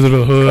Beats, Wizard of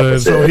the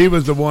Hood. So he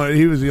was the one.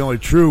 He was the only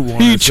true one.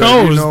 He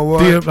chose.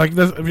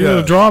 If you're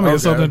gonna draw me okay. or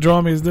something,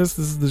 draw me as this.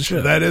 This is the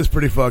shit. That is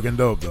pretty fucking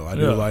dope, though. I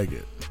do like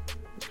it.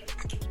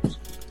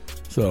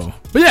 So,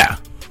 but yeah.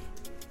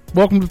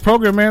 Welcome to the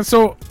program, man.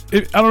 So, I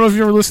don't know if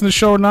you ever listen to the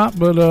show or not,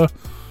 but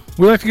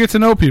we like to get to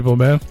know people,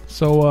 man.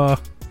 So,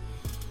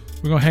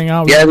 we're going to hang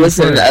out with I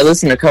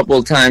listened a couple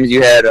of times.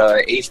 You had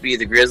HB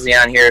the Grizzly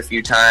on here a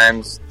few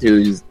times,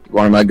 who's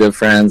one of my good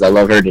friends. I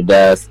love her to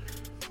death.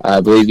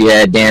 I believe you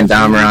had Dan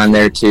Dahmer on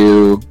there,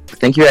 too. I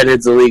think you had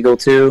It's Illegal,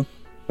 too,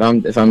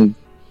 if I'm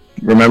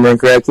remembering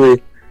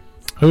correctly.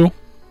 Who?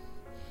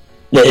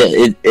 Yeah,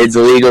 It's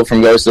Illegal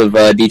from Ghosts of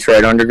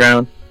Detroit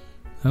Underground.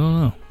 I don't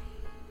know.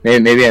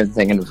 Maybe I'm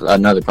thinking of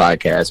another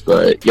podcast,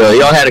 but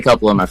y'all had a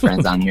couple of my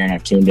friends on here, and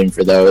I've tuned in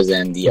for those,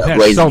 and the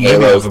Blazing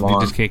Halos one.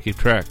 You just can't keep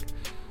track.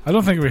 I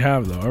don't think we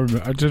have, though.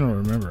 I didn't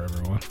remember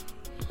everyone.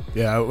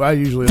 Yeah, I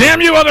usually. Damn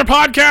you, other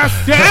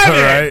podcasts! Damn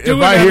it!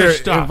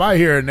 Right. If I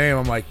hear a name,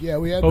 I'm like, yeah,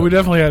 we had. Well, we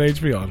definitely had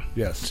HB on.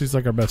 Yes, she's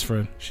like our best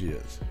friend. She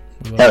is.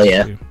 Hell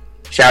yeah!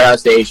 Shout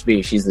outs to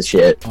HB. She's the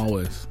shit.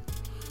 Always.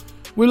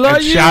 We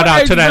love you. Shout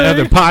out to that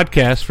other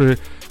podcast for.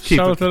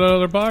 Shout out to that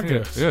other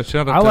podcast. Yeah,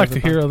 shout out. I like to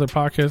hear other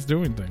podcasts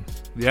doing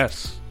things.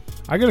 Yes.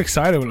 I get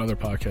excited when other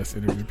podcasts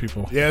interview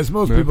people. Yeah, as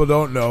most people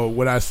don't know,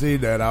 when I see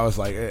that, I was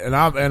like, and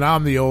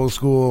I'm the old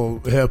school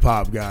hip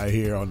hop guy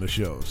here on the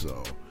show,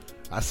 so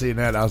I seen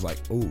that, I was like,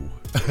 ooh.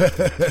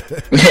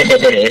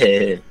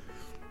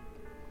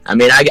 I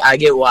mean, I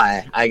get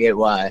why.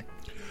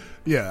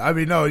 Yeah, I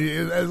mean, no,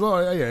 as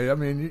long, I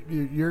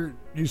mean,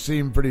 you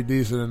seem pretty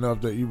decent enough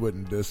that you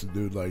wouldn't diss a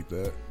dude like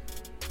that.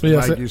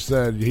 Yeah, like you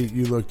said,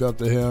 you looked up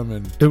to him,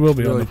 and it will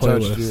be really on the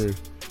playlist.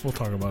 We'll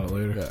talk about it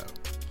later. Yeah.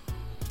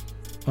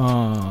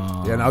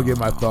 Yeah, and I'll get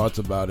my thoughts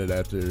about it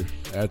after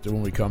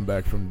when we come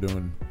back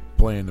from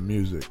playing the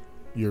music,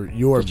 your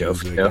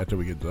music after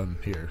we get done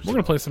here. We're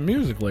gonna play some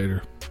music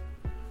later.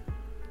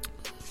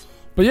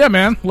 But yeah,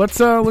 man, let's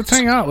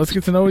hang out. Let's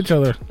get to know each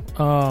other.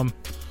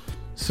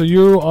 So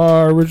you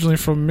are originally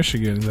from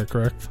Michigan, is that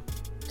correct?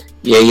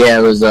 Yeah.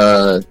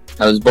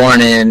 I was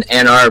born in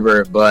Ann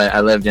Arbor, but I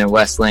lived in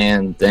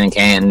Westland, then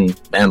Canton,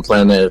 then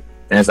Plymouth,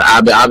 and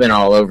I've been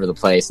all over the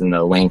place in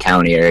the Wayne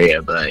County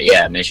area. But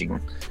yeah, Michigan.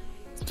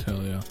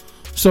 Hell yeah.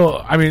 So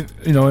I mean,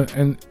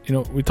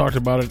 we talked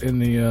about it in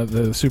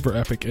the super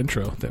epic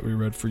intro that we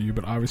read for you,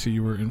 but obviously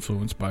you were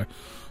influenced by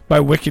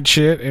Wicked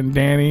Shit and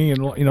Danny,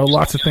 and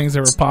lots of things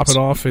that were popping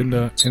off in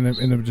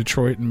the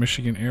Detroit and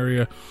Michigan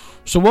area.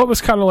 So what was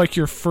kind of like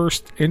your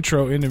first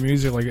intro into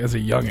music, like as a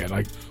youngin?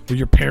 Like, were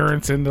your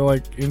parents into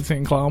like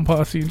Insane Clown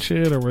Posse and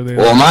shit, or were they?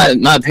 Well,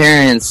 my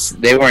parents,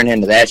 they weren't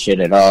into that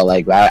shit at all.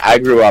 Like, I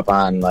grew up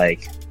on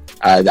like,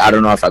 I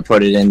don't know if I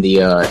put it in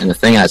the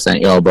thing I sent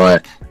y'all,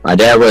 but my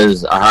dad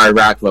was a hard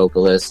rock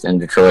vocalist in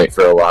Detroit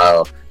for a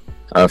while,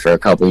 for a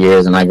couple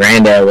years, and my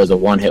granddad was a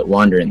one-hit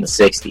wonder in the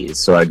 60s.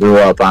 So I grew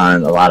up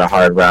on a lot of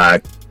hard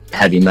rock,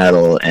 heavy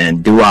metal,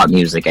 and doo-wop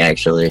music,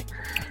 actually.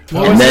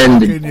 What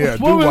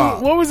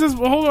was this?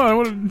 Hold on,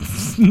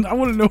 I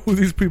want to know who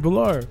these people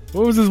are.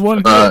 What was this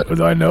one?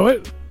 Do I know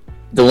it?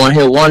 The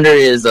one-hit wonder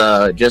is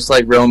Just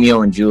Like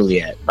Romeo and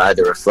Juliet by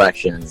The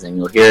Reflections, and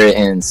you'll hear it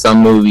in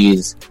some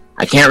movies.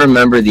 I can't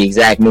remember the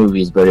exact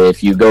movies, but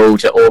if you go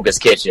to Olga's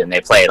Kitchen,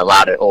 they play it a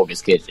lot at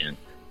Olga's Kitchen.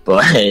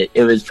 But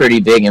it was pretty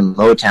big in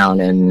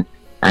Motown in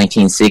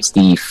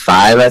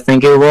 1965, I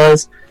think it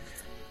was.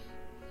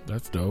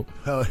 That's dope.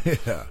 Hell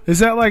yeah! Is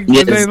that like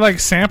did they like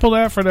sample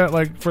that for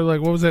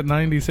what was that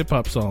 90s hip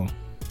hop song?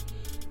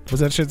 Was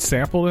that shit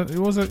sampled? It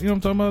was it, you know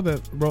what I'm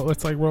talking about?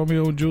 It's like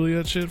Romeo and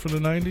Juliet shit from the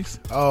 90s.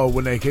 Oh,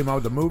 when they came out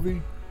with the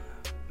movie?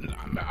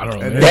 I don't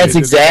know. That's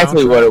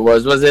exactly what it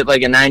was. Was it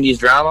like a 90s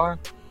drama?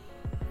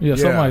 Yeah,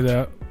 something like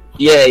that.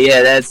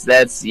 Yeah,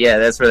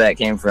 that's where that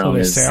came from.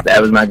 That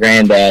was my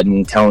granddad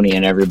and Tony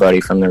and everybody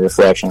from The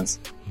Reflections.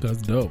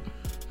 That's dope.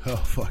 Oh,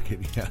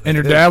 fucking yeah. And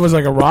your dad was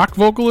like a rock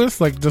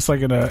vocalist, like just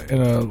like in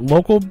a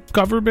local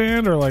cover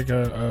band, or like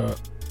a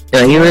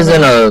Yeah, he was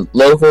in a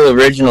local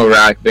original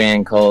rock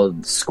band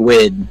called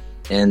Squid,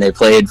 and they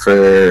played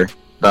for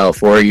about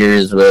 4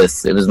 years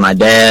with, it was my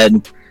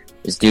dad,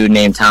 this dude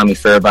named Tommy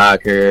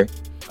Furbacher,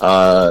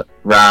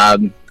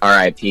 Rob,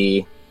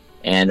 R.I.P.,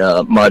 and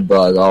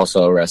Mudbug,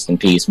 also rest in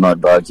peace,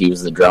 Mudbug, he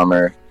was the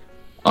drummer.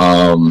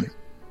 And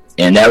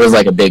that was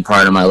like a big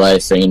part of my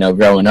life, so,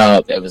 growing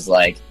up, it was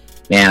like,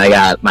 man, I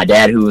got my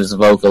dad who was a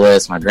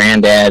vocalist, my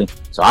granddad,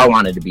 so I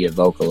wanted to be a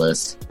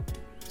vocalist.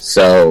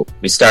 So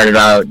we started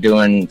out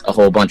doing a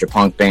whole bunch of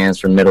punk bands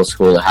from middle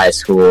school to high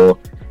school,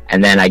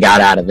 and then I got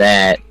out of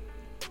that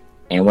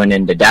and went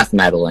into death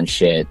metal and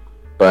shit.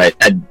 But,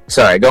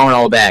 going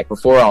all back,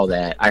 before all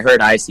that, I heard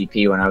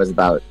ICP when I was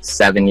about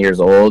 6 years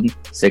old,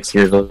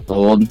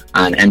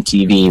 on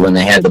MTV when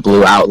they had the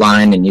blue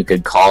outline and you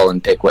could call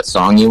and pick what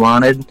song you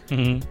wanted.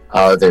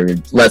 Mm-hmm. Their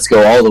Let's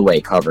Go All the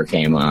Way cover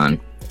came on.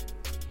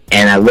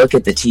 And I look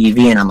at the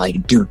TV and I'm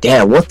like, dude,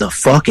 Dad, what the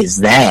fuck is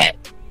that?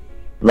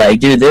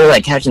 Like, dude, they're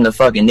like catching the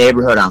fucking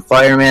neighborhood on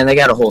fire, man. They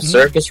got a whole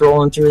circus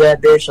rolling through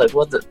that bitch. Like,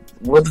 what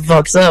the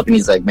fuck's up? And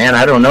he's like, man,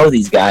 I don't know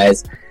these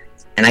guys.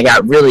 And I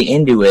got really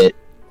into it.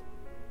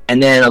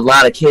 And then a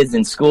lot of kids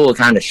in school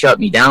kind of shut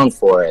me down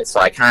for it. So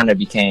I kind of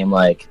became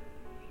like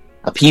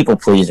a people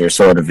pleaser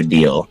sort of a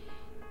deal.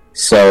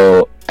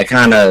 So I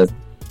kind of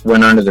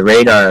went under the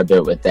radar a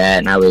bit with that,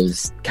 and I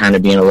was kind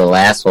of being a little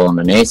asshole and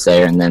a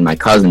naysayer. And then my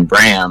cousin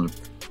Bram,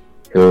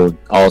 who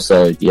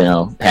also,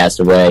 passed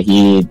away,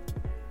 he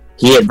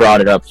had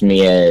brought it up to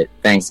me at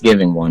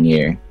Thanksgiving one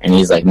year, and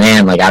he's like,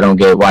 man, like, I don't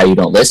get why you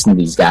don't listen to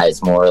these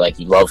guys more. Like,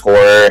 you love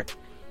horror,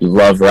 you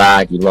love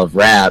rock, you love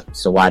rap,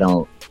 so why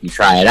don't you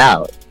try it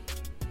out?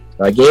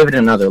 So I gave it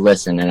another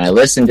listen, and I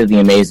listened to the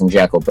Amazing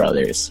Jekyll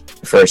Brothers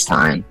the first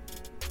time.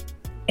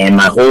 And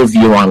my whole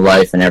view on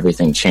life and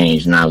everything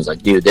changed. And I was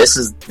like, dude, this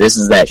is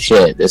that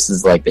shit. This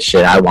is like the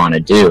shit I want to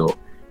do.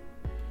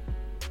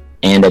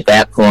 And at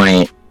that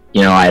point,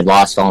 I had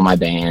lost all my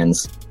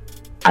bands.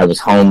 I was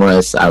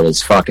homeless. I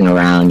was fucking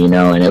around, and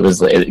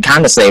it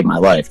kind of saved my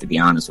life, to be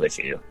honest with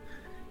you.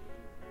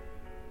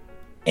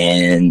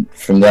 And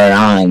from there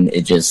on,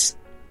 it just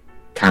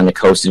kind of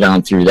coasted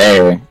on through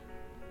there.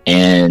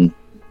 And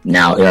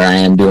now here I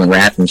am doing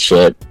rap and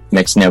shit,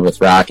 mixing it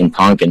with rock and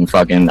punk, and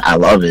fucking, I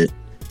love it.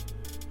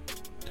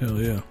 Hell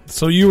yeah.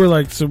 So you were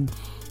like,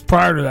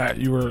 prior to that,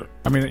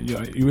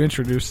 you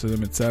introduced to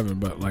them at 7,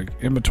 but like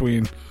in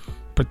between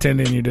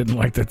pretending you didn't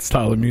like that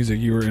style of music,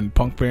 you were in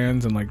punk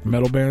bands and like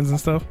metal bands and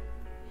stuff?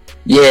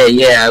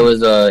 Yeah, I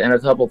was in a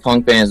couple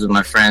punk bands with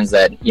my friends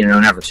that,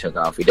 never took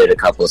off. We did a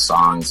couple of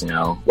songs,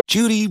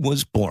 Judy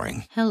was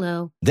boring.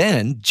 Hello.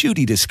 Then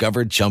Judy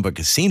discovered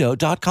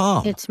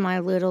ChumbaCasino.com. It's my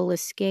little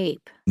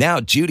escape. Now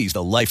Judy's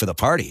the life of the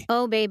party.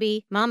 Oh,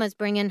 baby, mama's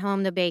bringing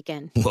home the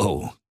bacon.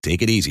 Whoa,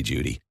 take it easy,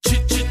 Judy.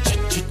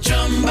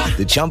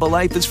 The Chumba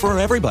life is for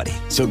everybody.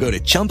 So go to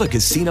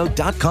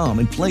ChumbaCasino.com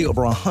and play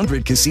over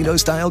 100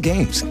 casino-style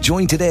games.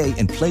 Join today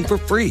and play for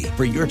free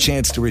for your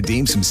chance to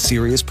redeem some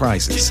serious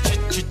prizes.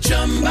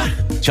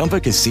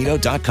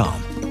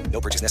 ChumbaCasino.com.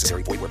 No purchase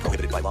necessary. Void where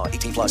prohibited by law.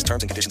 18+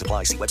 terms and conditions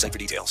apply. See website for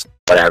details.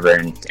 Whatever,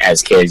 and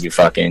as kids, you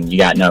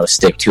got no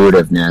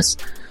stick-to-itiveness.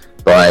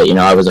 But,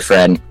 I was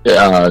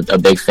a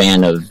big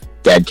fan of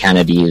Dead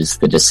Kennedys,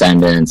 The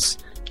Descendants,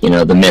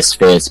 the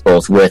Misfits,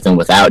 both with and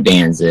without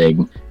Danzig,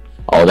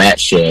 all that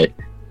shit.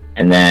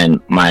 And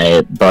then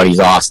my buddies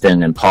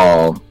Austin and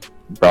Paul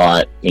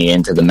brought me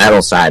into the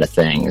metal side of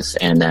things,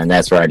 and then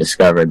that's where I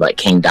discovered like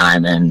King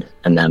Diamond,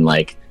 and then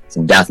like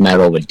some death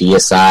metal with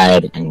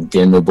Deicide and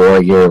Dimmu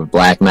Borgir with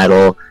black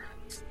metal.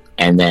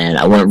 And then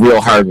I went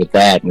real hard with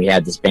that, and we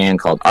had this band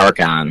called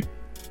Archon.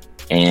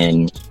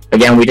 And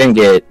again, we didn't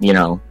get,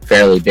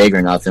 fairly big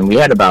or nothing. We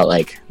had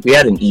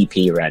an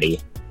EP ready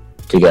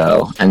to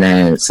go, and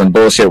then some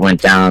bullshit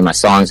went down. My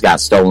songs got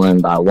stolen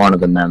by one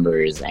of the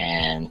members,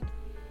 and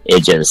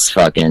it just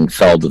fucking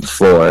fell to the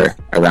floor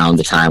around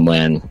the time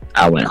when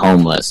I went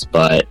homeless.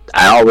 But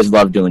I always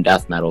loved doing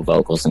death metal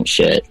vocals and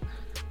shit.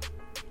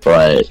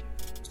 But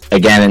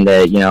again, in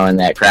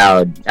that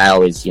crowd, I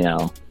always,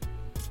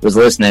 was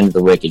listening to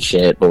the wicked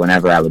shit, but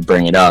whenever I would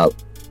bring it up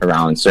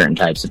around certain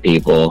types of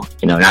people,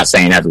 not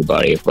saying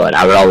everybody, but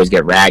I would always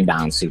get ragged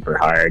on super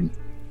hard.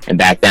 And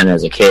back then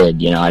as a kid,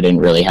 I didn't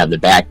really have the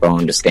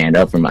backbone to stand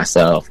up for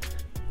myself.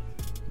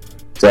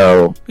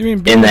 So, you mean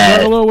being a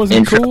juggalo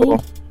wasn't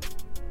cool?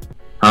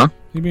 Huh?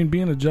 You mean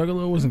being a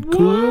juggalo wasn't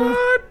cool?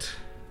 What?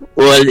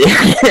 Well,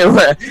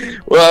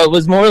 it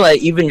was more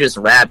like even just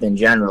rap in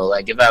general.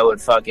 Like if I would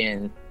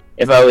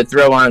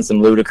throw on some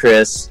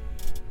Ludacris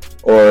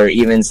or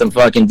even some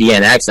fucking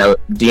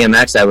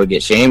DMX, I would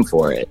get shamed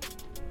for it.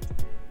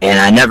 And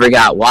I never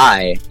got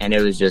why. And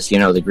it was just,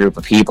 the group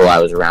of people I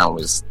was around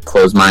was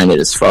closed-minded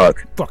as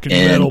fuck. Fucking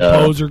metal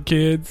poser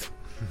kids.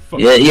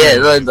 Yeah,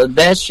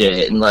 that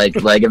shit. And like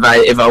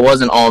if I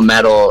wasn't all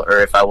metal or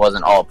if I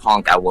wasn't all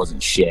punk, I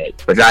wasn't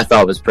shit, which I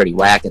thought was pretty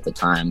whack at the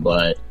time.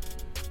 But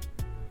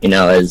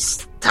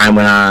as time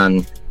went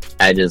on,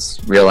 I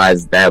just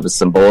realized that was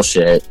some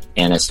bullshit,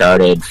 and I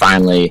started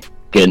finally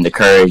getting the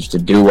courage to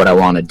do what I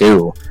want to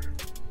do.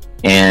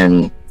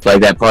 And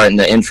like that part in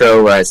the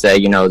intro where I say,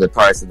 the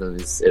parts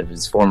of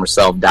his former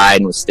self died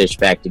and was stitched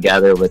back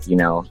together with,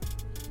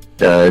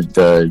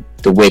 the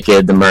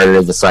wicked, the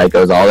murder, the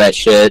psychos, all that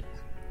shit.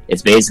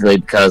 It's basically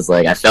because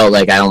like I felt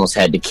like I almost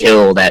had to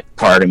kill that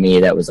part of me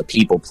that was a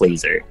people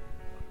pleaser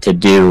to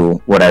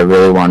do what I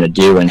really want to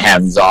do and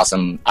have these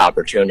awesome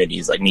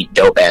opportunities, like meet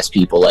dope ass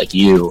people like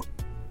you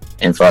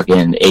and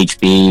fucking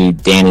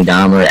HB, Danny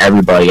Dahmer,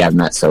 everybody I've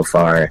met so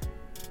far.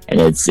 And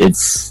it's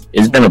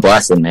been a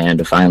blessing, man,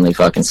 to finally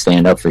fucking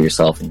stand up for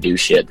yourself and do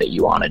shit that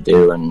you want to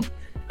do. And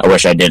I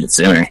wish I did it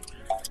sooner.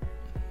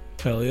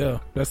 Hell yeah,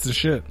 that's the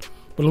shit.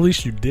 But at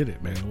least you did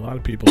it, man. A lot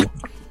of people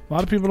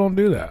don't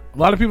do that. A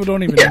lot of people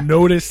don't even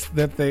notice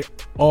that they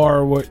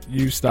are what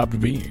you stopped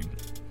being.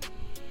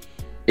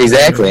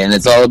 Exactly, and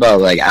it's all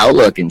about like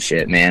outlook and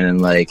shit, man.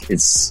 And like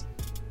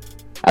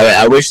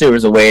I wish there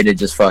was a way to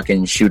just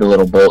fucking shoot a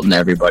little bolt into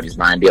everybody's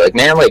mind. Be like,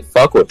 man, like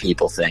fuck what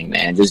people think,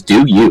 man. Just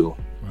do you.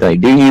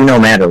 Like, do you no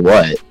matter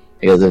what.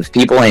 Because if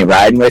people ain't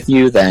riding with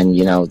you, then,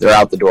 they're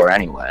out the door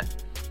anyway.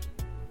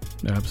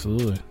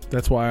 Absolutely.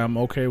 That's why I'm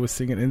okay with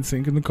singing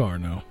NSYNC in the car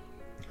now.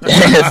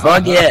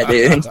 Fuck yeah,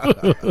 dude.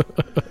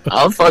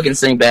 I'll fucking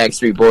sing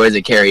Backstreet Boys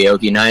at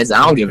karaoke nights.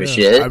 I don't give a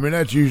shit. I mean,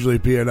 that's usually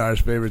P&I's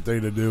favorite thing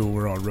to do when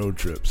we're on road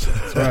trips.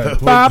 That's right.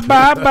 Ba,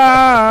 ba,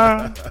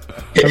 ba.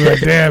 I'm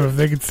like, damn, if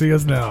they could see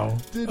us now.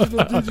 Digital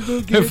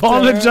if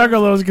all the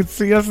juggalos could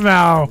see us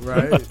now.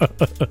 Right.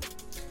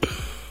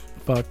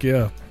 Fuck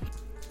yeah.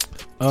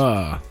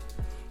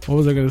 What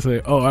was I gonna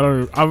say? Oh,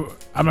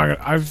 I'm not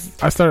gonna.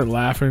 I started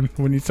laughing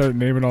when you started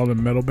naming all the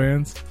metal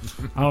bands.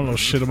 I don't know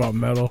shit about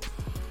metal,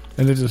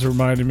 and it just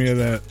reminded me of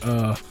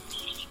that.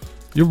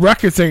 Your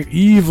records ain't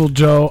evil,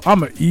 Joe.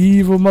 I'm an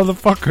evil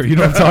motherfucker. You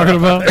know what I'm talking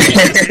about?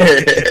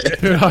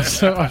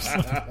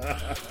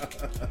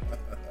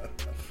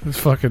 He's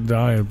fucking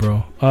dying,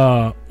 bro.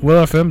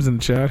 Will FM's in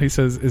the chat. He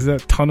says, "Is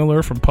that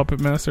Tunneler from Puppet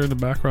Master in the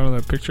background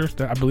of that picture?"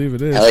 I believe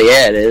it is. Hell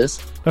yeah, it is.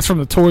 That's from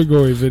the Toy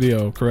Gory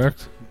video,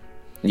 correct?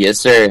 Yes,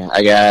 sir.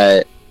 I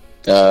got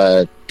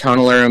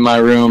Tunneler in my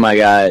room. I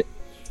got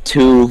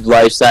 2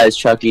 life-size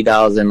Chucky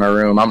dolls in my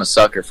room. I'm a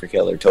sucker for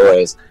killer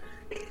toys.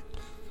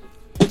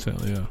 Hell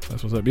yeah,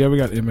 that's what's up. Yeah, we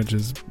got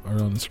images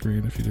are on the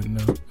screen if you didn't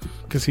know,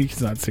 because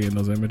he's not seeing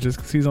those images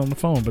because he's on the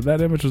phone. But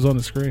that image was on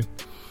the screen.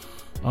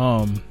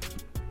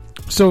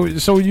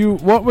 So you,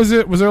 what was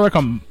it? Was there like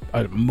a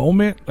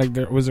moment? Like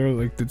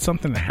did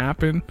something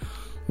happen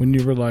when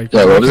you were like?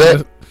 Yeah, what was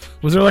it?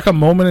 Was there like a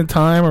moment in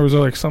time, or was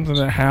there like something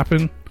that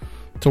happened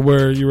to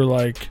where you were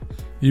like,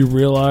 you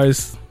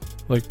realized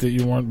like that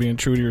you weren't being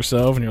true to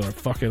yourself, and you're like,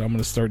 fuck it, I'm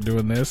gonna start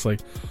doing this?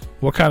 Like,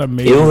 what kind of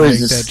made you make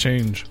that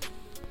change?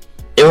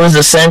 It was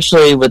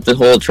essentially with the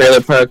whole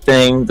trailer park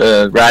thing,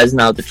 the rising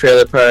out the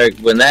trailer park.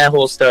 When that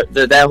whole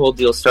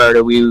deal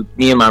started, me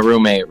and my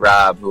roommate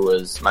Rob, who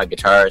was my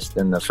guitarist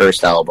in the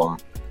first album,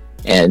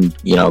 and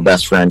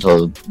best friend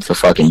till the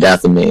fucking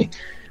death of me.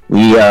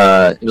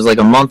 It was like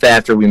a month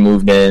after we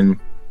moved in,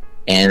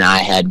 and I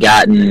had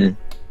gotten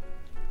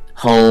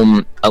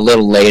home a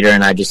little later,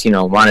 and I just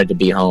wanted to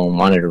be home,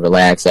 wanted to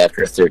relax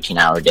after a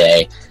 13-hour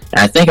day, and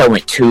I think I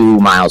went 2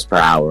 miles per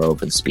hour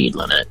over the speed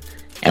limit.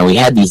 And we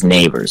had these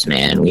neighbors,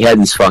 man. We had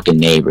these fucking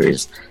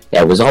neighbors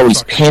that was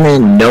always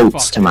pinning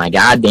notes to my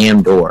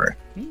goddamn door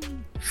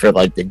for,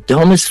 like, the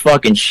dumbest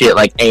fucking shit.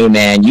 Like, hey,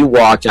 man, you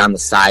walked on the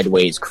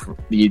sideways,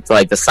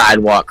 like, the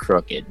sidewalk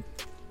crooked.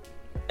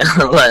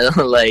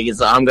 Like,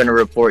 so I'm gonna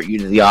report you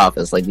to the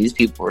office. Like, these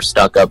people were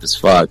stuck up as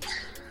fuck.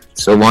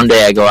 So one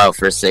day I go out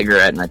for a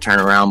cigarette and I turn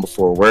around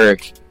before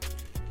work,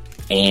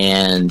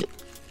 and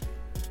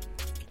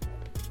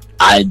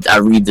I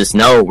read this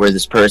note where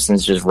this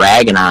person's just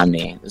ragging on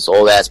me, this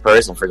old ass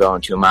person, for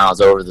going 2 miles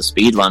over the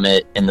speed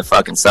limit in the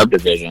fucking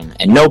subdivision,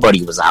 and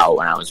nobody was out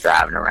when I was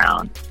driving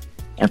around.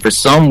 And for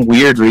some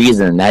weird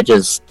reason, that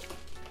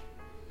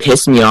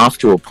pissed me off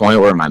to a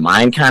point where my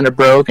mind kind of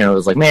broke, and I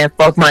was like, man,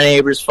 fuck my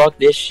neighbors, fuck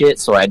this shit.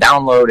 So I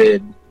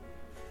downloaded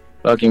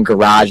fucking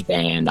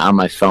GarageBand on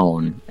my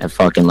phone at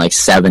fucking like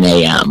 7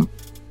 a.m.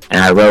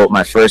 and I wrote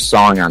my first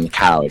song on the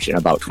couch in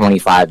about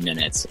 25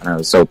 minutes, and I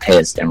was so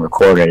pissed, and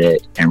recorded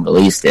it and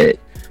released it.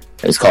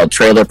 It was called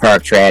Trailer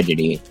Park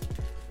Tragedy,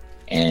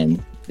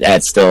 and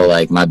that's still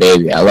like my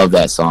baby. I love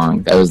that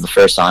song. That was the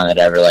first song that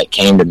ever like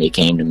came to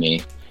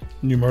me.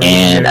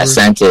 And I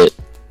sent it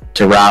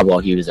to Rob while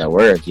he was at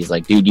work. He's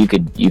like, dude, you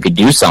could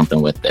do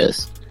something with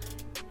this.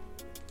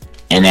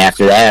 And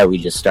after that, we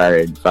just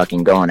started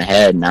fucking going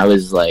ahead, and I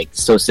was like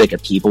so sick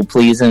of people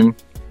pleasing,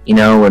 you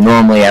know, where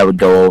normally I would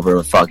go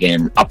over,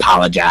 fucking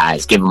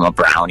apologize, give them a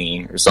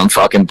brownie or some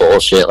fucking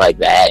bullshit like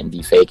that, and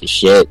be fake as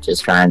shit,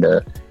 just trying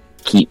to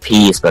keep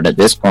peace. But at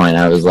this point,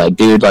 I was like,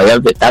 dude,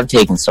 like I've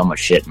taken so much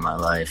shit in my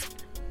life,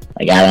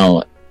 like I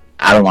don't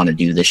want to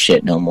do this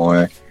shit no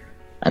more.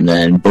 And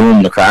then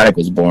boom, Necrotic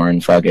was born,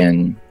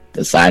 fucking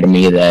the side of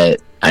me that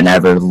I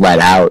never let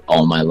out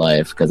all my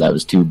life because I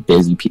was too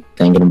busy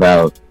thinking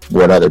about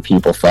what other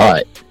people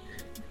thought.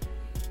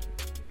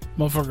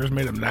 Motherfuckers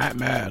made him that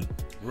mad.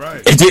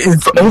 Right. It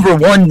did, over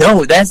one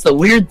note. That's the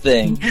weird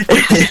thing.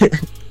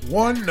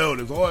 One note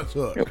is all it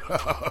took.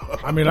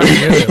 I mean, I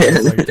get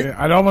it. Like,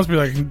 I'd almost be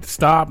like,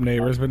 stop,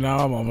 neighbors, but now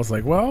I'm almost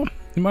like, well,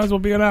 you might as well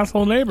be an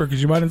asshole neighbor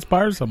because you might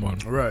inspire someone.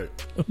 Right.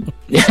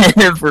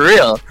 For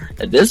real.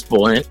 At this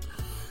point.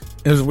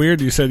 It was weird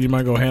you said you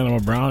might go hand him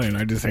a brownie, and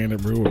I just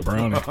handed Brew a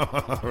brownie.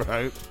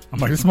 Right. I'm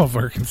like, this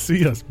motherfucker can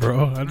see us,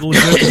 bro. I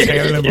legit just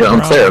handed him a I'm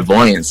brownie.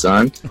 clairvoyant,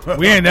 son.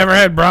 We ain't never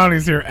had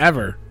brownies here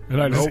ever.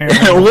 And I just handed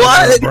him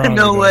what? a brownie,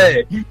 No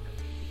way.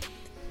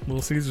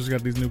 Little Caesar's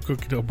got these new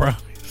cookie dough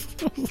brownies.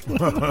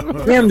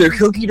 Damn, they're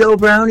cookie dough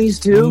brownies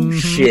too? Mm-hmm.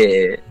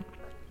 Shit.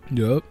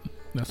 Yup.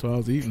 That's what I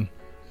was eating.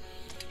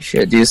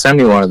 Shit, dude, send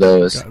me one of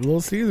those. Got Little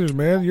Caesars,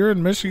 man. You're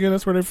in Michigan.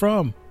 That's where they're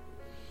from.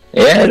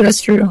 Yeah,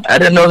 that's true. I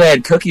didn't know they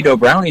had cookie dough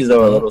brownies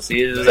though at Little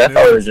Caesars. I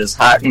thought it was just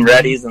hot and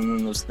ready's and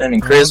then those thin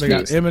and crispy. They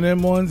got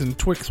M&M ones and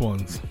Twix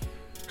ones.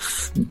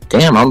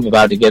 Damn, I'm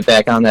about to get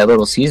back on that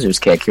Little Caesars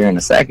kick here in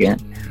a second.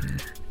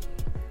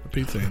 The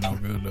pizza ain't no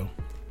good though.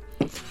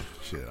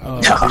 Shit,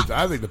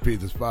 I think the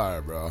pizza's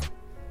fire, bro.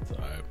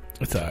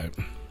 It's alright.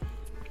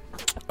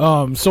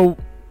 So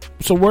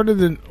where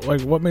did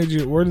what made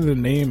you? Where did the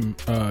name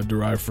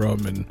derive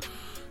from? And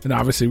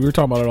obviously we were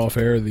talking about it off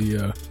air.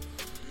 The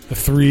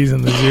threes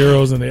and the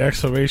zeros and the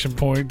exclamation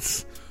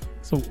points.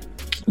 So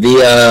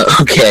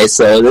okay,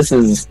 so this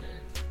is.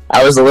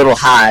 I was a little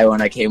high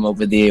when I came up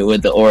with the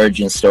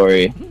origin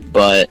story,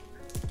 but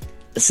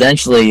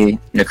essentially,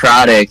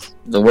 necrotic.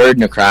 The word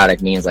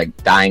necrotic means like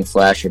dying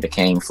flesh or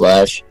decaying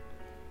flesh.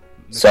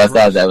 So I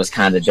thought that was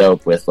kind of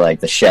dope with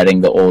like the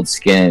shedding the old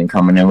skin,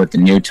 coming in with the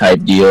new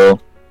type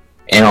deal.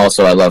 And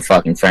also I love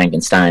fucking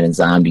Frankenstein and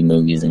zombie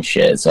movies and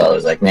shit. So I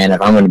was like, man, if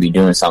I'm going to be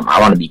doing something, I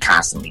want to be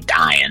constantly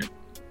dying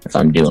if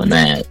I'm doing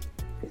that.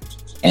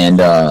 And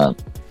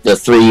the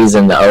threes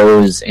and the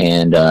O's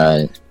and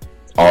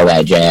all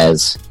that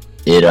jazz,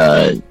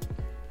 y'all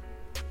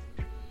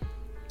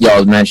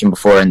mentioned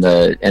before in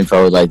the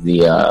info, like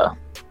the,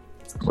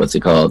 what's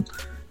it called?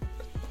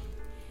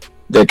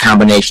 The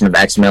combination of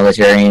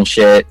ex-military and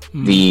shit.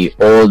 The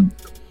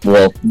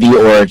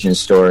origin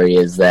story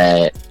is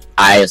that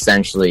I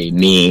essentially,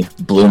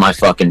 blew my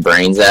fucking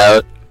brains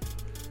out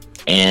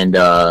and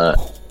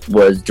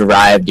was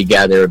derived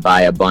together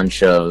by a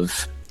bunch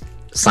of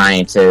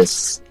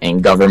scientists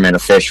and government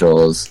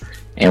officials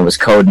and was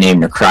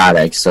codenamed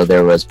Necrotic. So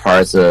there was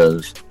parts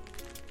of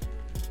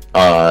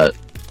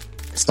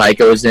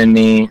psychos in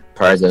me,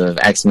 parts of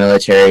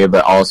ex-military,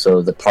 but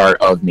also the part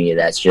of me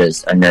that's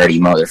just a nerdy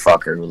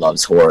motherfucker who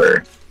loves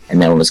horror,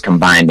 and then was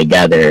combined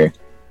together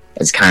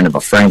as kind of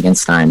a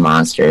Frankenstein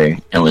monster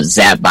and was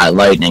zapped by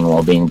lightning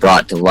while being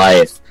brought to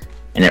life,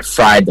 and it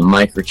fried the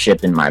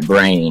microchip in my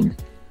brain,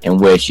 in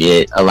which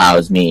it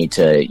allows me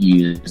to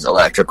use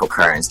electrical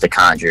currents to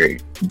conjure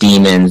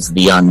demons,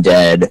 the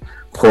undead,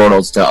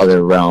 portals to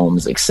other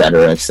realms,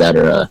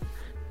 etc.,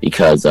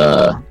 because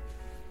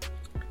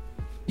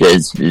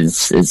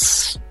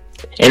it's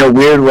in a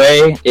weird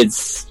way,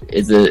 it's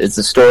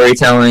a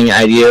storytelling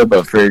idea,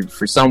 but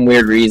for some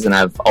weird reason,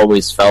 I've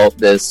always felt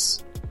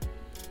this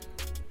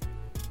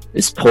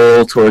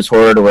pull towards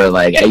horror, to where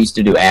like I used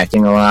to do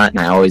acting a lot, and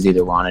I always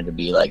either wanted to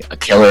be like a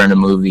killer in a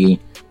movie,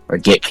 or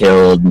get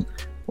killed,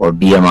 or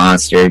be a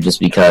monster, just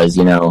because,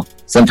 you know,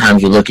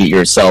 sometimes you look at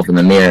yourself in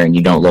the mirror and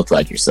you don't look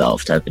like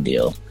yourself, type of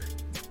deal.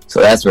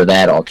 So that's where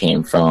that all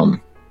came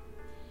from,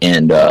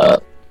 and I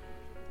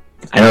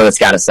know it's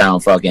got to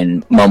sound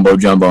fucking mumbo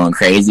jumbo and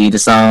crazy to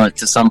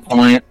some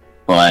point,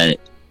 but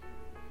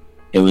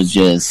it was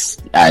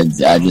just I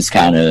just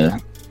kind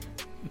of.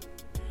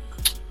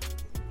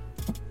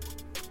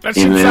 That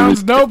shit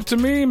sounds dope to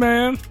me,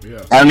 man.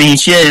 Yeah. I mean,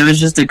 shit, it was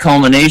just a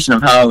culmination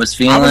of how I was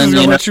feeling. I'm just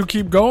gonna let you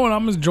keep going.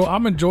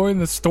 I'm enjoying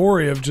the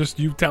story of just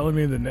you telling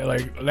me that,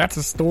 like, that's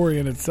a story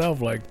in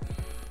itself. Like,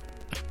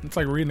 it's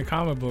like reading a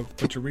comic book,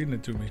 but you're reading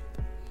it to me.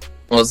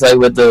 Well, it's like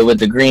with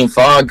the green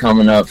fog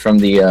coming up from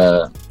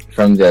the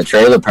from the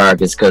trailer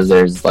park is because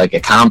there's like a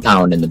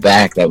compound in the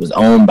back that was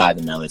owned by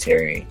the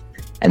military,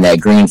 and that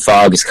green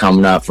fog is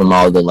coming up from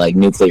all the like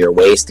nuclear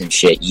waste and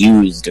shit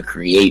used to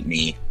create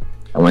me.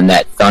 And when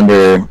that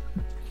thunderclap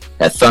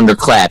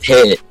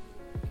hit,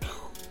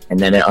 and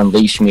then it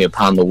unleashed me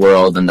upon the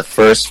world, and the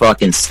first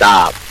fucking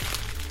stop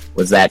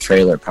was that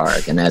trailer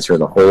park, and that's where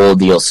the whole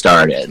deal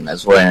started. And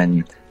that's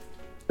when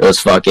those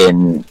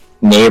fucking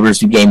neighbors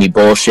who gave me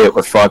bullshit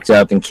were fucked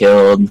up and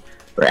killed,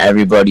 or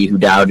everybody who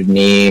doubted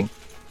me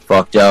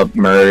fucked up,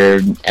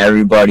 murdered.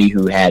 Everybody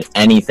who had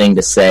anything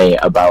to say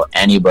about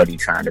anybody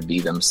trying to be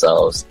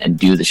themselves and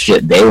do the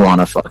shit they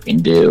want to fucking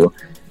do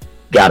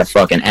got a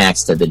fucking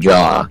axe to the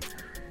jaw.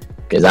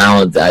 Because I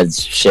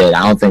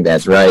don't think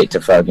that's right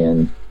to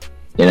fucking,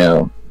 you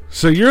know.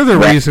 So you're the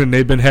reason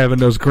they've been having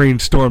those green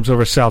storms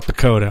over South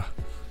Dakota.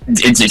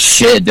 It's a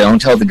shit. Don't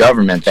tell the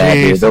government that,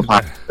 dude. They'll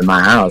pop up in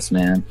my house,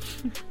 man.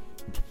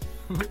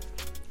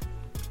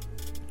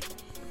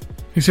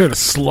 He's here to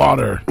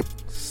slaughter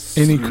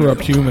any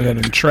corrupt human that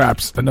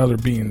entraps another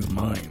being's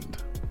mind.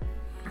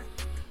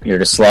 Here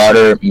to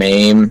slaughter,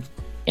 maim,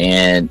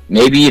 and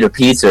maybe eat a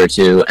pizza or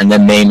two, and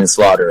then maim and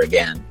slaughter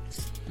again.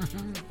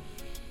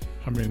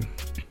 I mean,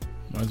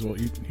 might as well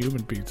eat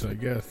human pizza, I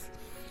guess.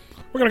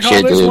 We're gonna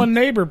call this one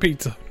neighbor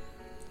pizza.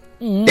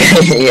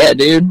 Yeah,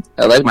 dude.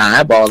 I like my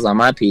eyeballs on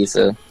my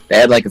pizza. They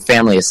had like a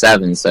family of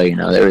 7, so you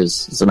know there was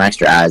some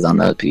extra eyes on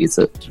the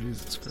pizza.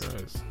 Jesus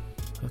Christ,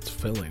 that's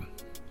filling.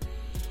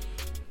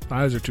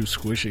 Eyes are too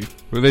squishy.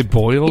 Were they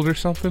boiled or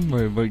something?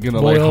 Like you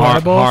know,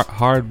 boiled like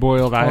hard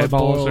boiled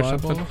eyeballs or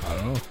something? I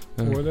don't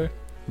know. Were they?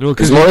 No,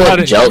 it's more like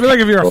I feel like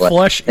if you're a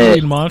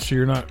flesh-eating monster,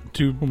 you're not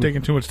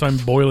taking too much time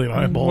boiling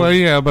eyeballs. Well,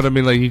 yeah, but I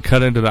mean, like you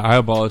cut into the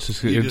eyeball, it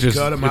just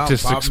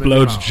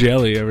explodes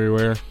jelly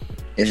everywhere.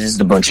 It's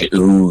just a bunch of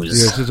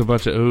ooze. Yeah, it's just a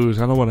bunch of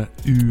ooze. I don't want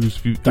to ooze.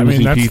 I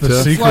mean, that's pizza.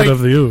 the secret of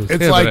the ooze.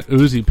 It's like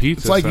oozy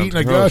pizza. It's like eating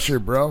a gusher,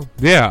 bro.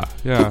 Yeah.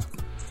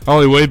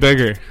 Only way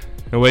bigger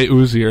and way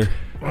oozier.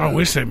 Well, I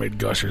wish they made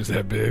gushers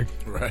that big.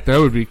 Right. That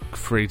would be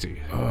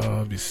crazy. Oh,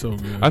 that'd be so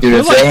good. Dude,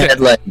 if they had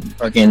like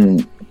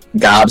fucking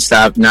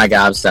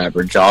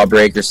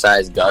jawbreaker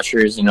sized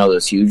gushers, you know,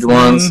 those huge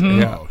ones. Mm-hmm.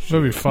 Yeah,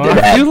 that'd be fun.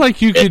 I feel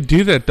like you could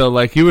do that though.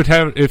 Like you would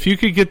have, if you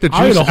could get the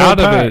juice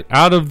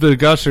out of the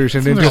gushers,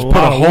 and then just put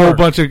a whole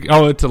bunch of.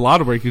 Oh, it's a lot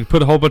of work. You could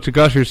put a whole bunch of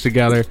gushers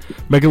together,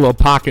 make a little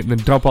pocket, and then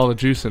dump all the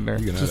juice in there.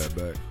 You can have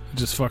that back.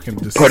 Just fucking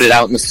put it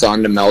out in the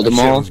sun to meld them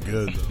all.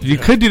 Good, you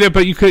could do that,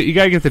 but you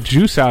gotta get the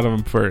juice out of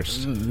them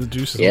first. The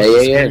juice. Yeah.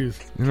 You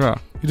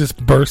just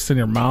burst in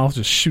your mouth,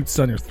 just shoots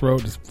down your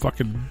throat, just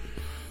fucking.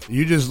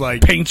 You just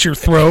like paint your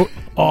throat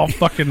all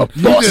fucking.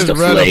 You just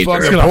read a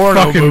fucking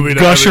porno movie.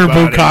 Gusher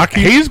bukkake.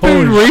 He's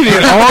been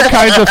reading all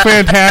kinds of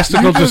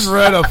fantastical. You just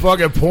read a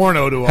fucking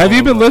porno to. Have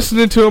you been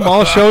listening to him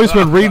all show? He's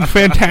been reading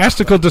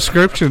fantastical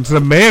descriptions. The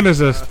man is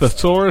a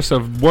thesaurus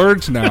of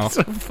words now. It's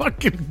a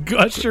fucking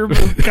gusher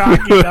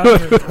bukkake down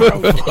your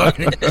throat.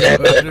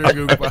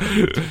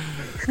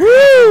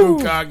 Woo!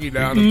 Bukkake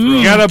down the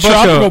throat. Got a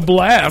bunch of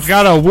blast.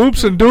 Got a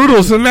whoops and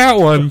doodles in that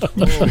one.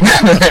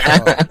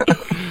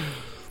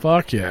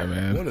 Fuck yeah,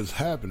 man! What is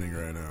happening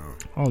right now?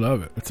 I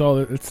love it. It's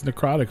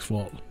Necrotic's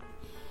fault.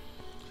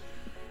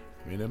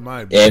 I mean, it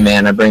might be. Hey,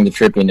 man, I bring the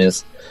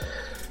trippiness.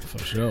 For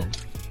sure.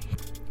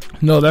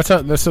 No, that's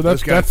this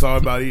guy's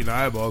talking about eating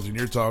eyeballs, and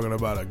you're talking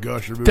about a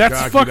gusher bukkake.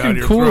 That's fucking down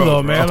your cool, throat,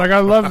 though, bro. man. Like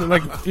I love it.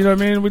 Like you know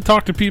what I mean. We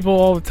talk to people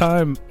all the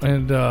time,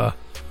 and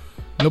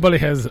nobody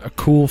has a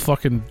cool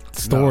fucking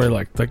story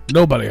like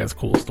nobody has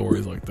cool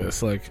stories like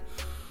this. Like.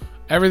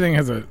 Everything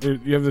has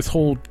you have this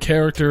whole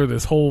character,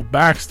 this whole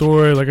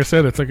backstory. Like I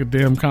said, it's like a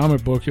damn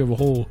comic book. You have a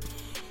whole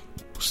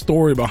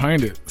story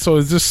behind it. So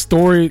is this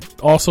story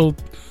also,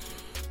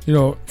 you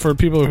know, for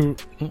people who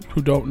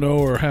don't know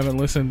or haven't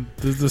listened,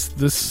 does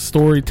this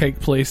story take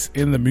place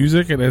in the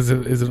music and is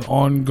an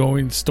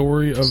ongoing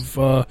story of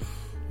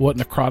what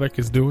Necrotic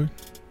is doing?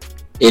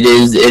 It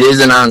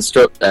is an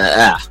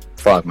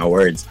fuck my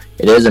words.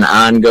 It is an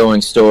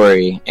ongoing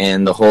story,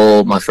 and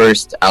my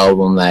first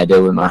album that I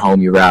did with my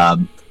homie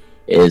Rob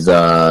is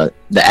the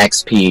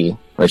XP,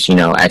 which, you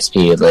know,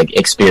 XP is like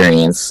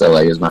experience, so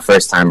like it was my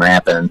first time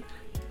rapping,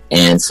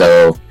 and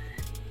so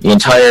the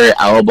entire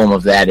album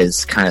of that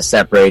is kind of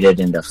separated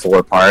into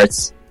 4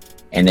 parts,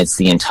 and it's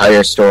the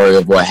entire story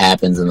of what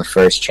happens in the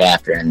first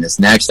chapter. And this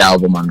next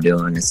album I'm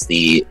doing is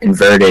the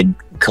Inverted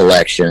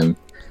Collection,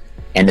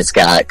 and it's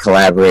got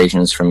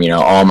collaborations from, you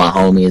know, all my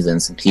homies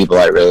and some people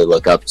I really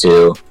look up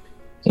to,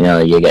 you know,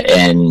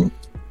 and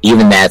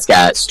even that's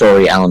got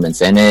story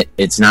elements in it.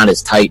 It's not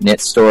as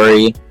tight-knit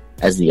story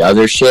as the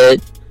other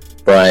shit,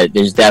 but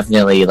there's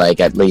definitely like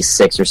at least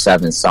 6 or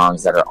 7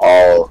 songs that are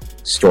all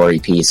story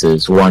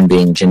pieces. One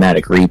being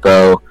Genetic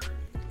Repo,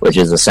 which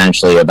is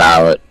essentially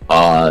about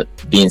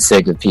being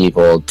sick of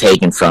people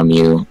taken from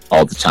you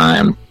all the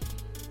time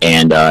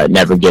and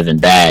never given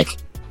back.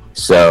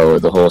 So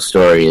the whole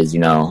story is,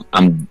 you know,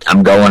 I'm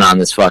going on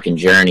this fucking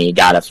journey,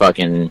 got a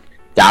fucking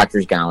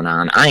doctor's gown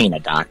on. I ain't a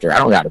doctor. I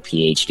don't got a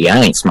PhD.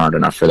 I ain't smart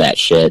enough for that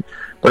shit.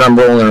 But I'm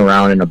rolling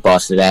around in a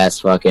busted ass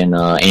fucking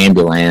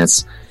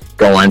ambulance,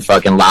 going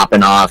fucking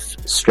lopping off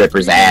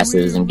strippers'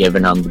 asses and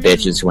giving them the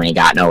bitches who ain't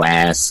got no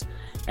ass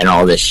and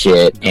all this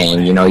shit.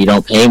 And, you know, you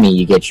don't pay me,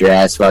 you get your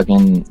ass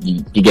fucking,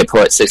 you get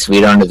put 6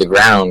 feet under the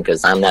ground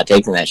because I'm not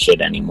taking that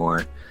shit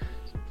anymore.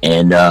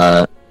 And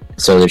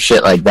so there's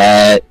shit like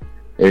that.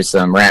 There's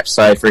some rap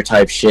cypher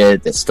type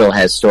shit that still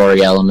has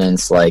story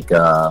elements, like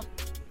a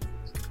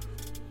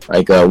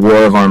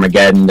War of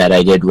Armageddon that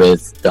I did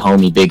with the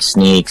homie Big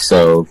Sneak.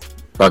 So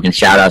fucking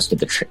shout outs to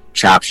the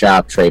Chop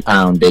Shop, Trey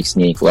Pound, Big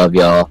Sneak, love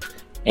y'all.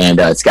 And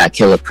it's got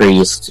Killer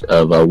Priest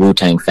of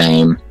Wu-Tang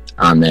fame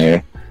on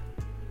there.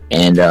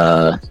 And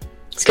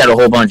it's got a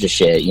whole bunch of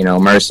shit, you know,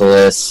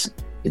 Merciless.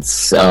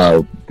 It's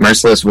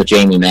Merciless with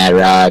Jamie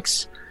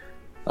Madrox,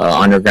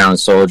 Underground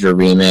Soldier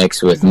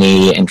remix with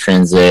me,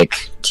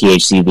 Intrinsic,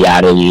 THC The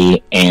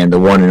Oddity, and the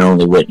one and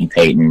only Whitney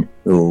Payton,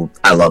 who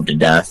I love to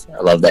death.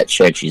 I love that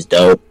chick, she's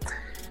dope.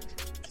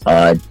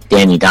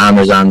 Danny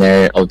Dahmer's on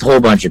there, a whole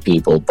bunch of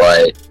people,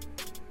 but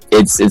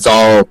it's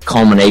all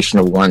culmination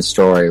of one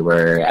story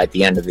where at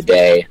the end of the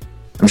day,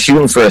 I'm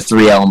shooting for a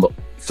three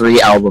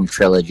album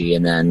trilogy,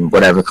 and then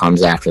whatever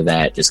comes after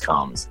that just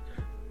comes.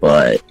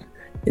 But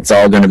it's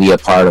all going to be a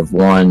part of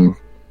one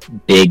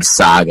big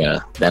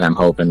saga that I'm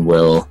hoping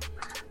will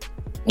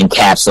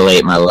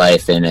encapsulate my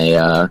life in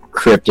a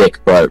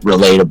cryptic but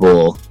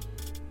relatable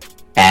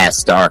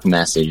ass dark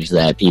message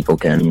that people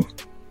can,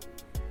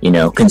 you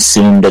know,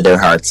 consume to their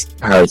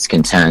heart's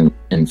content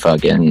and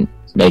fucking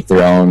make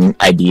their own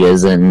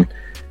ideas and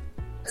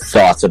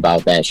thoughts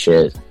about that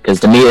shit. Because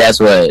to me, that's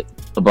what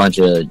a bunch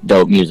of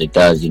dope music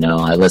does, you know.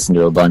 I listen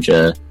to a bunch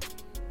of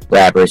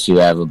rappers who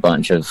have a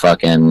bunch of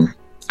fucking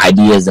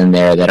ideas in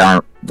there that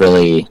aren't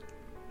really,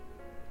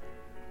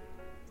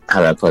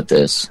 how do I put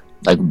this,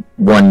 like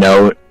one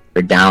note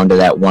or down to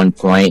that one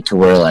point to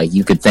where like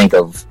you could think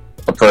of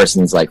a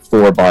person's like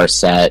 4-bar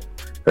set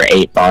or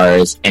 8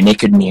 bars and it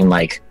could mean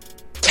like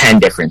 10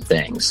 different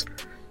things,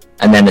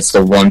 and then it's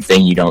the one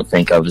thing you don't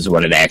think of is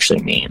what it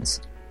actually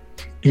means.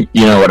 You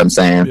know what I'm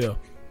saying?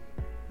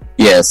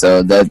 Yeah,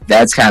 so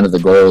that's kind of the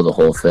goal of the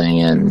whole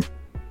thing. And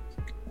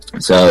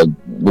so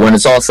when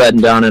it's all said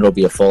and done, it'll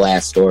be a full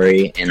ass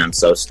story, and I'm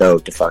so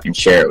stoked to fucking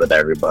share it with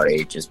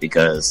everybody just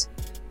because,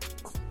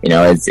 you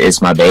know,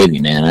 it's my baby,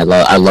 man.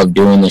 I love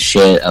doing this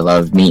shit. I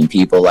love meeting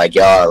people like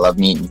y'all. I love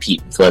meeting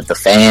people, the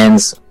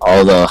fans,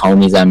 all the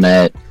homies I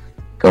met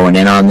going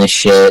in on this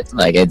shit.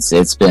 Like it's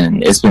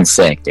been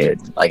sick,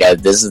 dude. Like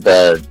this is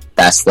the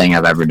best thing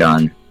I've ever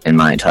done in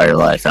my entire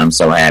life. I'm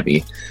so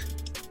happy.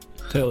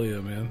 Hell yeah,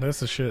 man.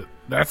 That's the shit.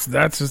 That's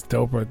just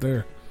dope right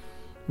there.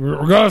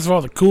 Regardless of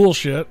all the cool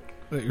shit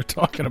that you're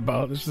talking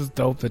about, it's just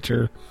dope that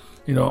you're,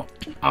 you know,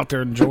 out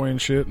there enjoying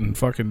shit and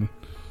fucking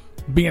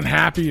being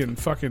happy and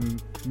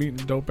fucking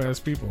meeting dope ass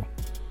people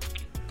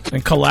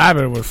and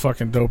collabing with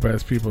fucking dope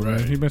ass people,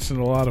 right? He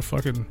mentioned a lot of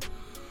fucking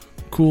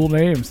cool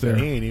names there.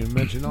 He ain't even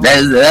mentioned all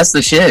that's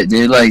the shit,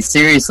 dude. Like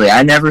seriously,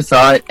 I never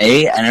thought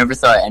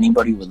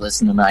anybody would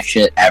listen to my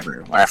shit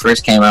ever. When I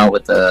first came out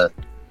with the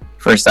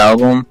first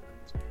album,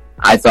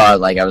 I thought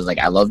like I was like,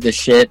 I love this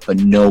shit, but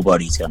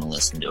nobody's gonna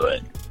listen to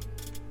it.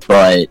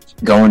 But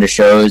going to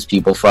shows,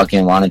 people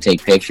fucking want to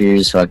take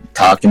pictures,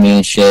 talk to me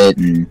and shit,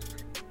 and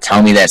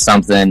tell me that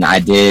something I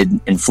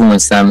did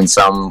influenced them in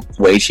some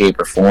way,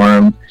 shape, or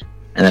form.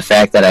 And the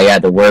fact that I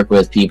got to work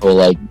with people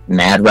like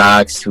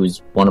Madrox,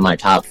 who's one of my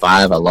top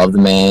 5, I love the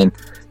man.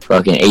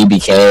 Fucking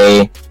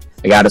ABK.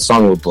 I got a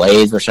song with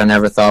Blaze, which I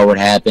never thought would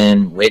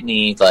happen.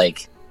 Whitney,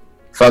 like,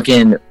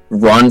 fucking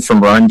Run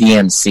from Run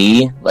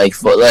DMC. Like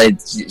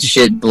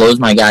shit blows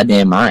my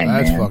goddamn mind,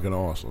 That's man. fucking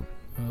awesome.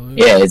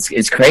 Yeah,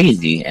 it's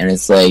crazy. And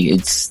it's like,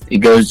 it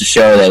goes to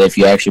show that if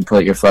you actually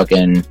put your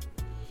fucking,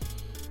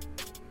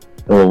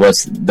 well,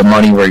 what's the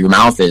money where your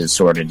mouth is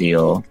sort of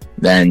deal,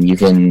 then you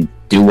can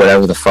do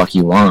whatever the fuck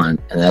you want.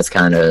 And that's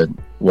kind of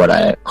what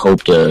I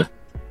hope to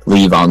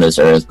leave on this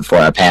earth before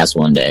I pass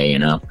one day, you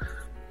know?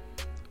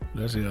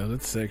 That's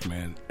sick,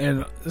 man.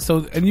 And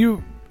so, and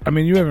you, I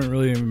mean, you haven't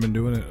really even been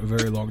doing it a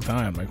very long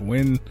time. Like,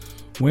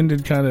 when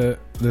did kind of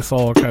this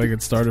all kind of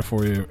get started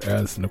for you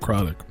as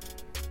Necrotic?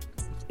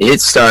 It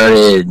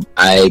started,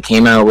 I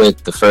came out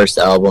with the first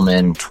album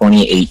in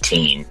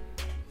 2018.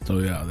 So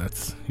yeah,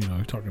 that's, you know,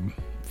 you're talking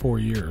 4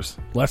 years,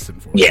 less than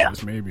 4 Yeah.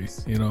 years, maybe,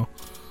 you know.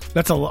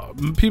 That's a lot.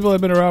 People that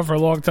have been around for a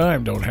long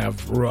time don't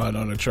have Run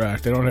on a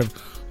track. They don't have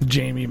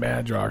Jamie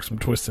Madrox from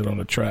Twisted on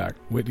a track.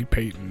 Whitney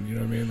Payton, you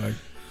know what I mean?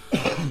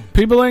 Like,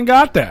 people ain't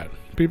got that.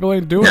 People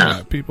ain't doing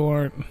that. People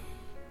aren't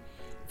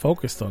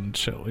focused on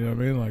shit, you know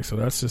what I mean? Like, so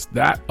that's just,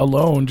 that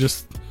alone,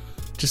 just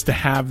to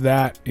have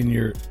that in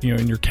your, you know,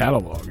 in your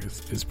catalog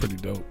is pretty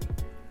dope.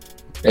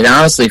 And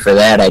honestly, for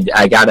that,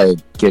 I gotta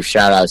give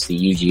shout outs to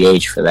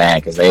UGH for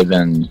that, because they've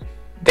been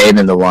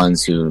the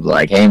ones who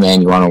like, hey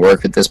man, you want to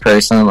work with this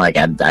person? Like,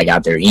 I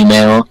got their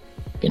email,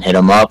 can hit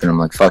them up, and I'm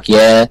like, fuck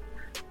yeah.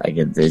 Like,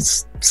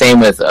 it's same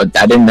with I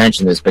didn't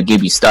mention this, but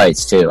Gibby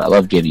Stites too. I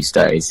love Gibby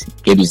Stites.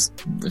 Gibby's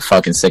the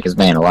fucking sickest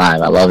man alive.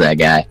 I love that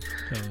guy.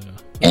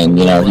 And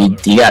you know,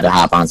 he got to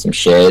hop on some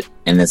shit,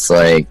 and it's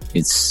like,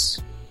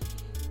 it's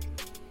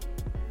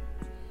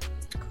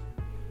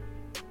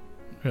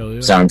Hell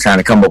yeah. So I'm trying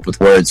to come up with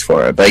words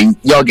for it, but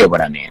y'all get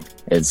what I mean.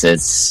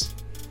 It's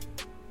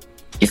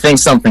you think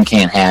something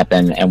can't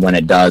happen, and when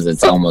it does,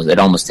 it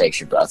almost takes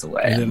your breath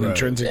away. And then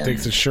Intrinsic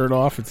takes his shirt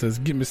off and says,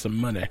 "Give me some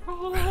money."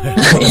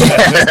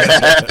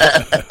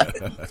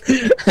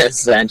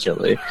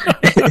 Essentially.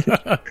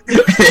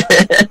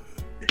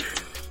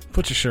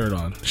 Put your shirt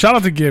on. Shout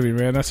out to Gibby,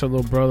 man. That's her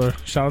little brother.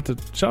 Shout out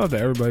to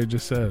everybody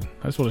just said.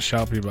 I just want to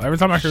shout people. Every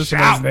time I hear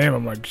somebody's name,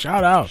 I'm like,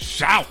 shout out.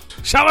 Shout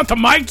out to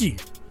Mikey.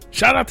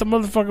 Shout out to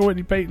motherfucking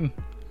Whitney Payton.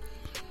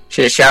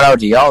 Shit, shout out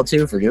to y'all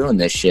too for doing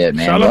this shit,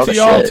 man. Shout out to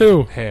y'all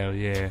too. Hell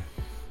yeah.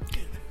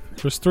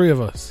 There's 3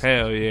 of us.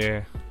 Hell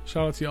yeah.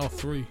 Shout out to y'all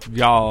 3.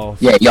 Y'all.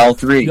 Yeah, y'all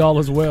 3. Y'all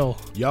as well.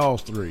 Y'all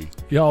 3.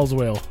 Y'all's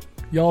well.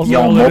 Y'all's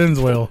Y'all well, it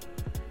ends well.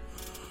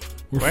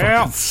 We're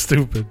fucking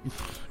stupid.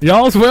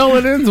 Y'all's well,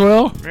 it ends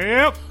well.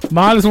 Yep.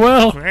 Might as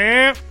well.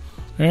 Yep.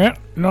 Yeah,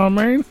 you know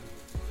what I mean?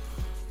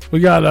 We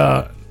got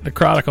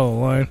Necrotic on the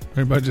line.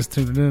 Everybody just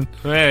tuned in.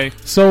 Hey.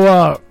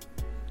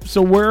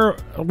 So where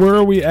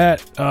are we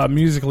at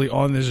musically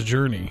on this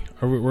journey?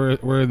 Are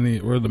we're in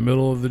the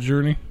middle of the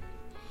journey?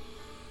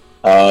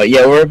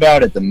 Yeah, we're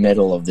about at the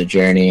middle of the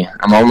journey.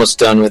 I'm almost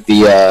done with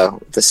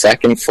the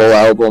second full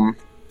album,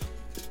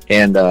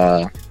 and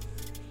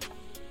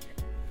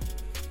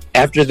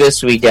after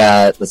this we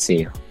got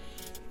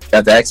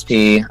got the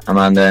XP. I'm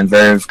on the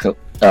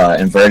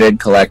Inverted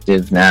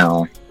Collective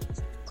now,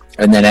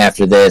 and then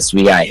after this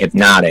we got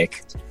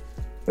Hypnotic,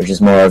 which is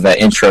more of an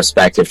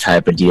introspective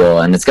type of deal,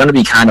 and it's going to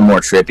be kind of more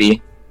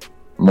trippy,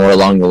 more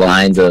along the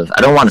lines of,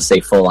 I don't want to say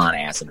full-on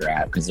acid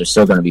rap, because there's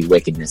still going to be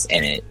wickedness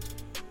in it,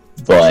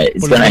 but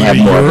it's going to have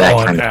more of that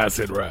kind of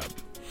acid rap.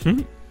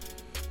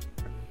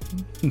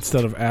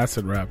 Instead of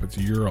acid rap, it's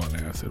you're on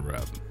acid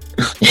rap.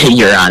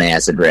 You're on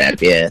acid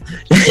rap, yeah.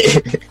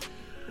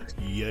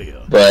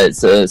 Yeah. But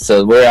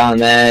so we're on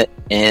that,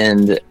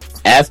 and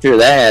after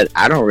that,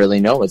 I don't really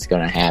know what's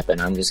going to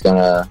happen. I'm just going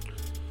to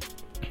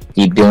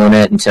keep doing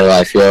it until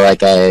I feel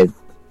like I'm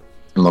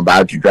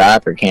about to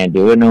drop or can't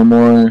do it no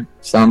more,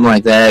 something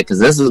like that. Because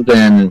this is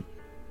the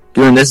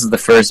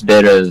first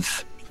bit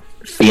of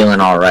feeling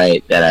all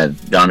right that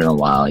I've done in a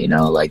while. You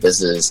know, like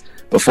this is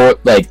before.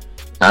 Like,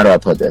 how do I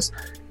put this?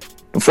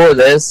 Before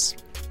this,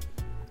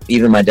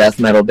 even my death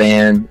metal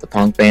band, the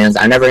punk bands,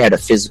 I never had a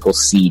physical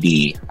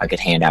CD I could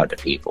hand out to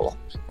people.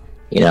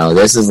 You know,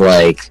 this is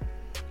going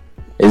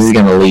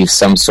to leave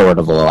some sort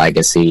of a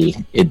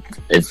legacy.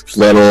 If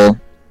little,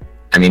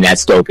 I mean,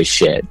 that's dope as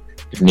shit.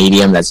 If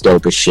medium, that's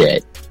dope as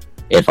shit.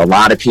 If a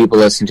lot of people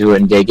listen to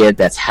it and dig it,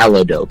 that's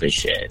hella dope as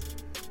shit.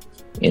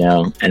 You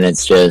know, and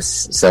it's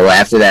just, so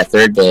after that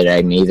third bit,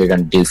 I'm either going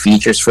to do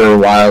features for a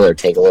while or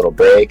take a little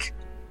break.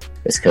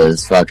 Just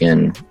because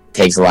fucking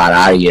takes a lot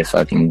out of you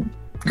fucking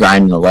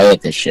grinding away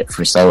at this shit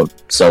for so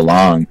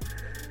long.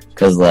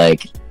 Because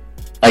like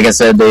I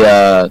said,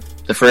 the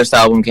first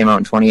album came out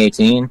in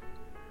 2018.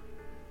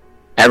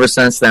 Ever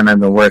since then, I've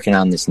been working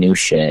on this new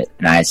shit,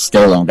 and I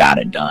still don't got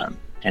it done.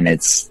 And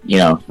it's, you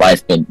know,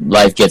 life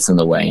gets in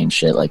the way and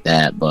shit like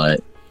that.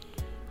 But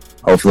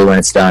hopefully, when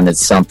it's done,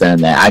 it's something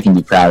that I can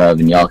be proud of,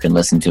 and y'all can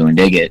listen to and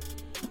dig it.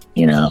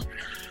 You know,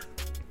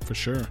 for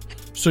sure.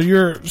 So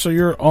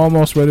you're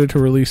almost ready to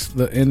release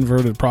the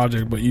Inverted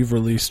project, but you've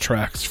released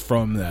tracks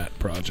from that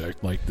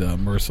project, like the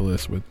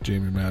Merciless with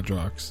Jamie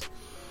Madrox.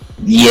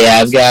 Yeah,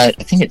 I've got,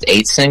 I think it's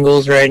 8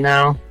 singles right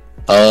now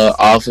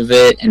off of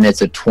it, and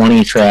it's a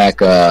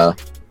 20-track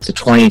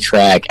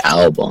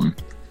album.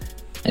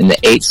 And the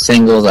 8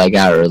 singles I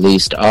got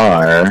released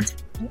are,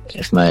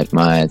 if my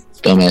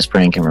dumbass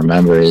brain can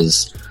remember,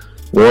 is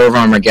War of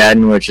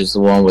Armageddon, which is the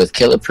one with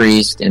Killer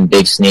Priest and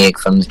Big Snake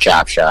from the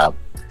Chop Shop.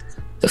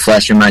 The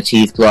Flesh in My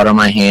Teeth, Blood on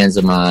My Hands,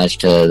 homage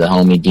to the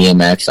homie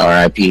DMX,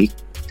 R.I.P.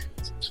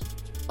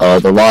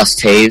 The Lost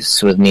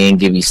Tapes with me and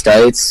Gibby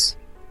Stites.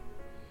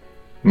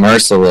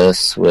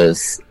 Merciless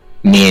with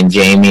me and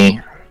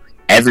Jamie.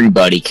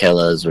 Everybody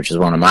Killers, which is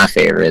one of my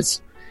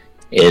favorites,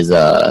 is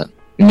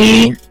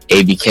me,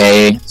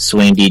 ABK,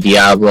 Swing D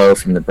Diablo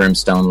from the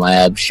Brimstone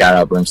Labs. Shout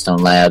out Brimstone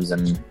Labs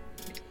and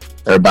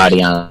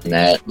everybody on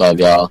that. Love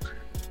y'all.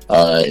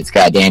 It's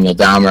got Daniel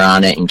Dahmer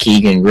on it and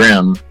Keegan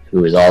Grimm,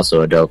 who is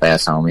also a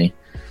dope-ass homie.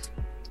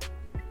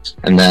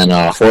 And then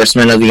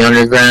Horsemen of the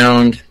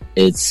Underground,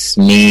 it's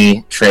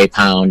me, Trey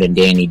Pound, and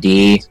Danny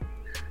D.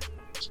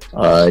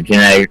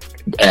 Genetic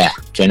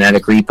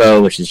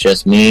Repo, which is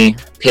just me.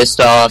 Pissed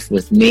Off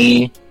with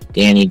me,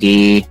 Danny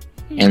D,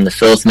 and the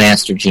Filth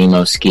Master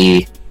Gmo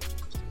Ski.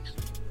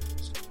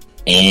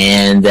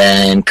 And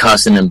then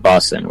Cussin' and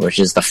Bussin', which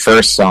is the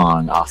first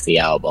song off the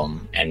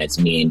album, and it's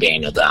me and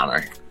Daniel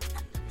Dahmer.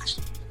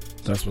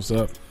 That's what's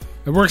up.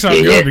 It works out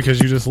good because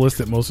you just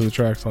listed most of the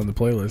tracks on the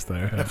playlist that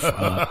I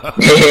have.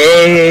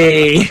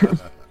 Hey!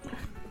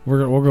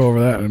 We'll go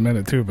over that in a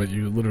minute too, but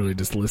you literally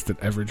just listed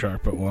every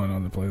track but one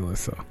on the playlist.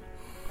 So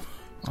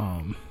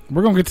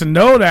we're gonna get to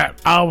know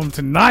that album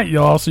tonight,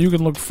 y'all, so you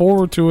can look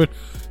forward to it.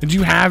 Do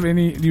you have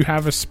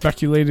a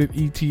speculated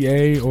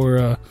ETA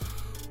or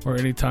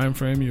any time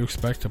frame you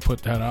expect to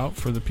put that out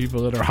for the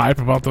people that are hype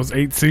about those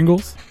 8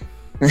 singles?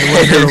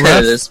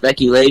 The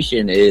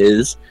speculation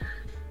is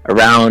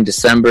around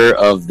December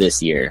of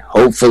this year.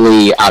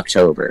 Hopefully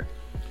October,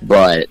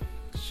 but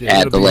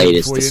at the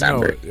latest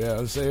December. Yeah,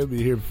 I'd say it'll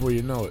be here before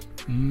you know it.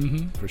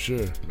 Mm-hmm. For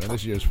sure. Man,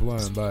 this year's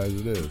flying by as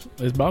it is.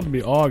 It's about to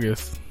be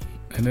August,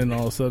 and then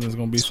all of a sudden it's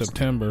going to be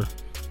September,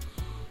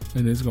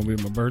 and it's going to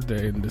be my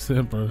birthday in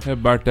December. Happy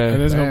birthday.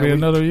 And it's going to be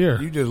another year.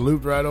 You just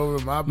looped right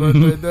over my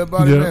birthday, Dead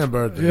Body Man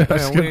birthday. Yeah,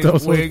 Man,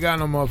 we ain't got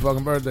no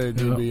motherfucking birthday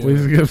to be we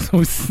in. That's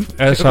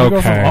go from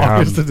okay.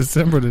 August to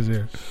December this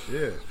year.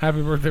 Yeah.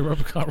 Happy birthday,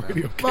 Replicon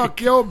Radio Cake.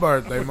 Fuck your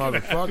birthday,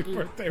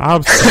 motherfucker.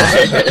 I'm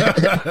sorry.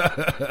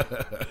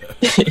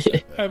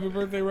 Happy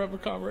birthday,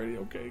 Replicon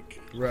Radio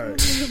Cake. Right.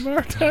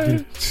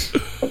 Birthday.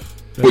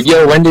 But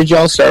yo, when did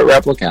y'all start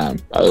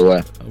Replicon, by the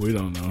way? We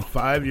don't know.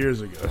 5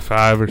 years ago.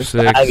 5 or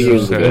 6. 5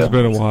 years ago. It's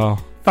been a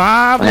while.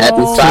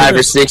 Happy 5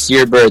 or 6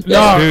 year birthday.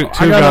 No,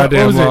 Too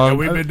goddamn long. And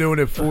we've been doing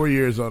it 4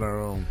 years on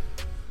our own.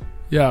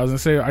 Yeah, I was going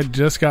to say, I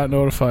just got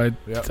notified,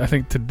 I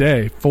think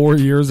today, 4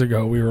 years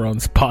ago, we were on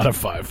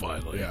Spotify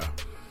finally. Yeah.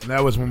 And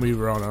that was when we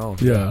were on our own.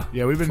 Yeah.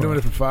 Yeah, we've been doing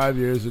it for 5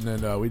 years, and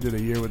then we did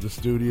a year with the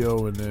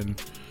studio, and then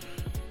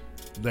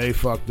they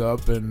fucked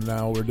up, and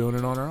now we're doing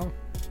it on our own.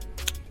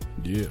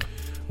 Yeah.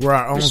 We're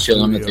our own Just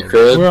chilling studio. at the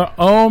crib. We're our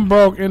own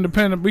broke,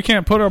 independent. We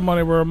can't put our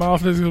money where our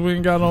mouth is because we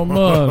ain't got no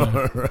money.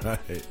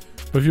 Right.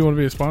 But if you want to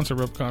be a sponsor of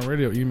Replicon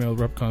Radio, email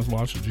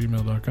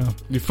repliconswatch@gmail.com.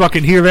 You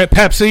fucking hear that,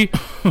 Pepsi?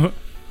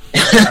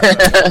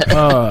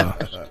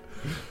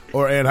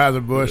 Or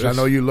Anheuser-Busch. I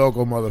know you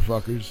local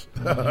motherfuckers.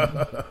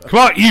 Come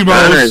on,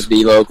 Burners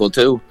be local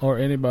too. Or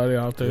anybody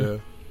out there. Yeah.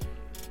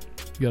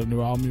 You got a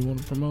new album you want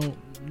to promote?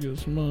 Get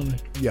some money.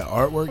 Yeah,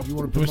 artwork you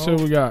want to We promote?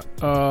 said we got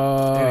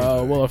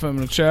Well FM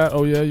in the chat.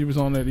 Oh yeah, you was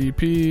on that EP.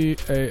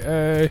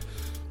 AA.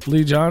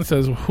 Lee John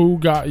says, who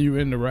got you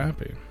into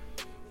rapping?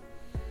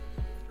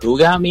 Who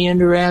got me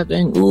into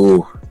rapping?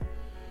 Ooh.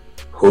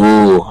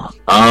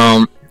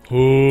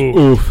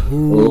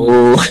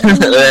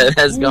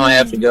 That's gonna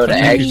have to go to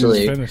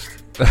actually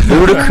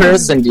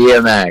Ludacris and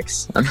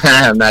DMX.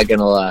 I'm not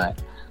gonna lie.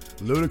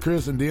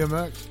 Ludacris and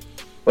DMX?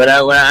 When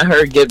I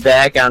heard Get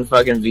Back on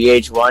fucking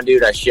VH1,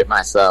 dude, I shit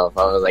myself.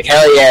 I was like,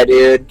 hell yeah,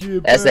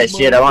 dude. That's that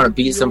shit. I want to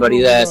beat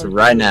somebody's ass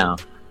right now.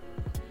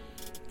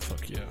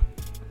 Fuck yeah.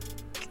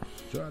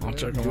 I'll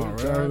check them out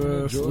right after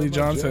this. Lee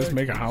John says,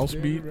 make a house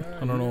beat.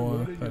 I don't know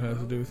what that has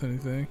to do with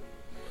anything.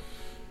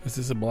 Is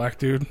this a black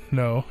dude?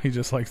 No, he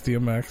just likes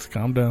DMX.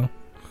 Calm down.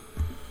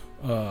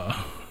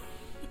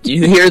 Do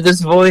you hear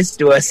this voice?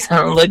 Do I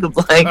sound like a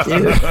black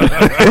dude?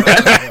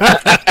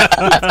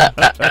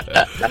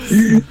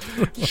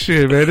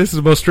 Shit, man, this is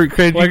the most street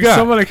cred you got.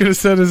 Somebody could have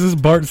said, is this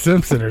Bart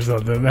Simpson or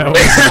something? That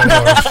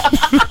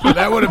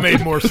would have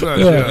made more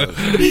sense. Yeah.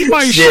 Eat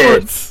my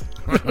shorts.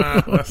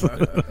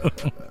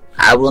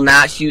 I will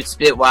not shoot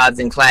spitwads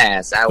in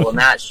class. I will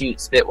not shoot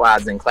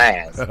spitwads in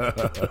class.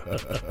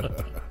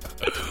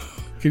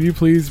 Can you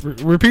please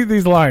repeat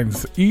these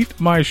lines? Eat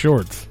my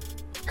shorts.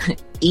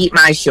 Eat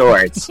my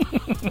shorts.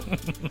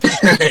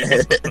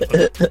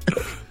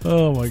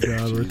 Oh my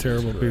god, we're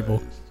terrible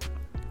people.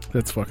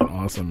 That's fucking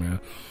awesome, man.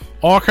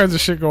 All kinds of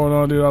shit going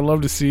on, dude. I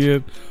love to see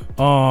it.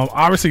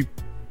 Obviously,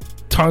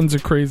 tons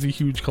of crazy,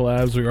 huge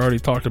collabs we already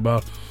talked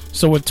about.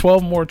 So with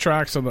 12 more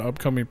tracks on the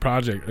upcoming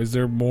project, is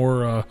there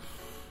more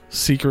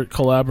secret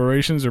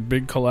collaborations or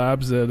big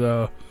collabs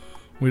that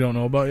we don't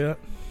know about yet?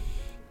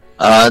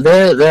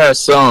 There are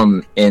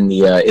some in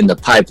the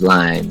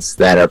pipelines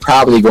that are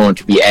probably going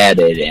to be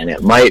added, and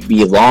it might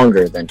be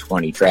longer than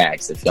 20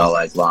 tracks if y'all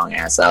like long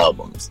ass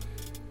albums.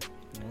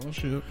 Oh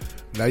shit!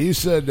 Now you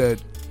said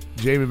that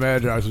Jamie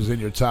Madrox was in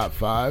your top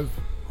 5.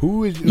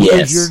 Who is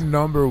your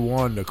number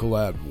one to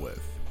collab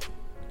with?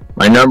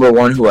 My number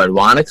one who I'd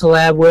want to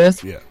collab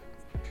with? Yeah.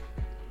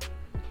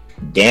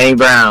 Danny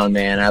Brown,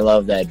 man. I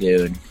love that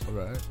dude. All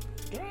right.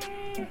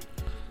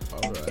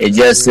 It's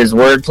just his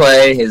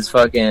wordplay, his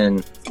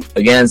fucking,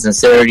 again,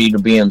 sincerity to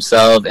be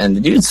himself, and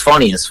the dude's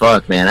funny as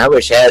fuck, man. I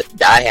wish I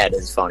had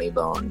his funny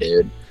bone,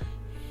 dude.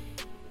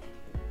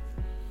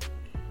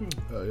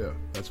 Oh, yeah.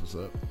 That's what's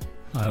up.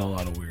 I had a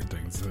lot of weird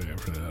things to say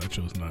after that. I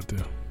chose not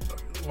to.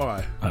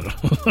 Why? I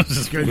don't know.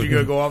 Just because you're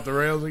going to go off the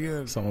rails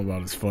again? Something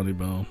about his funny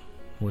bone.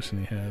 Wishing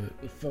he had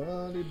it. The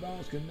funny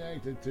bone's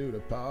connected to the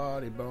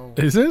party bone.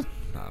 Is it?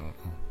 I don't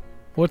know.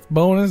 What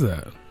bone is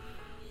that?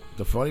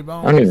 The funny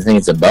bone? I don't even think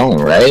it's a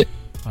bone, right?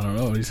 I don't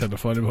know. He said the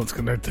funny bone's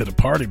connected to the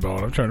party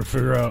bone. I'm trying to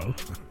figure out.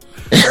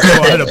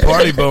 Why the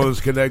party bone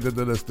is connected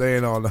to the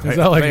staying all night,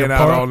 staying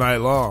out all night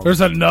long.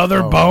 There's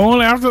another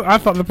bone after. I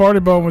thought the party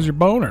bone was your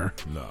boner.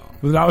 No,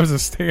 that was a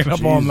staying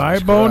up all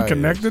night bone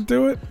connected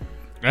to it.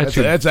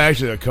 That's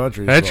actually a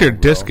country. That's song, your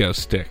disco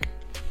stick.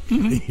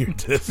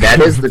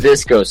 That is the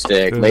disco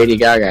stick. Lady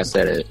Gaga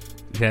said it.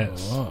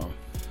 Yes. Oh, wow.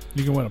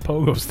 You can win a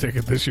pogo stick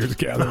at this year's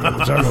gathering of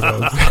the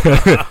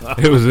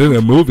Juggalos. It was in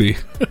a movie.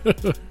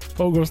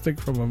 Pogo stick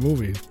from a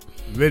movie.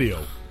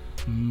 Video.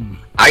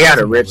 I got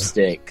a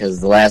ripstick because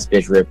the last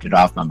bitch ripped it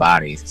off my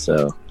body,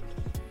 so.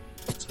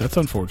 That's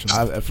unfortunate.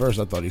 At first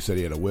I thought he said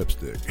he had a whip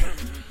stick.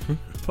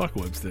 Fuck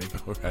whipstick.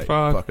 Right.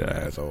 Fuck Fucking that.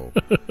 asshole.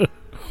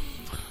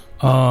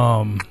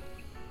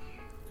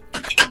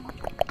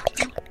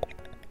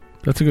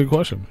 That's a good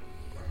question.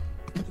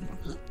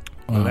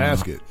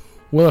 Ask it.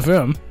 Will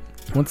FM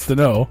wants to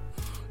know,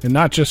 and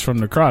not just from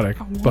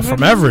Necrotic, but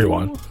from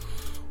everyone,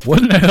 what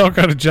in the hell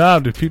kind of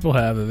job do people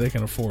have that they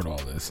can afford all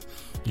this?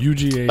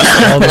 UGA,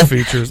 all the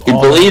features,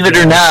 all believe it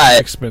or not,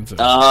 expensive.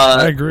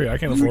 I agree. I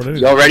can't afford it.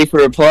 Y'all ready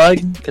for a plug?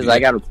 Because I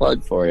got a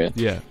plug for you.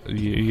 Yeah.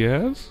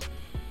 Yes.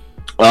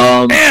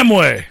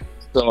 Amway.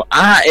 So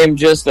I am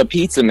just a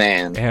pizza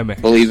man.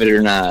 Believe it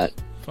or not.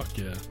 Fuck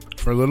yeah.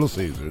 For Little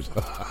Caesars.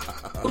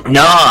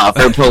 No,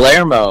 for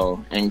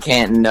Palermo in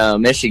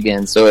Canton,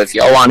 Michigan. So if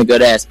y'all want a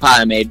good ass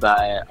pie made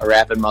by a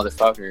rapping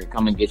motherfucker,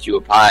 come and get you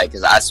a pie.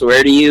 Because I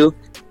swear to you,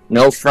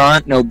 no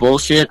front, no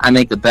bullshit, I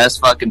make the best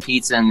fucking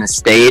pizza in the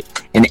state,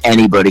 and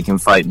anybody can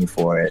fight me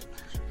for it.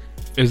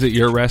 Is it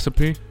your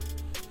recipe?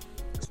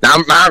 It's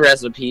not my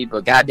recipe,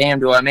 but goddamn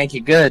do I make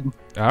it good.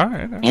 All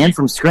right. And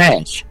from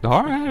scratch.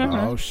 All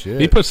right. Oh, shit.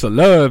 He puts the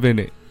love in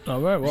it. All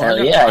right, well,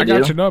 Hell I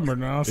got your number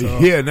now. So.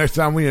 Yeah, next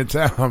time we in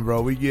town,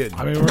 bro, we get.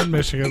 I mean, we're in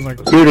Michigan.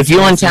 Like, dude, if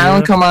you in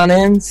town, come on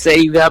in. Say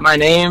you got my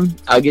name.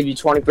 I'll give you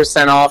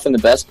 20% off and the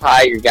best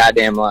pie of your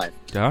goddamn life.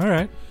 All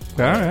right.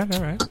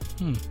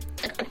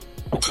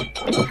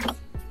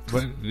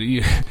 What,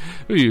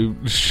 are you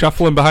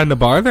shuffling behind the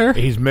bar there?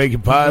 He's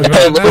making pies.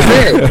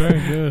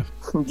 Very good.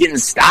 I'm getting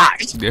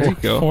stocked. There you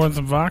go. Pouring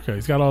some vodka.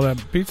 He's got all that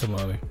pizza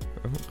money.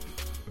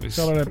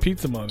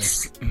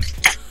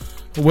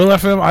 Will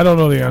FM? I don't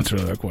know the answer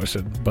to that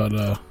question, but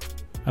I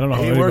don't know.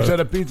 He works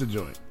at a pizza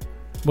joint.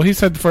 Well, he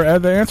said for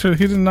the answer,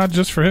 he did not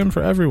just for him,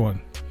 for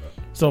everyone.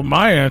 So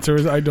my answer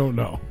is I don't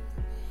know.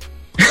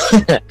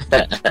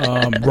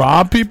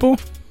 Rob people,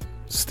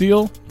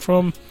 steal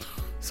from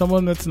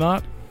someone that's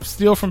not.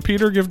 Steal from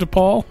Peter, give to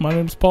Paul. My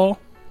name's Paul.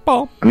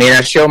 Paul. I mean,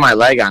 I show my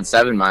leg on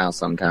 7 Mile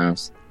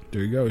sometimes.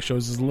 There you go. He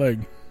shows his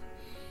leg.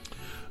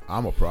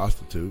 I'm a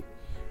prostitute.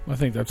 I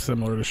think that's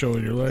similar to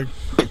showing your leg.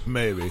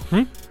 Maybe.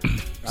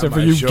 Except for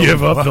you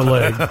give up the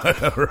leg.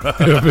 Right.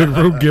 Yeah, Big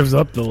Rube gives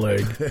up the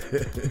leg.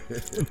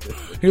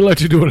 He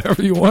let you do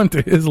whatever you want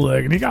to his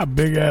leg, and he got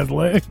big ass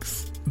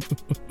legs.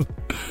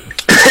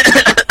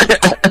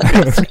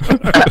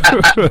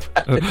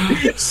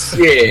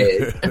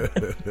 Shit.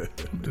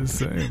 I'm just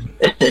saying.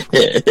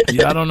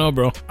 Yeah, I don't know,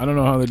 bro. I don't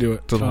know how they do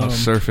it. It's a lot of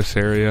surface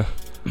area.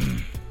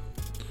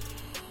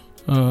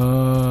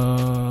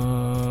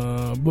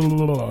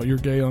 Your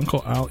gay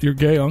uncle your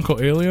gay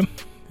uncle alien?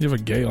 You have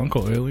a gay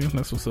uncle alien?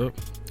 That's what's up.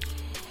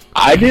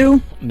 I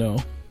do?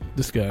 No.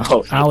 This guy.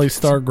 Oh, Ali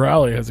Star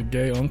Growley has a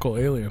gay uncle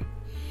alien.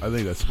 I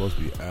think that's supposed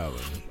to be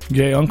Alan.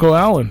 Gay Uncle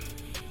Alan.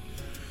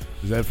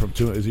 Is that from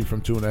is he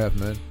from 2.5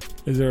 Men?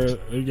 Is there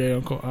a gay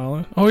Uncle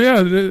Alan? Oh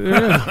yeah, it is.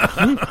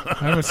 I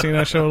haven't seen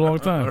that show in a long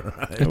time.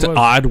 Right. It's an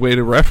odd way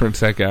to reference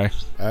that guy.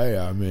 Hey,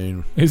 I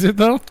mean, is it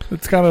though?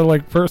 It's kind of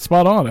like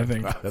spot on. I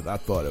think. I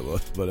thought it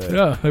was, but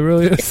yeah, it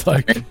really is.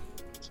 Like,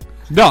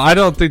 no, I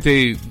don't think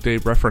they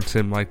reference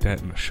him like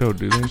that in the show,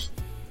 do they?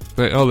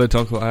 Like, oh, that's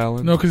Uncle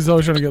Alan. No, because he's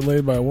always trying to get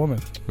laid by a woman.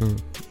 No.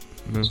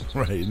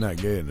 Right, he's not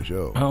gay in the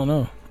show. I don't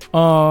know.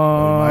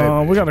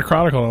 We got a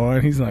Chronicle on the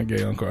line. He's not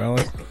gay, Uncle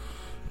Alan.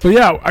 But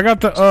yeah, I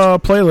got the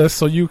playlist,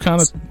 so you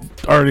kind of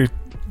already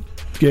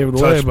gave it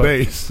away.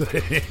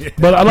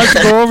 But I'd like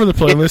to go over the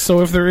playlist.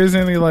 So if there is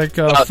any like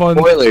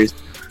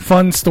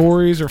fun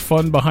stories or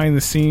fun behind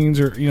the scenes,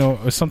 or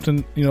or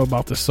something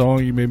about the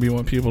song you maybe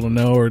want people to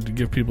know or to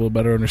give people a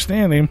better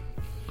understanding,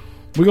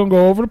 we're gonna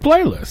go over the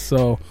playlist.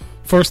 So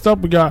first up,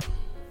 we got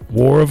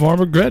War of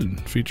Armageddon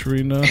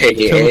featuring Killer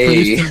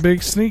Priest and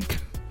Big Sneak.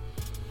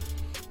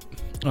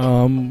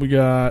 We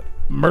got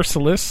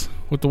Merciless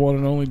with the one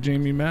and only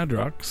Jamie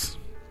Madrox.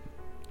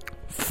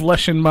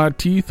 Flesh in My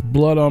Teeth,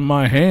 Blood on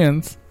My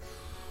Hands.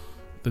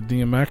 The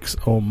DMX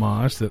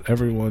homage that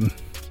everyone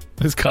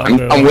is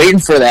commenting. I'm waiting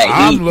for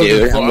that heat,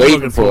 dude. I'm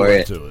waiting for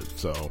it.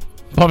 So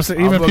I'm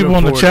saying, even people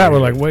in the chat were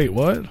like, wait,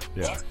 what?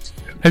 Yeah.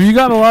 Have you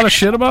gotten a lot of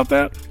shit about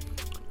that?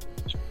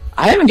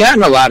 I haven't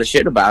gotten a lot of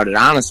shit about it,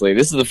 honestly.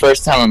 This is the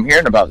first time I'm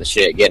hearing about the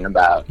shit getting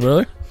about.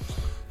 Really?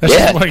 That's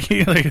just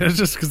it's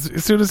just because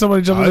as soon as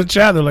somebody jumps in the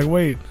chat, they're like,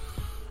 wait.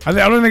 I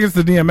don't think it's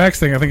the DMX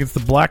thing. I think it's the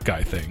black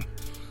guy thing.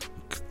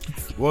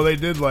 Well, they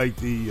did like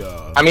the...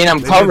 I mean,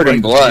 I'm covered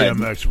in blood.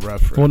 DMX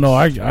reference. Well, no,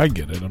 I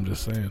get it. I'm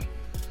just saying.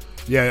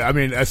 Yeah, I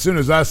mean, as soon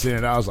as I seen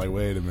it, I was like,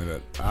 wait a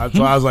minute.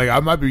 So I was like, I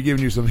might be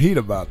giving you some heat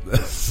about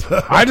this.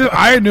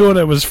 I knew what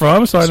it was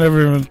from, so I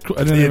didn't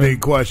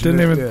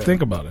even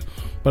think about it.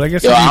 But I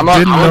guess if you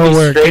didn't know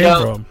where it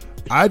came from.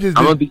 I'm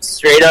gonna be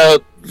straight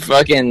up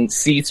fucking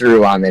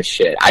see-through on this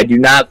shit. I do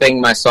not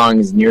think my song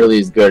is nearly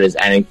as good as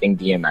anything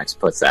DMX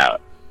puts out.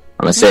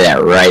 I'm gonna say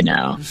that right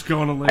now. Just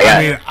going to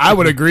I mean, I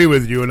would agree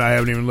with you, and I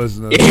haven't even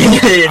listened to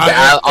it.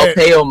 I'll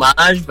pay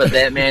homage, but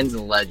that man's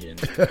a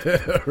legend.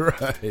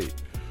 Right.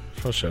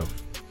 For sure.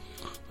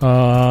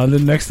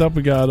 Then next up,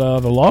 we got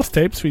the Lost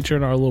Tapes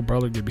featuring our little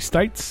brother Gibby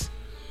Stites.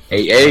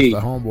 Hey.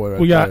 That's the homeboy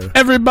we got there.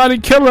 Everybody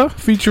Killer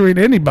featuring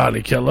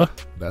Anybody Killer.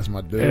 That's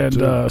my dude.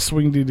 And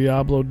Swing D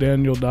Diablo,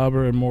 Daniel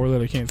Dauber, and more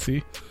that I can't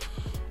see.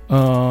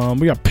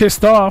 We got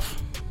Pissed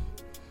Off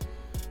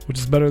which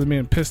is Better Than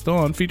Being Pissed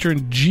On, featuring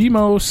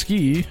Gmo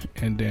Ski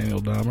and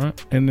Daniel Dahmer.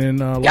 And then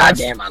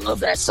goddamn, I love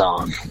that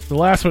song. The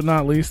last but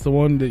not least, the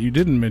one that you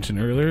didn't mention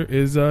earlier,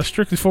 is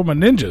Strictly For My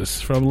Ninjas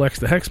from Lex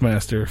the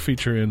Hexmaster,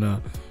 featuring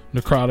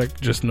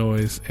Necrotic, Just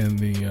Noise, and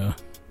the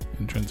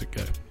Intrinsic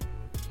guy.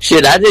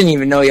 Shit, I didn't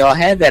even know y'all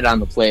had that on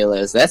the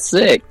playlist. That's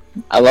sick.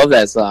 I love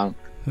that song.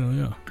 Hell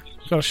yeah.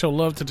 Gotta show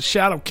love to the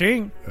Shadow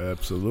King.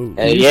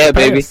 Absolutely. Hell yeah,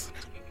 baby.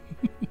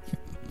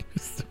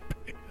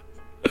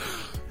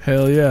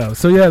 Hell yeah.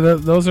 So yeah,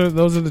 those are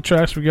the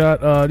tracks we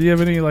got. Do you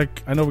have any,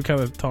 like, I know we kind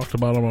of talked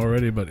about them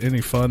already, but any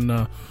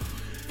fun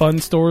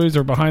stories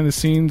or behind the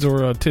scenes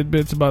or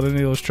tidbits about any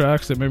of those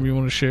tracks that maybe you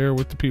want to share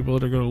with the people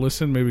that are going to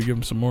listen? Maybe give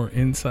them some more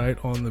insight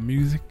on the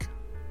music.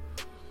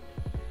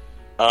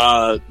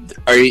 Are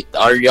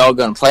y'all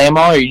gonna play them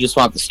all, or you just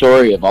want the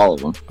story of all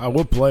of them? I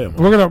will play them.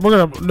 We're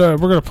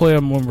gonna play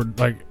them when we're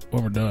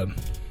done.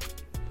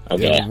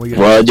 Okay. Yeah,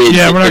 well, dude,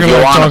 we're not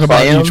gonna talk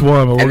about each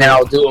one, but and then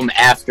I'll do them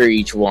after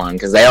each one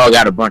because they all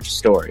got a bunch of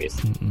stories.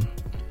 Mm-mm.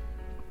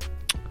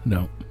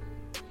 No.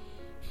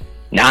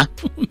 Nah.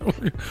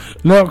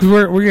 No,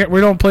 because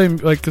we don't play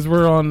because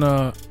we're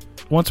on.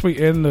 Once we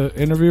end the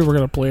interview, we're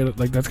gonna play it.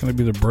 Like, that's gonna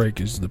be the break.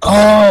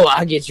 Oh,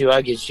 I get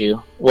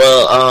you.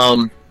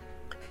 Well,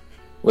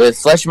 with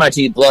Flesh in My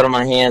Teeth, Blood on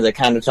My Hands, I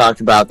kind of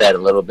talked about that a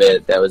little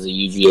bit. That was a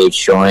UGH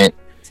joint.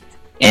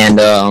 And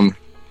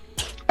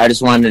I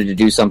just wanted to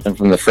do something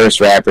from the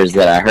first rappers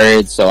that I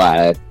heard, so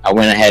I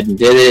went ahead and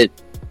did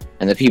it.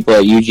 And the people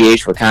at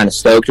UGH were kind of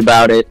stoked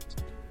about it.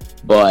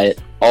 But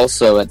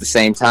also, at the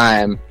same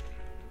time,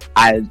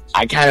 I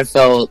kind of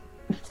felt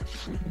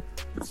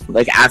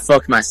like I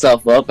fucked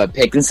myself up by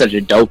picking such a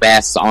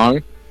dope-ass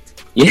song.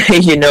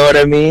 You know what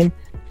I mean?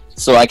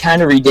 So I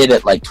kind of redid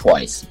it like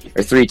twice,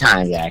 or 3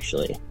 times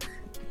actually.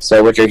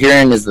 So what you're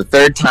hearing is the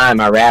third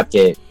time I rapped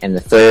it and the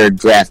third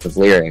draft of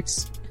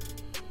lyrics.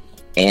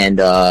 And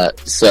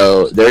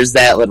so there's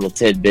that little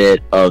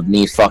tidbit of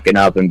me fucking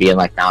up and being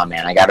like, nah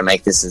man, I gotta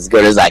make this as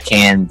good as I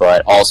can,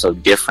 but also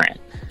different.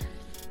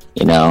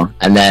 You know?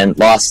 And then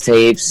Lost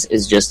Tapes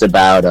is just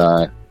about,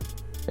 it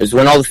was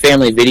when all the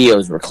family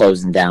videos were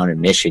closing down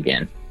in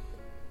Michigan.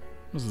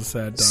 It was a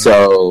sad time.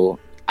 So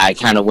I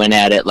kind of went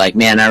at it like,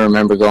 man, I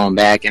remember going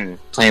back and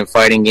playing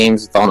fighting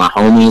games with all my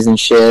homies and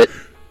shit.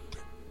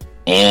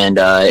 And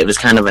it was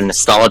kind of a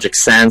nostalgic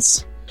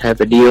sense type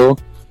of deal.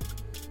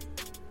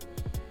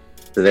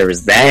 So there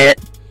was that.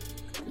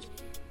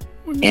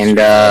 And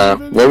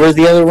what were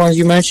the other ones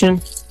you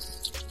mentioned?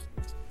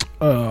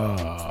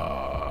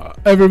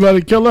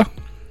 Everybody Killer.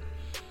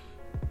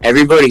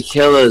 Everybody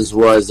Killers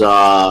was...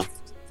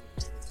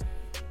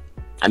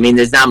 I mean,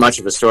 there's not much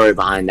of a story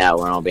behind that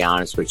one, I'll be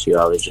honest with you.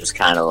 I was just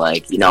kind of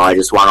like, I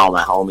just want all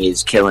my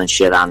homies killing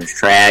shit on the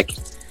track.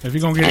 If you're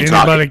going to get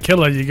anybody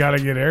killer, you got to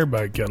get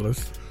everybody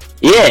killers.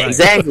 Yeah, right.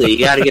 Exactly. You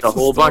got to get a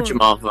whole bunch of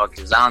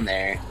motherfuckers on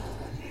there.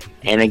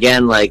 And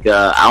again, like,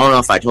 I don't know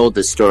if I told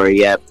this story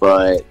yet,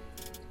 but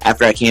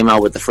after I came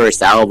out with the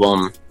first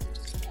album,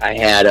 I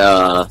had,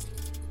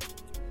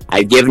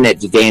 I'd given it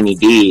to Danny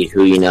D,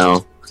 who,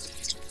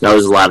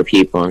 knows a lot of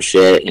people and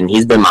shit, and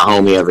he's been my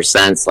homie ever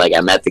since. Like,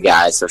 I met the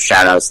guy, so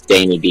shout outs to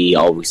Danny D,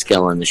 always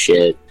killing the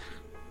shit.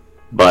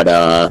 But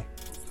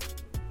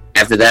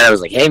after that, I was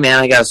like, hey man,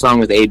 I got a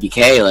song with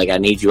ABK, like, I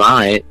need you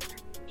on it.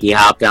 He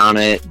hopped on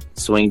it,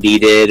 Swing D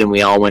did, and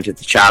we all went to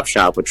the Chop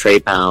Shop with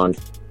Trey Pound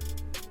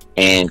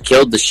and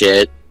killed the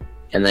shit.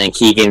 And then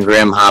Keegan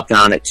Grimm hopped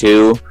on it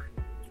too.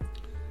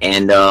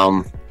 And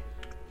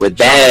with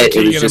that,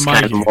 it was just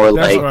kind of more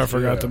That's like... what I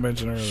forgot to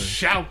mention earlier.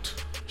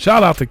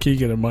 Shout out to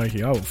Keegan and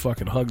Mikey. I would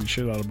fucking hug the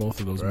shit out of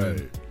both of those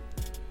men.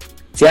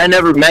 See, I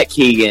never met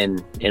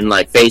Keegan in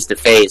like face to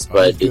face,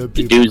 but the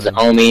dude's a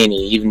homie, and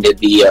he even did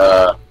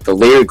the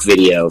lyric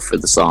video for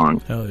the song.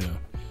 Hell yeah!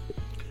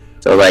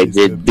 So like,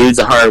 the dude's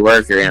a hard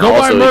worker, and go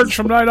also buy merch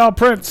from Night Owl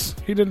Prince.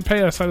 He didn't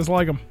pay us. I just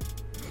like him.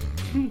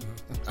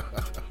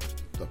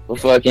 Well,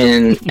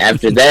 fucking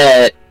after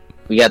that,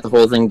 we got the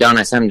whole thing done.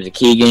 I sent it to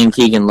Keegan.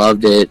 Keegan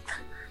loved it.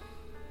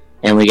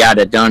 And we got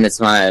it done. It's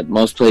my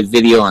most played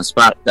video on most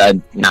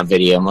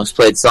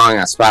played song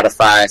on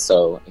Spotify,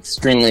 so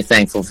extremely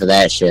thankful for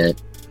that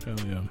shit. Hell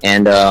yeah.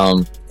 And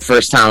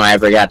first time I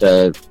ever got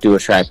to do a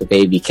track with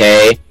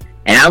ABK,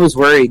 and I was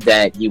worried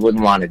that he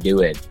wouldn't want to do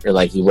it, or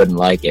like he wouldn't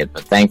like it,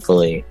 but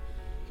thankfully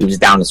he was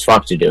down as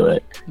fuck to do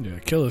it. Yeah,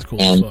 Killer's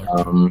cool and, as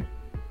fuck.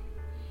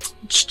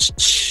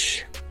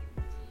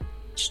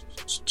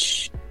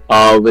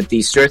 With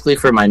the Strictly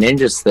For My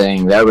Ninjas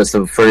thing, that was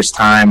the first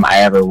time I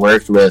ever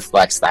worked with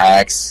Lex the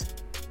Hex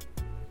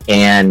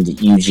and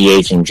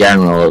UGH in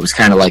general. It was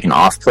kind of like an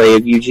off-play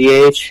of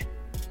UGH,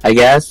 I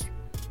guess. It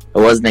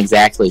wasn't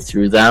exactly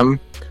through them.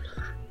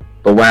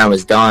 But when I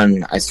was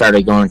done, I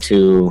started going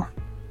to...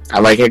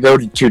 I go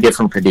to 2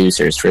 different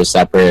producers for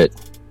separate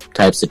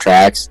types of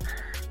tracks.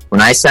 When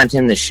I sent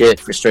him the shit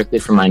for Strictly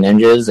For My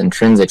Ninjas,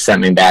 Intrinsic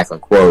sent me back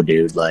like, whoa,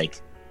 dude, like,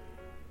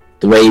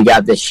 the way you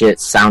got this shit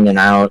sounding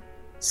out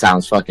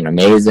sounds fucking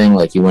amazing.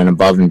 Like, you went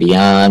above and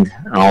beyond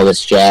and all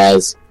this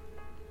jazz.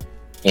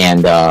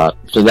 And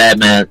so that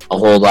meant a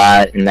whole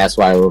lot, and that's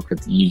why I work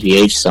with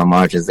UGH so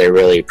much, is they're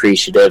really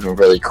appreciative and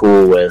really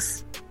cool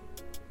with,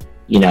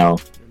 you know,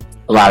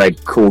 a lot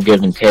of cool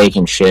give and take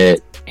and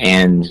shit.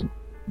 And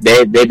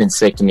they've been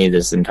sick to me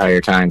this entire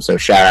time, so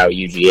shout out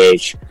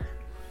UGH.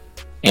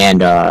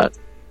 And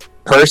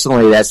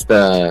personally, that's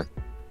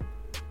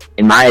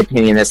in my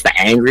opinion, that's the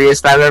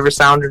angriest I've ever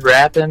sounded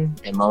rapping,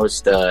 and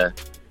most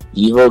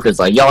evil, because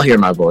like y'all hear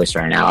my voice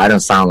right now, I don't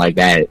sound like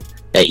that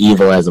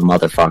evil as a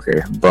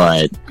motherfucker,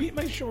 but eat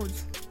my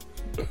shorts.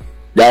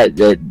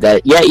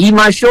 That yeah, eat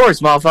my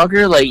shorts,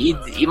 motherfucker. Like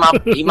eat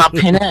my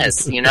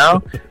penis, you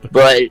know.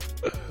 But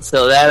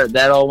so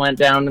that all went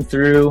down and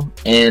through,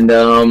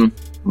 and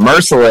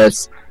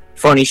Merciless.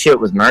 Funny shit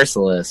with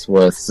Merciless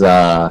was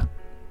I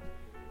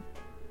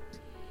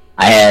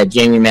had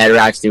Jamie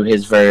Madrox do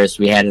his verse.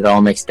 We had it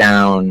all mixed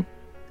down.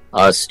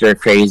 Stir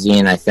Crazy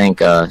and I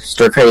think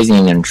Stir Crazy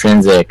and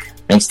Intrinsic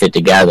mixed it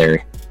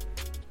together.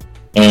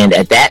 And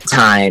at that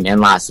time in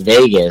Las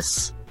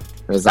Vegas,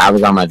 because I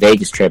was on my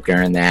Vegas trip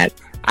during that,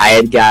 I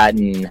had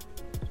gotten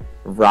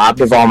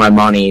robbed of all my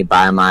money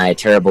by my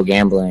terrible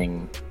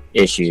gambling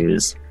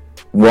issues,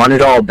 won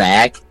it all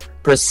back,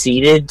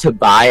 proceeded to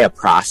buy a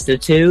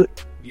prostitute,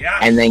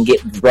 and then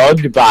get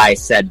drugged by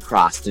said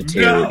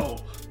prostitute. No.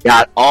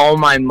 Got all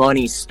my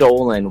money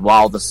stolen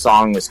while the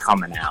song was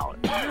coming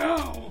out.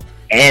 No.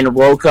 And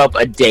woke up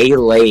a day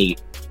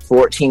late,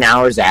 14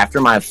 hours after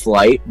my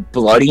flight,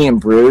 bloody and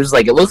bruised.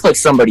 Like, it looked like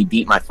somebody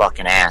beat my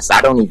fucking ass.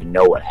 I don't even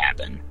know what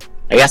happened.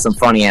 I got some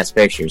funny ass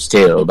pictures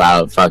too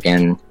about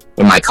fucking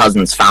when my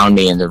cousins found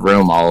me in the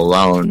room all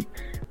alone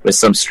with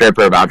some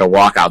stripper about to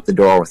walk out the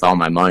door with all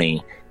my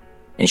money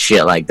and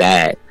shit like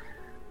that.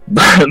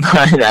 But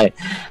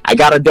I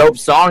got a dope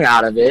song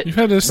out of it. You've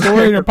had this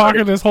story in your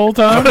pocket this whole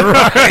time?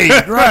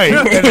 right.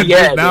 And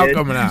yeah, now dude.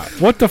 coming out.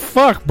 What the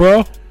fuck,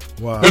 bro?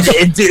 Wow.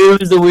 It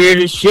was the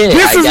weirdest shit.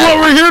 This is what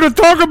we're here to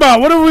talk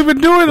about. What have we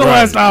been doing the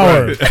last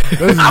hour? Right.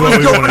 This is I what was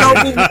we going want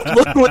to over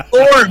looking with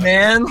more,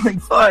 man. Like,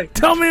 fuck.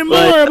 Tell me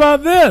more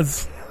about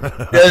this.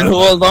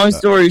 Well, long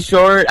story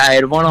short, I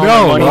had won all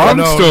my money.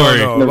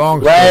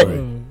 long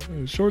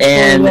story.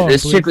 And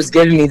this chick was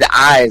giving me the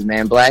eyes,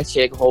 man. Black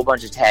chick, whole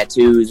bunch of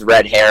tattoos,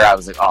 red hair. I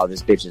was like, oh,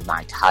 this bitch is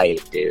my type,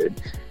 dude.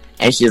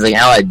 And she's like,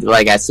 oh,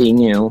 I seen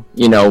you,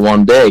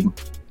 one big.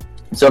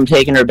 So I'm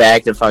taking her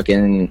back to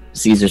fucking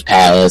Caesar's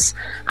Palace.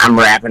 I'm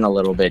rapping a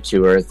little bit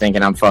to her,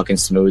 thinking I'm fucking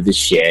smooth as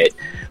shit.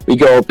 We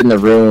go up in the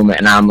room,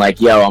 and I'm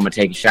like, yo, I'm gonna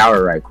take a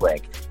shower right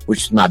quick.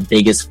 Which is my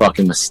biggest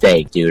fucking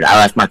mistake, dude. I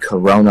left my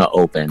Corona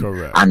open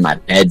on my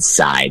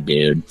bedside,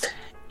 dude.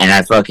 And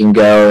I fucking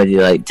go and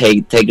like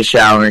take a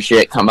shower and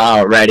shit, come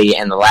out ready,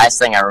 and the last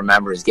thing I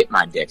remember is getting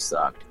my dick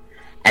sucked.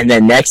 And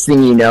then next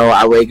thing you know,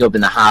 I wake up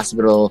in the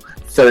hospital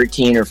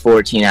 13 or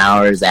 14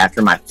 hours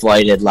after my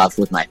flight had left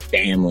with my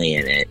family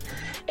in it.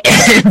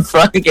 And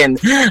fucking,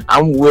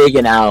 I'm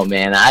wigging out,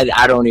 man.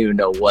 I don't even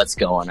know what's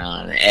going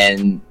on.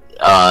 And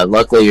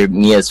luckily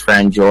Mia's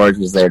friend George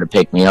was there to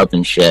pick me up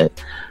and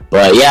shit.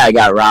 But yeah, I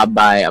got robbed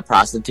by a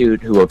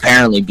prostitute who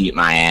apparently beat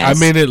my ass. I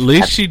mean, at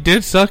least she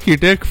did suck your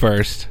dick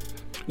first.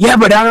 Yeah,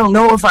 but I don't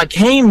know if I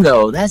came,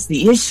 though. That's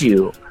the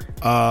issue.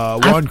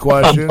 One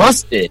question. I'm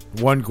busted.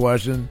 One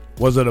question.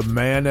 Was it a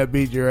man that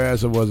beat your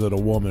ass, or was it a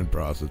woman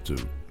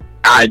prostitute?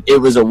 It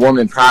was a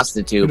woman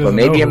prostitute, but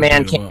maybe a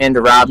man came in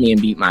to rob me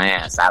and beat my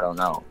ass. I don't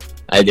know.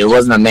 It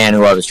wasn't a man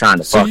who I was trying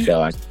to fuck,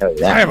 though. I can tell you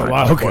that. I have a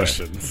lot of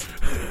questions.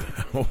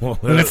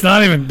 And it's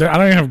not even... I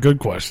don't even have good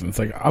questions.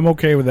 Like, I'm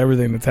okay with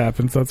everything that's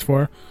happened thus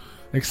far.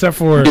 Except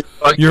for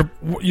your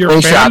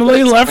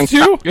family left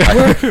you?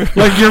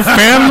 Like, your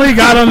family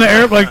got on the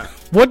air... Like,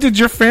 what did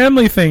your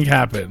family think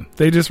happened?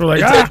 They just were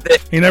like,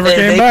 he never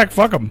came back.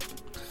 Fuck him.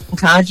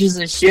 Conscious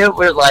as shit.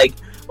 We're like,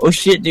 oh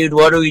shit, dude,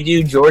 what do we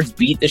do? George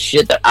beat the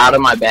shit out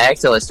of my back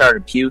till I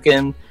started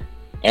puking.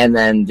 And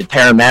then the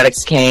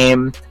paramedics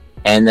came.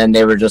 And then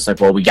they were just like,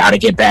 well, we got to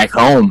get back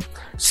home.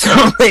 So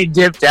they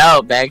dipped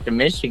out back to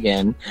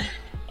Michigan.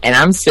 And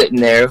I'm sitting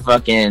there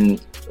fucking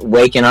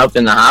waking up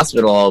in the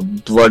hospital all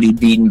bloody,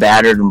 beaten,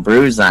 battered, and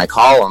bruised. And I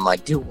call him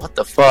like, dude, what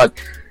the fuck?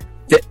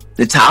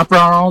 The topper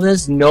on all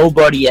this,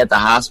 nobody at the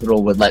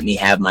hospital would let me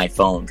have my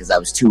phone because I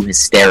was too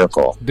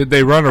hysterical. Did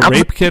they run a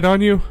rape kit on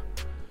you?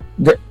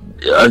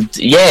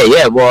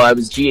 Yeah. Well, I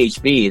was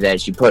GHB that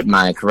she put in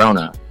my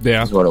Corona. Yeah.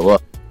 That's what it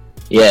was.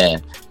 Yeah.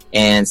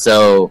 And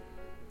so...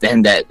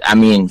 then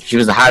she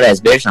was a hot ass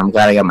bitch, and I'm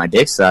glad I got my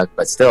dick sucked,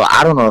 but still,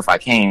 I don't know if I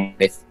can.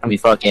 They found me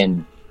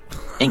fucking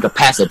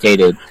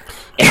incapacitated.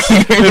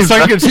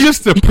 It's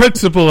just the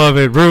principle of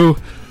it, Rue.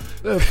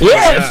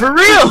 Yeah, for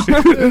real.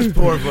 This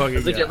poor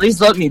fucking guy. At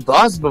least let me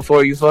bust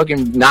before you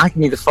fucking knock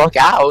me the fuck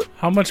out.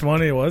 How much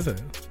money was it?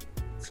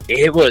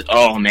 It was,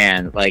 oh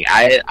man, like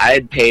I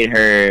had paid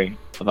her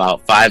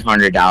about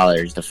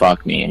 $500 to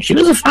fuck me, and she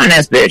was a fine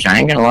ass bitch. I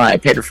ain't gonna lie, I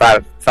paid her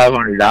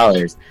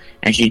 $500.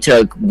 And she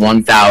took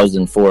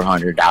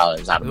 $1,400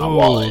 out of my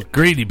wallet.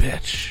 Greedy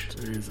bitch.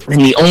 Jesus. And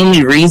the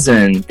only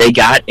reason they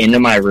got into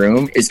my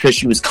room is because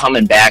she was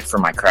coming back for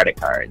my credit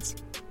cards.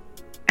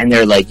 And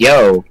they're like,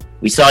 yo,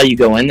 we saw you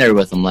go in there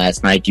with him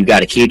last night. You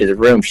got a key to the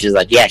room. She's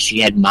like, yeah, she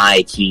had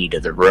my key to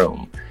the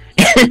room.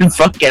 And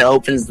fucking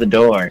opens the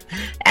door.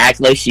 Act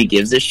like she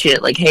gives a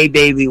shit. Like, hey,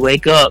 baby,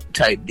 wake up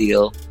type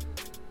deal.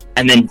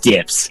 And then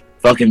dips.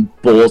 Fucking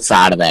bolts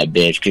out of that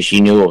bitch because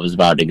she knew what was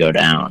about to go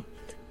down.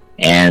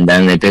 And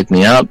then they picked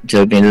me up,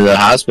 took me to the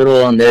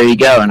hospital, and there you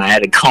go. And I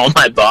had to call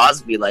my boss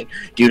and be like,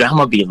 dude, I'm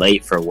going to be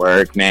late for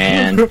work,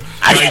 man. Super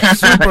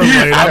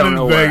late. I don't I'm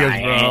know in where Vegas,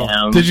 I bro.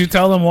 am. Did you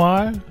tell them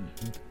why?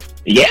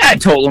 Yeah, I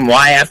told him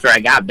why after I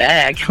got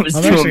back. I was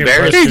too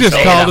embarrassed. He to just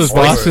say called it his on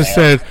boss and voicemail.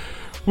 said,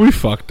 "We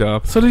fucked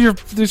up." So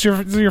does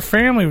your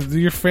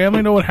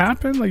family know what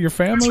happened? Like your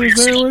family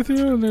was there with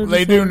you? And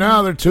They do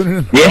now. They're tuning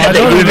in. Yeah, I they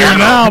know do they do now.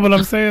 now, but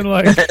I'm saying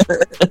like,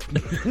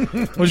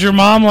 was your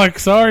mom like,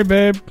 sorry,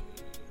 babe?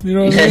 You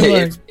know what I mean?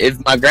 Like,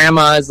 if my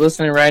grandma is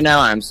listening right now,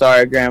 I'm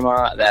sorry,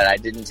 Grandma, that I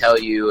didn't tell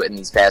you in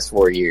these past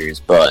 4 years,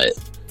 but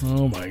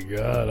oh my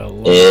god, I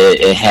love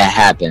it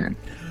happened.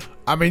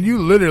 I mean, you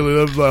literally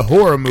lived a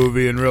horror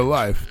movie in real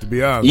life, to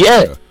be honest.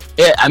 Yeah.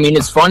 Yeah, I mean,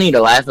 it's funny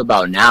to laugh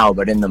about now,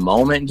 but in the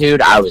moment,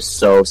 dude, I was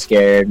so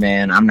scared,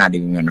 man. I'm not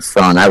even going to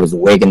front. I was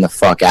wigging the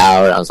fuck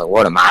out. I was like,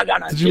 what am I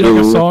going to do? Did you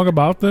make a song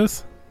about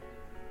this?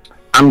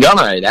 I'm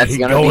gonna. That's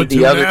going to be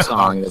the other now.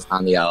 song that's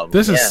on the album.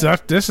 This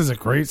is a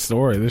great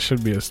story. This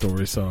should be a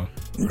story song.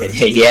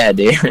 Yeah,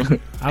 dude.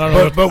 I don't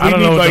know. But we I don't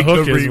need, know what like, the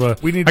hook the is.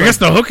 But we need, I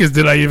guess like- the hook is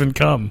 "Did I Even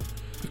Come?"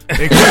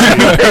 That's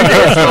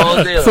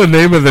That's the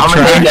name of the I'm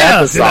gonna track. name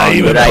that the Did I song.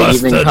 even Did I bust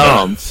even a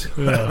come?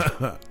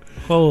 Yeah.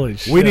 Holy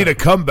shit! We need a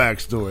comeback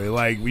story.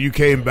 Like, you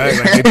came back,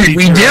 like, they beat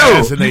We your do.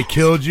 ass and they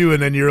killed you,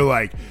 and then you're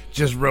like,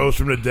 just rose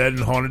from the dead and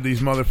haunted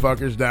these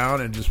motherfuckers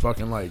down and just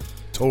fucking, like,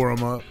 tore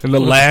them up. In the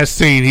last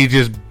scene, he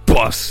just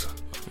busts.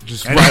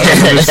 Just right And-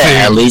 into the scene.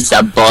 At least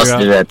I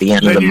busted at the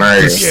end of Then the you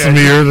murder. just- Yeah.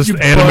 Smear, this you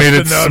bust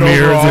animated the nut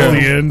smears over all, at the,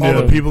 the end, all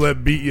yeah. the people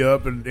that beat you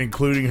up, and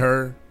including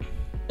her.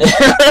 You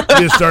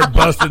just start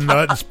busting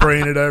nut and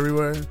spraying it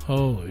everywhere.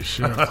 Holy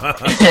shit!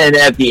 And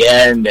at the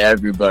end,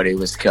 everybody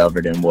was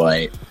covered in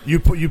white. You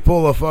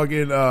pull a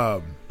fucking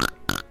a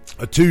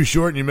Too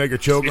Short and you make her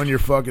choke on your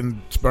fucking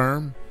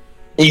sperm.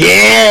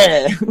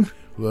 Yeah.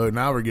 Look,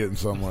 now we're getting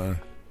somewhere.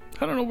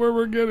 I don't know where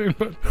we're getting,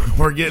 but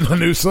We're getting a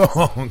new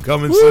song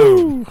coming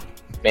soon.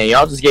 Man,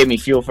 y'all just gave me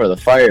fuel for the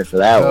fire for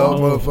that Oh,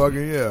 one.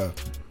 motherfucker, yeah.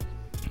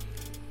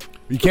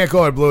 You can't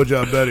call her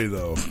Blowjob Betty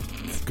though,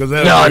 because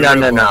No,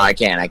 I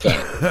can't.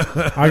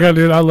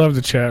 I love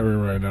the chat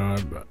room right now.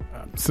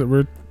 So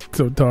we're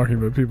still talking,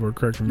 but people are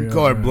correcting me. You on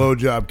call her that.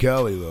 Blowjob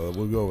Kelly though.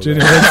 We'll go with Jenny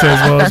that. Hood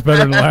says, "Well, it's better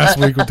than last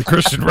week with the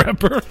Christian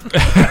rapper."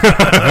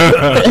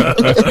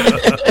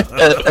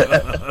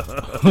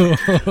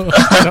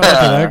 Shout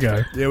out to that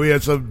guy. Yeah, we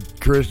had some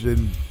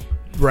Christian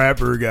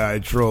rapper guy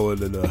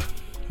trolling in the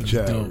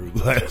chat room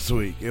last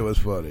week. It was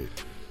funny.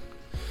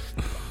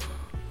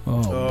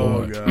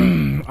 Oh, boy.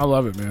 God. I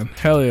love it, man.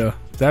 Hell yeah.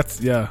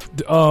 That's yeah.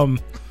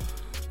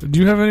 Do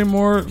you have any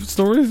more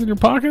stories in your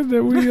pocket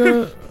that we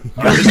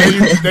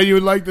that you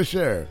would like to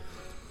share?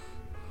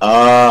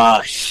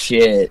 Oh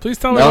shit! Please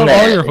tell me about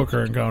all your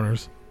hooker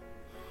encounters.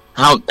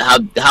 How? I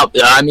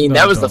mean, No,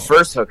 that was the don't.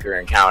 first hooker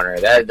encounter.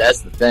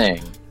 That's the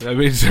thing. That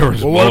means there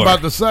was Well, what more.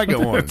 about the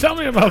second one? Tell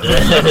me about the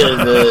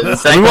that.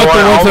 second We want the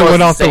one ones that almost went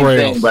the off the same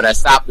rails. thing, but I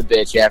stopped the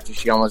bitch after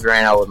she almost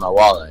ran out with my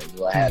wallet. Is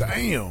what happened.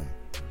 Damn.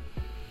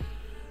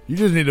 You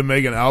just need to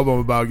make an album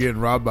about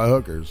getting robbed by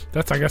hookers.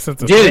 I guess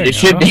that's a Dude, thing, it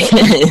should huh?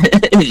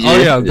 be.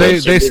 Oh yeah, they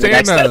That should be the stay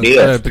next in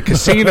idea. the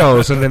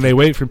casinos and then they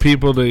wait for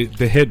people to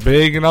hit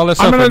big and all that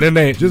I'm stuff, gonna- and then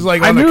they Just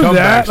like I on the knew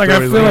comeback that. Like I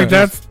story, feel like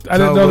that's. I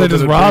didn't know they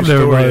just robbed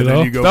everybody and then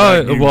though. you go back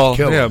and you well,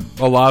 kill yeah, them.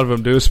 a lot of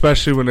them do,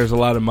 especially when there's a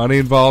lot of money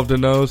involved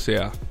in those.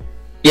 Yeah,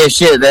 Yeah,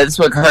 shit. That's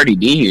what Cardi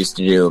B used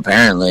to do.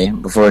 Apparently,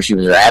 before she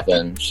was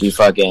rapping, she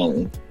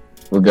fucking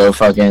would go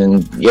fucking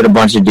get a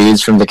bunch of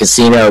dudes from the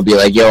casino, be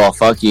like, "Yo, I'll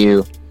fuck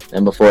you."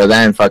 And before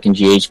then, fucking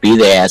GHB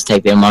they ass,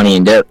 take their money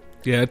and dip.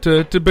 yeah,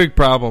 it's a big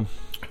problem.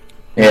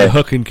 Yeah. The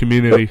hooking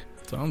community.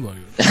 Sounds like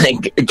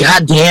it.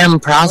 Goddamn I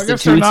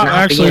prostitutes! guess they're not not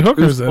actually being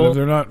hookers then. truthful. If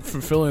they're not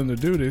fulfilling their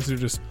duties, they're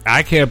just.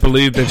 I can't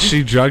believe that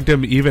she drugged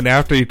him even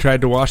after he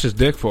tried to wash his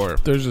dick for her.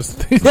 They're just.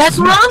 That's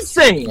what I'm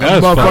saying. That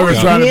was Motherfuckers fucked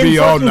up. trying to be Being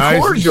all fucking nice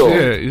and cordial.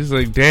 shit. Yeah, he's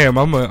like, damn,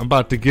 I'm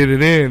about to get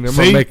it in. I'm See,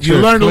 gonna make sure you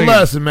it's learned a clean.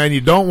 lesson, man.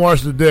 You don't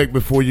wash the dick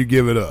before you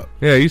give it up.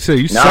 Yeah, you say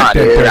you Nah, suck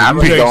that dude, dirty I'm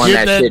dick. gonna go on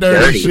Get that that shit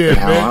dirty dirty. shit,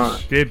 from now on.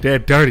 bitch. Get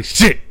that dirty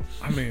shit.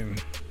 I mean,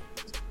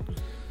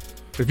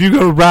 If you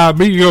gonna rob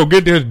me, you gonna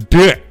get this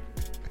dick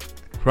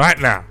right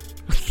now.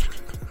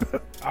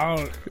 I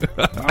don't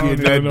Get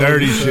even that know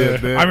dirty what to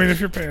shit, say. bitch. I mean, if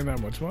you're paying that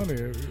much money,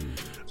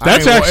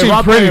 That's I mean, actually if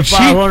I'm pretty paying cheap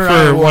 $500,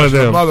 I for wash one of the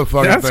them.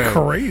 motherfucking that's thing.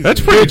 crazy.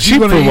 That's pretty Bitch, cheap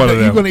you for gonna eat one the- of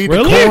you them. gonna eat the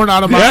Really? corn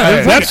out of my Yeah,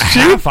 ass. that's That's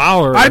cheap. cheap. Half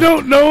hour. I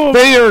don't know.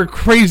 They are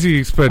crazy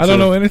expensive. I don't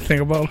know anything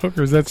about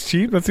hookers. That's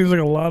cheap. That seems like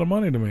a lot of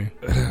money to me.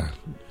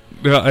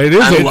 Yeah, it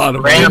is I mean, a lot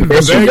of random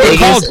money. bitch in They're Vegas,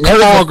 called and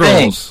here's call the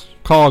thing. girls.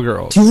 Call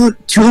girls.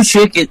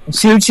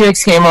 Two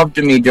chicks came up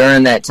to me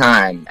during that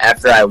time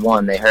after I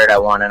won. They heard I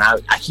won, and I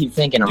keep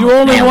thinking, I'm You like,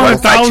 only man, won what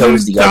if I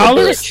chose the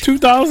other $1,000? bitch?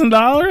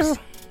 $2,000?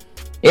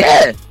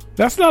 Yeah,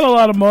 That's not a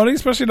lot of money,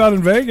 especially not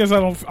in Vegas.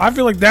 I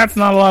feel like that's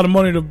not a lot of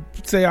money to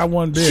say I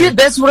won big. Shit,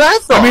 that's what I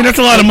thought. I mean, that's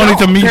a lot of money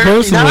to me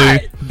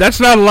personally. That's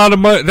not a lot of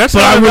money. That's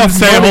But not I enough wouldn't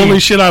say, money. holy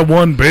shit, I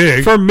won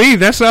big. For me,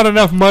 that's not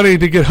enough money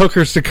to get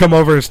hookers to come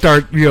over and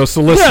start,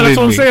 soliciting. Yeah, that's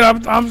what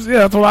I'm me.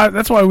 saying.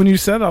 That's why when you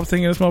said it, I was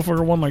thinking this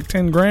motherfucker won like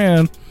 10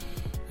 grand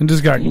and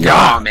just got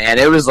Nah, man,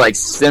 it was like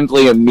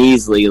simply a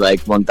measly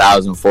like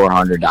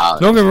 $1,400.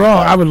 Don't get me wrong.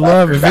 I would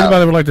love if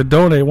anybody would like to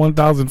donate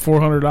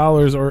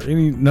 $1,400 or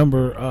any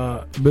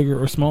number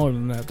bigger or smaller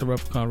than that to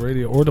Replicon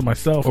Radio or to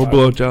myself or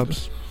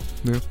blowjobs.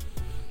 Yeah,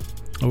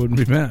 I wouldn't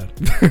be mad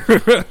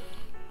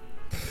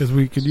because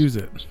we could use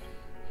it.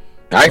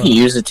 I can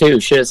use it too.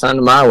 Shit, it's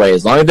under my way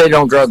as long as they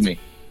don't drug me.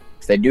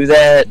 If they do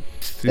that,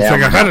 it's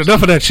like I had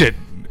enough of that shit.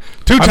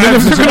 Two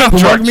times if they're gonna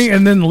drug me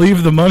and then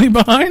leave the money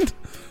behind.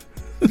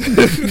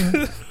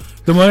 The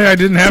money I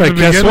didn't have to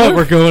begin guess what? with?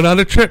 We're going on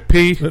a trip,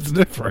 P. That's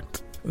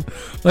different.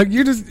 Like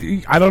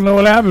I don't know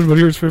what happened, but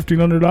here's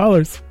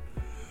 $1,500.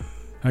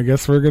 I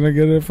guess we're gonna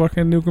get a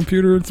fucking new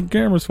computer and some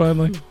cameras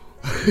finally.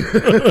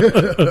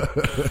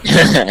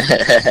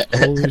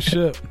 Holy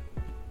shit,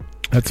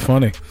 that's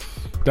funny.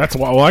 That's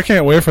why. Well, I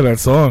can't wait for that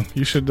song.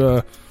 You should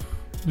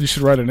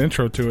write an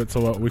intro to it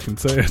so we can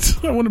say it.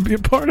 I want to be a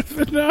part of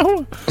it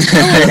now.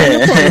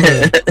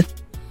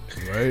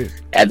 Right.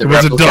 It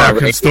was a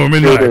dark and stormy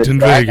night in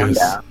Vegas.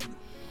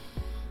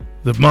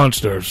 The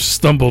monster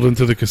stumbled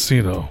into the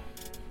casino.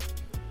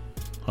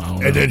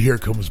 And then here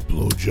comes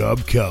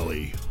Blowjob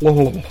Kelly.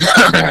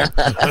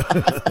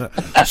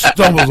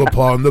 Stumbles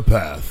upon the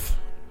path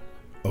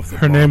of the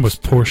Her name was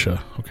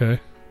Portia, okay?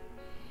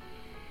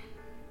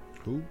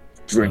 Who?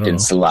 Drinking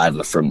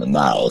saliva from the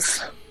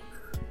mouth.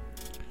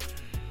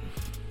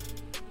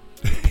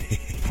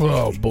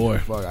 Oh boy!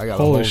 Fuck,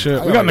 holy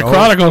shit! We got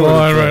Necrotic on the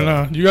line right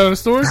now. You got a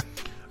story?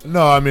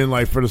 No, I mean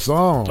like for the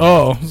song.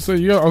 Oh, so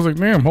I was like,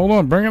 damn, hold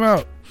on, bring it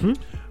out. No,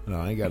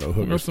 I ain't got no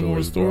hooker Got some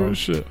more stories,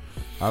 shit.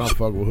 I don't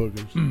fuck with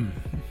hookers.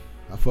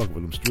 I fuck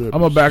with them strippers.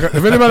 I'm gonna back up.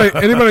 If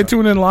anybody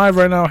tuning in live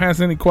right now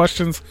has any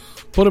questions,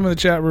 put them in the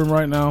chat room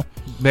right now.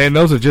 Man,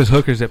 those are just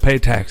hookers that pay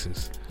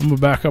taxes. I'm gonna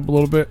back up a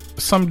little bit.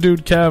 Some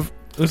dude, Kev,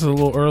 this is a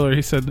little earlier.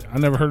 He said, "I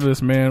never heard of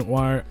this man.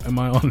 Why am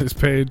I on this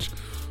page?"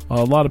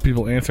 A lot of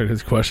people answered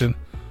his question,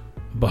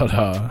 but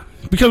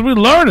because we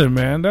learning,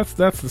 man. That's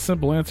the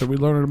simple answer. We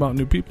learning about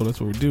new people. That's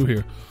what we do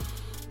here.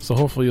 So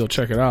hopefully you'll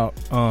check it out.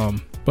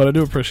 But I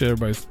do appreciate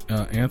everybody's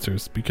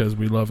answers because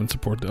we love and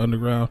support the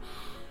underground.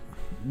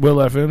 Will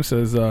FM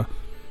says,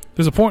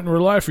 there's a point in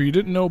real life where you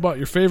didn't know about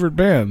your favorite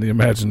band, the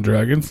Imagine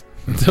Dragons,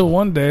 until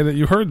one day that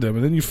you heard them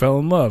and then you fell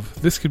in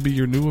love. This could be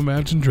your new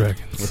Imagine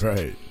Dragons.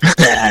 Right.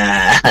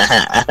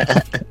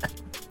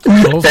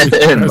 Hopefully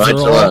you guys are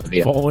all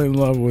falling in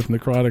love with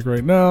Necrotic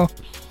right now.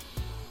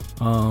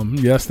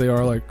 Yes, they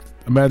are like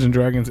Imagine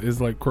Dragons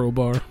is like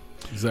Crowbar.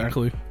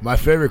 Exactly. My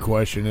favorite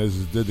question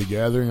is did the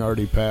gathering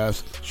already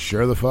pass?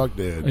 Sure the fuck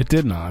did. It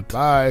did not.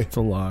 Bye. It's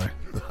a lie.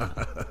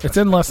 It's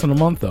in less than a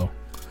month though.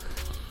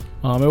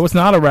 It was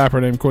not a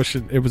rapper named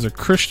Christian. It was a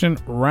Christian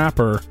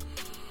rapper.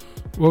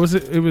 What was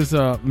it? It was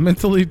a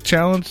mentally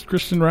challenged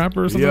Christian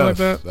rapper or something like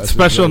that.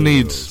 Special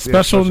needs.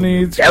 Special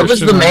needs. That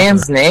was the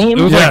man's name?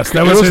 It was like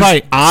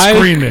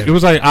screen it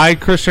was like I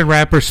Christian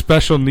rapper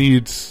special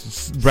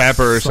needs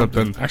rapper or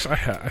something. Actually, I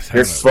have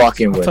You're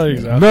fucking with me.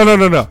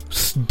 Exactly. No.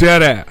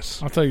 Dead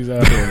ass. I'll tell you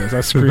exactly what it is. I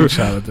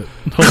screenshotted it.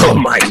 Oh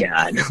my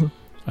god.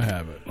 I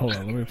have it. Hold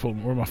on, let me pull.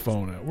 Where's my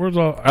phone at? Where's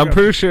all? I'm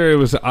pretty sure it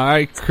was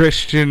I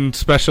Christian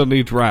special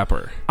needs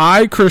rapper.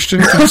 I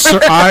Christian.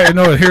 I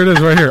know. Here it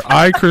is, right here.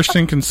 I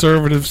Christian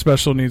conservative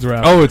special needs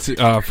rapper. Oh, it's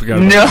I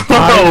forgot. No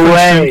I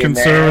way, Christian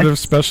conservative man.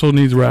 special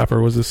needs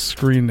rapper was his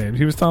screen name.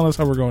 He was telling us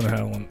how we're going to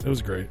hell, and it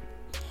was great.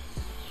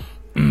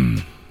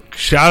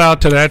 Shout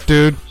out to that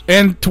dude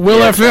and to Will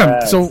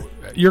FM. So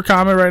your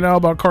comment right now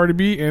about Cardi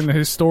B and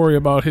his story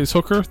about his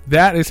hooker,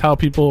 that is how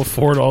people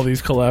afford all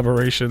these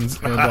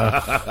collaborations and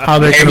how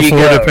they can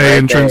afford to pay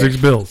Intrinsic's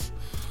bills.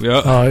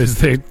 Yeah, is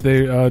they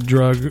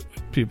drug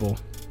people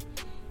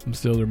and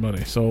steal their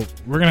money. So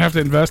we're gonna have to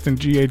invest in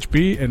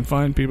GHB and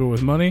find people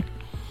with money.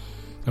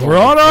 And we're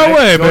on our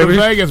way, go baby. to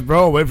Vegas,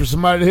 bro. Wait for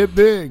somebody to hit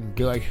big.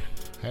 Be like,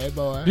 hey,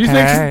 boy. Do you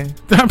think?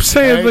 I'm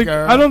saying, Hey, like,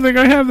 girl. I don't think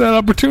I have that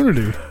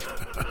opportunity.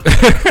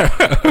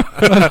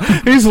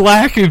 He's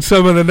lacking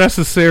some of the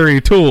necessary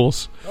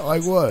tools.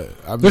 Like what?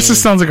 I mean, This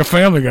just sounds like a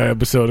Family Guy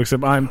episode,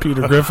 except I'm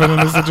Peter Griffin in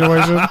this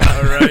situation. all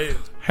right.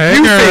 Hey,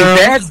 You girl. think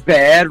that's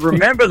bad?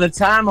 Remember the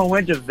time I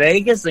went to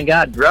Vegas and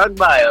got drugged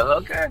by a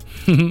hooker?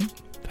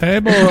 Hey,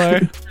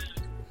 boy.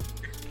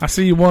 I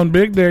see you one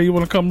big there. You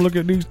want to come look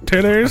at these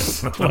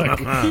titties?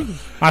 Like,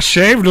 I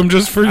shaved them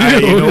just for you. Hey,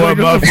 you know what,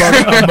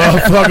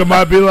 motherfucker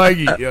might be like,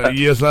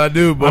 yes, I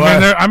do, boy.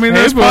 I mean,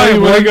 there's boy, probably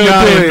you one wanna go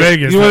guy do in it?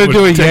 Vegas. You want to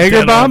do a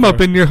Jaeger bomb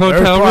up in your There's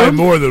hotel probably room?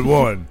 more than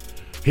one.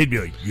 He'd be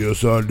like,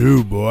 yes, I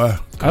do, boy.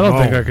 I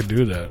don't think I could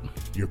do that.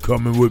 You're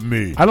coming with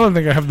me. I don't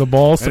think I have the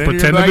balls to And then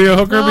pretend you're to be a like,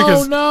 hooker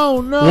because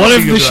no. what if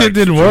He the goes shit like,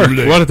 didn't too work?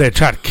 late. What if they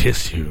try to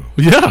kiss you?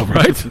 Yeah,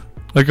 right.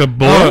 Like a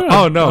boy?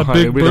 Oh no, a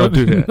honey, big we don't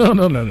do that. No.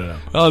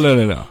 Oh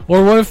no.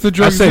 Or what if the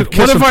drug? said What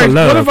kiss him if for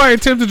love. I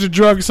attempted to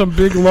drug some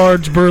big,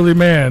 large, burly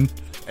man?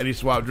 And he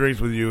swapped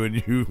drinks with you, and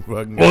you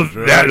fucking. Well,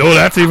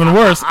 that's even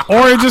worse.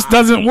 Or it just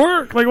doesn't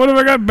work. Like, what if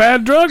I got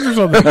bad drugs or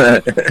something?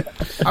 I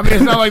mean,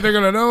 it's not like they're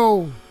gonna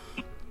know.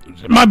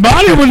 My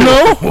body would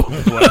know.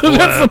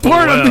 That's the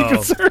part I'm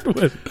concerned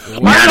with.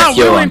 I'm not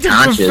willing to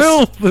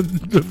fulfill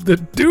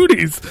the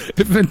duties.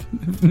 If it,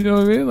 you know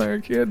what I mean? Like,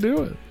 I can't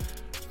do it.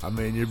 I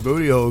mean, your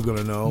booty hole's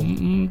gonna know.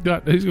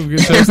 He's gonna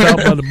get chased out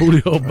by the booty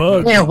hole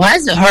bug. Man, why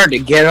is it hard to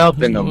get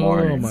up in the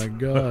morning? Oh my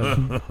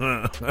god.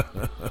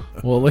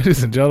 Well,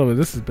 ladies and gentlemen,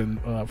 this has been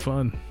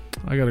fun.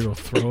 I gotta go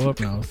throw up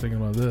now. I was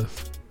thinking about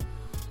this.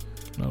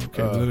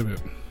 Okay, wait a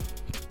minute.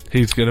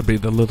 He's gonna be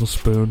the little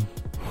spoon.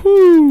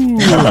 Woo.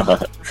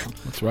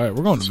 That's right.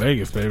 We're going to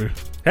Vegas, baby.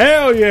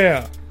 Hell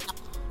yeah!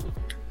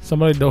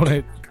 Somebody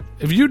donate.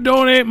 If you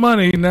donate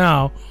money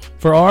now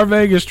for our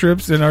Vegas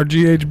trips and our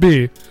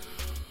GHB,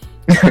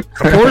 a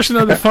portion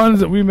of the funds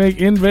that we make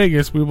in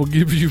Vegas, we will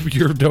give you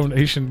your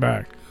donation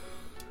back.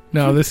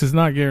 Now, this is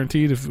not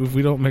guaranteed. If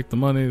we don't make the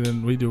money,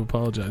 then we do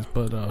apologize.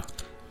 But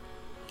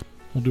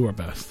we'll do our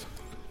best.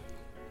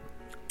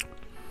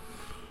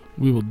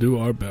 We will do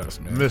our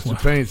best, man. Mr.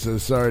 Paint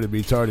says sorry to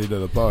be tardy to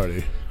the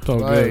party.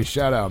 Hey,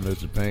 shout out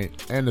Mr.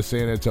 Paint and the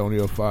San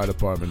Antonio Fire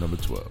Department number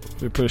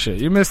 12. We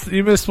appreciate it. You missed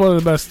one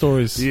of the best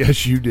stories.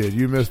 Yes, you did.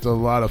 You missed a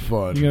lot of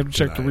fun. You have to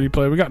check the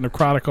replay. We got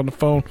Necrotic on the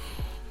phone.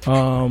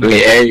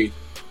 Hey.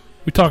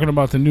 We're talking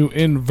about the new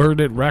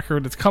Inverted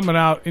record. It's coming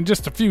out in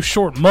just a few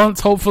short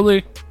months,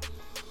 hopefully.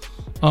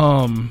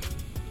 Yeah,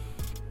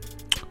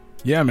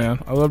 man,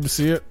 I love to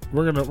see it.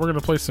 We're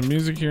gonna play some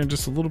music here in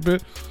just a little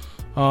bit.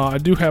 I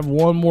do have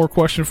one more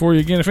question for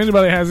you. Again, if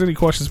anybody has any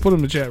questions, put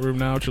them in the chat room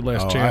now. It's your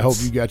last chance. I hope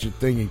you got your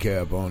thinking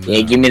cap on.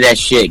 Yeah, give me that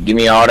shit. Give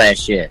me all that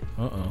shit.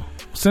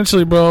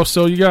 Essentially, bro,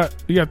 so you got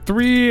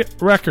 3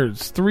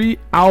 records, 3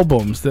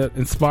 albums that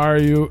inspire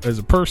you as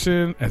a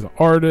person, as an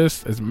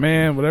artist, as a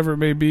man, whatever it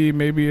may be.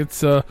 Maybe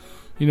it's the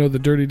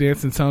Dirty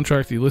Dancing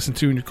soundtrack that you listen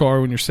to in your car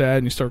when you're sad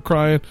and you start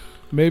crying.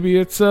 Maybe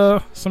it's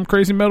some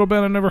crazy metal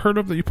band I never heard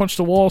of that you punch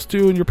the walls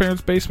to in your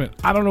parents' basement.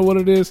 I don't know what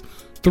it is.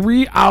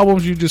 3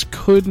 albums you just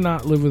could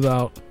not live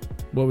without.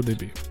 What would they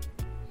be?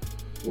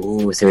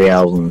 Ooh, 3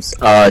 albums.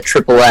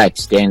 Triple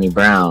X, Danny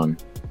Brown.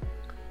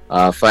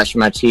 Flesh of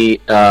My Teeth,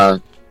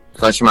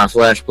 Flesh of My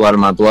Flesh, Blood of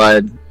My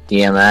Blood,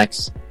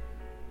 DMX.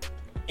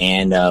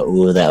 And, that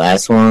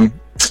last one.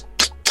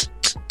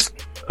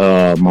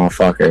 Oh,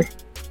 motherfucker.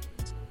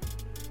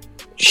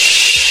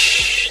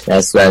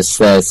 That's god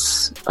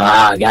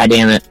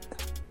damn it.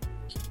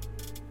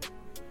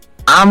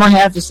 I'm gonna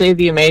have to say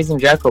the Amazing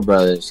Jekyll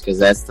Brothers, because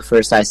that's the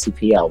first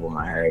ICP album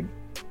I heard.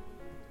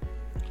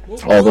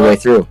 All the way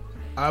through.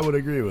 I would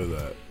agree with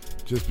that.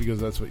 Just because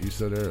that's what you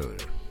said earlier.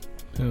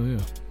 Hell yeah.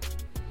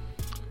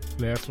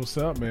 That's what's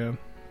up, man.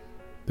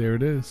 There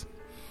it is.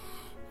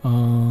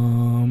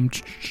 Mr.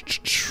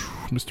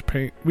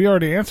 Paint. We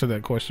already answered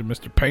that question,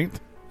 Mr. Paint.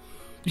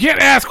 You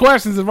can't ask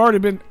questions that have already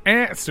been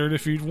answered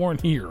if you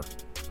weren't here.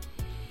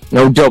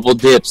 No double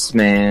dips,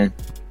 man.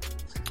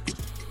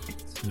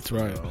 That's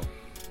right.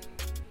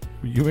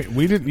 You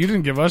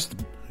didn't give us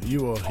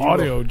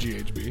audio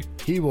GHB.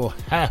 He will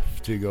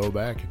have to go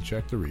back and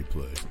check the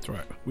replay. That's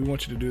right. We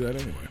want you to do that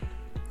anyway.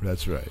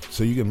 That's right.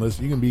 So you can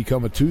listen. You can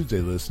become a Tuesday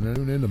listener.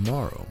 Tune in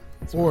tomorrow,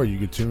 or you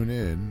can tune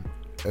in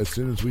as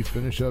soon as we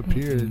finish up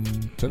here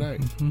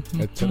tonight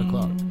at 10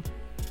 o'clock.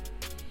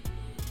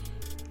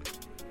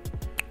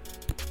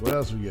 What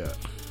else we got?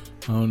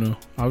 I don't know.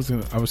 I was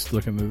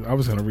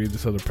gonna read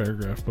this other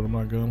paragraph, but I'm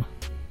not gonna.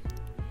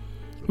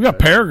 We got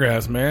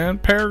paragraphs, man.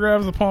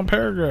 Paragraphs upon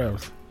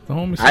paragraphs. The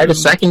homie I had a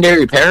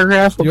secondary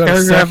paragraph. What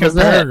paragraph was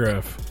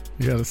that?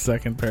 You got a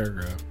second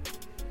paragraph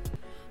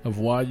of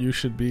why you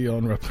should be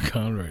on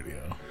Replicon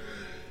Radio.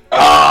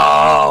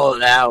 Oh,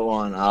 that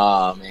one.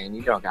 Oh man,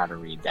 you don't got to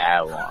read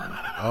that one.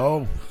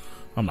 Oh,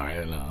 I'm not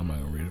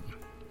gonna read it.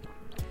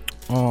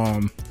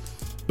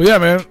 But yeah,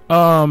 man.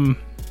 I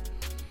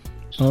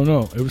don't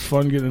know. It was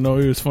fun getting to know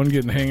you. It was fun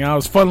getting to hang out. It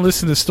was fun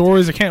listening to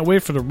stories. I can't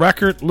wait for the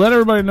record. Let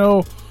everybody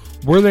know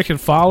where they can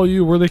follow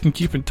you, where they can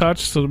keep in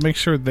touch, so to make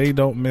sure they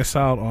don't miss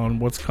out on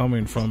what's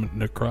coming from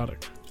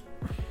Necrotic.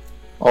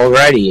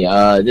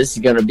 Alrighty, this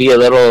is gonna be a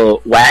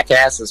little whack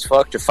ass as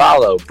fuck to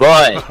follow,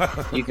 but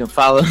you can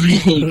follow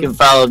me. You can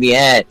follow me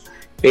at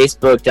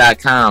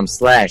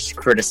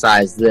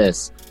facebook.com/criticize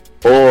this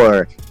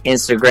or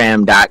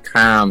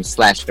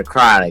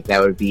instagram.com/necrotic.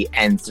 That would be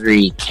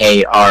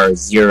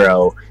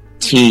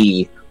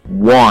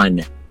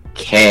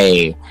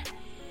N3KR0TIK.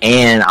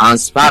 And on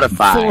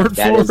Spotify,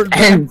 that is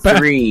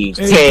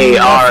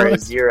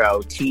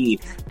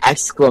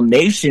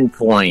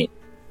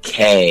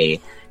N3KR0T!K.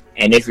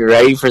 And if you're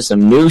ready for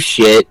some new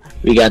shit,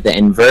 we got the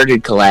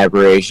Inverted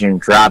collaboration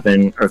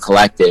dropping, or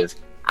collective.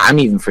 I'm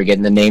even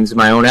forgetting the names of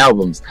my own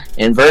albums.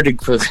 Inverted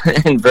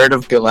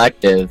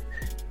Collective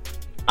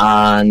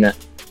on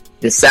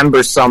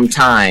December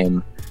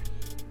sometime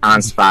on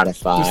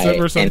Spotify.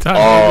 December sometime,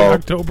 maybe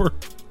October.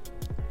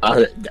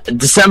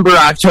 December,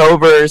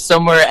 October,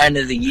 somewhere end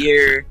of the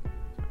year.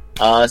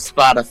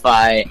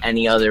 Spotify,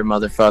 any other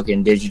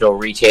motherfucking digital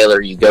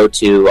retailer you go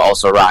to,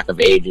 also Rock of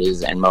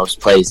Ages, and most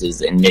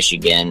places in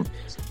Michigan.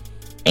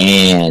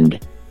 And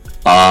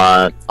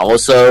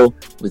also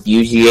with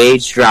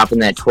UGH dropping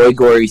that Toy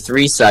Gory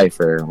 3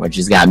 cipher, which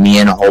has got me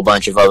and a whole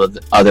bunch of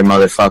other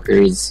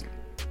motherfuckers,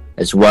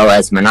 as well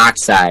as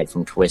Monoxide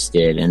from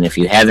Twisted. And if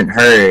you haven't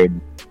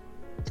heard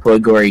Toy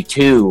Gory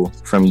 2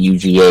 from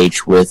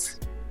UGH with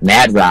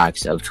Mad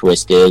Rocks of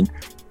Twisted,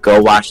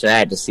 go watch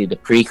that to see the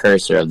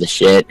precursor of the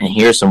shit and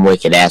hear some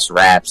wicked ass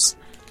raps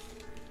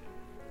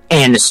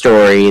and a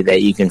story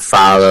that you can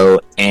follow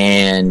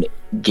and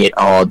get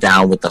all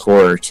down with the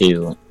horror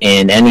too.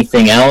 And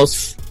anything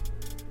else,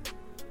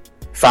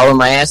 follow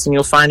my ass and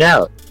you'll find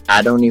out.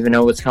 I don't even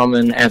know what's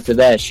coming after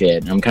that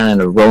shit. I'm kind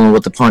of rolling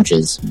with the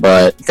punches.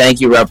 But thank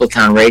you,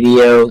 Replicon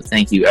Radio.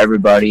 Thank you,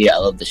 everybody. I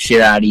love the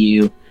shit out of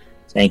you.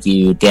 Thank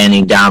you,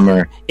 Danny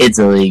Dahmer, It's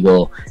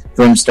Illegal,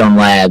 Brimstone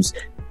Labs,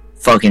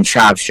 fucking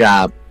Chop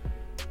Shop.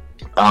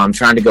 I'm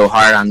trying to go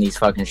hard on these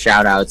fucking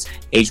shout-outs.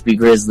 HB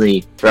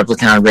Grizzly,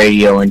 Replicon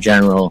Radio in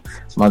general,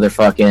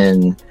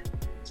 motherfucking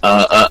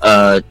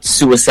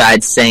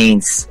Suicide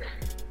Saints.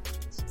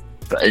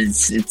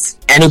 It's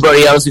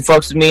anybody else who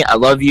fucks with me, I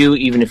love you.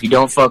 Even if you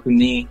don't fuck with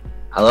me,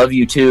 I love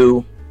you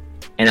too.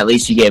 And at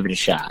least you gave it a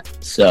shot.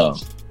 So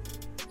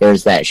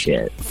there's that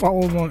shit.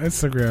 Follow him on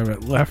Instagram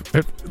at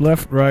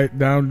left, right,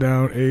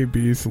 down, A,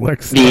 B,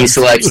 select, start. B,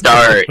 select,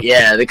 start.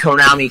 Yeah, the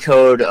Konami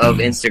code of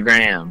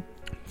Instagram.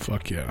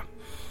 Fuck yeah.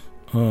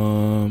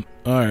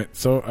 Alright,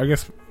 so I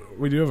guess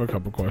we do have a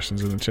couple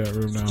questions in the chat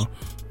room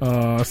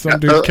now. Some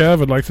dude, Kev,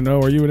 would like to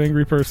know, are you an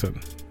angry person?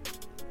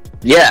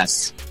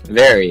 Yes,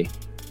 very.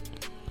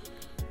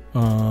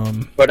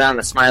 Put on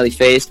a smiley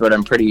face, but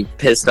I'm pretty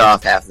pissed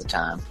off half the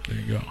time. There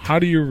you go. How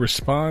do you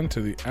respond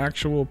to the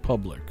actual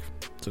public?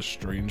 It's a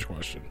strange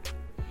question.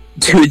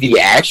 To the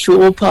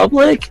actual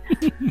public?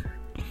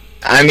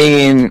 I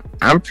mean,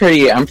 I'm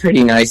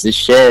pretty nice as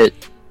shit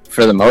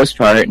for the most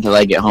part until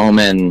I get home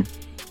and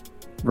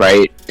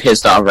write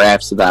pissed off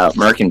raps about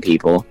murking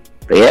people.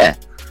 But yeah.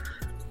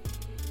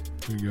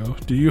 There you go.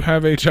 Do you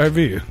have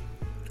HIV?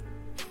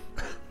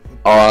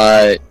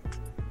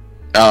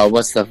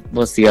 What's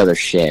the other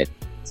shit?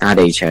 Not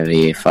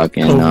HIV,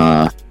 fucking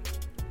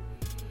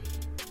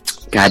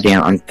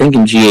goddamn, I'm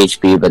thinking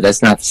GHB, but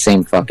that's not the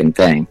same fucking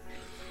thing.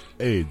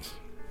 AIDS.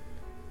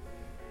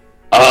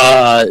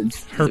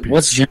 Herpes.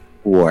 What's genital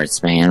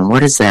warts, man?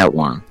 What is that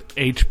one?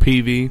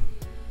 HPV.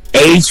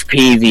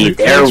 HPV.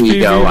 There we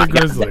go. I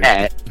got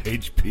that.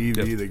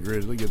 HPV the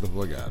Grizzly. Get the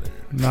fuck out of here.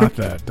 Not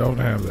that. Don't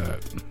have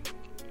that.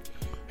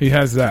 He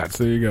has that.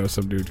 So there you go,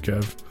 some dude,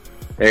 Kev.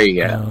 There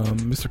you go.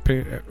 Mr.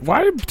 Payne.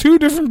 Why did two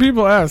different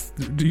people ask,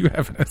 do you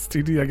have an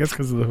STD? I guess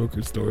because of the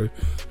hooker story.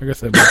 I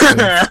guess that makes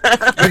sense.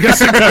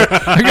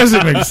 I guess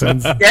it makes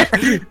sense.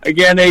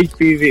 Again,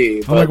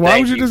 HPV. I'm like, why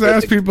would you just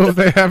ask people if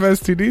they have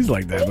STDs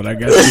like that? But I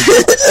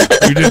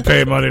guess you did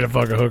pay money to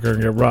fuck a hooker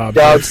and get robbed.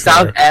 Dog,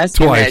 stop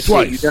asking twice.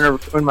 that shit. You're going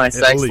to ruin my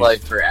sex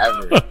life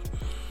forever. All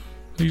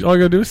you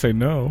gotta do is say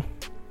no.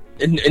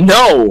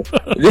 No.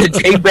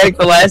 Take back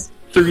the last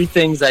 3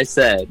 things I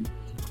said.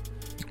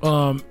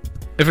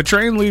 If a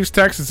train leaves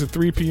Texas at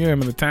 3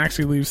 p.m. and a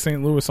taxi leaves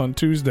St. Louis on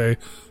Tuesday,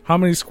 how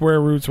many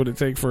square roots would it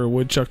take for a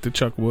woodchuck to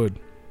chuck wood?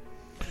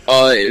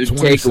 It would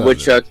take a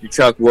woodchuck to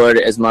chuck wood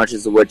as much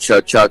as a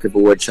woodchuck chuck if a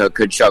woodchuck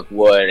could chuck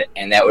wood,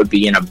 and that would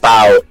be in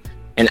about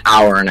an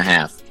hour and a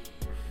half.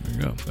 There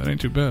you go. That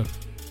ain't too bad.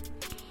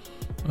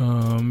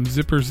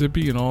 Zipper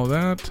zippy and all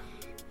that.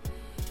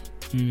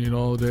 You need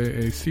all day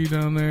AC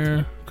down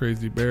there.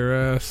 Crazy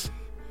bear ass.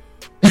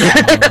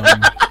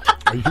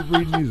 Are you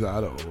reading these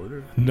out of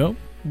order? Nope.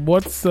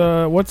 What's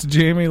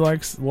Jamie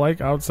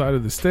like outside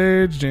of the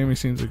stage? Jamie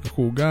seems like a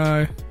cool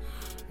guy.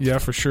 Yeah,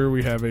 for sure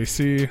we have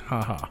AC.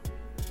 Haha.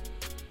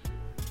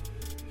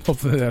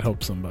 Hopefully that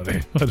helps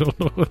somebody. I don't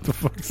know what the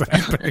fuck's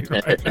happening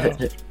right now.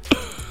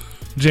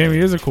 Jamie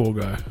is a cool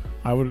guy.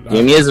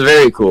 Jamie is a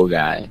very cool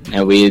guy,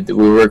 and we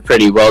work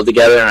pretty well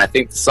together. And I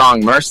think the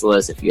song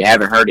 "Merciless," if you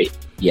haven't heard it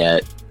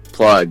yet,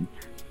 plug,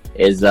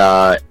 is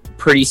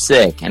pretty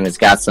sick, and it's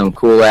got some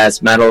cool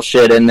ass metal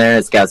shit in there.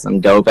 It's got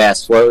some dope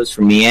ass flows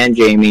from me and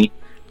Jamie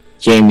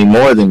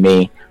more than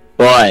me,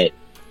 but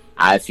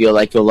I feel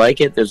like you'll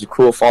like it. There's a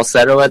cool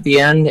falsetto at the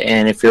end,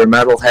 and if you're a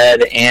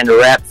metalhead and a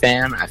rap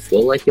fan, I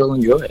feel like you'll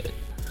enjoy it.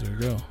 There you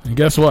go. And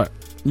guess what?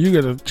 You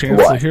get a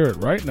chance to hear it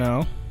right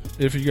now.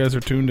 If you guys are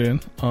tuned in,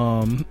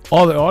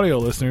 all the audio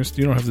listeners,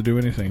 you don't have to do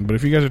anything. But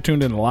if you guys are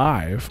tuned in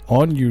live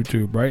on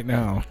YouTube right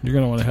now, you're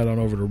going to want to head on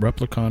over to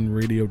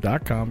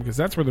repliconradio.com because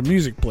that's where the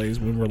music plays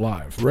when we're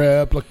live.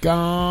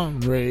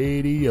 Replicon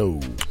Radio.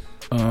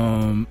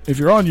 If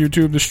you're on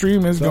YouTube, the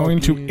stream is going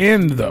to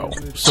end, though.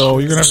 So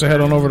you're going to have to head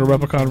on over to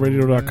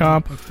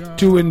repliconradio.com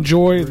to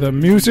enjoy the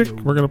music.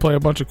 We're going to play a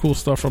bunch of cool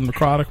stuff from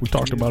Necrotic. We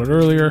talked about it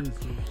earlier.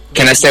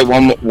 Can I say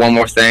one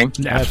more thing?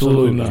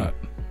 Absolutely not.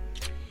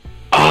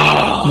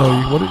 Oh.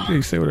 No, what did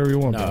you say? Whatever you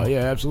want. No,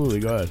 yeah, absolutely.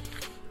 Go ahead.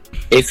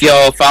 If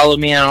y'all follow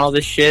me on all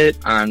this shit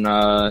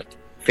on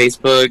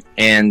Facebook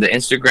and the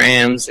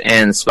Instagrams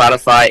and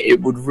Spotify,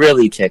 it would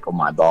really tickle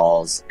my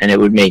balls, and it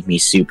would make me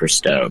super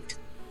stoked.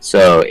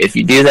 So if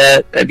you do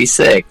that, that'd be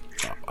sick.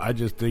 I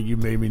just think you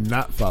made me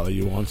not follow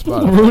you on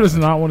Spotify. Rue does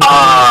not want to.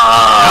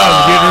 I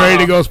was getting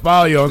ready to go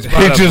follow you on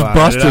Spotify. He just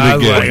busted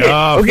again.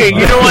 Like, okay,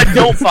 you know what?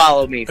 Don't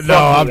follow me. No,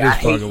 I'm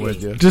just fucking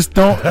with you. Just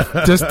don't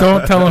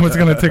tell him it's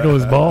gonna tickle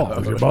his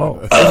balls. Your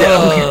balls.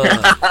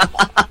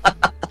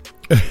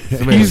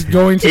 He's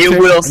going to. It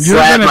will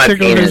slap my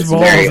penis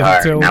very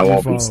hard, and I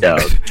won't be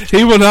stoked.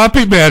 He will not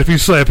be mad if you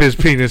slap his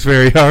penis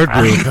very hard.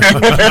 Oh,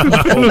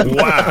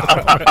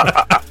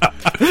 wow.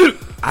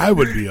 I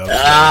would be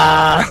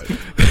upset.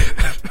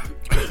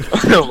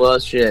 Well,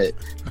 shit.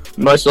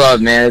 Much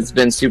love, man. It's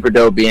been super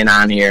dope being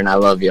on here, and I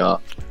love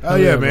y'all. Oh,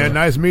 yeah, man.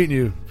 Nice meeting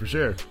you, for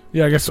sure.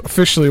 Yeah, I guess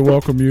officially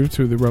welcome you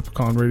to the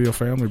Replicon Radio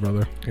family,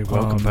 brother. Hey,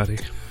 welcome, buddy.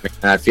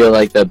 I feel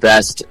like the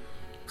best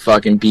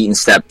fucking beaten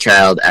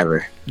stepchild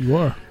ever. You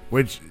are.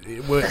 Which,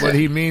 what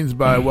he means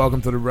by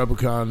welcome to the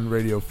Replicon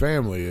Radio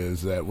family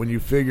is that when you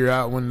figure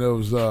out when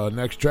those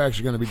next tracks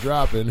are going to be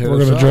dropping, we're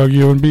going to drug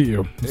you and beat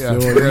you. Yeah,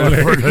 we're going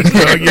to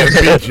drug you and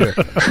beat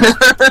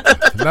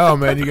you. No,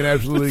 man, you can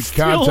absolutely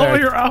contact all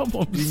your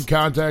albums. You can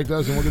contact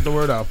us and we'll get the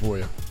word out for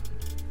you.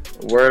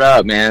 Word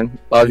up, man.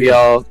 Love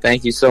y'all.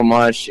 Thank you so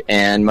much,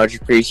 and much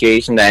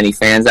appreciation to any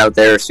fans out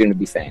there or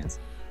soon-to-be fans.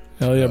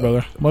 Hell yeah,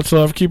 brother. Much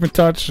love. Keep in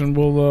touch, and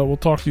we'll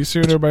talk to you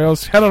soon. Everybody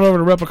else, head on over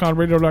to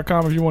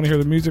RepliconRadio.com if you want to hear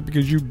the music,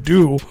 because you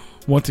do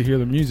want to hear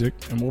the music,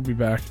 and we'll be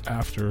back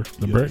after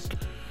the break.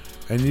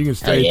 And you can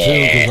stay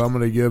tuned, because I'm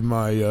going to give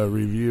my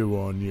review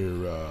on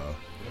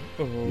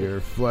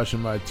your Flesh in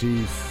My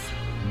Teeth,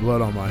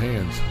 Blood on My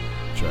Hands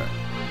track.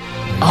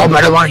 Oh,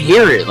 but I want to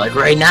hear it, like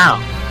right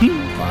now.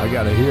 I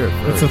got to hear it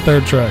first. It's the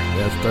third track.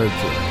 Yeah, it's third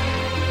track.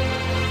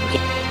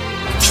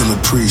 Killer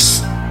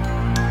Priest.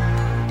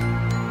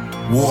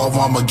 War of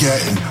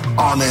Armageddon,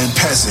 honor and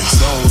peasants.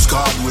 Those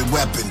guarded with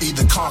weapons,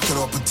 either conquered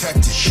or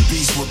protected. The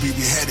beast will be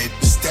beheaded,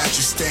 the statue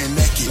stand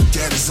naked.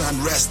 Dead is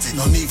unrested,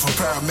 no need for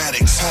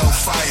paramedics.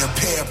 Hellfire,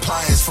 pair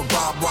pliers for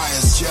barbed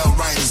wires. Jail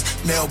riders,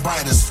 nail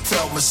biters,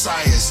 fell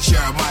messiahs.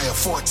 Jeremiah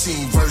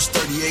 14, verse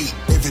 38.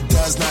 If it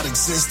does not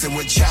exist, then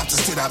what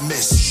chapters did I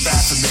miss?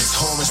 Baphomets,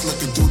 Horus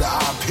looking through the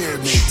eye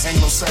pyramids.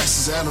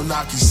 Anglo-Saxons,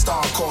 Anunnaki,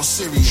 star called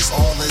Sirius.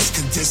 All is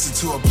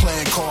conditioned to a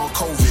plan called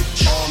COVID.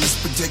 All is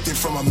predicted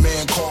from a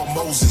man called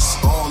Moses.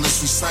 All is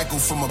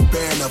recycled from a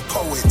band of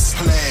poets.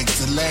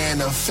 Plagues, the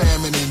land of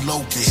famine and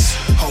locusts.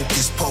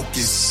 Hocus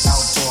pocus,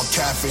 outdoor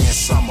cafe in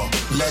summer.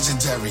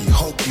 Legendary,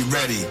 hope you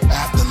ready.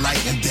 After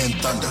lightning, then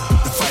thunder.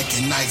 The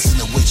Viking knights and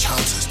the witch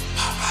hunters.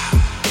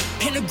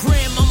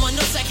 Pentagram, I'm on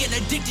no second,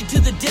 addicted to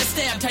the death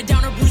stab. Tied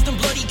down a bruised and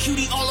bloody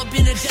cutie, all up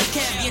in a death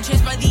cab. Being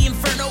chased by the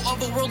inferno of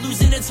a world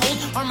losing its hold.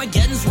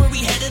 Armageddon's where we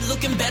headed,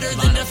 looking better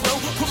than death row.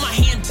 Put my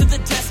hand to the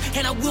test,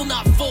 and I will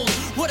not fold.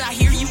 What I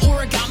hear you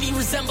origami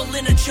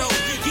resembling a choke.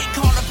 Get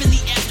caught up in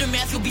the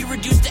aftermath, you'll be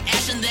reduced to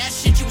ash. And that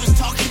shit you was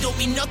talking don't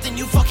mean nothing,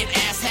 you fucking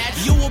asshat.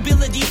 Your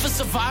ability for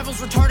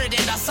survival's retarded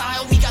and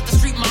docile. We got the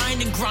street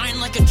mind and grind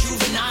like a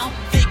juvenile.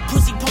 Fake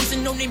pussy pumps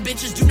and no-name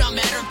bitches do not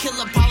matter. Kill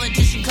a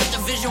politician, cut the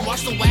vision,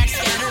 watch the wax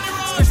scatter.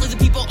 Especially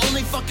the people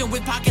only fucking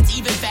with pockets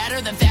even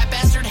fatter than Fat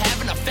Bastard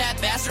having a fat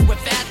bastard with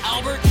Fat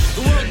Albert.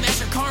 The world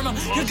master karma,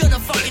 you're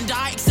gonna fucking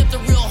die. Except the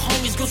real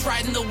homies goes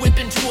riding the whip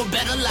into a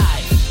better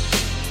life.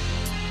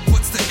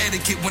 What's the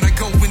etiquette when I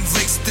go and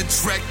lace the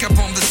track up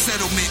on the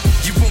settlement?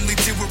 You only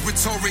deal with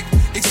rhetoric,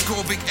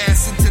 exorbic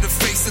ass into the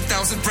face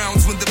 1,000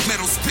 rounds when the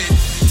metal spit.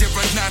 Dare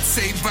I not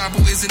say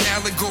Bible is an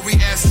allegory,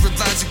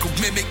 astrological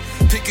mimic?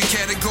 Pick a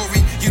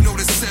category, you know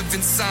the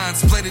 7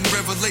 signs, blood in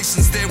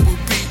Revelations. There will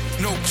be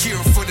no cure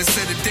for the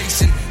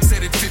sedation.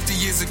 Said it 50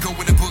 years ago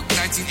in the book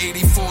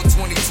 1984,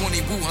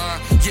 2020 Wuhan.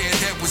 Yeah,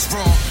 that was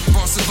wrong.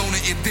 Barcelona,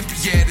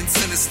 Olympiad, and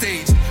center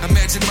stage.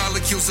 Imagine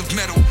molecules of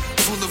metal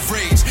full of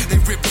rage. They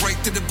rip right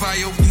to the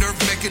bio nerve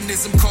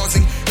mechanism,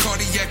 causing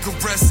cardiac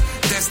arrest.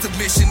 That's the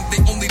mission.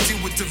 They only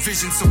deal with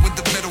division. So when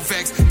the metal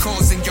vax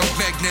causing your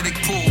magnetic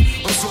pull,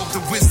 absorb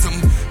the wisdom.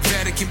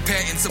 Vatican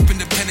patents up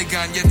in the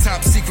Pentagon. Your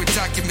top secret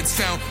documents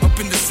found up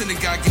in the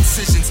synagogue.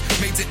 Incisions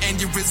made to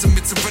aneurysm.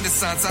 It's a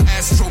renaissance. I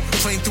astro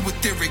playing through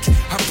etheric.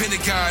 I've been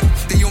a god.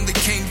 They only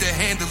came to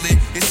handle it.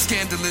 It's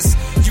scandalous.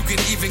 You can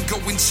even go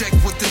and check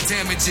what the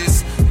damage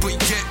is. But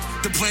yet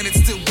the planet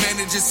still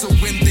manages. So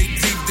when they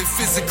leave the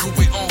physical,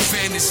 it all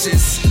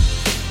vanishes.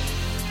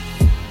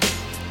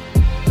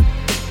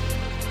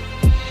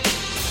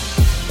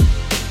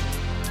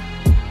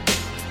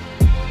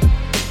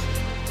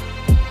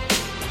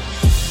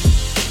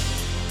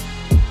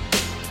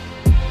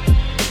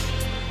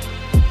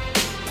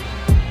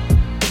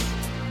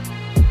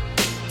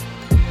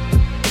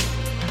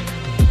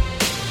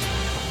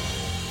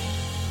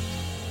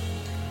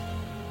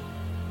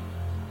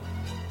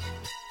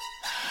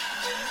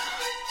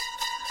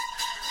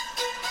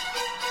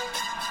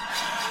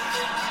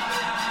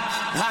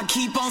 I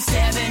keep on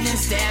stabbing and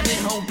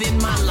stabbing, hoping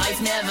my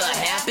life never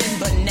happened.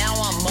 But now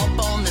I'm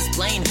up on this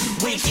plane,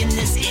 waking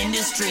this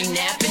industry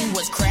napping.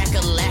 What's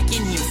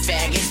crack-a-lacking, you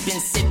faggots? Been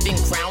sipping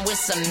Egyptian crown with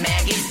some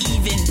maggots.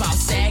 Even Bob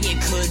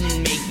Saget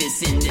couldn't make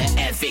this into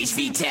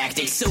FHV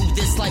tactics. So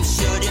this life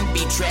shouldn't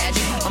be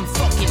tragic. I'm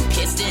fucking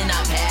pissed and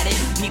I've had it.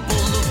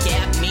 People look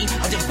at me,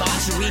 a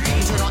debauchery,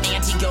 eternal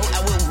antidote,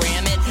 I will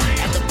ram it.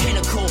 At the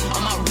pinnacle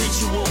of my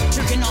ritual,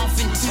 jerking off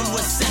into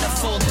a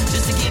centerfold,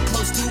 just to get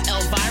close to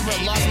Elvira.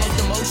 Lost most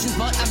emotions,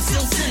 but I'm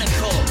still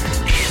cynical.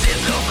 Is it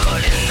the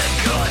blood in the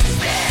gut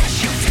that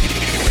you feel?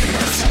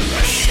 Some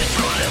shit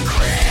from the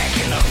crack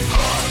in the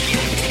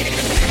fucking ear.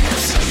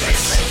 Some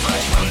slip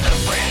from the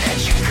brand that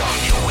you come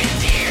here with,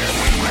 dear.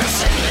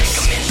 Some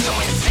ligaments so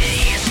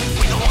insidious,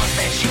 we the ones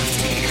that you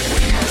fear.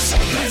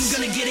 Who's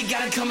gonna get it,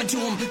 got it coming to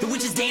him. The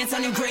witches dance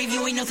on your grave,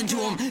 you ain't nothing to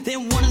them.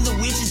 Then one of the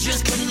witches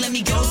just couldn't let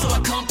me go, so I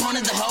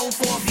compounded the hoe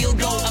for a field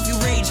goal. Of your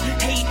rage,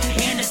 hate,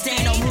 and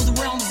disdain. I'll rule the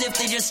realms if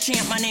they just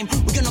chant my name.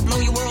 We're gonna blow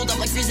your world up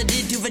like Frieza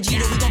did to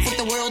Vegeta. We gon' fuck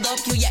the world up,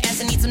 kill your ass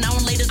and eat some now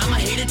and later. I'm a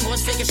hater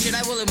towards fake as shit,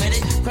 I will admit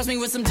it. Cross me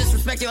with some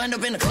disrespect, you'll end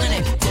up in a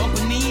clinic. Fuck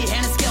with me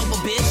and a scalpel,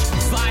 bitch.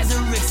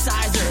 Visor,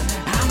 exciser.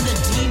 I'm the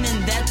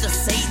demon that the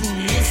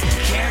Satanists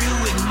care to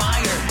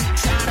admire.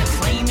 Try to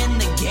claim in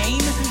the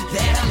game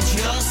that I'm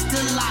just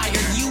a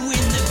liar. You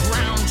in the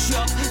ground,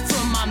 Chuck,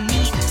 from my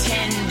meat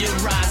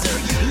tenderizer.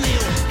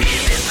 Lil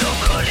bit is the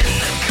blood in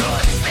the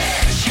gut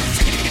that you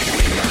feel.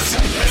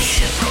 Some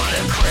shit from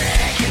the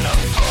crack in the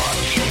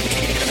fucking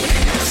ear.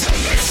 Some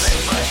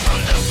slip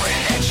from the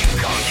brand that you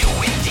come here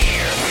with,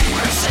 dear.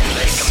 Some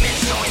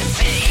ligaments so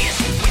insidious,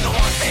 we the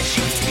ones that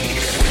you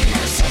fear.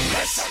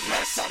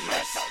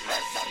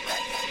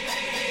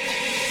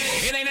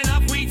 It ain't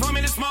enough weed for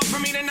me to smoke, for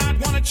me to not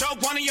want to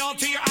choke one of y'all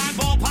till your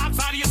eyeball pops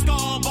out of your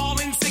skull.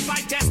 Balling sick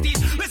like testes.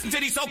 Listen to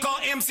these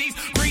so-called MCs,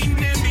 breeding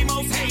and be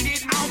most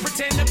hated. I don't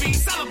pretend to be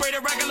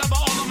celebrated regular, but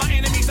all of my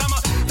enemies, I'm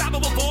a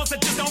stoppable force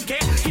that just don't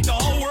care. Keep the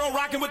whole world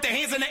rocking with their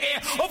hands in the air.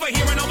 Over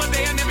here and over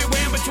there and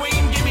everywhere in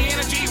between. Give me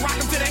energy, rock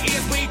them to the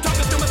ears, bleed.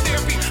 Talking through my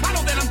therapy. I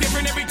know that I'm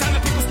different every time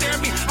that people stare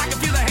at me. I can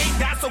feel the hate,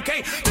 that's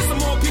okay. There's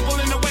some more people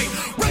in the way.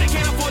 Really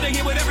can't afford to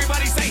hear what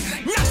everybody say.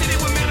 Not that it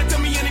would matter to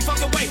me any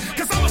fucking way.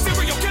 Cause I'm a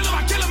serial killer,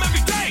 I kill them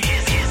every day.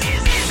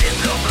 Is it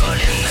the blood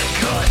in the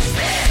gut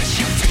that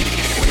you feel?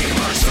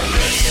 Some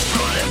shit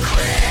from the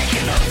crack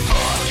in the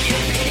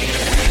fucking ear.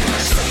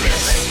 Some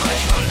slip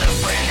from the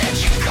brand that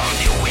you come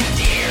here with,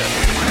 dear.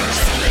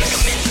 Some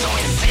ligaments so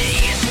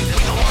insidious,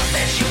 we the ones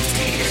that you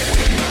fear.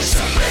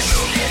 Some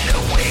moon in the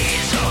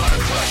ways are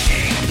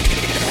crushing.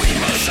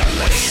 Some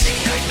ways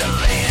ignite the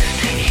land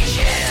in each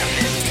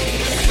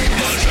hemisphere.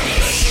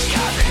 Some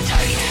gods and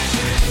titans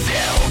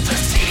fell to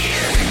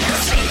sear.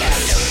 Some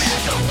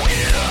aftermath of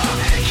winter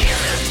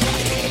killers.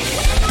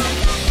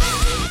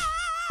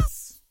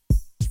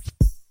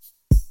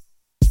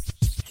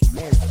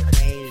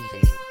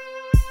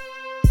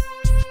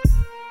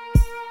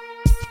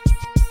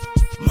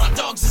 My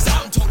dogs is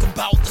out, I'm talking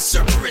about the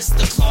Cerberus.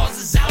 The claws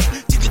is out,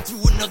 digging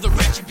through another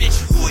ratchet bitch.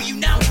 Who are you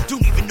now?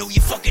 Don't even know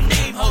your fucking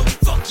name, ho.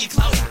 Fuck your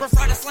clout, rough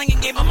rider slanging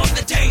game among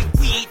the day.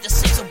 We ain't the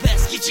same, so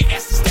best get your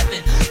ass to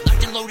steppin'.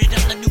 Locked and loaded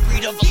on the new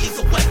breed of a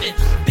lethal weapon.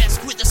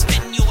 Best quit the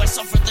spittin', yo, I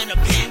suffer than a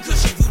pin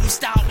cushion. Voodoo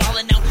style,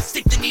 wildin' out,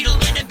 stick the needle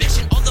in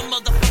ambition. All the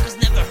motherfuckers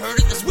never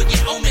heard of this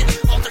wicked omen.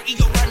 Alter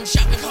ego riding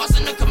shotgun,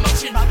 causing a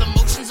commotion. By the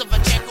motions of a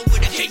jackal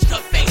with a cage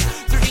cut face.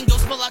 13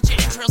 ghosts pull out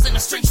your entrails in a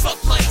strange fuck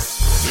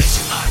place.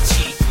 Flesh in my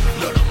teeth,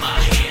 blood on my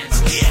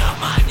hands. Yeah,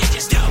 my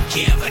ninjas don't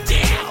give a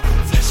damn.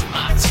 Flesh in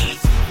my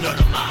teeth,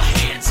 blood on my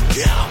hands.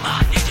 Yeah,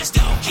 my ninjas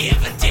don't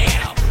give a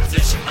damn.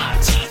 Flesh in my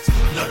teeth,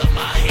 blood on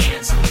my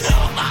hands.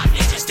 Yeah, my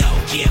ninjas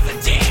don't give a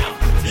damn.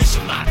 Flesh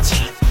in my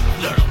teeth,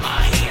 blood on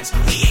my hands.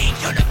 We ain't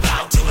gonna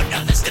bow to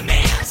another's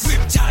demands.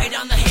 Rip tight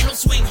on the handle,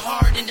 swing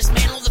hard and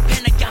dismantle the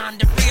Pentagon.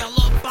 Debris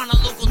all up on a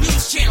local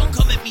news channel.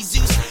 Come at me,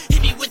 Zeus.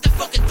 Hit me with the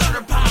fucking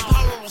thunder pound.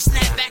 Power will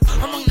snap back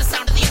among the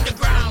sound of the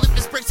underground.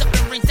 Olympus breaks up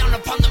and rains down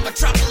upon the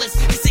metropolis.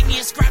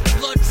 Insignia scrap of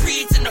blood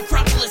creates an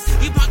acropolis.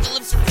 The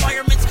apocalypse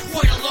requirements,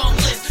 quite a long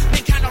list.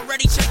 Mankind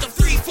already checked up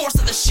 3/4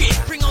 of the shit.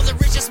 Bring all the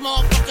richest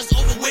motherfuckers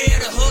over where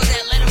the hood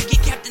at. Let them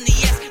get capped in the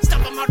ass.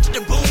 Stop them out to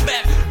the boom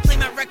bap. Play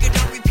my record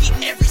on repeat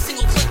in every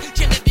single clip.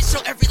 Jam that bitch so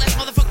every last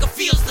motherfucker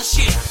feels the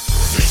shit.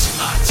 Flesh in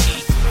my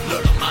teeth,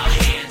 blood on my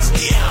hands.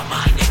 Yeah,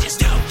 my ninjas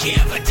don't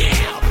give a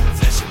damn.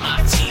 Flesh in my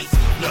teeth,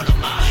 blood on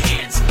my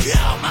hands.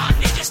 Yeah, my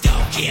ninjas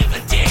don't give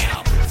a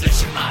damn.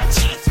 Flesh in my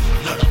teeth,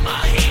 blood on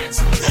my hands.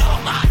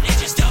 Yeah, my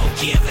ninjas don't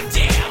give a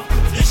damn.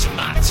 Flesh in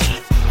my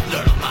teeth,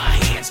 blood on my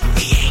hands.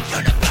 We ain't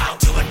gonna bow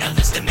to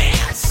another's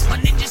demands. My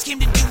ninjas came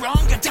to do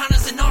wrong,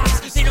 katanas and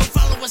arms. They don't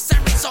follow a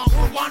siren song,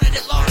 we're wanted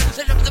at large.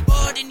 Let up the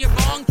bud in your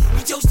bong,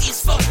 we toasty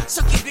as fuck.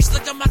 Suck your bitch,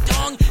 lick on my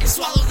dong, and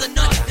swallow the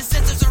nut. The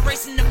sensors are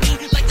racing to me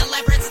like the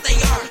lab rats they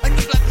are. A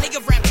new black plague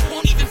of rap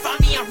won't even find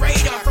me on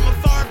radar. From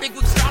afar, big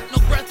wigs drop, no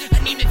breath,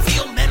 anemic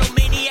feel. Metal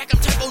maniac, I'm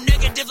typo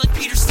negative like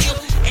Peter Steele.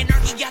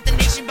 Anarchy got the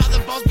nation by the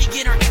balls,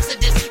 begin our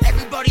exodus.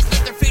 Everybody's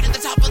left their fate at the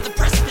top of the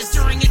precipice.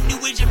 During a new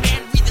age, a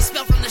man read the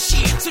spell from the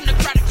sheet. So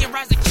necrotic can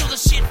rise and kill the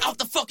shit out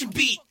the fucking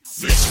beat.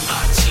 Flesh in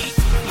my teeth,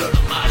 blood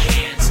on my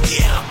hands.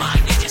 Yeah, my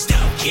ninjas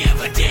don't give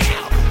a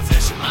damn.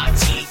 Flesh in my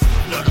teeth,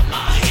 blood on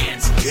my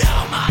hands.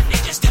 Yeah, my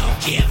ninjas don't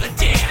give a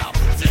damn.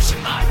 Flesh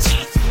in my teeth.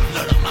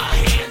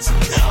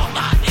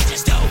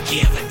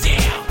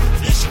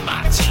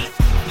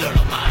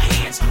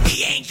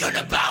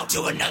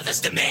 mother's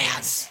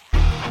demands.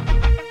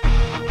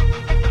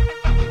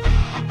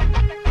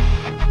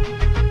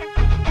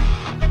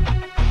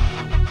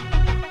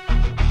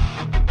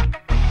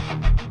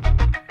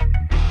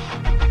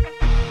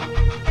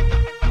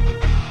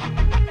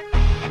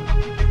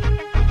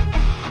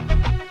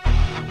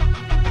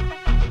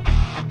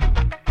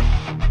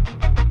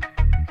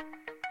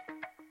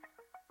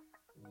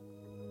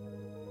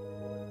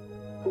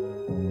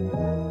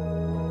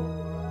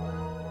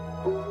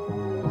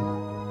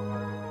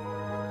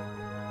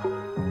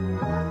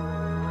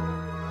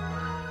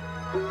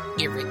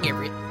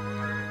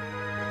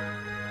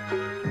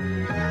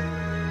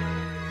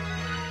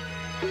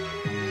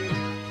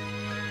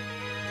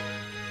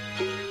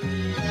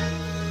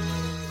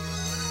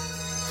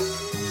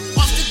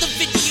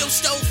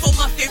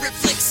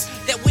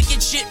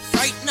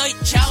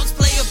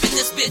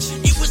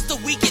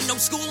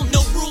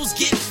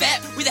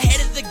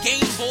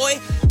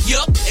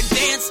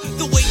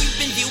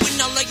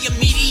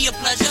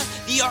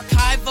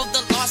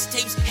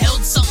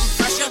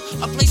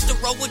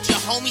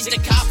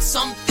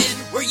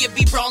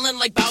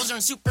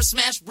 Super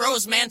Smash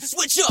Bros, man.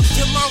 Switch up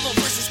to Marvel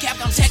vs.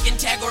 Capcom, Tekken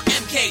Tag, or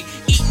MK.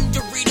 Eating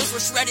Doritos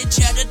with shredded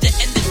cheddar to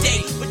end the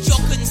day. But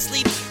y'all couldn't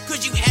sleep,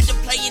 cause you had to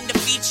play and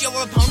defeat. Your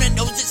opponent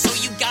knows it, so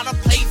you gotta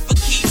play for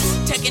keeps.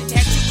 Tekken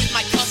Tag 2 with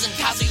my cousin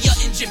Kazuya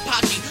and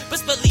Jinpachi.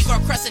 Best believe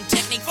our crescent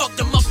technique fucked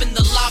them up in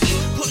the lobby.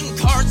 Putting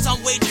cards on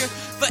wager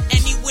for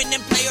any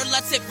winning player.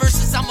 Let's hit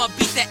versus, I'ma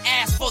beat the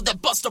ass for the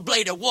Buster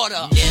Blade of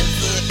water.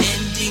 Never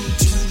ending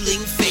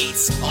dueling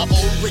fates. Our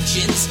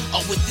origins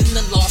are within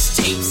the lost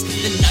tapes.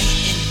 The night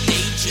and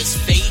day just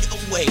fade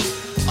away.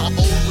 Our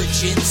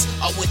origins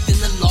are within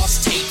the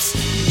lost tapes.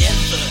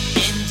 Never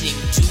ending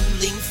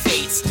dueling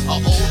fates.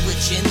 Our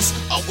origins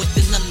are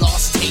within the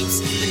lost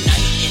tapes. The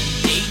night and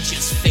day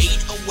just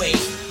fade away.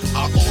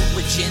 Our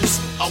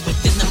origins are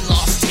within the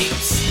lost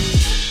tapes.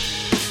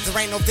 There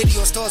ain't no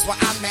video stores where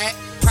I'm at.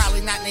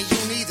 Probably not near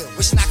you neither.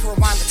 Wishing I could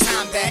rewind the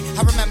time back.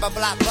 I remember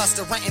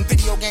Blockbuster renting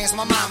video games,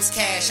 my mom's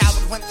cash. I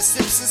would rent The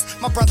Simpsons,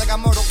 my brother got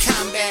Mortal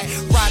Kombat.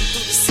 Riding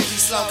through the city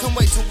slow, couldn't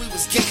wait till we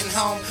was getting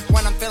home.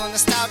 When I'm feeling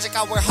nostalgic,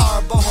 I wear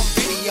horrible home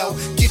video.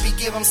 Give,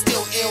 I'm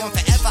still ill, and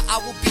forever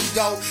I will be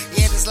though.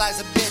 Yeah, this life's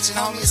a bitch, and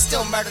homie, it's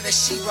still murder that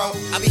she wrote.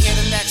 I'll be here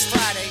the next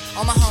Friday,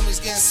 all my homies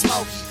getting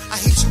smoky.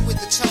 I hit you with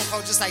the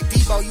chokehold just like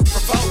Debo, you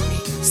provoke me.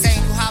 Saying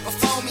you high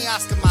before me,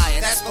 Oscar Mayer,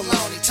 that's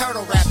baloney.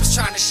 Turtle rappers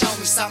trying to show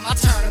me something, I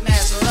turn them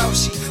as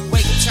Hiroshi.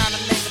 Wake up trying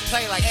to make a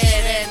play like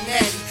Ed and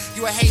Eddie.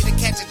 You a hater,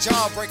 catch a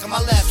jawbreaker, my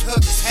left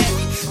hook is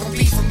heavy.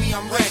 Compete for me,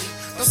 I'm ready.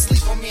 Don't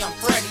sleep on me, I'm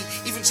Freddy.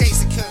 Even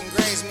Jason couldn't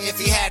graze me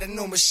if he had a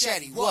new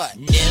machete. What?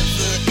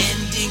 Never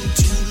ending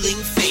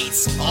dueling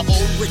fates. Our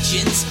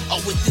origins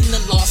are within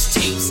the lost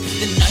tapes.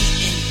 The night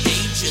and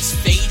day just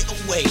fade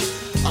away.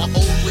 Our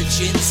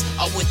origins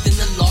are within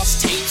the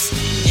lost tapes.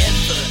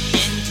 Never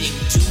ending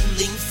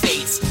dueling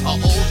fates. Our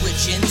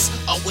origins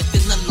are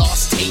within the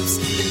lost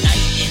tapes. The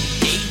night and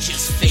day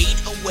just fade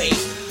away.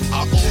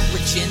 Our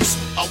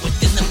origins are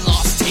within the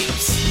lost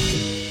tapes.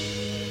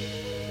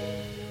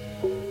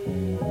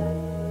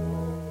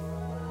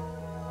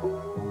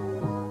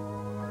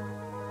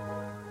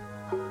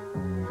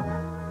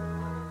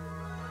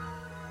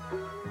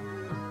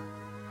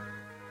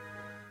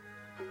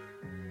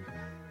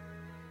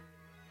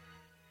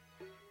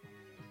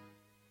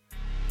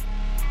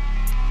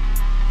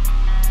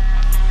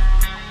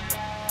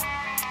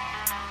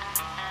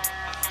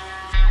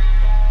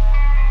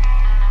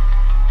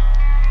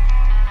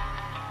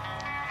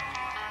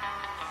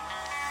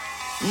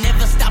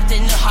 Never stopped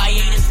in the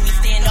hiatus, we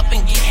stand up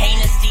and get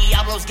heinous.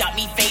 Diablo's got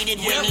me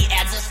faded when he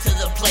adds us to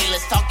the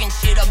playlist. Talking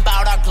shit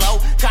about our glow,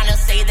 trying to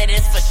say that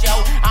it's for show.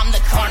 I'm the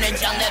carnage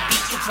on that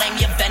beat, you claim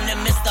you're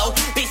venomous though.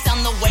 Based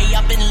on the way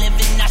I've been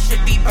living, I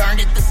should be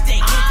burned at the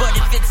stake. But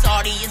if it's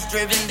audience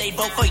driven, they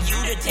vote for you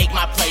to take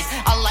my place.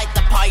 I light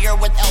the pyre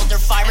with elder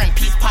fire and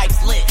peace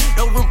pipes lit.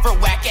 No room for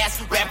whack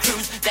ass rap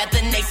crews that the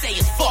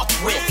naysayers fucked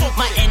with.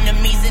 My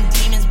enemies and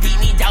demons beat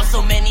me down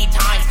so many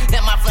times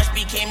that my flesh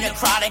became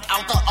necrotic.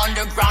 Out the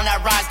underground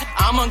I rise.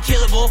 I'm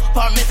unkillable,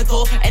 part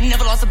mythical, and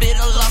never lost a bit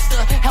of luster.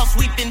 Hell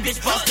sweeping bitch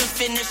buster,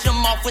 finish them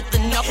off with the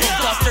knuckle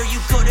duster. You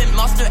couldn't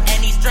muster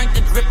any strength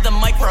to grip the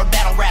mic for a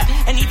battle rap.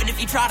 And even if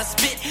you try to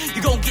spit,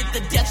 you gon' get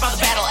the death by the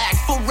battle axe.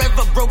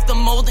 Forever broke the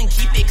mold and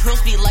keep it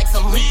crispy like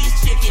some Lee's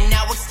chicken.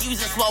 Now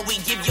excuse us while we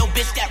give your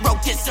bitch that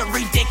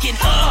rotisserie dickin'.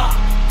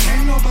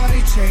 Can't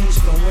nobody change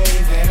the way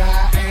that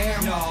I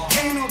am. No.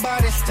 Can't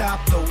nobody stop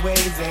the way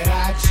that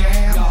I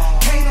jam. No.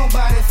 Can't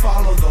nobody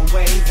follow the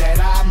way that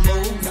I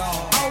move. No.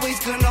 Always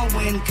gonna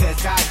win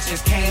cause I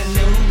just can't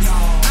lose. No.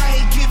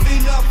 I ain't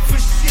giving up for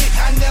shit,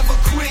 I never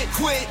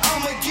quit.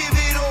 I'ma give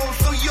it all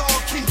so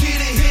y'all can get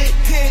a hit.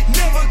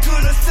 Never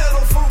gonna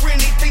settle for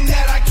anything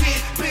that I get.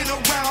 Been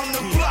around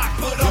the block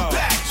but I'm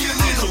back, you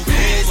little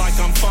bitch. Like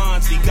I'm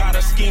Fonzie, got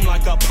a scheme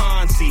like a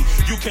Ponzi.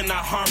 You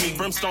cannot harm me,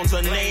 Brimstone's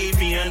a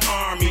Navy and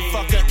Army.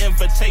 Fuck an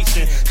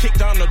invitation, kick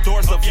down the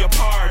doors of your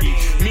party.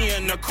 Me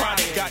and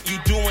Necrotic got you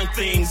doing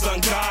things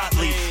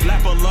ungodly.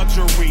 Lap of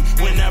luxury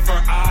whenever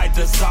I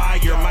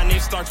desire. My name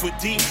starts with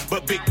D,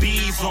 but big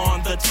B's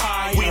on the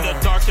tire. We the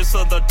darkest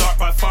of the dark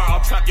by far.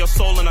 I'll trap your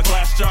soul in a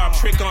glass jar.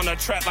 Trick on a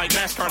track like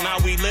NASCAR. Now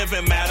we live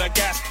in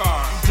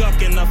Madagascar.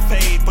 Ducking the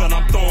fade, but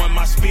I'm throwing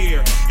my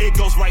spear. It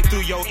goes right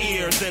through your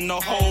ears, and the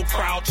whole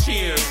crowd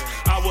cheers.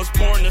 I was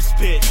born to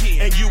spit,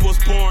 and you was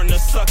born to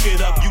suck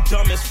it up. You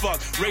dumb as fuck.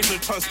 Razor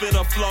tongue spit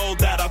a flow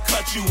that'll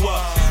cut you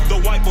up. The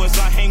white boys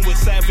I hang with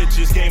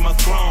savages, Game of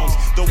Thrones.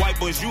 The white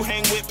boys you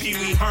hang with, Pee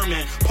Wee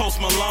Herman,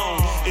 Post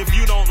Malone. If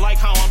you don't like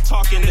how I'm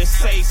talking, then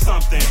say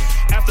something.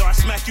 After I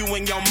smack you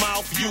in your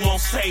mouth, you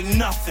won't say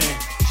nothing.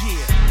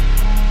 Yeah.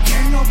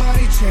 Can't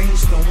nobody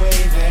change the way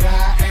that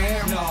I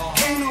am. No.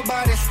 Can't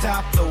nobody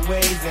stop the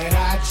way that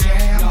I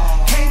jam. No.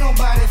 Can't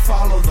nobody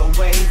follow the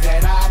way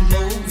that I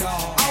move.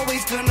 No.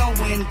 Always gonna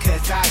win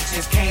cause I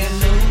just can't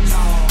lose.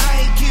 No.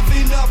 I ain't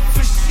giving up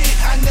for shit,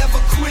 I never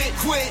quit.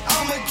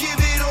 I'ma give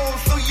it all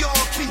so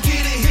y'all can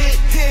get a hit.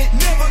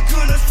 Never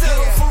gonna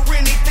settle for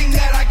anything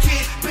that I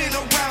get. Been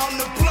around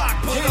the block,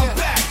 but I'm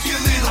back, you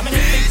little I'm an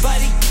bitch.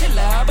 everybody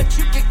killer, but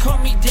you can call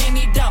me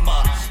Danny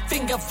Dama.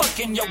 Finger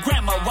fucking your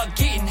grandma while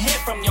getting hit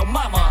from your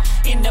mama.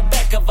 In the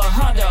back of a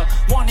Honda,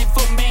 wanted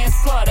for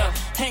manslaughter.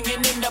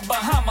 Hanging in the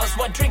Bahamas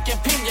while drinking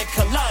pina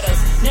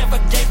coladas. Never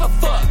gave a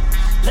fuck,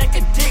 like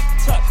a dick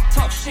tuck.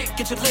 Talk shit,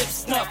 get your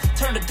lips snuffed.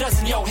 Turn a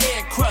dozen, your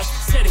head crushed.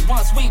 Said it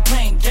once, we ain't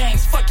playing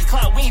games. Fuck your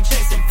clout, we ain't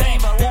chasing fame.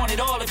 I want it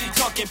all if you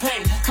talking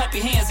pay. Clap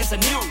your hands, it's a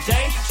new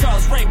day.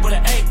 Charles Ray with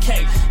an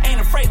AK.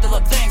 Ain't afraid to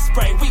let things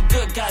spray. We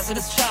good guys in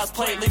this child's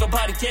play. Leave a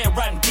body dead,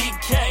 right in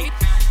DK.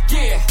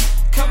 Yeah.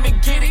 Come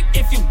and get it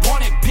if you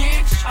want it,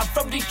 bitch. I'm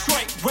from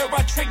Detroit, where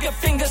our trigger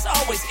fingers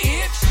always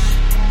itch.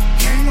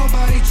 Can't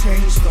nobody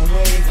change the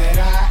way that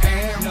I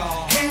am.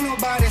 No. Can't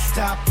nobody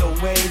stop the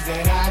way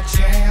that I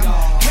jam. No.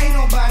 Can't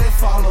nobody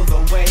follow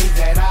the way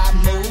that I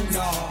move.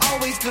 No.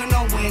 Always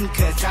gonna win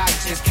cause I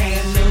just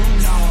can't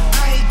lose. No.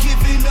 I ain't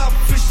giving up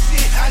for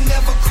shit, I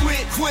never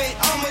quit.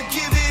 I'ma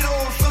give it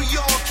all so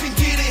y'all can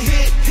get a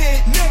hit.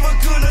 Never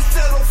gonna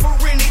settle for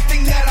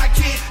anything that I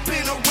get.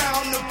 Been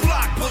around the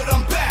block, but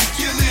I'm back,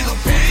 you little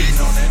bitch.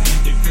 On that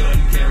indica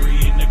and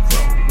carrying the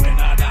crow. When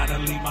I die to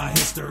leave my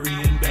history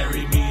and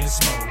bury me in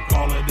smoke.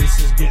 All of this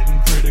is getting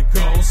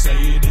critical, say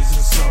it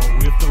isn't so.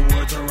 If the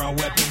words are our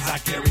weapons, I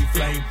carry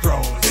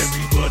flamethrowers.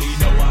 Everybody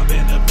know I've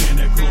been the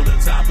pinnacle, the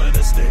top of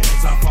the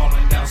stairs. I've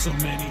fallen down so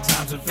many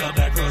times and felt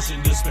that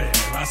crushing despair.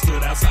 I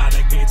stood outside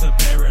the gates of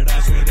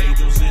paradise with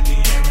angels in the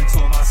air and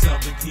told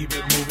myself to keep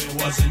it moving,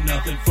 wasn't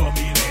nothing for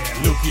me there.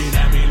 Looking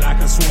at me like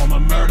a swarm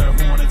of murder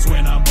hornets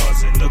when I'm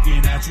buzzing.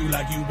 Looking at you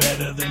like you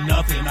better than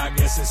nothing, I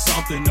guess it's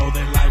something. Know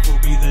that life will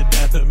be the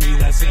death of me,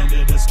 that's end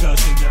of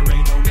discussion. There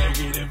ain't no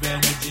negative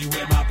energy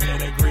with my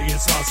pedigree,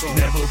 it's hustle.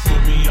 Never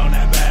put me on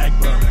that back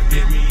burner,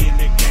 get me in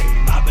the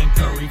game. I've been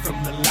Curry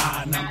from the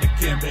line, I'm the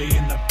Kimbe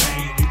in the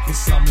paint. You can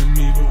summon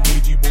me, but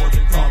Ouija board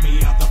and call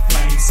me out the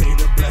flame. Say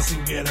the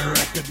blessing, get a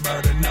record,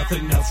 murder,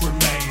 nothing else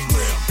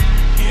remains.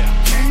 Yeah.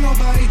 Can't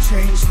nobody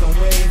change the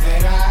way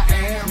that I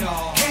am.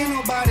 No. Can't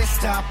nobody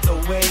stop the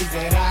way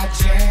that I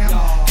jam.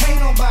 No. Can't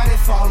nobody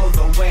follow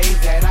the way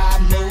that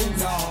I move.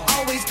 No.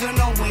 Always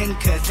gonna win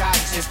cause I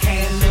just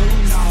can't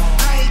lose. No.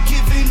 I ain't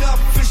giving up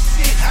for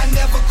shit, I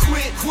never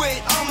quit.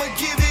 I'ma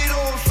give it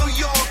all so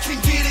y'all can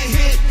get a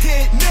hit.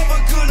 Never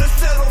gonna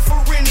settle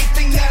for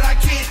anything that I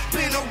get.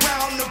 Been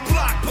around the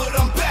block, but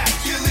I'm back,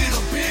 you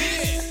little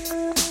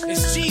bitch.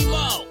 It's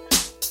G-Mo.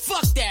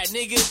 Fuck that,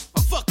 nigga.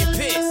 I'm fucking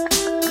pissed.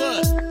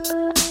 Look.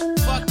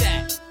 Fuck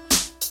that.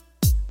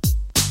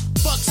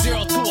 Fuck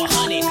 0 to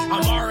 100.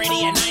 I'm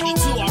already at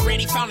 92.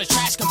 Already found a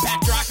trash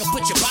compactor I can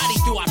put your body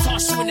through. I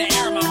toss you in the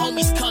air. My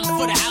homies come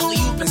for the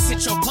alley-oop and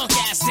sit your punk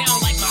ass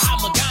down like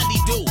Mahatma Gandhi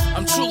do.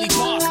 I'm truly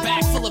boss.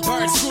 Bag full of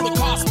birds. Screw the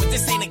cost. But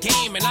this ain't a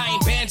game. And I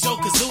ain't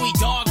Banjo-Kazooie,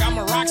 dog. I'm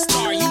a rock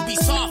star. You be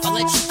soft. I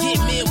let you get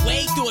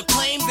midway through a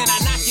claim. Then I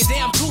knock your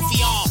damn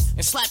goofy off.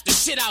 And slap the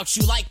shit out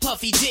you like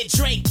Puffy did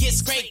Drake. Get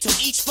scraped till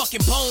each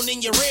fucking bone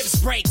in your ribs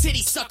break.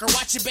 Titty sucker,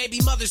 watch your baby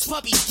mother's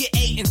puppies get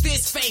ate in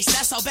this face.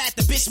 That's how bad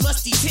the bitch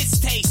musty tits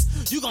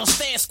taste. You gon'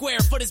 stand square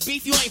for this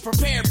beef, you ain't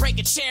prepared. Break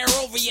a chair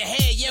over your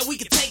head, yeah, we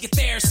can take it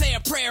there. Say a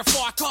prayer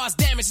before I cause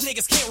damage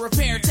niggas can't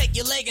repair. Take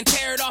your leg and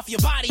tear it off your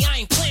body,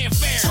 I ain't playing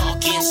fair.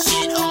 Talking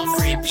shit off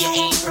rip, you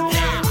ain't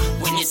prepared.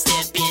 When you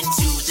step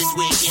into this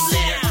wicked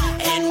lair,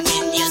 and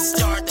when you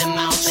start the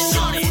mouth and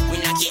on it,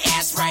 we knock your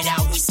ass right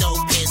out, we so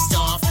pissed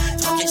off.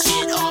 Talking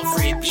shit off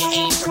rip, you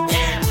ain't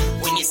prepared.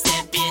 When you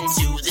step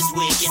into this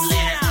wicked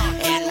lair,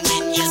 and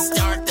when you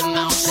start the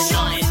mouth and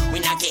on it, we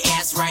knock your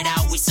ass right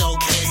out, we so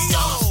pissed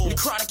off.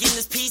 Necrotic in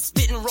this piece,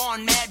 spitting raw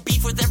and mad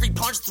beef with every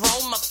punch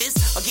thrown. My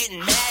fists are getting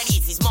mad easy.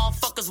 These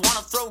motherfuckers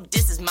wanna throw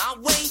disses my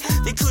way.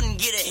 They couldn't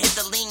get a hit,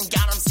 the lean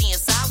got them seeing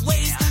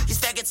sideways. These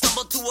faggots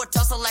stumbled to a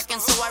tussle acting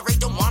so irate.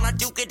 Don't wanna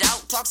duke it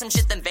out, talk some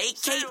shit then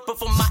vacate. But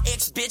for my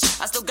ex bitch,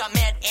 I still got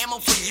mad ammo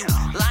for you.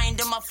 Lying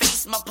to my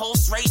face, my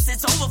pulse race,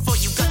 it's over for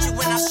you. Got you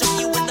when I show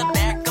you in the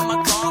back of my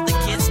car. The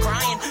kids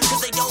crying,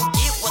 cause they don't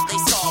get what they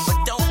saw. But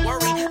don't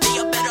worry, they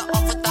are better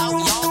off without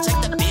y'all.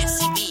 Check the bitch,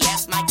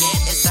 CBS, my get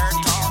is third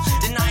tall.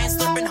 Denying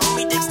slurping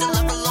homie dicks to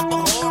level up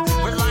a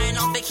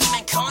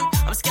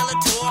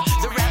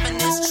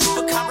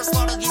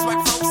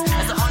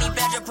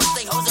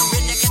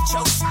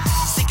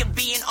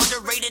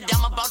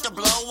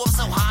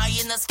so high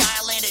in the sky,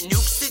 I landed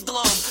nukes the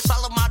globe.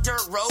 Follow my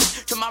dirt road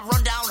to my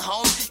rundown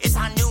home. It's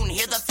high noon,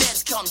 here the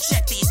feds come,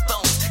 check these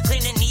phones.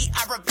 Clean and neat,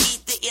 I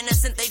repeat, the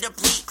innocent they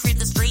deplete.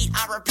 Creep the street,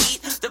 I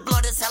repeat, the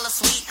blood is hella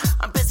sweet.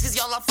 I'm pissed cause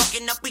y'all are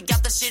fucking up, we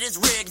got the shit is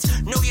rigged.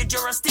 Know your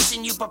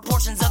jurisdiction, you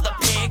proportions of the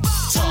pig.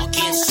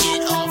 Talking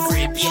shit off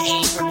rip, you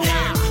ain't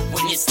prepared.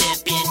 When you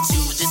step into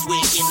this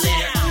wicked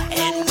lair,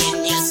 and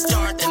when you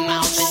start the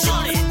mouth and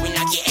on it, we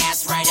knock your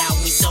ass right out,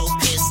 we so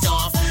pissed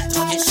off.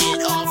 Talking shit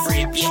off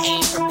rip, you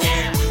ain't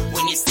prepared.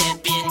 When you step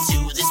into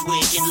this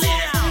wicked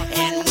lair,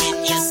 and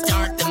when you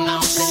start the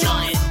mouth and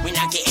on it, we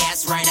knock your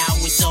ass right out,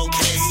 we so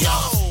pissed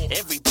off.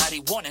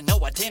 Everybody wanna know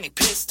why Danny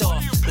pissed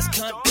off. This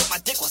cunt bit my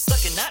dick while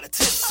sucking out a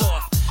tips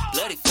off.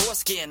 Bloody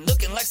foreskin,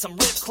 looking like some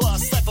ripped cloth.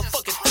 Slap a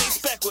fucking face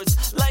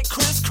backwards, like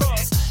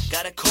crisscross.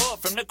 Got a call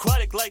from the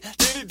aquatic, like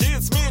Danny D,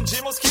 it's me and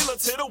Jim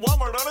Mosquitos hit a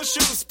Walmart on a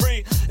shooting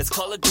spree. It's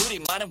Call of Duty,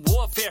 modern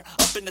warfare,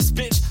 up in this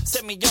bitch.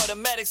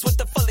 Semi-automatics with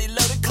the fully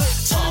loaded clip.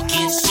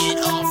 Talking shit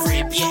off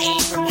rip, you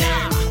ain't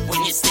prepared.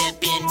 When you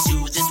step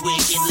into this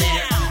wicked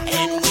lair,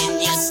 and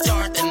when you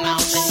start the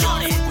mouth and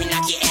on it, we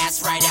knock your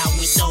ass right out,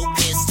 we so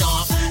pissed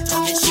off.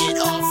 Talking shit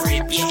off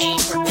rip, you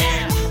ain't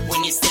prepared.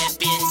 When you step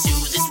into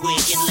this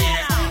wicked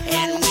lair,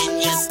 and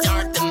when you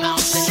start the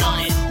mouth and on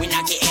it, we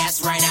knock your ass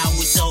right out,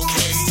 we so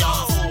pissed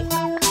off.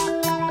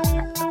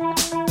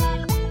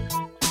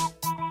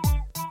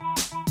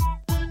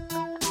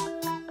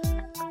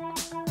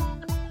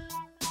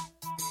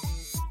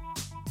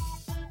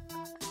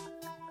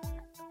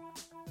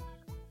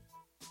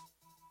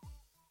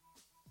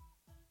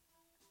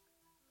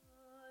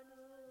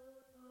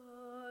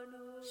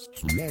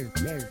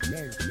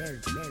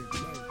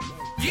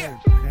 Yeah.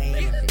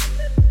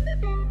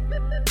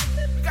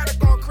 We gotta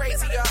go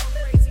crazy, y'all.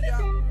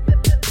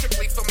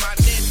 Strictly for my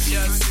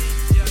ninjas.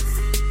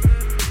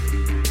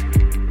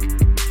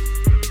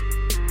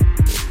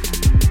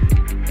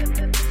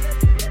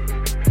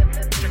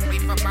 Strictly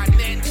for my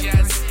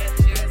ninjas.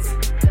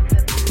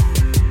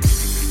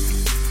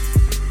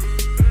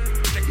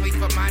 Strictly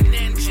for my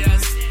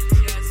ninjas.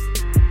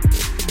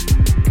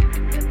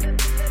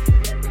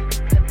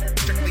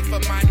 Strictly for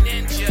my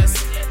ninjas.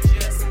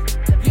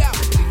 Yeah,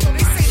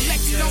 they say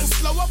Lex don't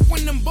slow up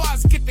when them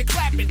bars get the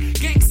clapping.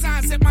 Gang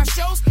signs at my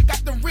shows,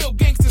 got the real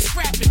gangsters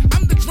scrapping.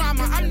 I'm the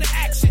drama, I'm the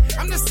action,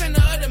 I'm the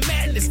center of the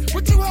madness.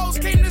 What you hoes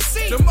came to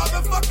see? The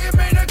motherfucking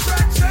main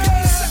attraction.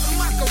 Something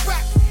like a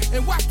rap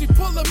and watch me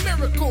pull a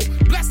miracle.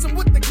 Bless them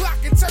with the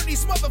Glock and turn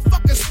these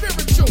motherfuckers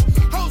spiritual.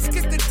 Hoes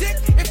get the dick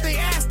if they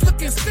ass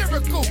looking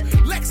spherical.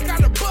 Lex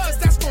got a buzz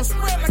that's gonna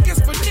spread like it's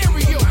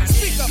venereal.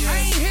 Speak up, I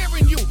ain't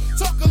hearing you.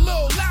 Talk a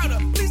little louder.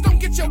 Please don't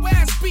get your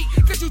ass beat,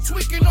 cause you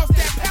tweaking off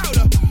that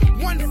powder.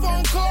 One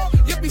phone call,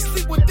 you'll be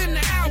sleep within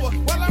the hour.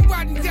 While I'm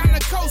riding down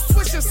the coast,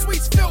 Swisher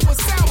sweets filled with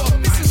sour.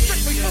 This is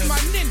strictly for my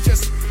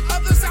ninjas.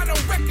 Others I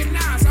don't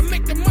recognize. I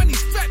make the money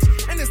stretch,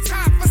 and it's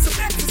time for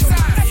some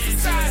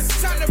exercise.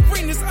 Time to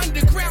bring this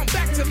underground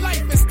back to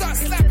life and start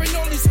slapping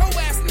all these hoe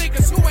ass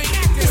niggas who ain't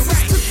acting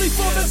right. This is strictly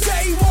for the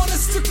day one,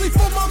 it's strictly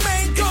for my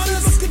main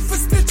gunners. Looking for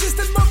snitches,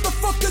 then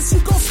motherfuckers, you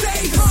gon'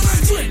 stay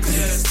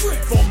Strictly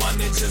for my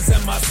ninjas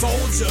and my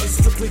soldiers.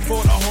 Strictly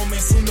for the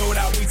homies who know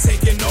that we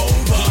taking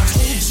over. I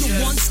told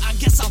you once, I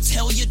guess I'll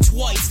tell you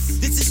twice.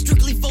 This is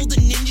strictly for the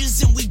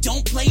ninjas and we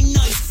don't play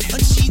nice.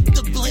 Unsheath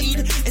the blade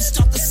and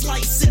start the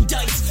slice and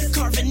dice.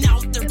 Carving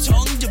out their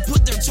tongue to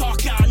put their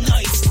talk on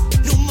ice.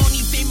 No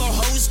money, fame or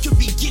hoes could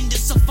begin to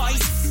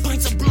suffice.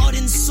 Pints of blood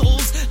and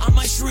souls on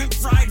my shrimp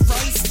fried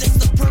rice. That's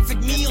the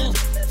perfect meal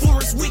for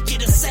us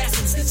wicked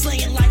assassins.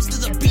 Slaying lives to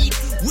the beat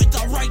with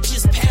a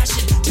righteous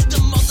passion. To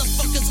the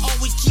motherfuckers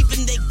always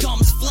keeping their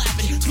gums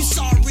flapping. Too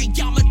sorry,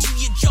 I'ma do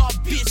your job,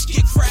 bitch,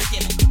 get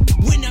cracking.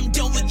 When I'm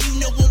done with you,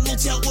 no one will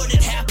tell what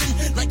had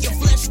happened. Like your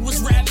flesh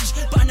was ravaged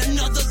by none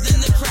other than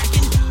the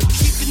Kraken.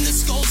 Keeping the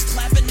skulls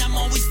clapping, I'm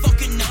always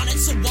fucking on it.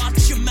 So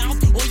watch your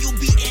mouth or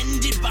you'll be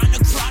ended by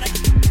necrotic.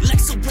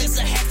 Lexo plays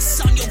a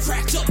hex on your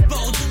cracked up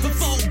bone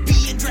before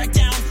being dragged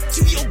down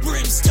to your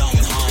brimstone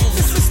home.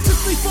 This is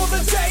strictly for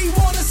the day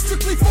one, it's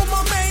strictly for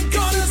my main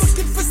gunners.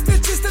 Looking for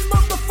stitches, then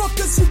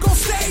motherfuckers, you gon'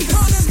 stay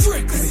hunters.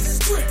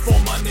 Strictly for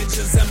my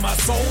ninjas and my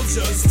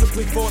soldiers.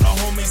 Strictly for the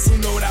homies who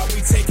know that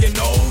we taking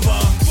over.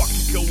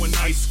 Fucking going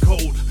ice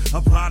cold,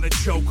 apply the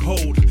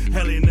chokehold.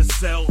 Hell in a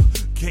cell,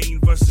 Kane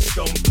versus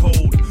Stone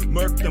Cold.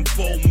 Murk them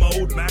full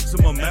mode,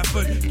 maximum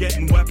effort.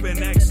 Getting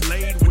weapon X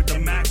laid with the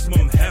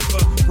maximum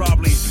heifer.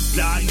 Probably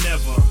die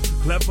never,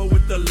 clever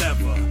with the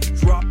lever.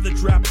 Drop the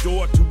trap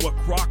door to a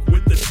crock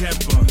with the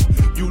temper.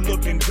 You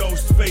looking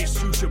ghost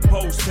face, you should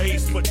post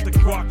haste. But the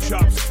crock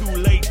chop's too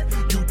late,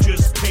 you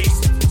just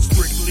taste.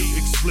 Strictly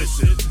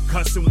explicit,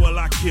 cussing while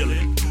I kill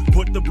it.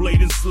 Put the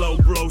blade in slow,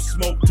 blow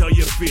smoke till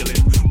you feel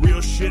it.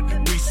 Real shit,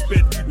 we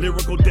spit,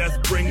 lyrical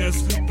death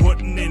bringers.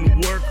 Putting in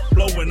work,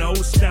 blowing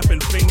O's, snapping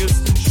fingers.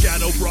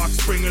 Shadow Brock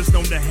Springers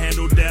known to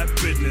handle that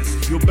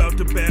business. You're about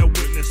to bear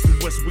witness to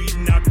what's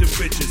weeding out the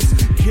bitches.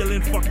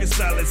 Killing fucking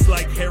salads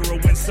like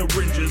heroin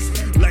syringes.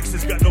 Lex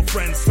has got no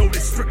friends, so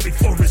it's strictly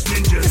for his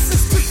ninjas. This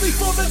is strictly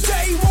for the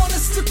day one,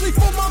 it's strictly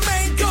for my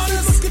main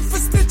gunners. Looking for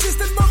stitches,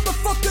 then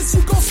motherfuckers, you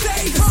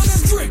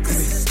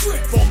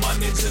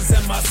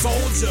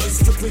soldiers,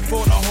 strictly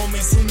for the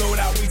homies who know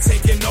that we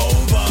taking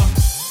over.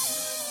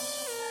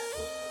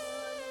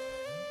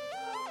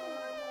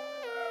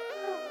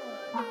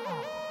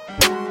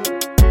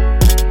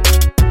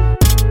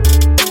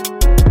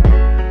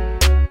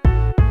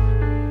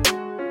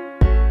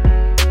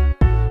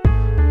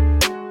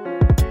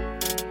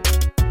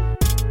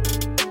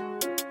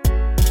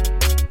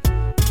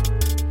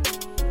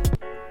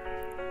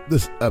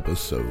 This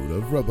episode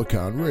of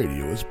Replicon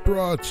Radio is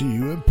brought to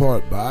you in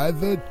part by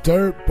the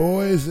Dirt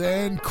Boys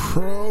and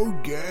Crow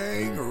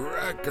Gang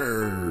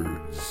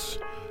Records.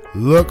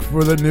 Look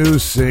for the new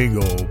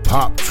single,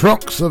 Pop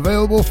Trunks,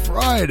 available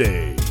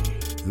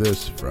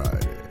this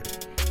Friday.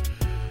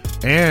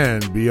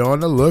 And be on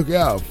the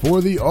lookout for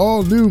the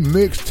all-new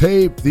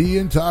mixtape, The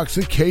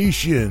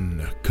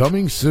Intoxication,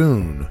 coming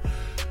soon.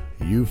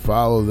 You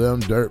follow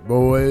them Dirt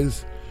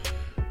Boys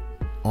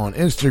on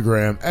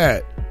Instagram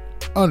at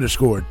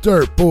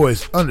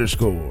 _dirtboys_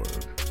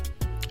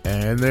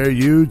 and their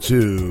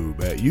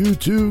YouTube at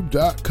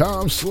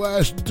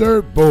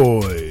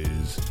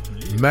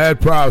youtube.com/dirtboys. Mad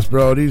props,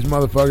 bro. These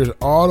motherfuckers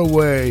all the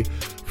way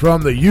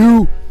from the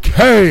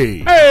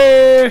UK.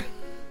 Hey!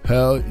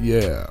 Hell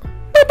yeah.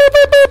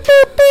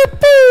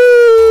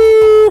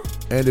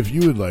 And if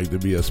you would like to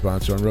be a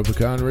sponsor on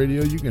Replicon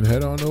Radio, you can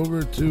head on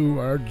over to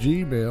our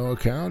Gmail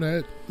account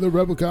at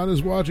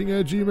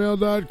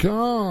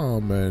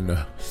therepliconiswatching@gmail.com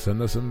and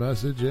send us a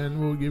message and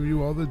we'll give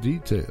you all the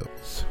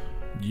details.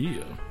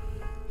 Yeah.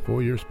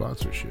 For your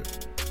sponsorship.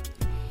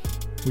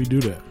 We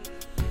do that.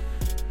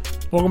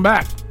 Welcome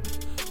back.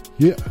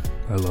 Yeah.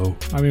 Hello.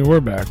 I mean, we're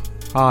back.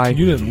 Hi.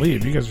 You didn't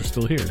leave. You guys are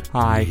still here.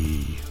 Hi.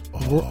 We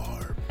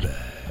are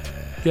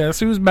back. Guess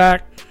who's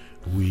back?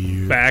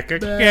 We're back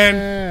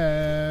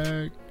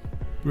again.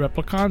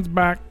 Replicon's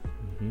back.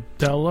 Mm-hmm.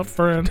 Tell a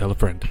friend. Tell a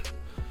friend.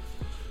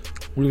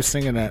 We were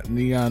singing that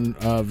Neon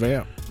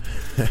Vamp.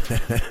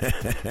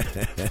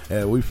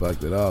 We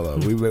fucked it all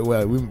up.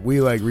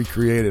 We like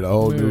recreated a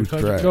whole new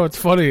track. No, it's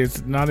funny.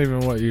 It's not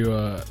even what you.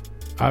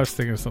 I was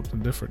thinking of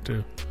something different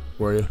too.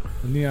 Were you?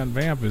 The Neon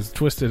Vamp is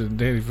Twisted and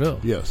Dannyville.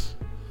 Yes.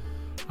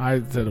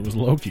 I said it was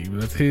Loki,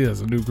 but he has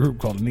a new group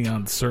called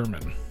Neon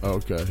Sermon.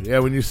 Okay. Yeah,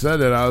 when you said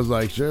that, I was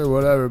like, sure,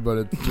 whatever, but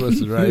it's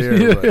Twisted right here.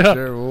 Yeah. Like,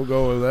 sure, we'll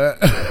go with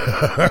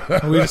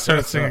that. We just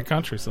started singing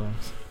country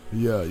songs.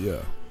 Yeah.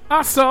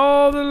 I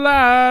saw the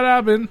light,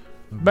 I've been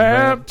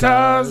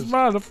baptized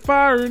by the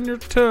fire in your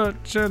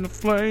touch and the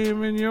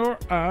flame in your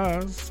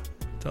eyes.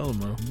 Tell them,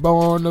 bro.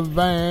 Born to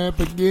vamp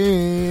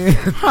again.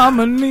 I'm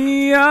a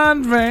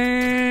neon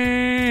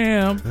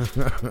vamp.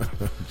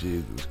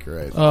 Jesus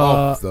Christ.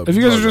 If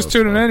you guys are just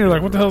tuning in, you're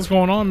like, what the hell's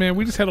going on, man?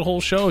 We just had a whole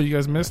show. You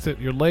guys missed it.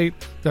 You're late.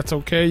 That's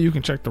okay. You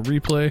can check the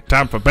replay.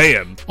 Time for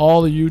bed.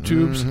 All the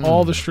YouTubes,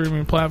 all the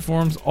streaming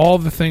platforms, all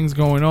the things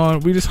going on.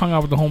 We just hung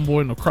out with the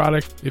homeboy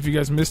Necrotic. If you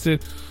guys missed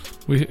it,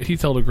 he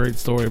told a great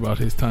story about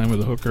his time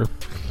with a hooker.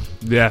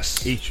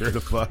 Yes. He sure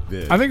the fuck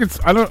did. I think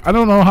I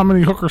don't know how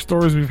many hooker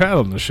stories we've had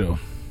on the show.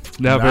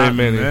 Not very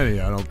many.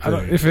 I don't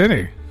think. If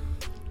any.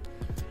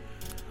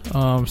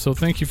 So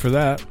thank you for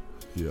that.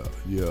 Yeah.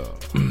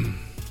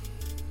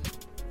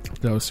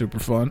 That was super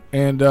fun.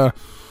 And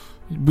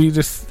we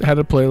just had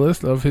a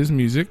playlist of his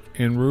music,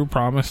 and Rue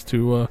promised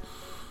to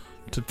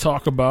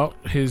talk about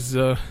his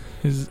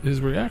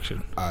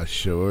reaction. I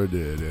sure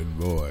did, and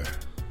boy.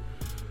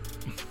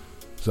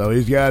 So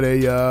he's got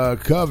a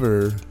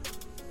cover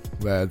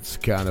that's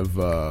kind of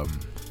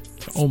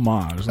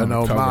homage. An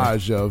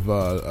homage of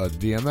a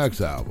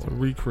DMX album. A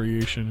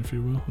recreation, if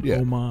you will. Yeah.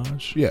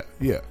 Homage. Yeah.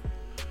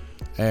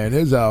 And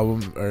his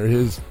album, or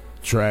his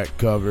track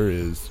cover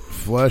is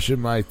Flesh in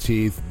My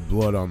Teeth,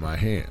 Blood on My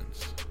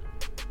Hands.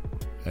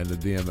 And the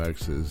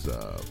DMX is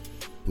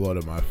Blood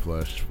in My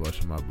Flesh,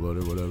 Flesh in My Blood,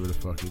 or whatever the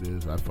fuck it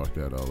is. I fucked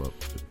that all up.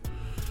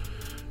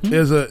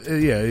 It's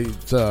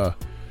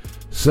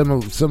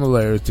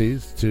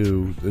similarities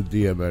to the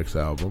DMX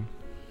album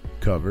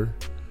cover.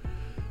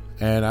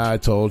 And I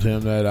told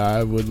him that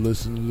I would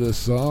listen to this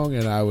song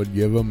and I would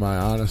give him my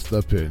honest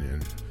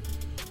opinion.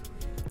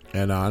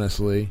 And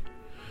honestly,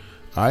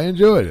 I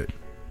enjoyed it.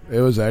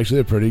 It was actually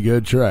a pretty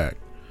good track.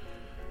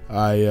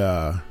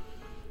 I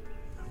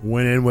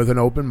went in with an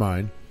open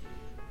mind.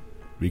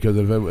 Because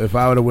if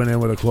I would have went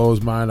in with a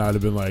closed mind, I'd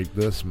have been like,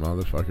 this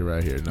motherfucker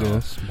right here. No.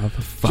 This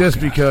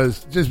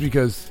motherfucker. Just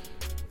because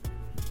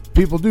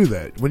people do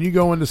that. When you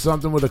go into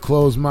something with a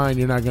closed mind,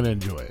 you're not going to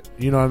enjoy it.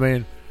 You know what I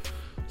mean?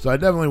 So I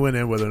definitely went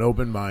in with an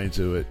open mind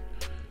to it.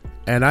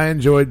 And I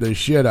enjoyed the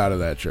shit out of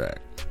that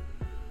track.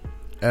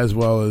 As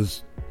well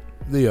as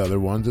the other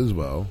ones as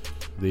well.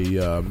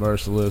 The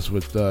Merciless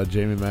with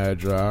Jamie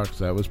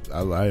Madrox.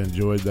 I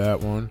enjoyed that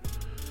one.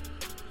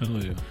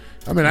 Hell yeah.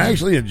 I mean, I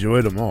actually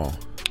enjoyed them all.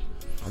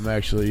 I'm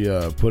actually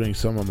putting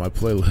some on my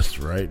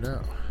playlist right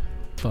now.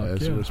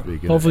 As we're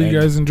speaking. Hopefully you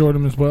guys enjoyed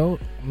them as well.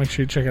 Make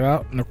sure you check it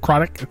out.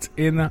 Necrotic. It's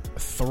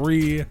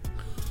N3.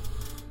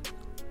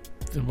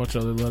 A bunch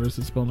of other letters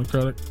that spell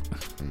necrotic.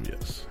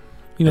 Yes.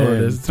 You know what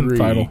it is. It's in the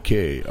title.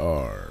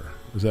 N3KR.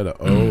 Is that an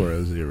O or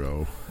a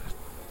 0?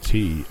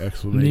 T!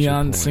 Exclamation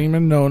Neon point.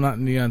 Semen? No, not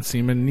Neon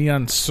Semen.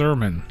 Neon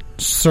Sermon.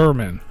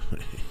 Sermon.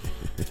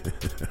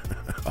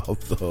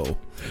 Although,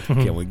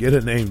 can we get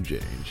a name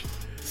change?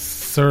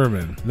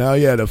 Sermon. Now,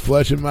 yeah, the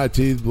flesh in my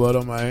teeth, blood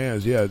on my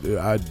hands. Yeah,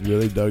 I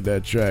really dug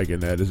that track,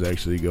 and that is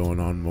actually going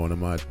on one of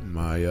my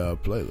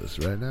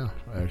playlists right now,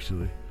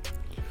 actually.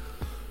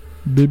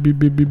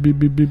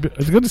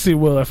 It's good to see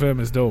Will FM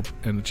is dope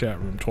in the chat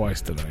room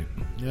twice tonight.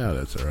 Yeah,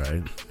 that's all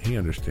right. He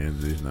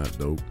understands that he's not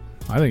dope.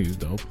 I think he's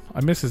dope. I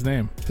miss his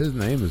name. His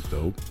name is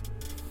dope.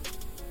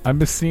 I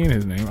miss seeing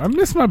his name. I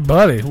miss my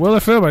buddy. Will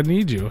FM, I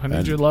need you. I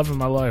need your love in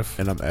my life.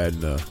 And I'm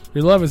adding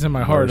your love is in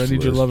my heart. I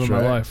need your love in my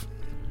track. life.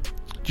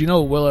 Do you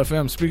know Will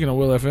FM? Speaking of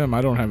Will FM,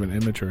 I don't have an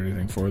image or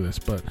anything for this,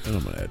 but and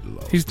I'm gonna add the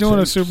love. He's doing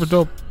a super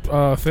dope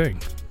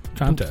thing.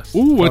 Contest.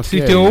 Ooh, what's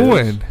he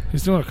doing?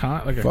 He's doing a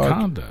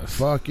contest.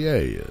 Fuck yeah,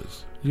 he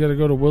is. You got to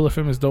go to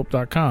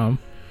willfmisdope.com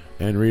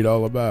and read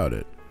all about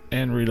it.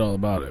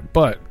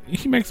 But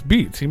he makes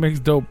beats. He makes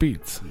dope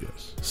beats.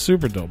 Yes.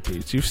 Super dope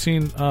beats. You've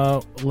seen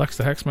Lex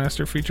the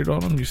Hexmaster featured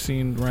on him. You've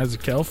seen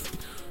Razakel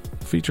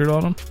featured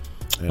on him.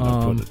 And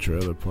I put the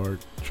Trailer Park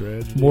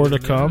Tragedy. More to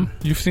come.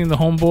 You've seen the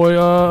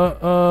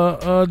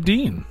homeboy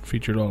Dean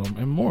featured on him,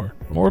 and more.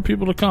 More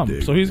people to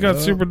come. So he's got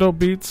super dope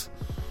beats.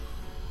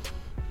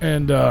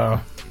 And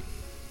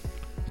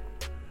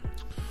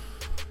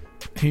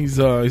he's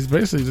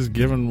basically just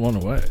giving one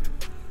away,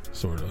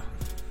 sort of.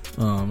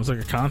 It's like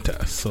a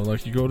contest. So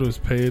like you go to his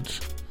page.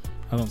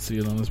 I don't see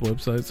it on his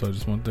website, so I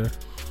just went there.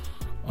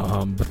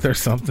 But there's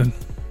something.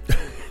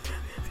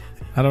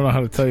 I don't know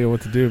how to tell you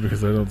what to do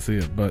because I don't see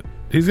it. But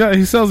he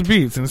sells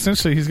beats, and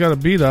essentially he's got a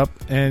beat up,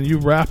 and you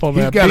rap on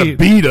that beat. He's got to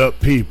beat up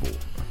people.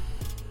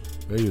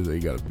 You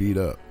got to beat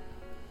up,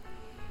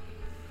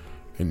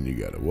 and you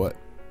got to what?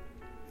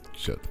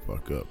 Shut the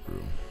fuck up,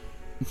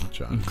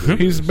 bro.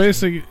 He's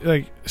basically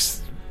like,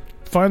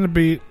 find the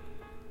beat,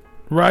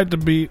 ride the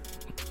beat,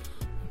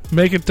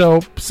 make it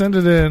dope, send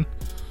it in,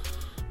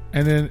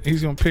 and then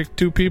he's gonna pick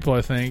 2 people,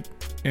 I think,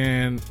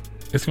 and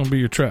it's gonna be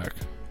your track.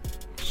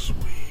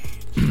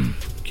 Sweet.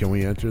 Can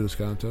we enter this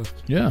contest?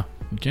 Yeah,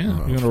 you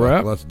can. You gonna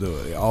rap? Let's do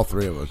it. All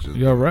 3 of us just.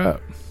 You gotta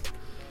rap.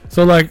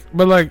 So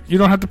but you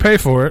don't have to pay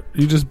for it.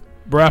 You just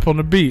rap on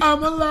the beat.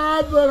 I'm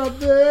alive, but I'm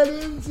dead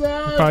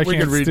inside. Probably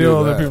can't steal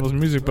other people's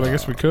music, but I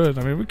guess we could.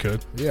 I mean, we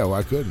could. Yeah,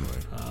 why couldn't we?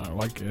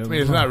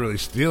 It's not really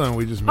stealing.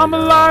 We just. I'm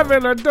alive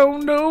and I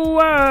don't know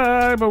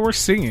why, but we're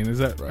singing. Is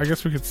that? Right. I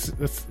guess we could.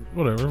 That's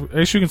whatever. I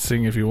guess you can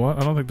sing if you want.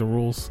 I don't think the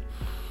rules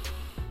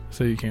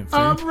say you can't sing.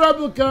 I'm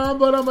Replicon,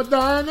 but I'm a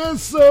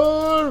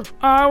dinosaur.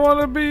 I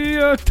want to be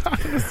a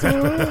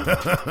dinosaur.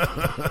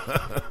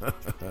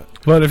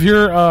 But if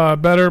you're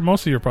better,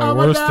 most of you are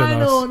probably worse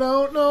than us. I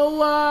don't know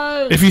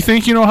why. If you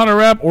think you know how to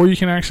rap or you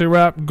can actually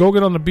rap, go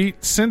get on the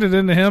beat, send it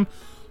in to him.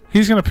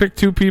 He's going to pick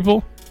 2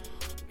 people,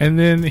 and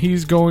then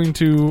he's going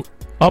to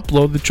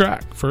upload the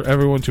track for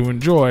everyone to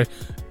enjoy.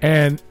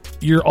 And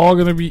you're all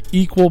going to be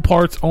equal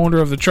parts owner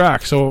of the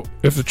track. So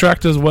if the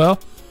track does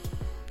well,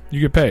 you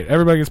get paid.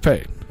 Everybody gets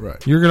paid.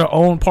 Right. You're going to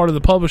own part of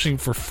the publishing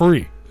for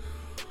free.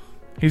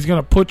 He's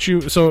going to put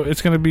you, so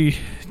it's going to be,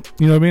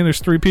 you know what I mean? There's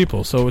 3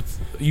 people. So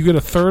you get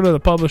a third of the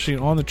publishing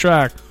on the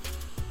track.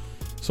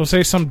 So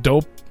say some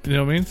dope, you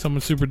know what I mean?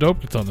 Someone super dope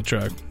gets on the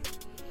track.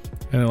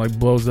 And it like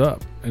blows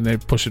up. And they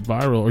push it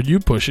viral. Or you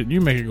push it and you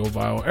make it go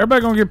viral.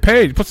 Everybody going to get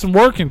paid. Put some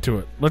work into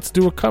it. Let's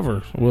do a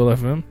cover. Will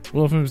FM.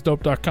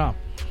 WillFMsDope.com.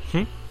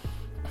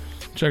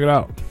 Check it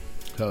out.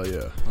 Hell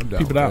yeah. I'm down.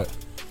 Keep it out. That.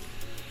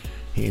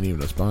 He ain't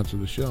even a sponsor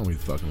of the show. He's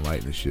fucking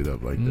lighting this shit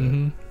up like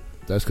that.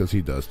 That's because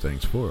he does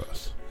things for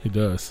us. He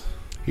does.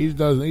 He's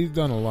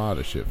done a lot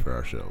of shit for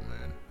our show,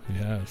 man. He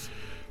has.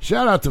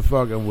 Shout out to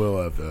fucking Will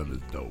FM.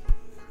 It's dope.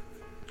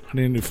 I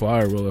need a new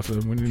flyer, Will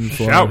FM. We need new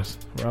flyers.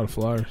 We're out of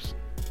flyers.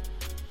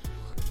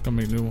 Gotta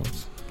make new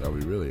ones. Are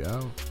we really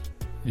out?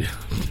 Yeah.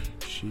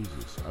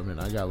 Jesus. I mean,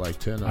 I got like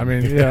 10. I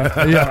mean, yeah.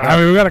 I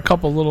mean, we got a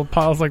couple little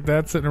piles like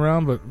that sitting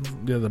around, but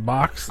yeah, the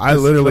box.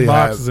 The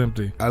box is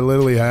empty. I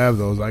literally have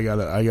those. I got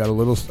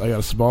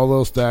a small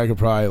little stack of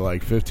probably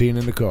like 15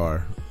 in the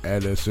car.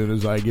 And as soon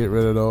as I get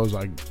rid of those,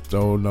 I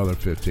throw another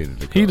 15 in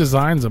the car. He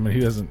designs them and he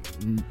doesn't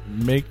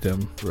make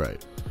them. Right.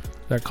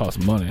 That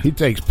costs money. He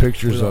takes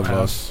pictures of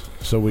us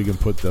so we can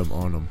put them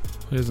on them.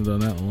 He hasn't done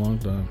that in a long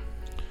time.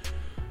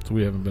 So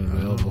we haven't been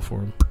available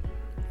for him.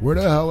 Where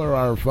the hell are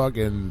our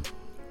fucking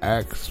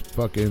axe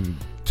fucking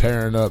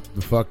tearing up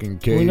the fucking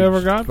cage? We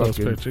never got those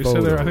pictures. He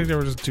said I think they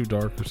were just too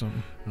dark or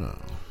something. No.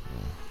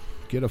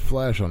 Get a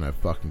flash on that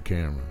fucking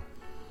camera.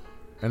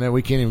 And then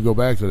we can't even go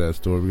back to that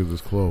store because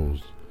it's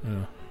closed.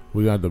 Yeah.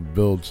 We got to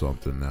build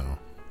something now.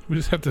 We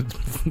just have to.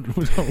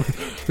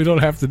 We don't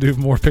have to do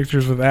more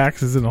pictures with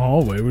axes in the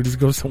hallway. We just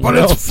go somewhere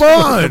else. But it's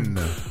fun.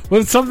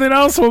 But something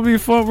else will be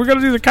fun. We're gonna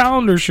do the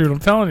calendar shoot. I'm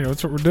telling you,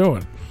 that's what we're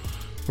doing.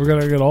 We're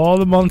gonna get all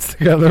the months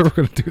together. We're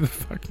gonna do the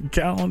fucking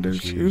calendar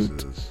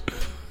shoot.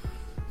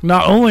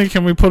 Not only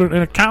can we put it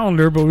in a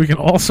calendar, but we can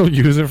also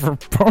use it for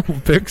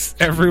promo pics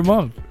every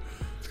month.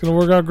 It's gonna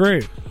work out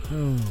great.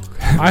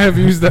 I have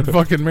used that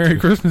fucking Merry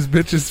Christmas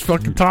bitch's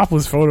fucking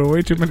topless photo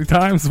way too many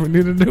times. We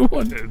need a new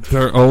one. It's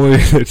their only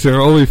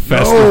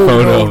festive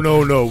photo.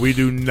 No. We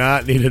do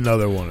not need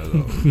another one of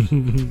those.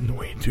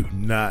 We do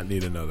not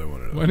need another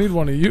one of those. I need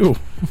one of you.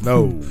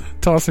 No.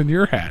 Tossing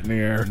your hat in the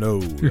air. No.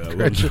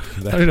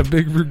 I need a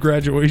big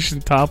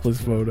graduation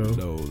topless photo.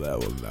 No, that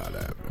will not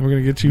happen. We're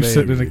going to get you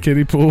sitting in a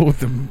kiddie pool with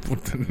the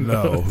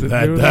No,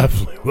 that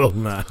definitely will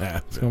not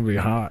happen. It's going to be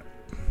hot.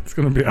 It's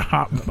gonna be a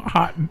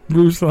hot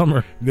blue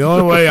summer. The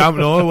only way I'm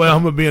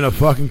gonna be in a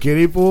fucking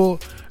kiddie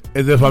pool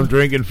is if I'm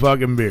drinking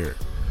fucking beer.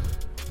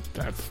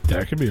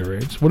 That could be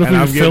arranged. What if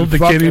we filled the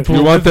kiddie pool?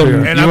 You want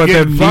them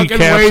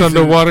kneecaps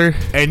underwater?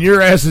 And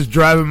your ass is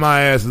driving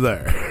my ass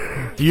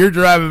there. You're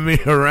driving me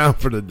around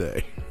for the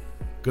day.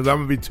 Because I'm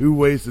going to be too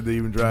wasted to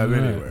even drive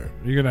anywhere.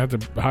 You're going to have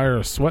to hire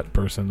a sweat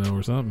person, though,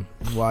 or something.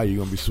 Why? You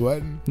going to be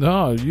sweating?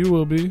 No, you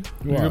will be.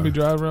 Why? You're going to be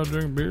driving around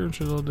drinking beer and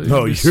shit all day.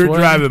 No, you're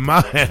driving my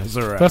ass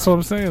around. That's what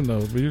I'm saying,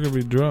 though. But you're going to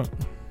be drunk.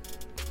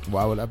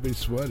 Why would I be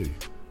sweaty?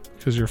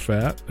 Because you're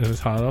fat and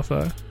it's hot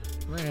outside.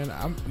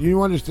 Man,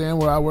 you understand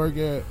where I work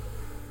at?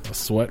 A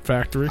sweat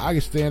factory? I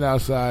can stand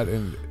outside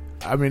and...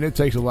 I mean, it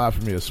takes a lot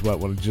for me to sweat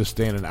when I'm just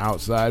standing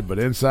outside. But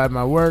inside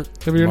my work...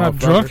 Yeah, but you're not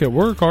drunk at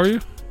work, are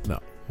you? No.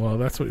 Well,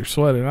 that's what you're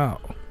sweating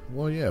out.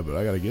 Well, yeah, but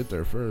I got to get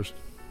there first.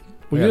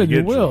 Well, yeah,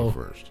 you will.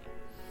 First.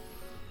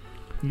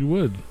 You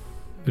would.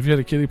 If you had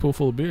a kiddie pool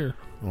full of beer.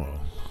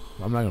 Well,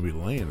 I'm not going to be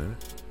laying in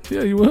it.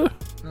 Yeah, you would.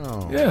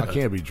 No, yeah. I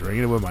can't be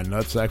drinking it with my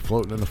nutsack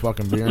floating in the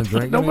fucking beer and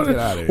drinking it. Get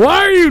out of here. Why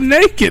are you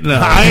naked now?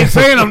 I ain't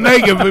saying I'm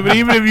naked, but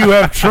even if you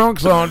have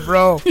trunks on,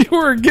 bro. You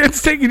were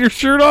against taking your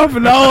shirt off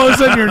and all of a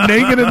sudden you're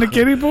naked in the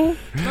kiddie pool?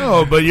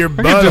 No, but your I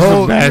can just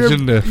butthole...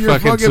 imagine the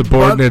fucking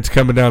subordinates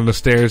coming down the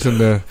stairs in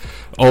the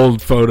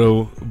old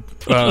photo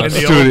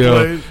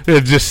studio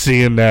and just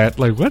seeing that.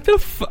 Like, what the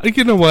fuck?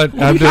 You know what?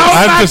 I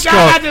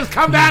just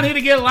come down here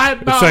to get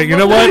light bulb. It's like, you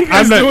know what?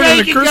 I'm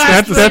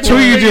not. That's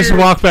where you just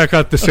walk back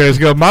up the stairs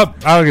and go,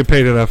 I don't get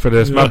paid enough for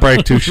this. My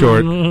break too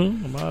short.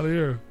 I'm out of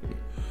here.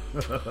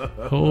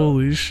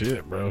 Holy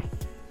shit, bro.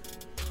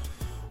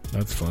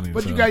 That's funny.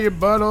 But you got your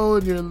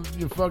butthole and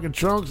your fucking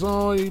trunks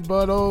on, your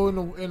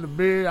butthole in the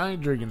beer. I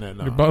ain't drinking that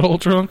now. Your butthole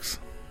trunks?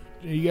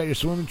 You got your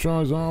swimming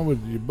trunks on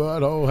with your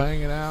butthole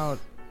hanging out,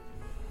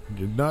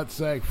 your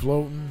nutsack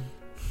floating.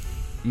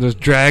 Just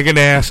dragging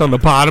ass on the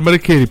bottom of the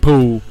kiddie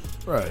pool.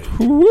 Right.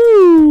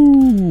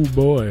 Woo,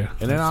 boy.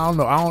 And then I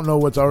don't know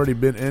what's already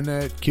been in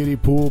that kiddie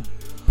pool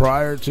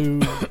prior to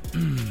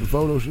the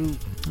photo shoot.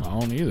 I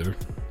don't either.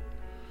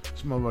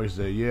 This motherfucker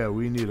said, yeah,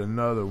 we need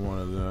another one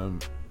of them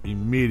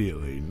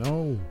immediately.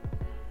 No.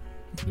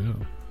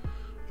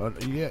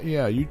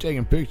 Yeah. You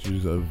taking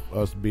pictures of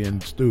us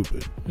being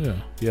stupid. Yeah.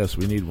 Yes,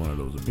 we need one of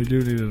those. We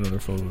do need another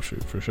photo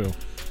shoot for sure.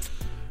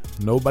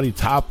 Nobody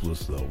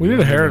topless though. We need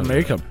a hair and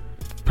makeup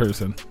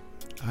person.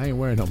 I ain't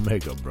wearing no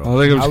makeup, bro.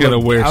 I think I'm just gonna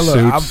wear suits.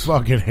 I'm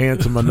fucking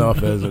handsome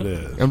enough as it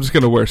is. I'm just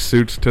gonna wear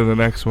suits to the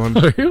next one.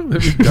 That'd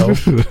be dope.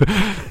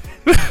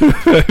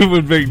 It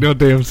would make no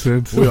damn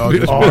sense. We all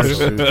just wear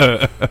suits.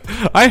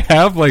 I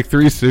have like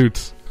 3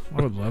 suits.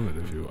 I would love it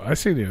if you. I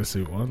seen you in a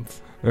suit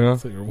once. Yeah.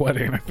 It's at your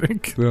wedding, I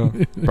think. Yeah,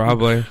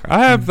 probably.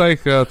 I have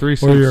like 3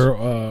 suits. Or your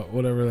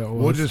whatever that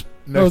was. We'll just.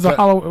 It was a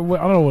Halloween.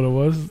 I don't know what it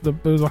was.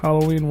 It was a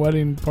Halloween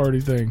wedding party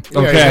thing.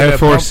 Okay, I had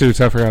 4 suits.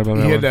 I forgot about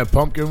that. You had that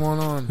pumpkin one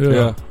on.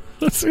 Yeah.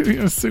 Let's see you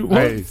in a suit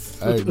once.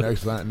 Hey,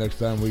 next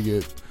time we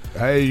get.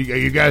 Hey,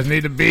 you guys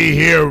need to be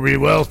here.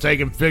 Will's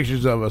taking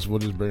pictures of us. We'll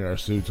just bring our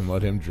suits and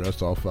let him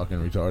dress all fucking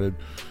retarded.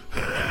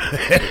 All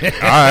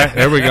right,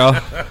 there we go.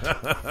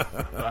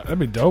 That'd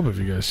be dope if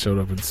you guys showed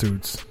up in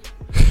suits.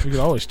 You could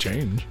always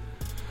change.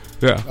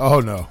 Yeah. Oh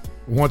no.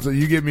 Once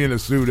you get me in a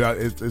suit,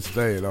 it's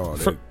staying on.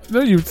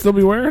 No, you'd still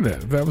be wearing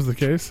it if that was the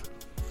case.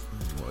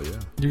 Well, yeah.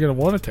 You're gonna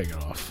want to take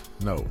it off.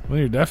 No. Then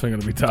you're definitely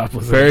gonna be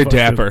topless. Very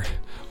dapper,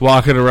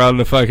 walking around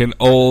the fucking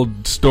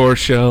old store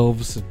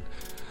shelves.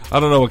 I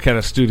don't know what kind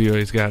of studio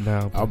he's got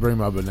now. I'll bring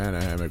my banana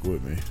hammock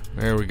with me.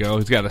 There we go.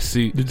 He's got a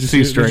C. Did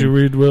string. Did you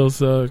read Will's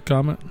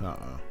comment?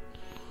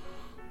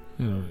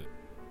 You know,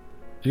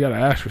 you gotta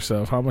ask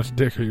yourself, how much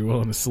dick are you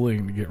willing to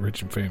sling to get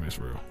rich and famous,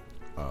 bro?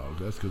 Oh,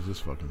 that's because this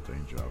fucking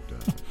thing dropped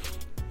down.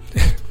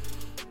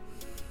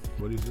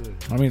 What'd he say?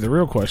 I mean, the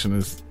real question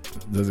is,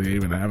 does he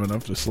even have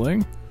enough to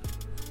sling?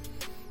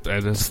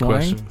 That is the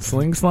question.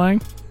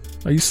 Sling?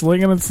 Are you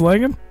slinging and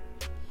slanging?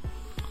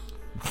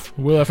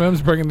 Will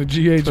FM's bringing the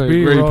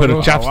GHB. Where you put a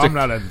chopstick. I'm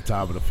not at the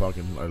top of the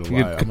fucking live.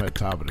 I'm at the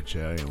top of the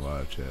chat. I ain't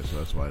live chat, so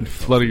that's why they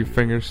flutter your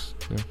fingers.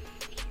 Yeah.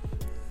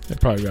 They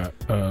probably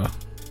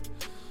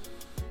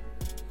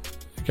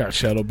got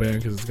shadow banned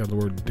because it's got the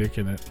word dick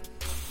in it.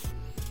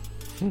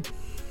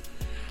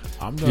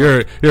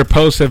 Your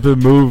posts have been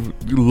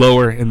moved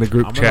lower in the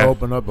group chat. I'm gonna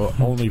open up an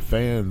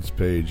OnlyFans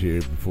page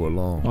here before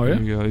long. Oh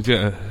yeah, he's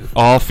got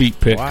all feet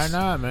pics. Why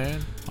not,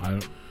 man?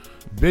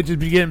 Bitches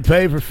be getting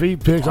paid for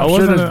feet pics. I'm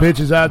sure there's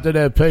bitches out there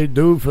that pay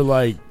dude for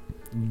like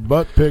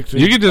butt pics.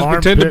 You can just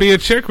pretend to be a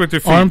chick with your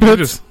feet.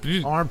 Armpits.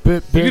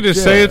 Armpit pics. You can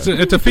just say it's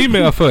a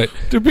female foot.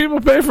 Do people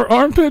pay for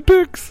armpit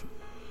pics?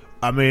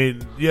 I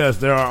mean, yes,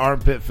 there are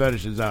armpit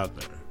fetishes out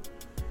there.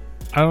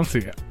 I don't see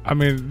it. I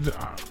mean,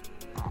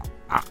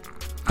 I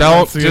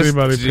don't see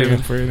anybody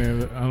paying for any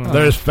of it. I don't know.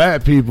 There's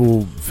fat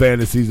people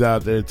fantasies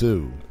out there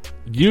too.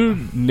 You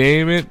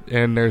name it,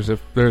 and there's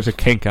a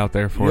kink out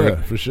there for it.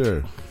 Yeah, for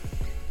sure.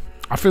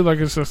 I feel like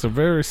it's just a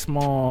very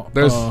small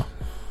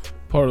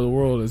part of the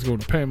world that's going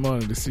to pay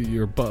money to see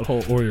your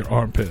butthole or your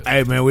armpit.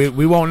 Hey, man,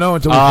 we won't know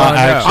until we find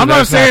out. I'm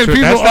not saying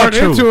people aren't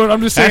into it.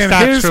 I'm just saying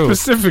his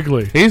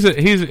specifically.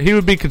 He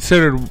would be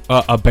considered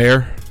a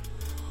bear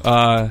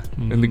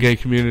in the gay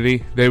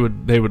community. They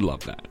would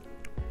love that.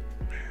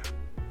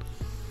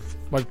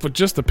 Like, but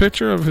just a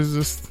picture of his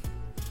just.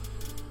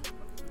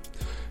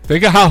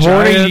 Think of how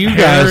horny you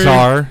guys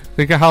are.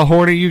 Think of how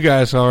horny you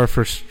guys are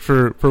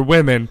for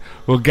women.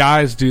 Well,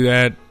 guys do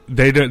that.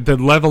 The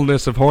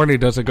levelness of horny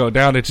doesn't go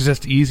down. It's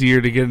just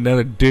easier to get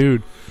another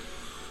dude.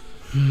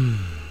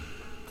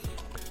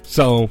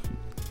 So,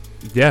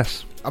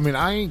 yes. I mean,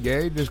 I ain't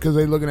gay. Just because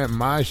they looking at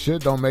my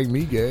shit don't make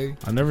me gay.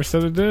 I never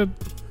said it did.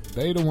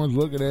 They the ones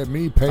looking at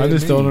me, paying me. I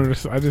just don't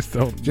understand. I just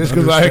don't. Just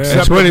because I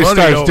accept the money. That's when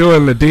he starts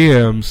doing the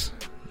DMs.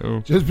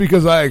 Just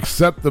because I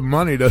accept the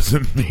money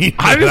doesn't mean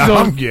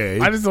I'm gay.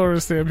 I just don't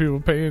understand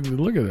people paying to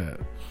look at that.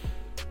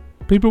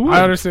 People would.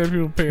 I understand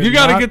people paying. You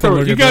got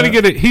to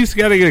get it. He's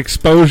got to get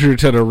exposure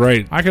to the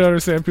right. I can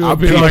understand people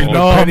being like,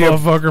 "No,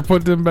 motherfucker,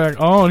 put them back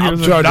on.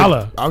 Here's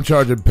 $1." I'm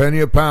charging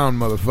penny a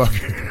pound,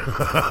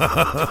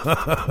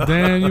 motherfucker.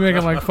 Damn, you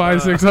making like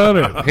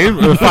 $500-600. He's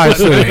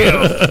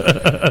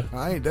 $5-6.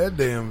 I ain't that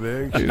damn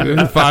big.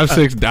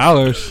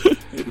 $5-6.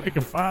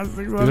 Making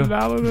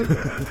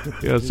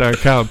 $500-600. You gotta start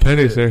counting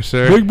pennies there,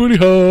 sir. Big booty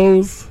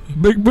hoes,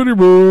 big booty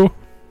boo.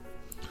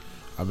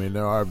 I mean,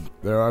 there are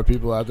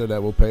people out there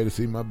that will pay to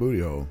see my booty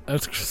hole.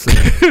 That's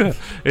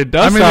it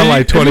does sound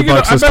like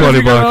 $20 is $20.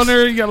 You got on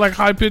there, you got like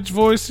high pitched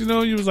voice. You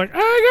know, you was like, "Hey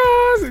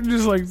guys," and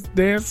just like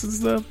dance and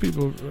stuff.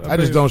 People, I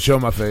just don't show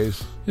my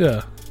face.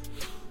 Yeah,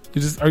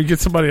 or you get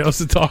somebody else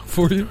to talk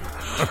for you.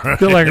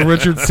 Get like a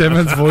Richard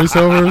Simmons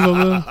voiceover or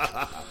something.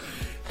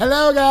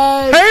 Hello,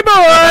 guys. Hey,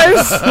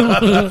 boys.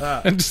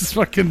 And just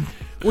fucking,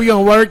 we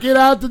gonna work it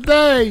out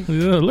today.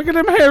 Yeah, look at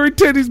them hairy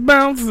titties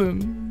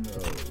bouncing.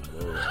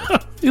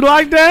 You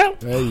like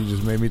that? Hey, you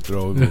just made me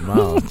throw it in my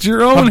mouth. It's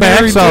your own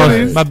hairy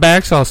titties. My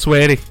back's all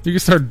sweaty. You can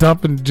start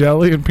dumping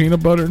jelly and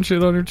peanut butter and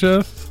shit on your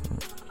chest.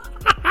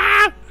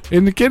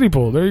 In the kiddie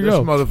pool. There you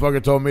go. This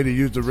motherfucker told me to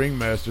use the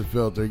Ringmaster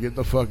filter. Get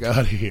the fuck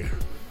out of here.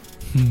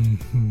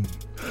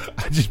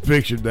 I just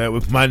pictured that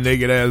with my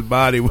naked ass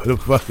body with a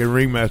fucking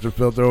Ringmaster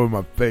filter over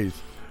my face.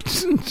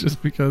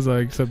 Just because I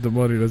accept the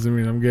money doesn't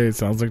mean I'm gay. It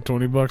sounds like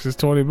 $20 is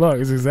 $20.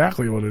 It's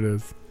exactly what it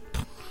is.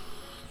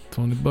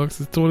 $20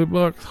 is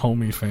 $20.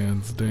 Homie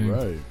fans, dang.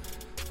 Right.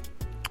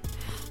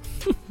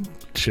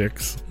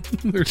 Chicks.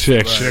 They're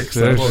chicks. Chicks.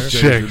 There's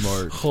chicks.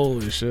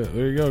 Holy shit.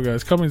 There you go,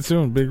 guys. Coming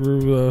soon. Big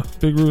Roo's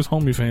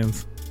homie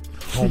fans.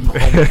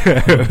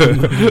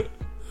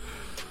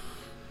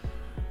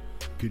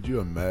 Could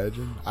you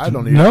imagine? I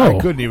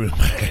couldn't even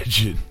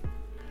imagine.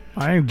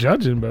 I ain't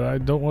judging, but I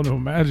don't want to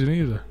imagine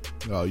either.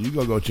 Oh, you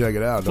go check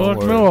it out. Fuck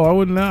no, I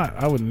would not.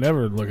 I would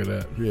never look at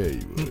that. Yeah,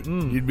 you would.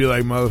 You'd be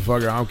like,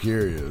 motherfucker, I'm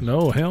curious.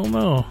 No, hell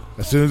no.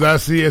 As soon as I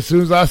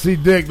see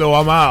dick, though,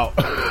 I'm out.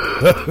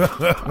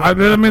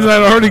 That means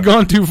I'd already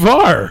gone too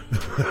far.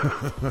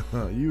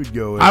 You would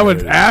go in I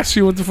would ask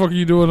you what the fuck are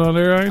you doing on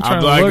there. I ain't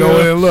trying to look.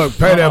 Go in and look.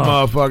 Pay that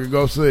motherfucker.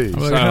 Go see.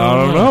 Like,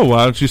 I don't know.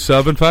 Why don't you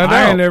sub and find out?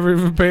 I ain't never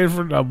even paid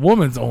for a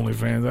woman's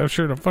OnlyFans. I'm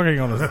sure the fuck ain't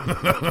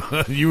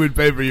gonna. You would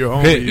pay for your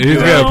homie. He's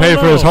got to pay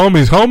for his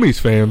homies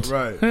fans.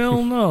 Right.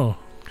 Hell no.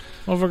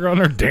 Motherfucker on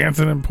there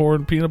dancing and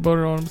pouring peanut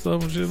butter on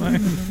himself and shit. I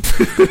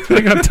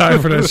ain't got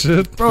time for that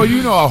shit. Bro,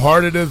 you know how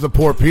hard it is to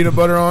pour peanut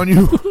butter on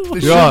you? The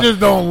shit just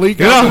don't leak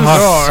out the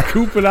jar.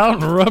 Scoop it out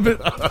and rub it.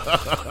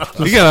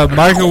 You gotta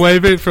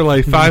microwave it for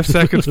like 5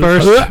 seconds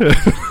first.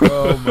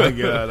 Oh my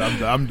god,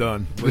 I'm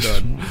done. We're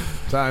done.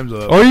 Time's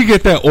up. Or you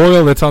get that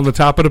oil that's on the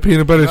top of the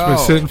peanut butter. It's been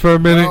sitting for a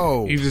minute.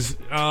 No. You just,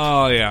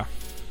 oh yeah.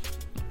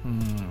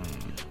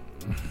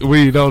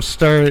 We don't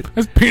stir it.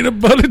 It's peanut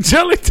butter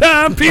jelly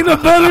time.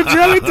 Peanut butter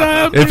jelly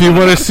time. If you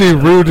want to see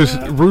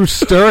Rue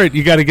stir it,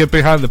 you got to get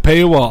behind the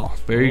paywall.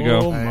 There you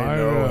go.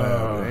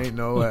 Ain't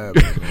no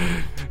habit.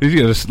 You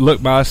just look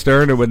by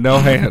stirring it with no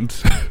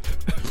hands.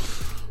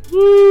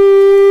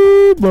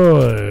 Woo,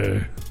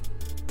 boy.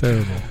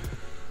 Terrible.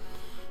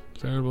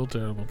 Terrible.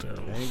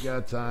 Ain't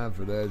got time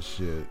for that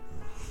shit.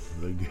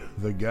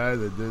 The guy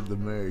that did the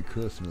Merry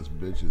Christmas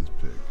bitches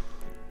pic.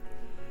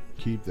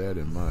 Keep that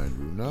in mind,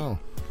 Rue. No.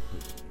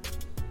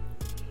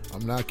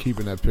 I'm not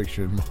keeping that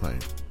picture in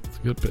mind. It's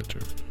a good picture.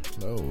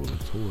 No,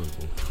 it's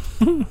horrible.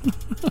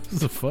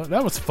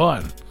 That was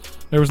fun.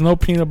 There was no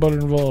peanut butter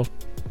involved.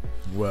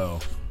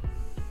 Well,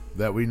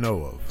 that we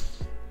know of.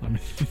 I mean,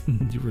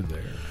 you were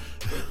there.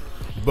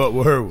 But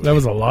were we? That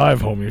was a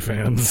live homie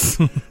fans.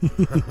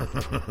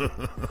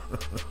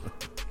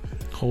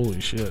 Holy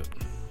shit.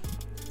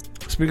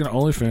 Speaking of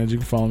OnlyFans, you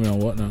can follow me on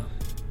Whatnot.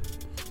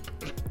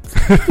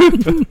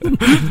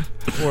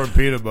 Pouring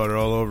peanut butter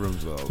all over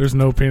himself. There's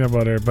no peanut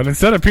butter. But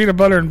instead of peanut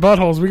butter and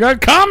buttholes, we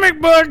got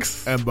comic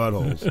books! And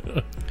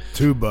buttholes.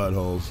 2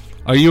 buttholes.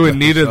 Are you in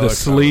need of the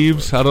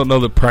sleeves? I don't know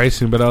the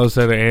pricing, but I was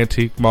at an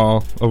antique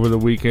mall over the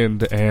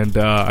weekend, and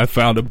I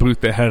found a booth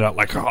that had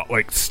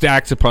like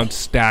stacks upon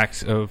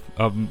stacks of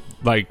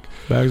like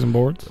bags and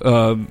boards.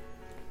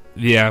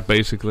 Yeah,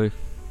 basically.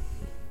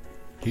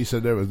 He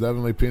said there was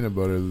definitely peanut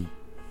butter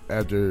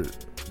after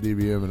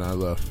DBM and I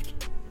left.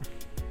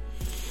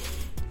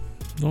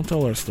 Don't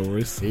tell our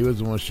stories. He was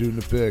the one shooting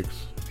the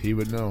pics. He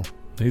would know.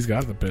 He's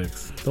got the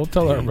pics. Don't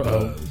tell our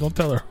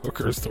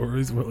hooker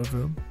stories, Will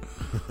FM.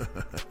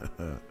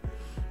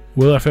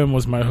 Will FM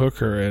was my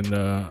hooker,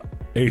 and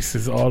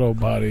Ace's Auto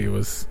Body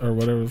was, or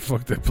whatever the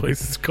fuck that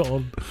place is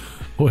called,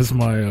 was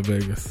my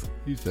Vegas.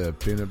 He used to have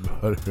peanut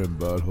butter and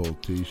butthole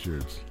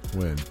t-shirts.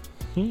 When?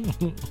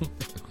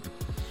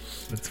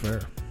 That's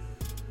fair.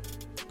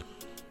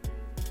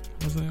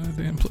 Was that a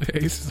damn play?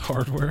 Ace's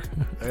Hardware?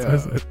 Yeah, I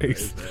said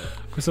Ace.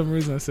 For some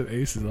reason I said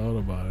Ace's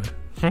Auto Body.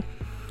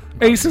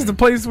 Ace is the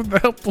place with the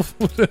helpful.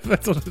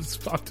 That's what it's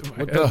popped in my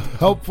head. With the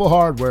helpful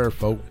hardware,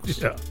 folks.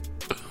 Yeah.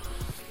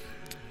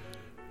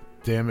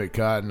 Damn it,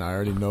 Cotton. I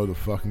already know the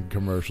fucking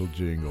commercial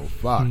jingle.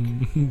 Fuck.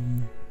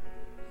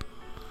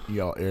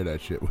 Y'all air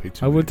that shit way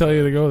too I would tell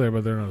you to go there,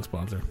 but they're not a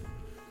sponsor.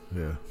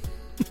 Yeah.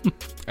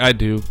 I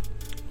do.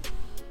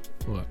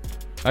 What?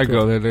 I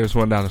go there. There's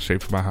one down the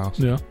street from my house.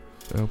 Yeah.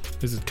 So.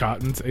 Is it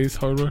Cotton's Ace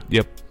Hardware?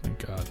 Yep.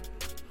 Thank God.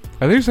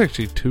 I think there's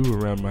actually 2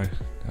 around my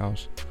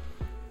house.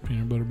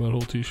 Peanut butter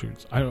butthole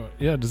t-shirts.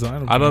 Design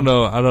them. I don't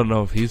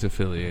know if he's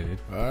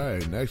affiliated. All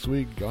right, next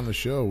week on the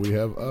show we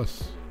have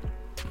us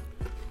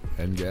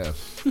and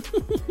gas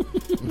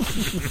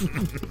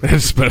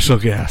and special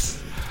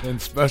gas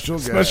and special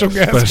gas.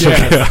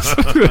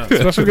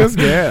 Special guest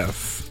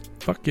gas.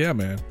 Fuck yeah,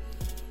 man.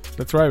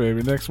 That's right,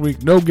 baby. Next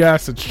week, no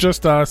gas. It's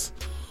just us.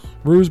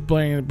 Rue's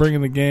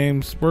bringing the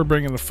games. We're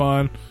bringing the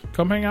fun.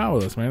 Come hang out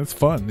with us, man. It's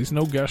fun. These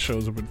no guest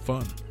shows have been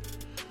fun.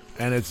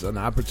 And it's an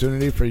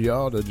opportunity for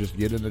y'all to just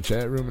get in the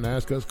chat room and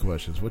ask us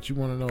questions. What you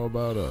want to know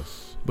about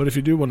us? But if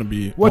you do want to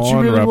be what on you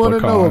really Replicon, want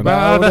to know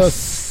about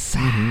us?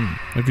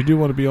 Mm-hmm. If you do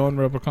want to be on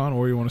Replicon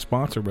or you want to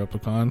sponsor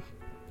Replicon,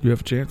 you have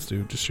a chance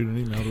to. Just shoot an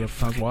email to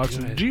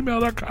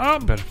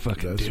repliconwatch@gmail.com. Better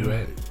fucking do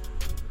it.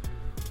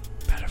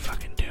 Better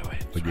fucking do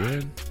it.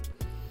 Again?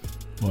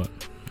 What?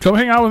 Come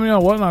hang out with me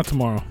on Whatnot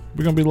tomorrow.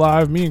 We're going to be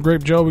live. Me and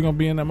Grape Joe, we're going to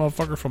be in that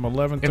motherfucker from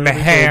 11:30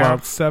 to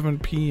about 7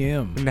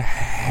 p.m. In the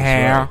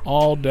hair.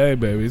 All day,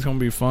 baby. It's going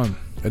to be fun.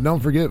 And don't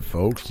forget,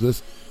 folks,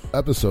 this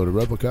episode of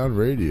Replicon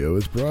Radio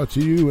is brought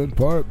to you in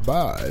part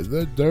by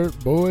the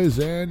Dirt Boys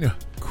and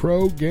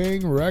Crow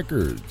Gang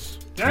Records.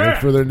 Yeah.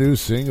 And for their new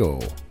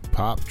single,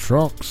 Pop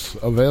Trunks,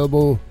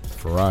 available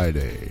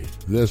Friday.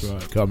 This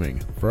coming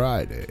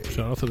Friday.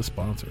 Shout out to the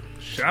sponsor.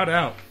 Shout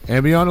out.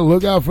 And be on the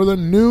lookout for the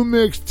new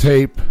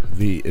mixtape,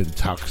 The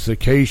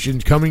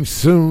Intoxication, coming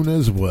soon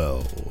as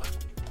well.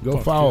 Go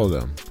follow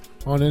them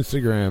on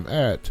Instagram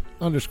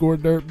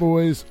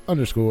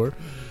 @_dirtboys_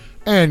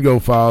 and go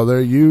follow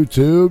their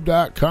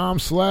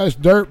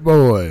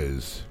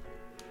youtube.com/dirtboys.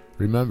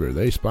 Remember,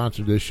 they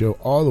sponsored this show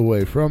all the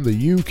way from the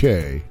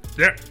UK.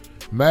 Yeah.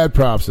 Mad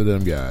props to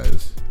them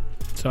guys.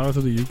 Shout out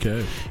to the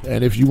UK.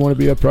 And if you want to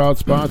be a proud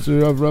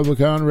sponsor of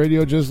Replicon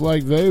Radio just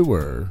like they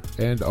were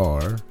and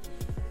are,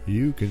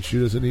 you can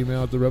shoot us an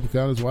email at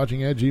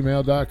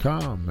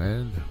therepliconiswatching@gmail.com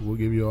and we'll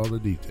give you all the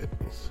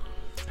details.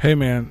 Hey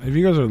man, if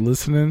you guys are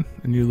listening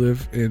and you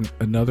live in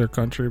another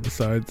country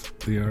besides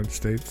the United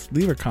States,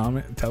 leave a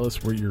comment and tell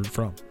us where you're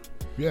from.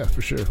 Yeah,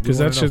 for sure. Because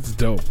that shit's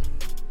dope.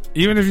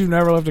 Even if you've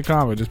never left a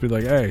comment, just be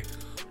like, hey,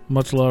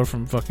 much love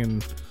from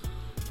fucking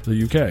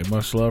the UK.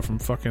 Much love from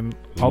fucking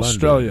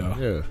Australia.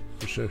 London. Yeah,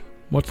 for sure.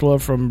 Much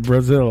love from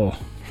Brazil.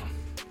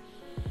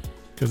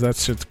 Because that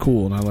shit's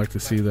cool, and I like to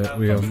see that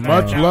we have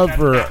much love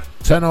for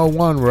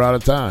 10:01. We're out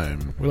of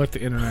time. We like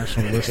the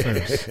international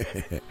listeners.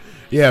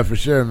 Yeah, for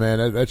sure,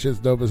 man. That shit's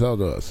dope as hell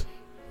to us.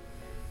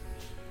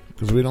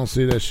 Because we don't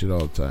see that shit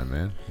all the time,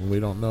 man. When we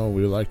don't know,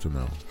 we like to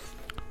know.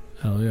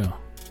 Hell yeah.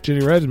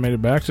 Jenny Reds made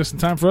it back just in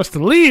time for us to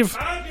leave.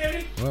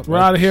 Well, we're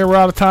out of here. We're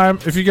out of time.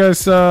 If you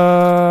guys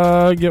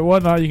get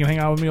Whatnot, you can hang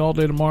out with me all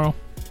day tomorrow.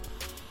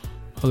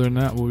 Other than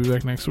that, we'll be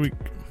back next week.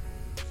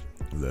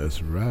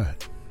 That's right.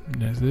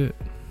 That's it.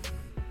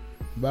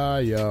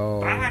 Bye,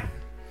 y'all. Bye.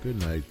 Good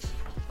night.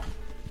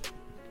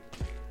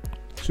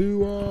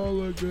 To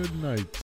all a good night.